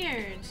so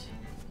weird.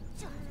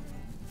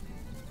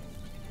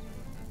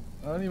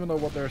 I don't even know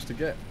what there's to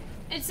get.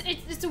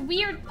 It's a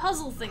weird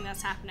puzzle thing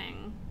that's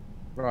happening.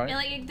 Right. Yeah,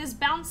 like this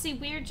bouncy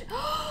weird.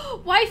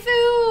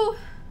 Waifu!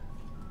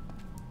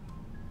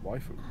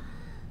 Waifu.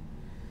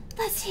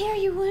 Let's heal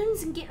your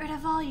wounds and get rid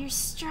of all your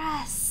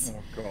stress.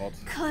 Oh god.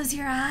 Close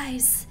your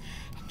eyes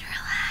and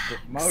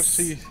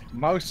relax.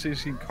 Mouse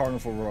is in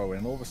Carnival Row,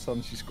 and all of a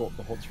sudden she's got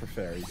the hots for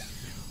fairies.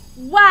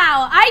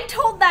 Wow, I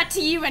told that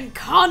to you in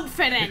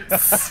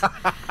confidence.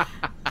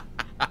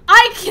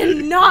 I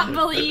cannot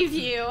believe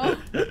you.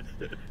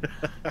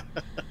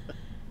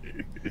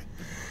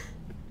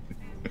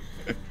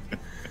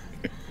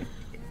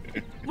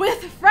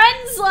 With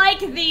friends like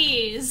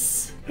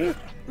these.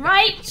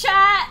 Right,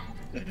 chat?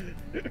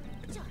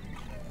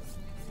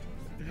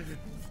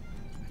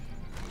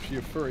 She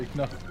a furry?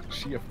 No,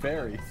 she a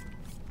fairy.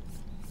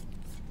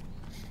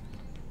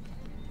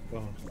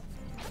 Oh.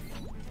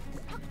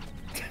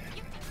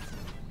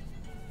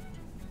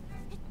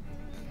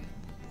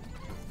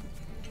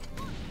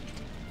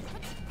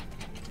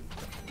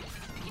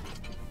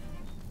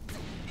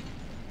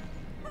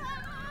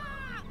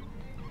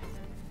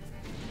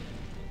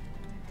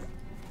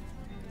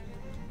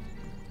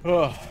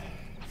 Oh.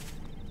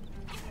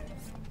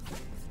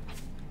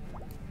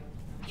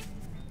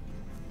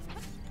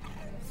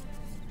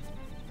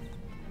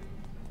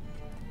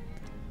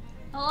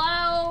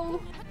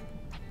 Hello?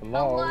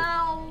 Hello?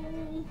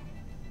 Hello?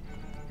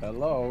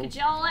 Hello? Could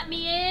y'all let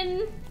me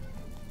in?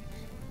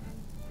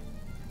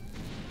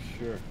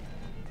 Sure.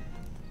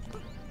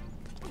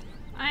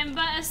 I'm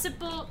but a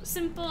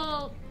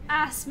simple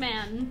ass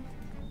man.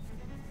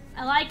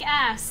 I like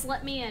ass.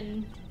 Let me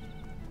in.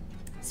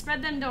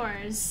 Spread them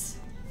doors.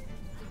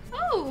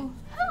 Oh,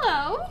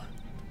 hello.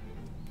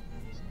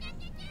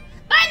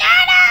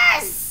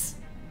 Bananas!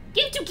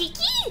 Give to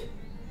Kiki!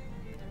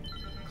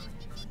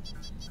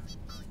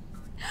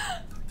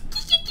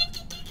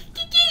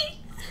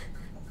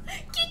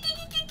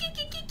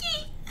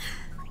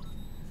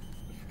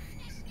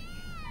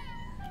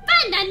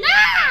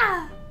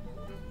 Banana!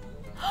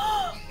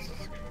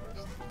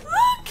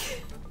 Look!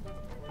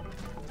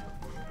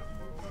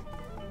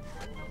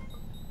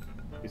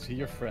 Is he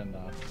your friend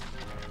now?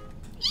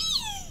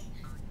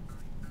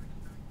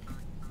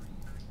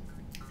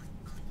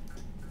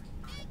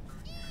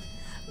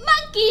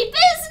 Monkey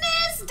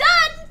business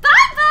done!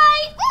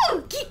 Bye-bye!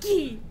 Ooh,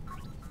 Kiki!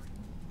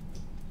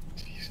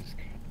 Jesus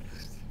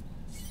Christ.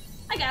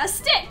 I got a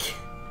stick.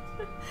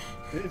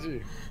 Did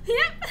you?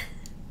 Yep.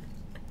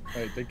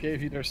 Wait, they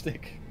gave you their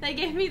stick. They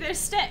gave me their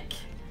stick.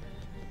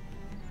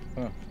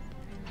 Huh.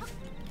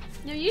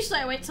 You know, usually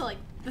I wait till like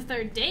the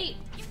third date,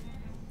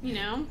 you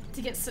know,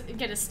 to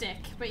get a stick.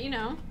 But you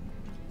know,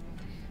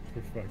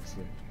 For fuck's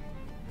sake.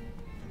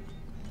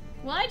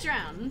 will I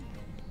drown?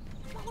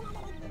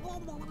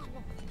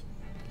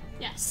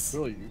 Yes.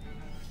 Will you?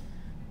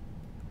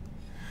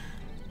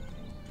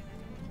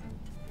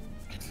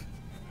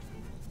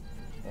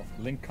 Oh,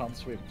 Link can't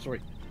swim.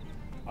 Sorry.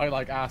 I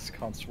like ass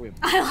can't swim.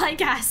 I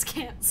like ass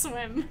can't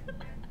swim.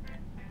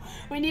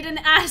 We need an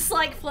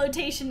ass-like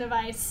flotation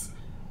device.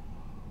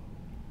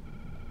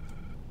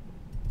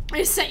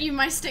 I sent you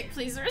my stick,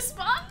 please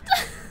respond.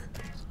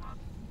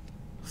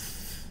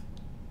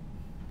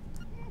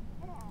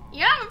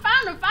 You haven't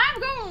found the 5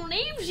 golden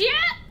leaves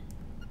yet?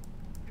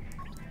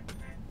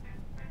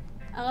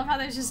 I love how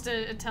there's just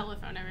a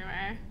telephone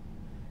everywhere.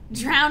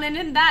 Drowning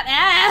in that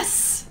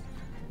ass!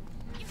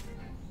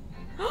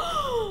 Fuck.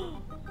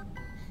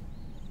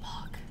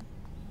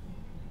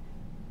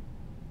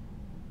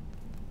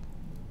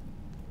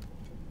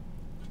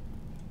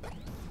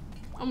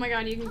 Oh my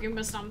god, you can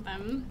Goomba stomp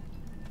them.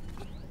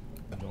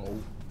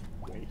 No.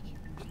 Wait.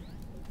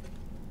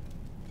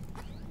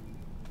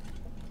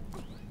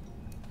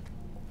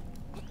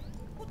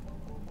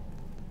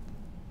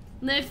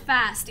 Live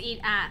fast, eat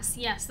ass.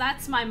 Yes,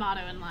 that's my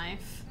motto in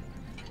life.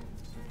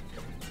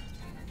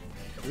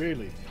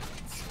 Really?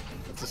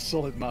 That's a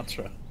solid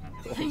mantra.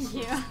 Thank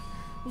you.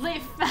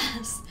 Live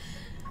fast.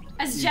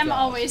 As Eat Jem ass.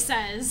 always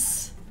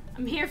says,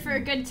 I'm here for a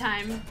good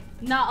time,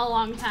 not a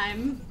long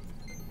time.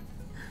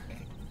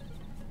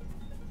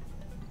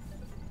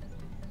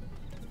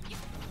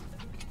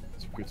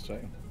 good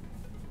saying.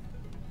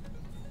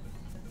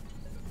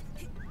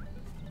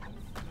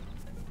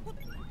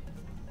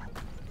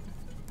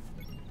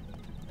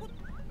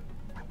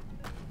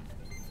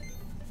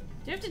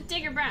 Do you have to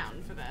dig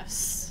around for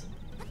this?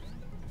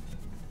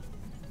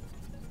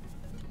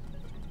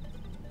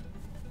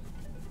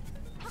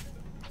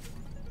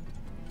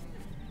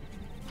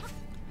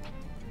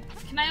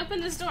 Can I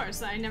open this door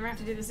so I never have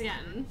to do this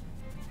again?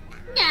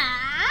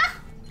 Nah.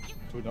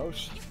 Who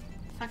knows?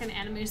 Fucking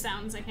anime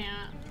sounds, I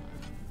can't.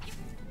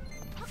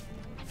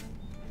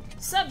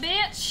 Sup,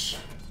 bitch?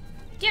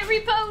 Get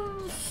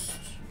reposed!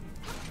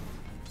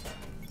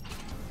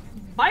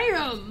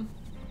 Bam!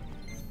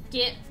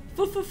 Get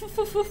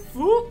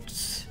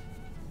fooked!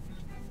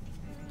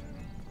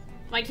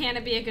 Why can't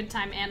it be a good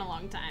time and a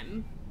long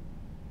time?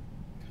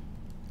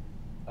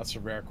 That's a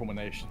rare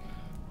combination.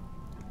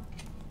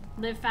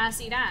 Live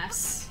fast, eat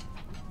ass.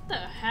 The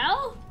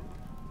hell?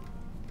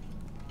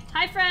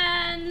 Hi,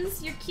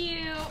 friends! You're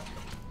cute!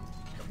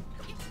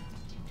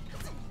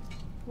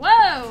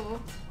 Whoa!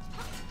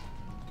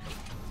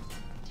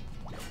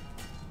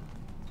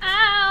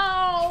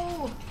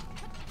 Ow!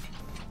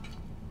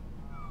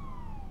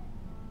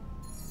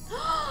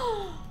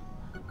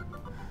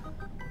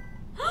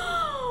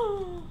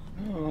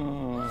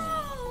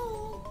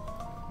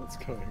 What's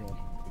going on?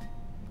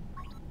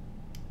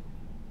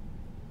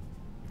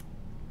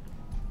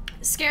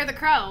 Scare the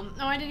crow.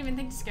 Oh, I didn't even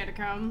think to scare the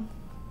crow.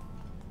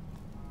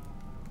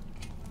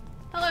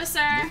 Hello,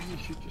 sir. Maybe you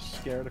should just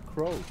scare the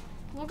crow.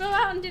 We'll go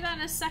out and do that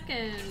in a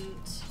second.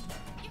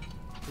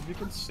 Have you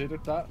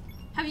considered that?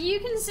 Have you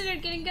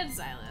considered getting good,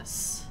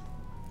 Xylus?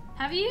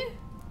 Have you?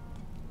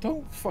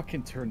 Don't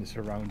fucking turn this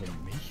around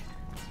on me.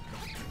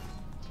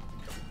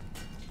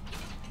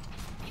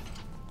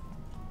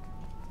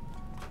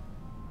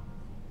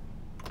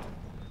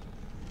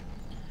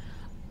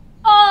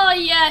 Oh,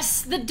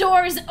 yes! The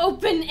door is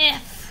open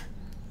if!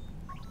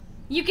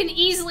 You can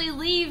easily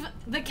leave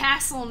the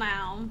castle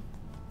now.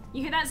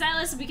 You hear that,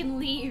 Xylus? We can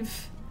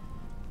leave.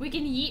 We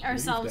can yeet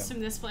ourselves from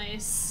this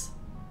place.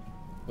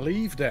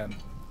 Leave then.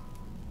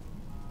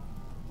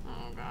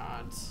 Oh,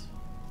 God.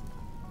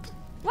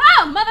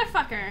 Wow,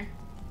 motherfucker!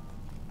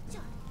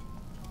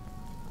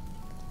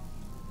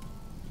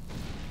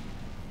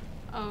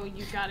 Oh,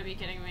 you gotta be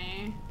kidding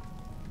me.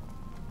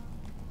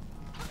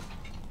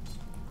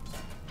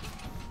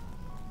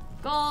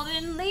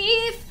 Golden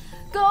leaf,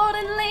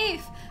 golden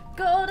leaf,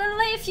 golden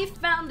leaf, you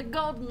found a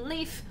golden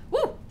leaf.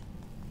 Woo!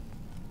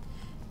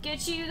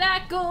 Get you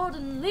that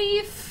golden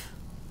leaf.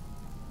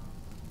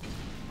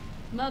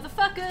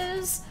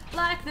 Motherfuckers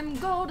like them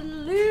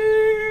golden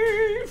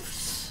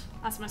leaves.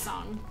 That's my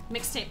song.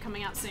 Mixtape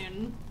coming out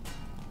soon.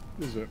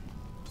 Is it?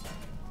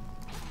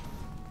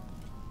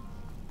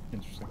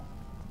 Interesting.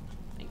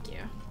 Thank you.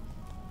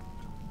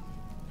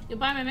 You'll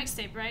buy my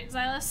mixtape, right,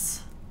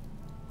 Xylus?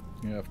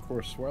 Yeah, of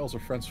course. What else are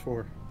friends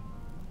for?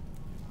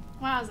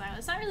 Wow,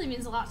 Xylus, that really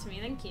means a lot to me.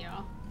 Thank you.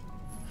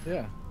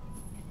 Yeah.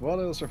 What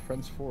else are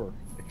friends for?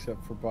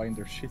 Except for buying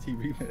their shitty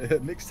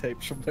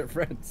mixtapes from their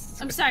friends.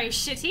 I'm sorry,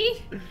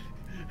 shitty?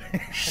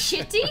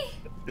 Shitty?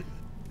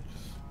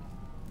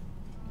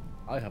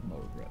 I have no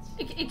regrets.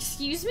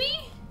 Excuse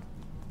me?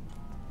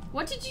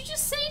 What did you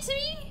just say to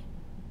me?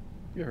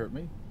 You hurt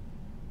me.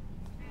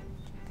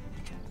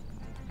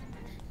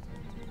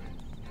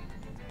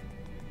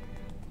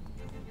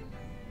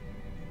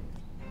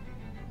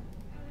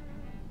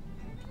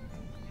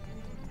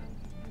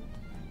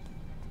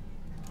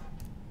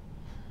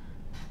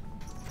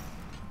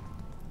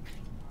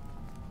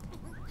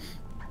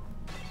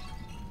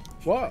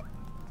 What?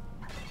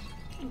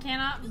 I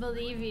cannot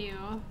believe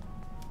you.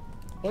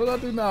 What did I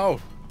do now?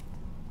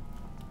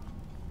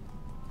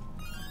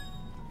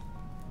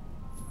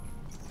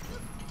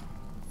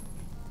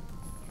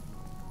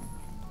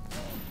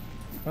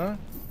 Huh?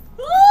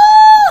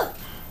 Woo!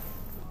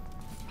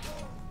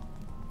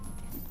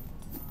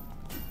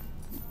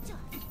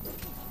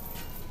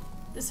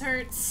 This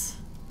hurts.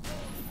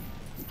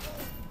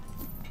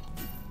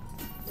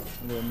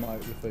 A little night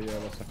with a,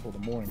 what's that called, a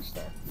morning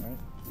star, right?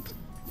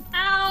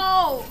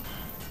 Ow!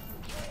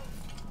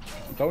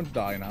 Don't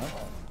die now.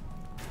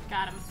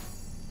 Got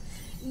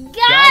him.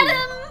 Got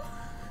him!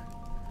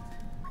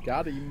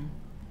 Got him.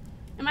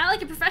 Am I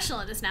like a professional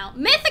at this now?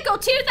 Mythical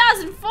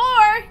 2004!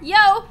 Yo,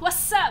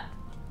 what's up?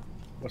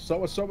 What's up,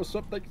 what's up, what's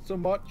up? Thank you so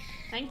much.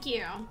 Thank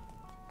you.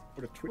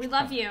 For the Twitch We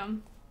love chat.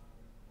 you.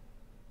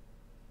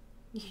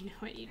 You know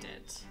what you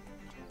did.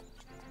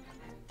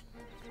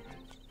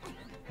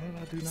 What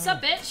did I do now?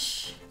 Sup,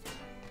 bitch?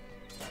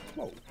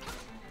 Whoa.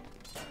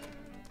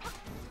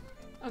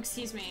 Oh,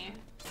 excuse me.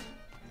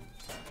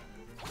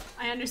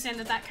 I understand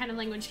that that kind of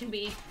language can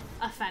be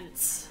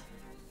offense.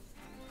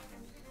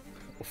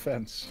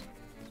 Offense.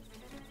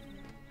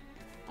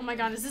 Oh my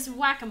god, is this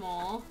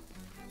whack-a-mole?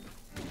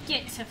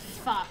 Get to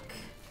fuck.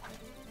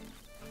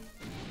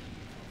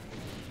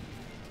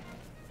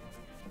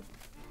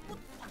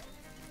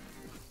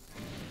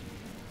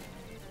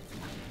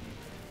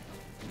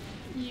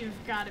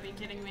 You've got to be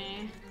kidding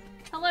me.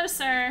 Hello,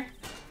 sir.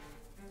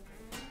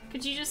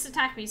 Could you just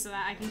attack me so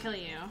that I can kill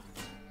you?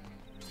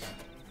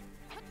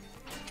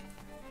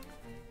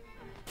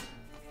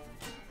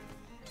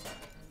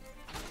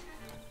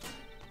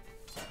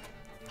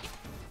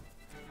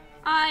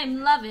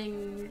 I'm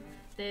loving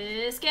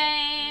this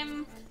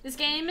game. This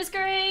game is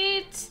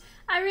great.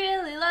 I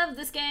really love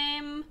this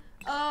game.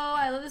 Oh,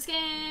 I love this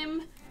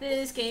game.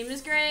 This game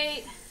is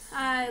great.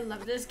 I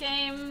love this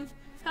game.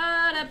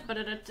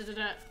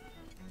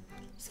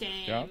 This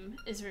game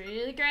is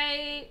really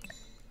great.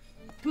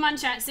 Come on,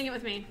 chat, sing it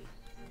with me.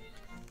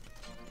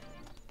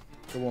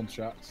 Go on,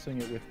 chat, sing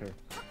it with her.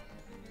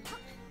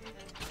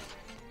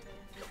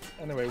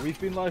 Anyway, we've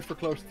been live for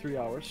close to 3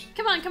 hours.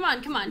 Come on, come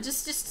on, come on.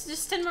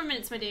 Just 10 more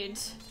minutes, my dude.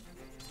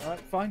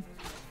 Alright, fine.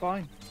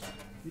 Fine.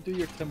 You do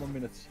your 10 more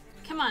minutes.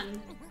 Come on.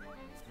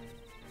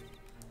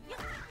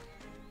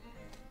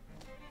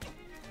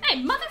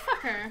 Hey,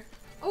 motherfucker!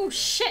 Oh,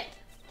 shit!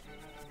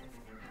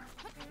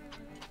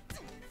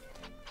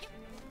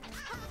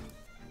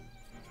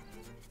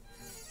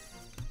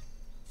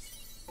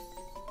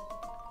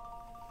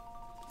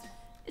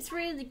 It's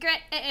really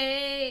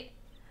great.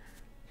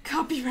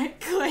 Copyright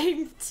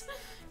claimed.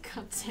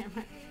 God damn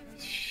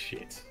it.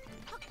 Shit.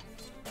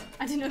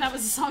 I didn't know that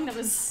was a song that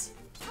was...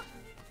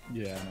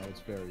 Yeah, no,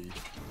 it's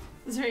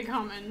very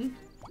common.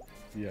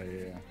 Yeah.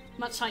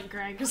 Much like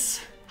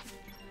Greg's.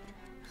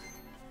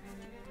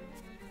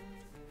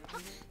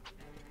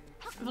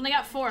 I've only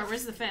got 4.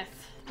 Where's the 5th?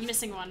 I'm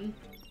missing one.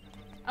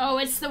 Oh,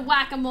 it's the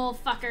whack-a-mole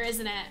fucker,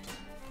 isn't it?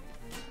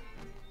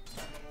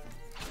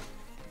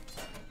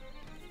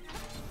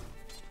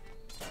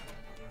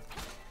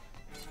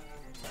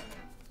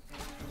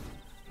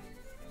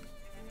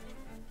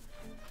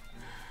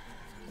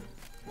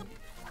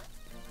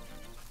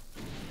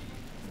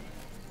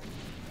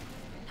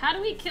 How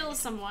do we kill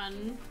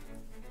someone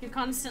who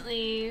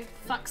constantly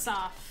fucks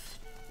off?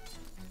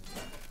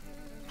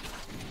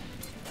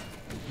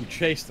 You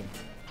chase them.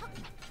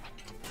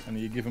 And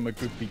you give them a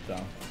good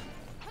beatdown.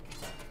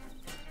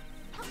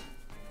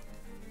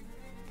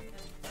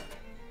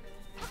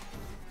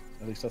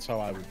 At least that's how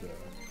I would,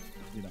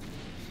 you know,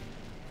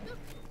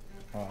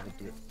 how I would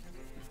do it.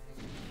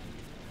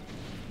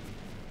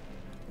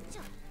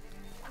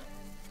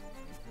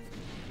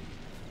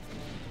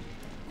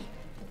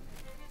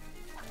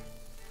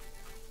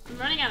 I'm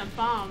running out of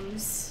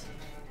bombs.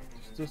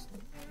 Just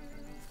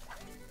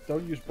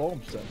don't use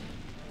bombs then.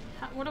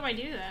 What do I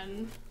do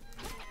then?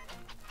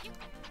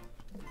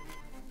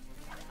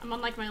 I'm on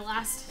like my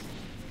last...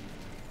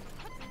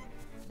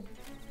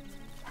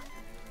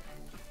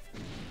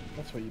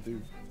 That's what you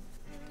do.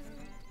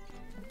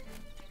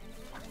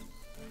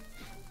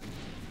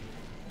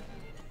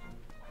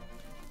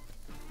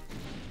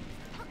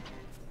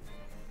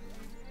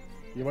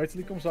 You wait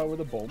till he comes out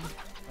with a bomb,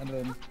 and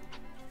then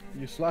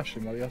you slash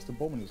him while he has the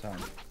bomb in his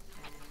hand.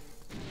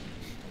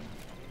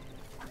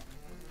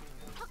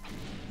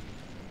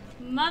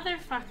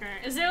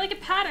 Motherfucker. Is there like a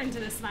pattern to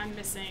this that I'm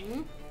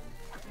missing?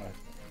 Yeah.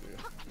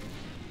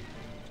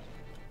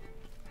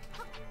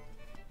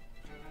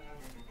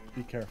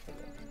 Be careful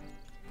though.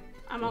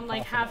 I'm on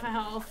like half a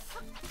health.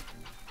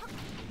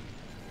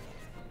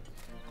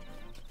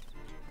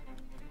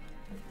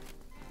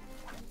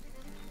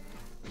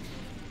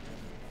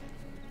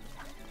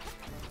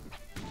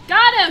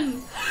 Got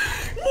him!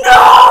 No!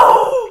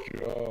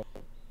 Oh,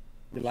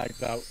 you like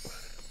that?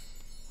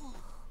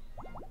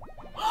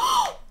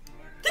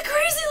 The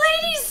crazy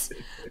lady's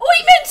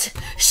ointment!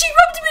 She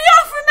rubbed me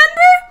off,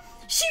 remember?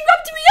 She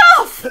rubbed me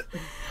off!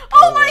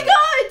 Oh my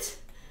god!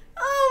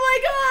 Oh my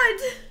god!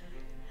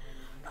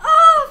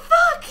 Oh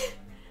fuck!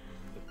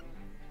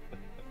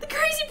 The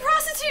crazy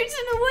prostitutes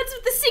in the woods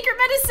with the secret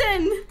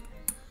medicine!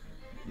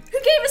 Who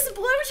gave us a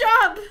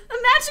blowjob? A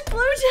magic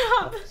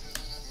blowjob!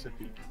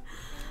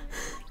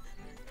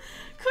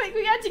 Quick,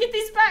 we got to get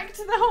these back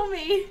to the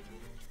homie.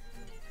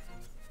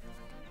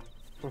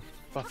 For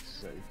fuck's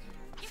sake.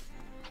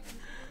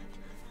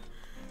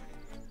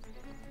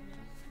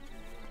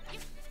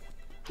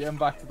 Get him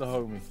back to the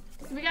homie.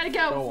 We gotta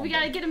go. We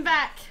gotta get him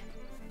back.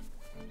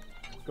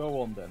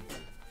 Go on then.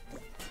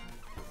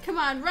 Come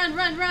on, run,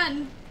 run,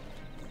 run.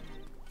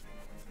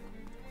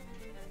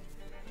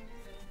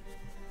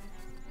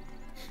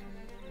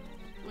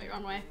 Wait,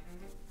 wrong way.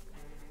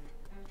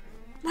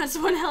 That's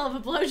one hell of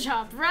a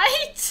blowjob,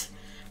 right?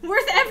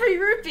 Worth every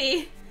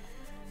rupee.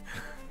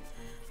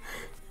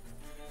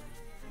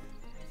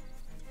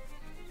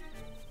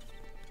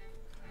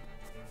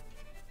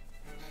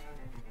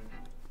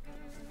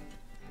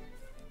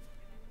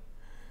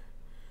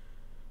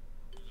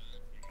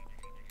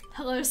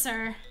 Hello,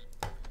 sir.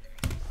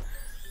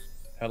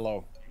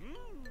 Hello.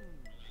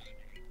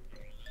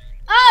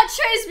 Ah,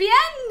 très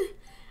bien!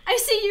 I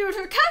see you've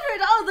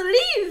recovered all the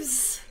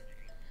leaves.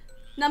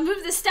 Now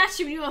move the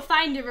statue and you will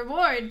find your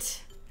reward.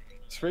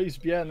 Très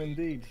bien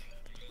indeed.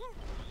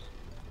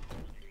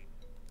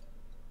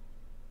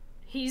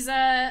 He's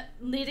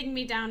leading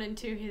me down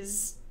into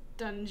his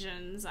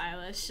dungeons,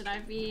 Eilish. Should I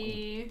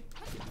be...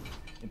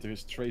 Into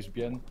his Très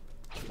bien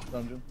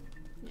dungeon.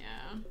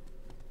 Yeah.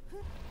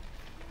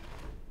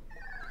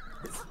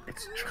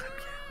 It's très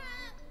bien.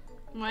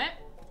 What?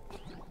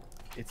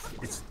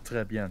 It's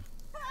très bien.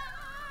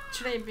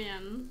 Très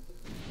bien.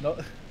 No,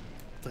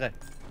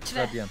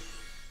 très bien.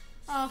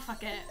 Oh,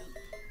 fuck it.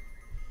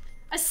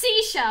 A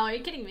seashell? Are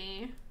you kidding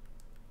me?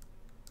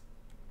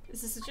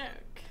 Is this a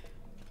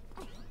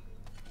joke?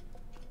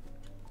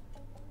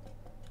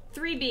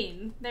 3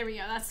 bean. There we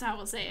go. That's how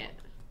we'll say it.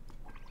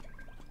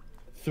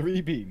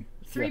 3 bean.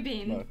 3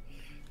 bean. No,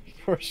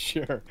 for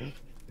sure.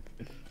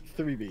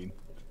 3 bean.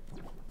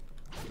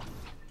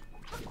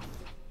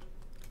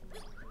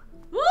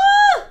 Woo!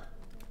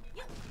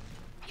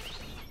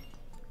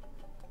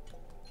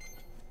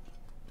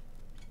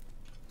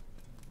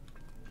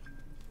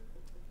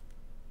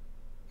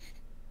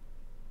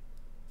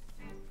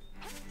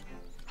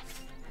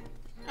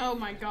 Oh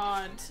my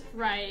god.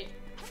 Right.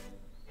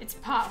 It's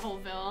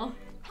Potholeville.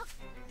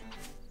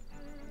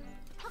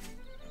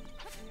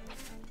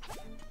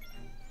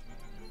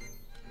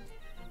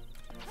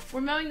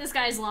 We're mowing this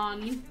guy's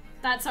lawn.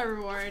 That's our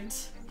reward.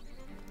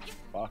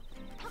 Fuck.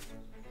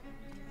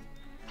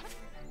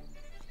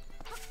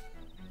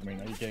 I mean,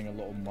 are you getting a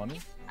little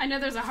money? I know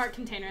there's a heart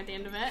container at the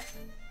end of it.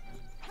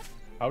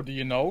 How do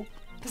you know?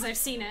 Because I've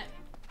seen it.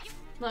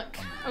 Look.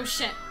 Oh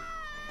shit.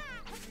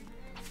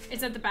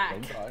 It's at the back.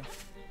 Don't die.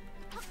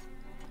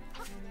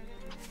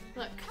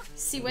 Look.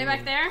 See way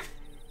back there?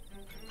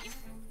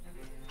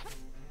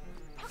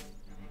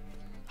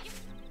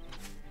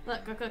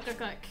 Look, look, look, look,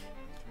 look.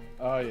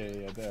 Oh, yeah,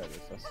 yeah, there it is.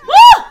 I see.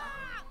 Woo!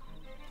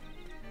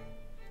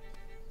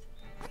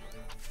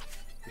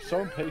 You're so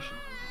impatient.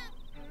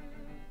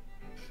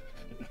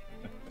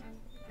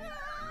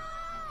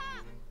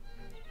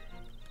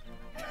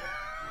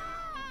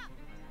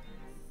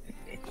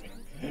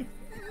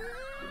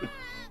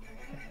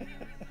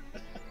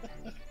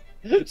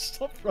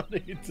 Stop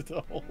running into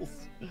the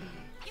holes.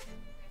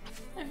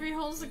 Every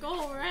hole's a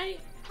goal, right?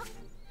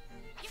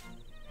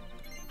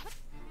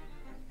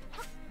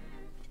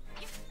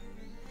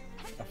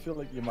 I feel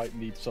like you might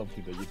need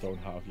something that you don't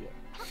have yet.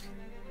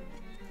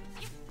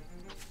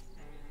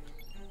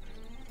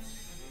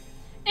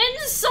 In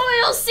the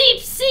soil seep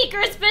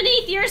secrets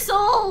beneath your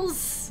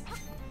souls!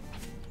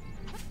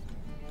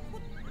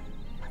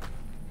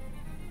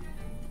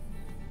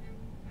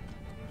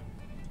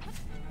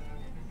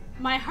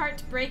 My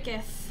heart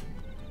breaketh.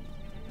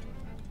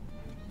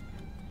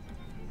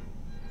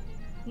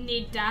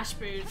 Need dash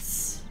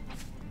boots.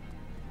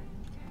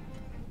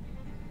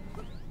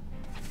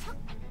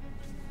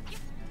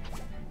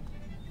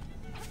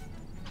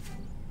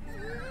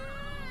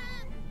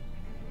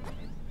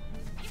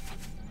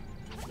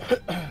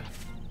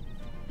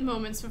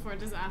 Moments before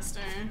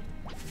disaster.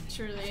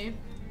 Truly.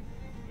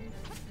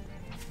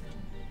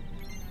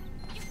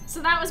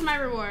 So that was my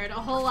reward. A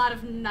whole lot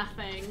of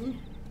nothing.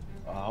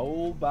 A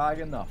whole bag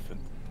of nothing.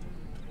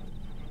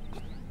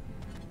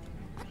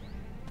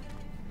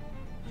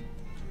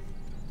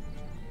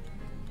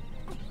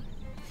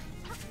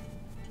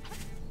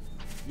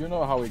 You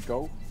know how we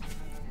go.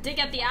 Dig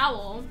at the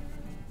owl.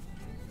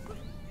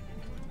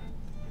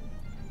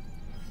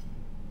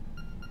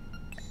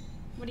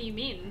 What do you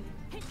mean?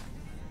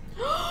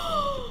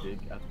 Dig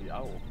at the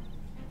owl.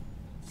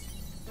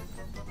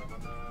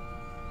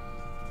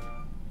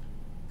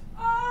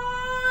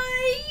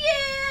 Oh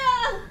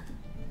yeah!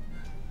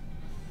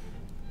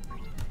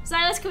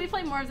 Silas, can we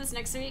play more of this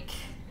next week?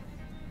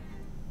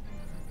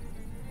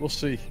 We'll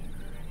see.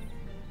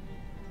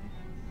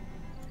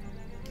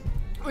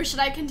 Or should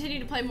I continue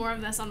to play more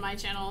of this on my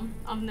channel,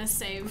 on this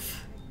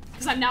save?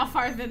 Because I'm now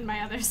farther than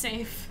my other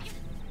save.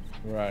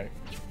 Right.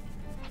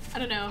 I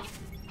don't know.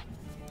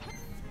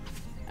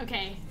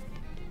 Okay.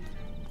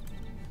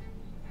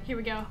 Here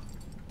we go.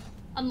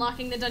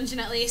 Unlocking the dungeon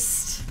at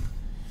least.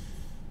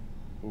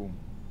 Boom.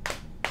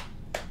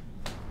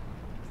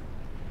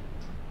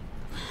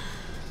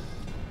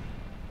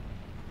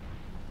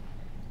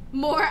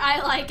 More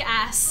I like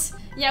ass.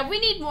 Yeah, we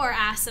need more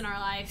ass in our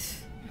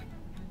life.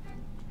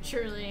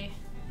 Truly.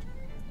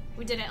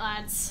 We did it,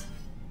 lads.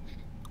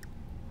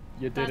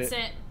 You did That's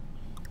it.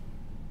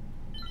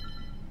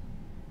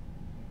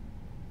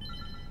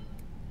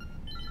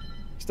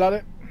 Is that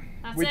it?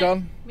 That's We it.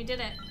 done? We did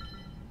it.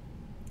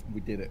 We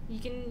did it. You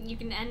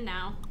can end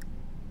now.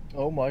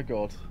 Oh my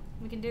god.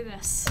 We can do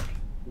this.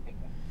 You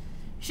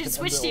should Can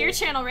switch end to it your all.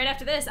 channel right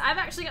after this. I've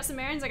actually got some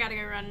errands I gotta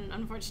go run,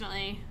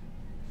 unfortunately.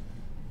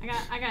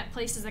 I got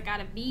places I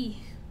gotta be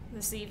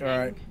this evening.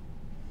 Alright.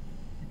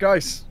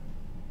 Guys,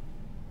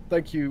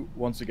 thank you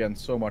once again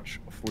so much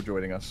for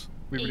joining us.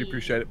 We really Hey.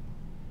 appreciate it.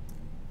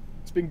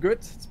 It's been good.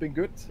 It's been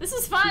good. This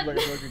is fun. Seems like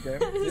a very good game.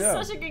 This Yeah.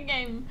 is such a good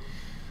game.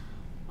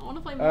 I want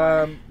to play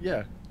more.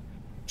 Yeah.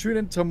 Tune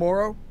in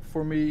tomorrow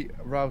for me,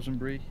 Ravs and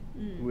Bree,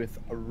 Mm. with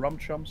Rum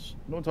Chums.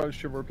 Not entirely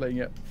sure we're playing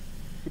yet.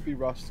 Could be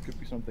Rust, could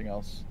be something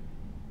else.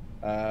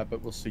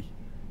 But we'll see.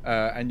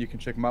 And you can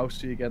check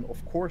Mousy again,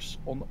 of course,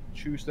 on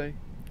Tuesday.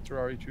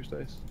 Terraria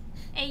Tuesdays.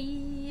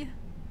 Hey.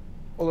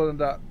 Other than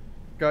that,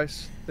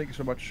 guys, thank you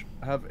so much.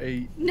 Have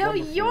a No,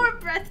 wonderful, you're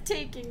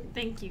breathtaking.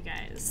 Thank you,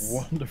 guys.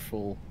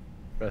 wonderful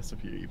rest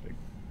of your evening.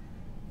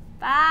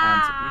 Bye.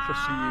 And we shall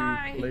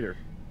see you later.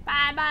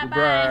 Bye, bye, bye.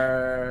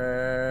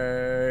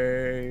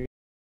 Goodbye.